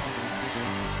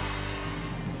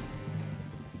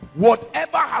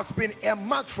 Whatever has been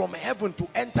earmarked from heaven to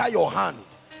enter your hand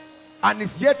and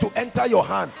is yet to enter your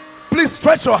hand, please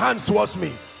stretch your hands towards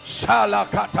me.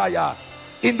 Shalakataya.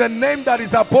 In the name that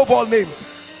is above all names,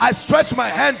 I stretch my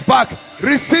hands back.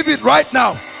 Receive it right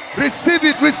now. Receive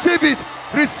it, receive it,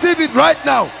 receive it right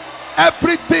now.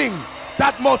 Everything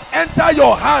that must enter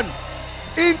your hand,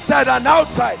 inside and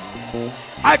outside,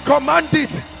 I command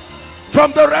it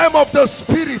from the realm of the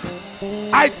spirit.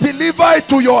 I deliver it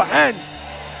to your hands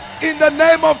in the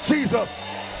name of Jesus.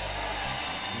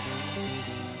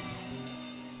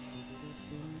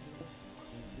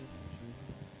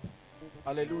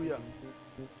 Hallelujah.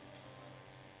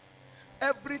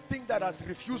 Everything that has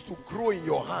refused to grow in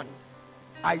your hand,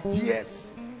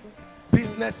 ideas,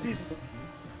 businesses,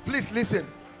 please listen.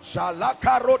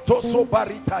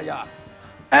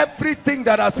 Everything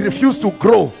that has refused to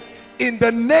grow, in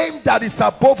the name that is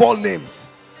above all names,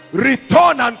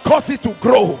 return and cause it to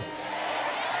grow.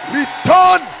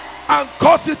 Return and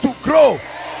cause it to grow.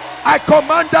 I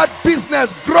command that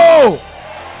business grow.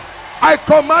 I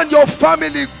command your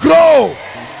family grow.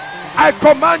 I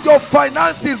command your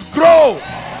finances grow.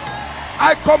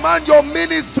 I command your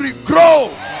ministry grow.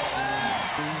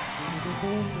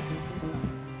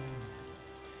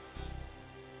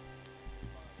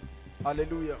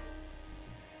 Hallelujah.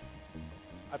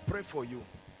 I pray for you.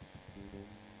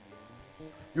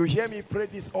 You hear me pray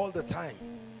this all the time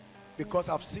because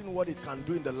I've seen what it can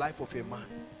do in the life of a man.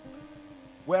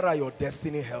 Where are your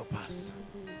destiny helpers?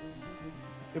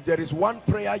 If there is one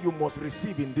prayer you must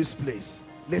receive in this place,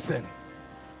 listen.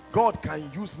 God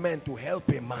can use men to help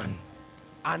a man,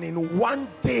 and in one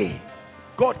day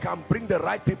God can bring the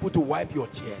right people to wipe your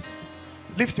tears.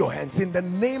 Lift your hands in the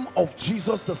name of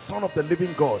Jesus, the Son of the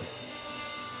living God.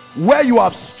 Where you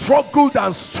have struggled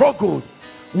and struggled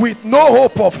with no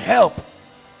hope of help,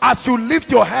 as you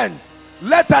lift your hands,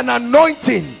 let an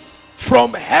anointing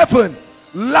from heaven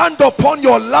land upon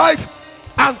your life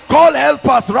and call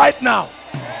helpers right now.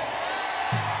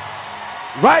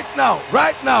 Right now,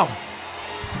 right now.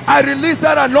 I release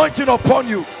that anointing upon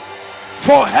you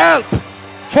for help,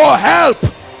 for help,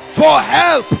 for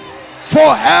help,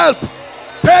 for help.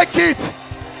 Take it,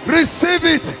 receive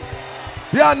it,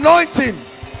 the anointing.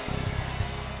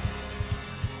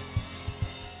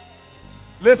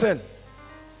 Listen,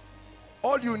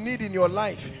 all you need in your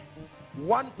life,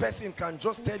 one person can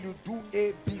just tell you do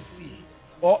A, B, C,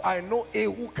 or I know A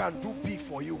who can do B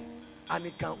for you, and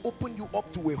it can open you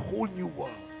up to a whole new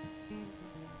world.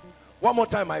 One more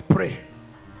time I pray.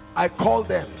 I call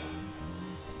them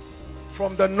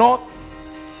from the north,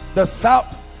 the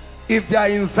south. If they are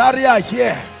in Zaria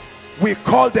here, we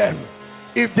call them.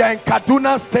 If they are in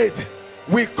Kaduna State,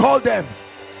 we call them.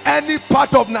 Any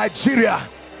part of Nigeria,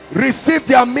 receive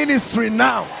their ministry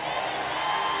now.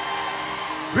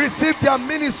 Receive their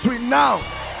ministry now.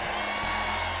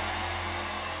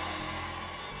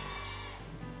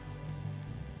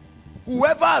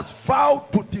 Whoever has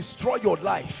vowed to destroy your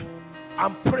life,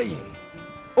 I'm praying.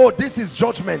 Oh, this is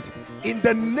judgment. In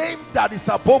the name that is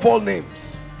above all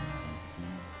names,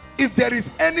 if there is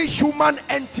any human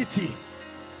entity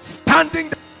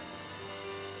standing,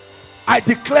 I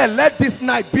declare, let this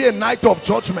night be a night of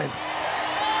judgment.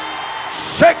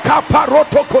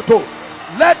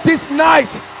 Let this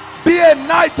night be a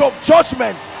night of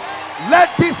judgment.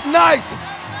 Let this night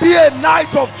be a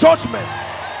night of judgment.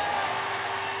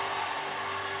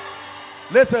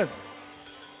 Listen,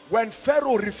 when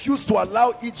Pharaoh refused to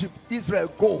allow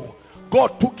Israel go,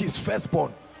 God took his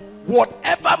firstborn.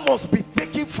 Whatever must be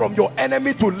taken from your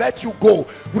enemy to let you go,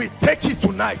 we take it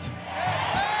tonight.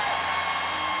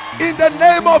 In the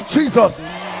name of Jesus.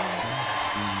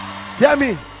 Hear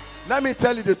me. Let me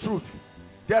tell you the truth.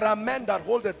 There are men that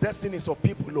hold the destinies of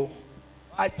people low.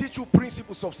 I teach you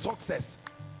principles of success,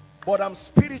 but I'm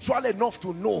spiritual enough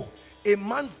to know a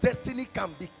man's destiny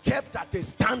can be kept at a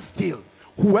standstill.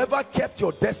 Whoever kept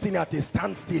your destiny at a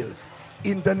standstill,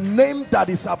 in the name that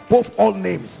is above all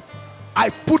names, I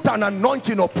put an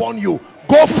anointing upon you.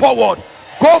 Go forward,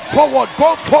 go forward,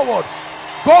 go forward,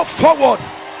 go forward,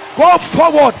 go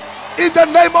forward in the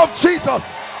name of Jesus.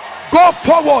 Go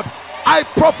forward. I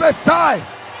prophesy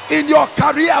in your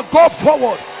career, go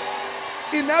forward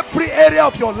in every area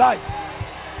of your life.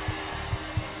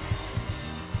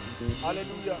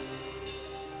 Hallelujah.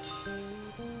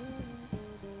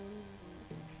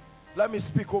 Let me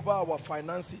speak over our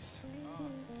finances.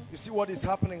 You see what is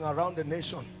happening around the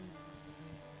nation.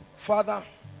 Father,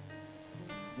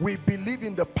 we believe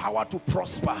in the power to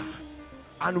prosper,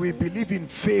 and we believe in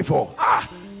favor.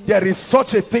 There is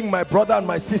such a thing, my brother and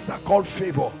my sister, called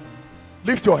favor.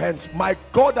 Lift your hands. My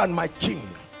God and my King,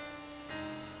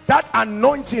 that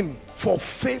anointing for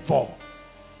favor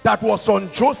that was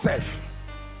on Joseph,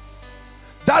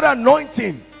 that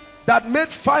anointing that made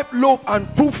 5 loaves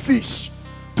and 2 fish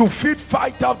to feed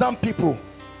 5,000 people,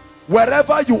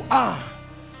 wherever you are,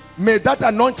 may that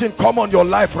anointing come on your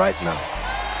life right now.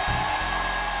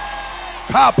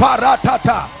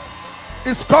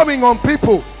 It's coming on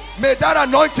people. May that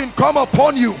anointing come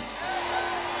upon you.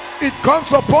 It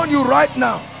comes upon you right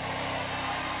now.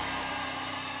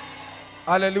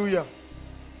 Hallelujah.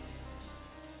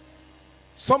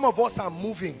 Some of us are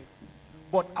moving,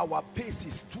 but our pace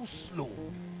is too slow.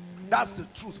 That's the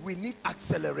truth. We need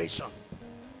acceleration.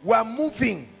 We're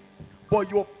moving, but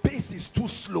your pace is too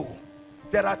slow.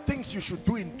 There are things you should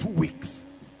do in 2 weeks,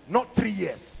 not 3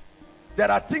 years. There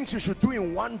are things you should do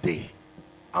in 1 day.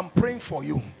 I'm praying for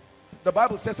you. The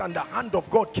Bible says, and the hand of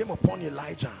God came upon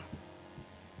Elijah,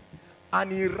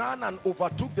 and he ran and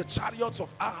overtook the chariots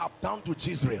of Ahab down to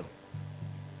Jezreel.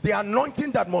 The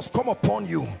anointing that must come upon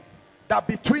you, that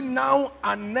between now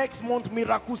and next month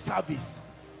miracle service,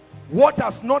 what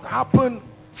has not happened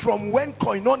from when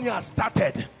Koinonia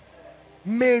started,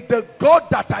 may the God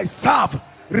that I serve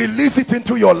release it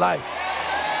into your life.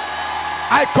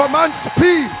 I command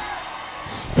speed,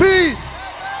 speed,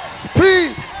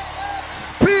 speed,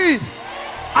 speed.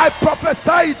 I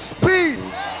prophesy it, speed.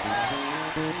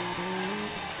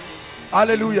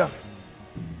 Hallelujah.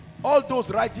 All those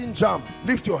writing jam,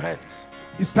 lift your hands.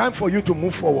 It's time for you to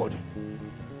move forward.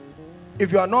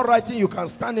 If you are not writing, you can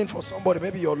stand in for somebody,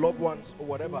 maybe your loved ones or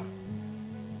whatever.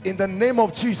 In the name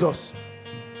of Jesus.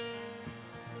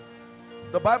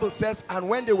 The Bible says, and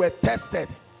when they were tested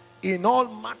in all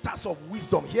matters of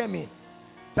wisdom, hear me,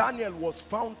 Daniel was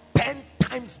found 10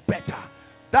 times better.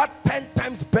 That 10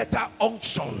 times better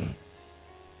unction,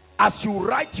 as you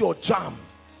write your jam,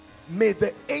 may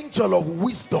the angel of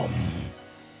wisdom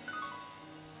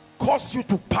cause you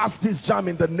to pass this jam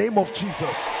in the name of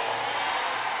Jesus.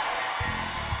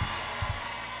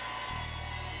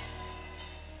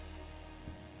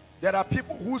 There are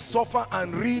people who suffer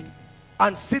and read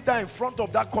and sit there in front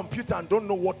of that computer and don't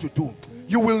know what to do.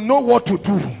 You will know what to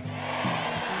do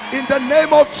in the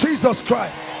name of Jesus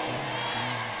Christ.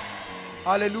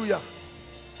 Hallelujah.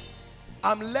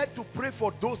 I'm led to pray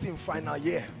for those in final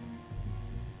year.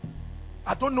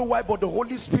 I don't know why, but the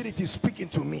Holy Spirit is speaking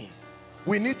to me.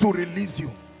 We need to release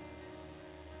you.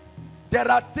 There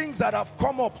are things that have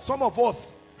come up. Some of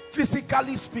us,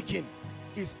 physically speaking,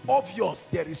 it's obvious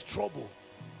there is trouble.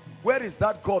 Where is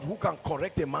that God who can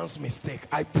correct a man's mistake?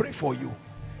 I pray for you.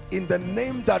 In the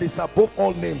name that is above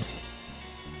all names,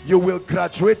 you will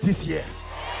graduate this year.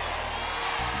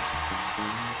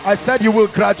 I said you will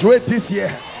graduate this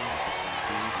year.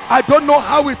 I don't know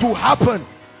how it will happen,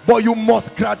 but you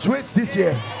must graduate this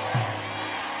year.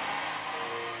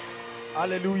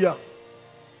 Hallelujah.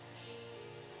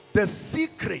 The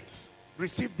secret,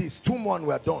 receive this, 2 more and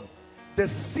we are done. The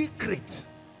secret,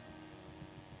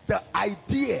 the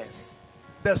ideas,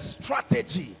 the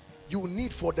strategy you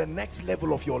need for the next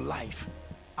level of your life,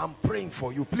 I'm praying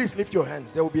for you. Please lift your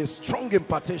hands. There will be a strong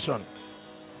impartation.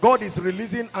 God is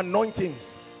releasing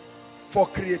anointings for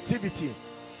creativity.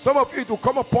 Some of you, it will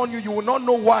come upon you, you will not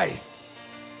know why,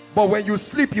 but when you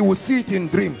sleep you will see it in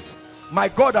dreams. My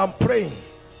God, I'm praying.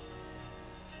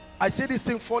 I see this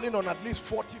thing falling on at least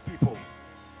 40 people.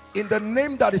 In the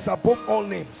name that is above all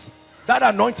names, that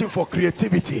anointing for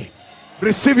creativity,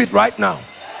 receive it right now.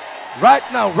 Right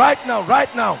now, right now,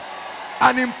 right now.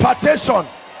 An impartation,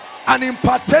 an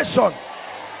impartation,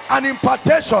 an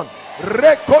impartation.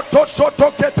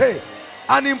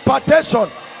 An impartation.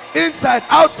 Inside,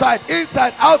 outside,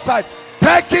 inside, outside.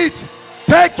 Take it,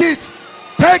 take it,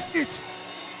 take it.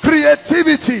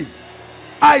 Creativity,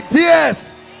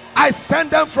 ideas, I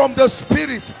send them from the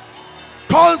Spirit.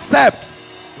 Concept,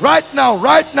 right now,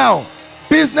 right now.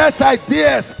 Business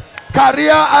ideas,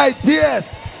 career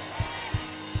ideas.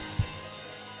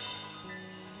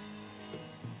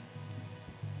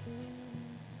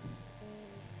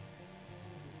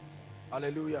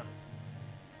 Hallelujah.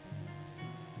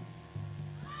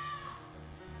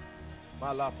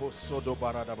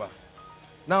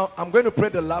 Now, I'm going to pray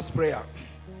the last prayer.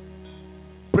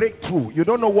 Breakthrough. You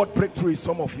don't know what breakthrough is,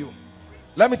 some of you.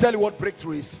 Let me tell you what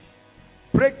breakthrough is.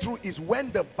 Breakthrough is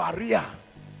when the barrier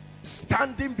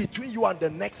standing between you and the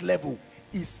next level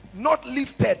is not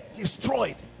lifted,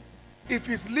 destroyed. If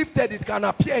it's lifted, it can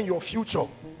appear in your future.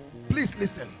 Please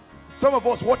listen. Some of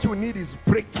us, what you need is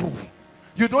breakthrough.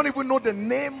 You don't even know the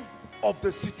name of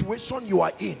the situation you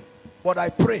are in. But I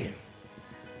pray,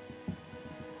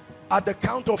 at the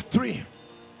count of 3,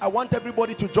 I want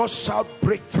everybody to just shout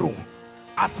breakthrough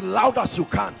as loud as you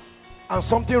can, and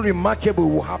something remarkable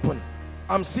will happen.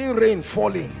 I'm seeing rain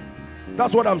falling.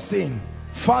 That's what I'm saying.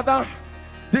 Father,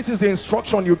 this is the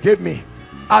instruction you gave me.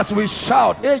 As we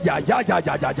shout, hey,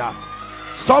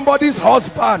 somebody's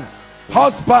husband,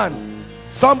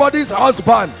 somebody's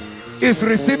husband is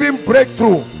receiving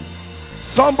breakthrough.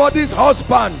 Somebody's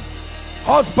husband,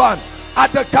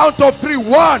 at the count of 3,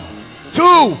 1,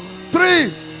 2,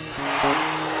 3.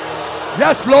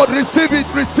 Yes, Lord, receive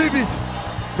it, receive it,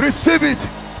 receive it.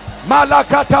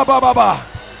 Malakata bababa.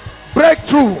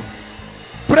 Breakthrough,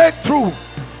 breakthrough.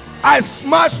 I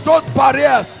smash those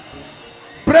barriers.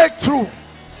 Breakthrough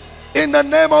in the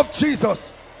name of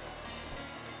Jesus.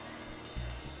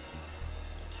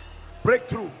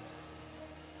 Breakthrough.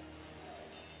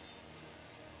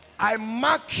 I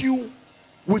mark you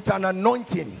with an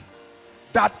anointing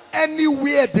that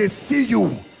anywhere they see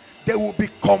you, they will be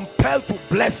compelled to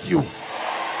bless you.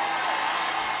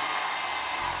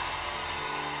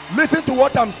 Listen to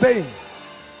what I'm saying.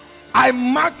 I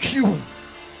mark you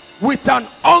with an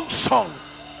unction.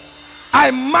 I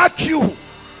mark you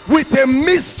with a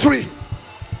mystery,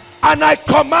 and I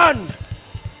command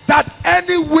that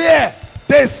anywhere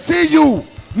they see you,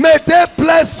 may they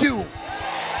bless you.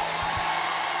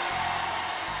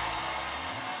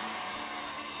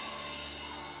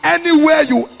 Anywhere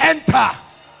you enter,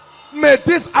 may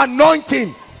this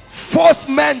anointing force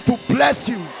men to bless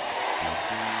you.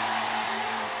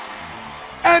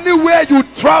 Anywhere you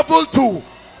travel to,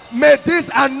 may this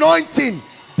anointing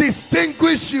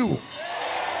distinguish you.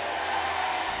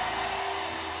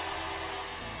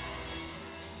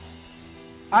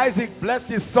 Isaac blessed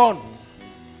his son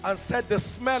and said, the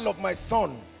smell of my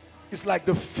son is like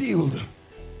the field.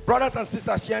 Brothers and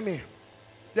sisters, hear me.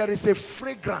 There is a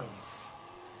fragrance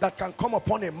that can come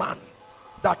upon a man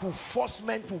that will force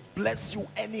men to bless you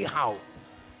anyhow.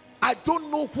 I don't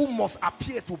know who must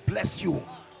appear to bless you,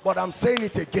 but I'm saying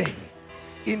it again.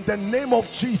 In the name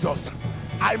of Jesus,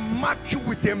 I mark you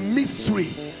with a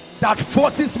mystery that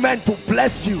forces men to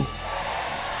bless you.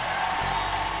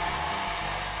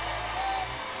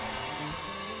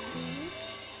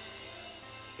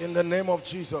 In the name of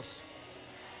Jesus.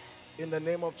 In the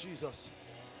name of Jesus.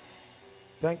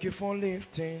 Thank you for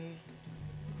lifting.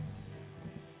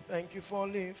 Thank you for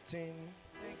lifting.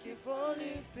 Thank you for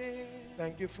lifting.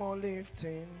 Thank you for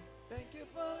lifting. Thank you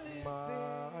for lifting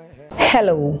my head.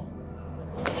 Hello.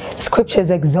 Scriptures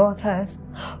exhort us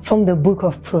from the book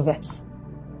of Proverbs.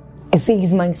 It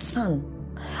says, my son,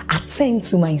 attend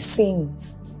to my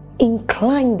sayings.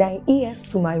 Incline thy ears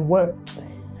to my words.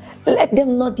 Let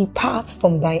them not depart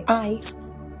from thy eyes,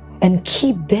 and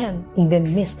keep them in the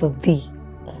midst of thee.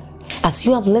 As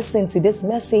you have listened to this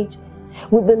message,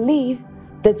 we believe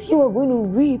that you are going to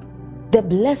reap the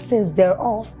blessings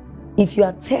thereof if you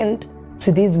attend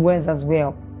to these words as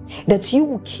well. That you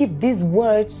will keep these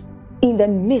words in the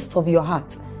midst of your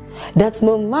heart. That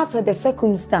no matter the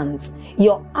circumstance,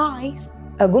 your eyes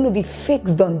are going to be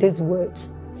fixed on these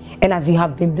words. And as you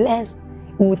have been blessed,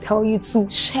 we will tell you to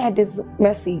share this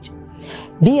message.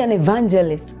 Be an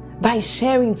evangelist by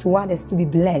sharing to others to be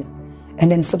blessed. And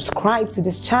then subscribe to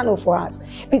this channel for us,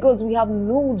 because we have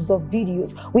loads of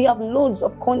videos, we have loads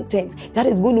of content that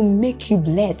is going to make you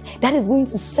blessed, that is going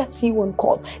to set you on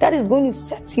course, that is going to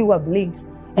set you ablaze.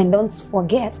 And don't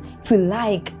forget to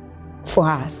like for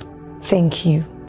us. Thank you.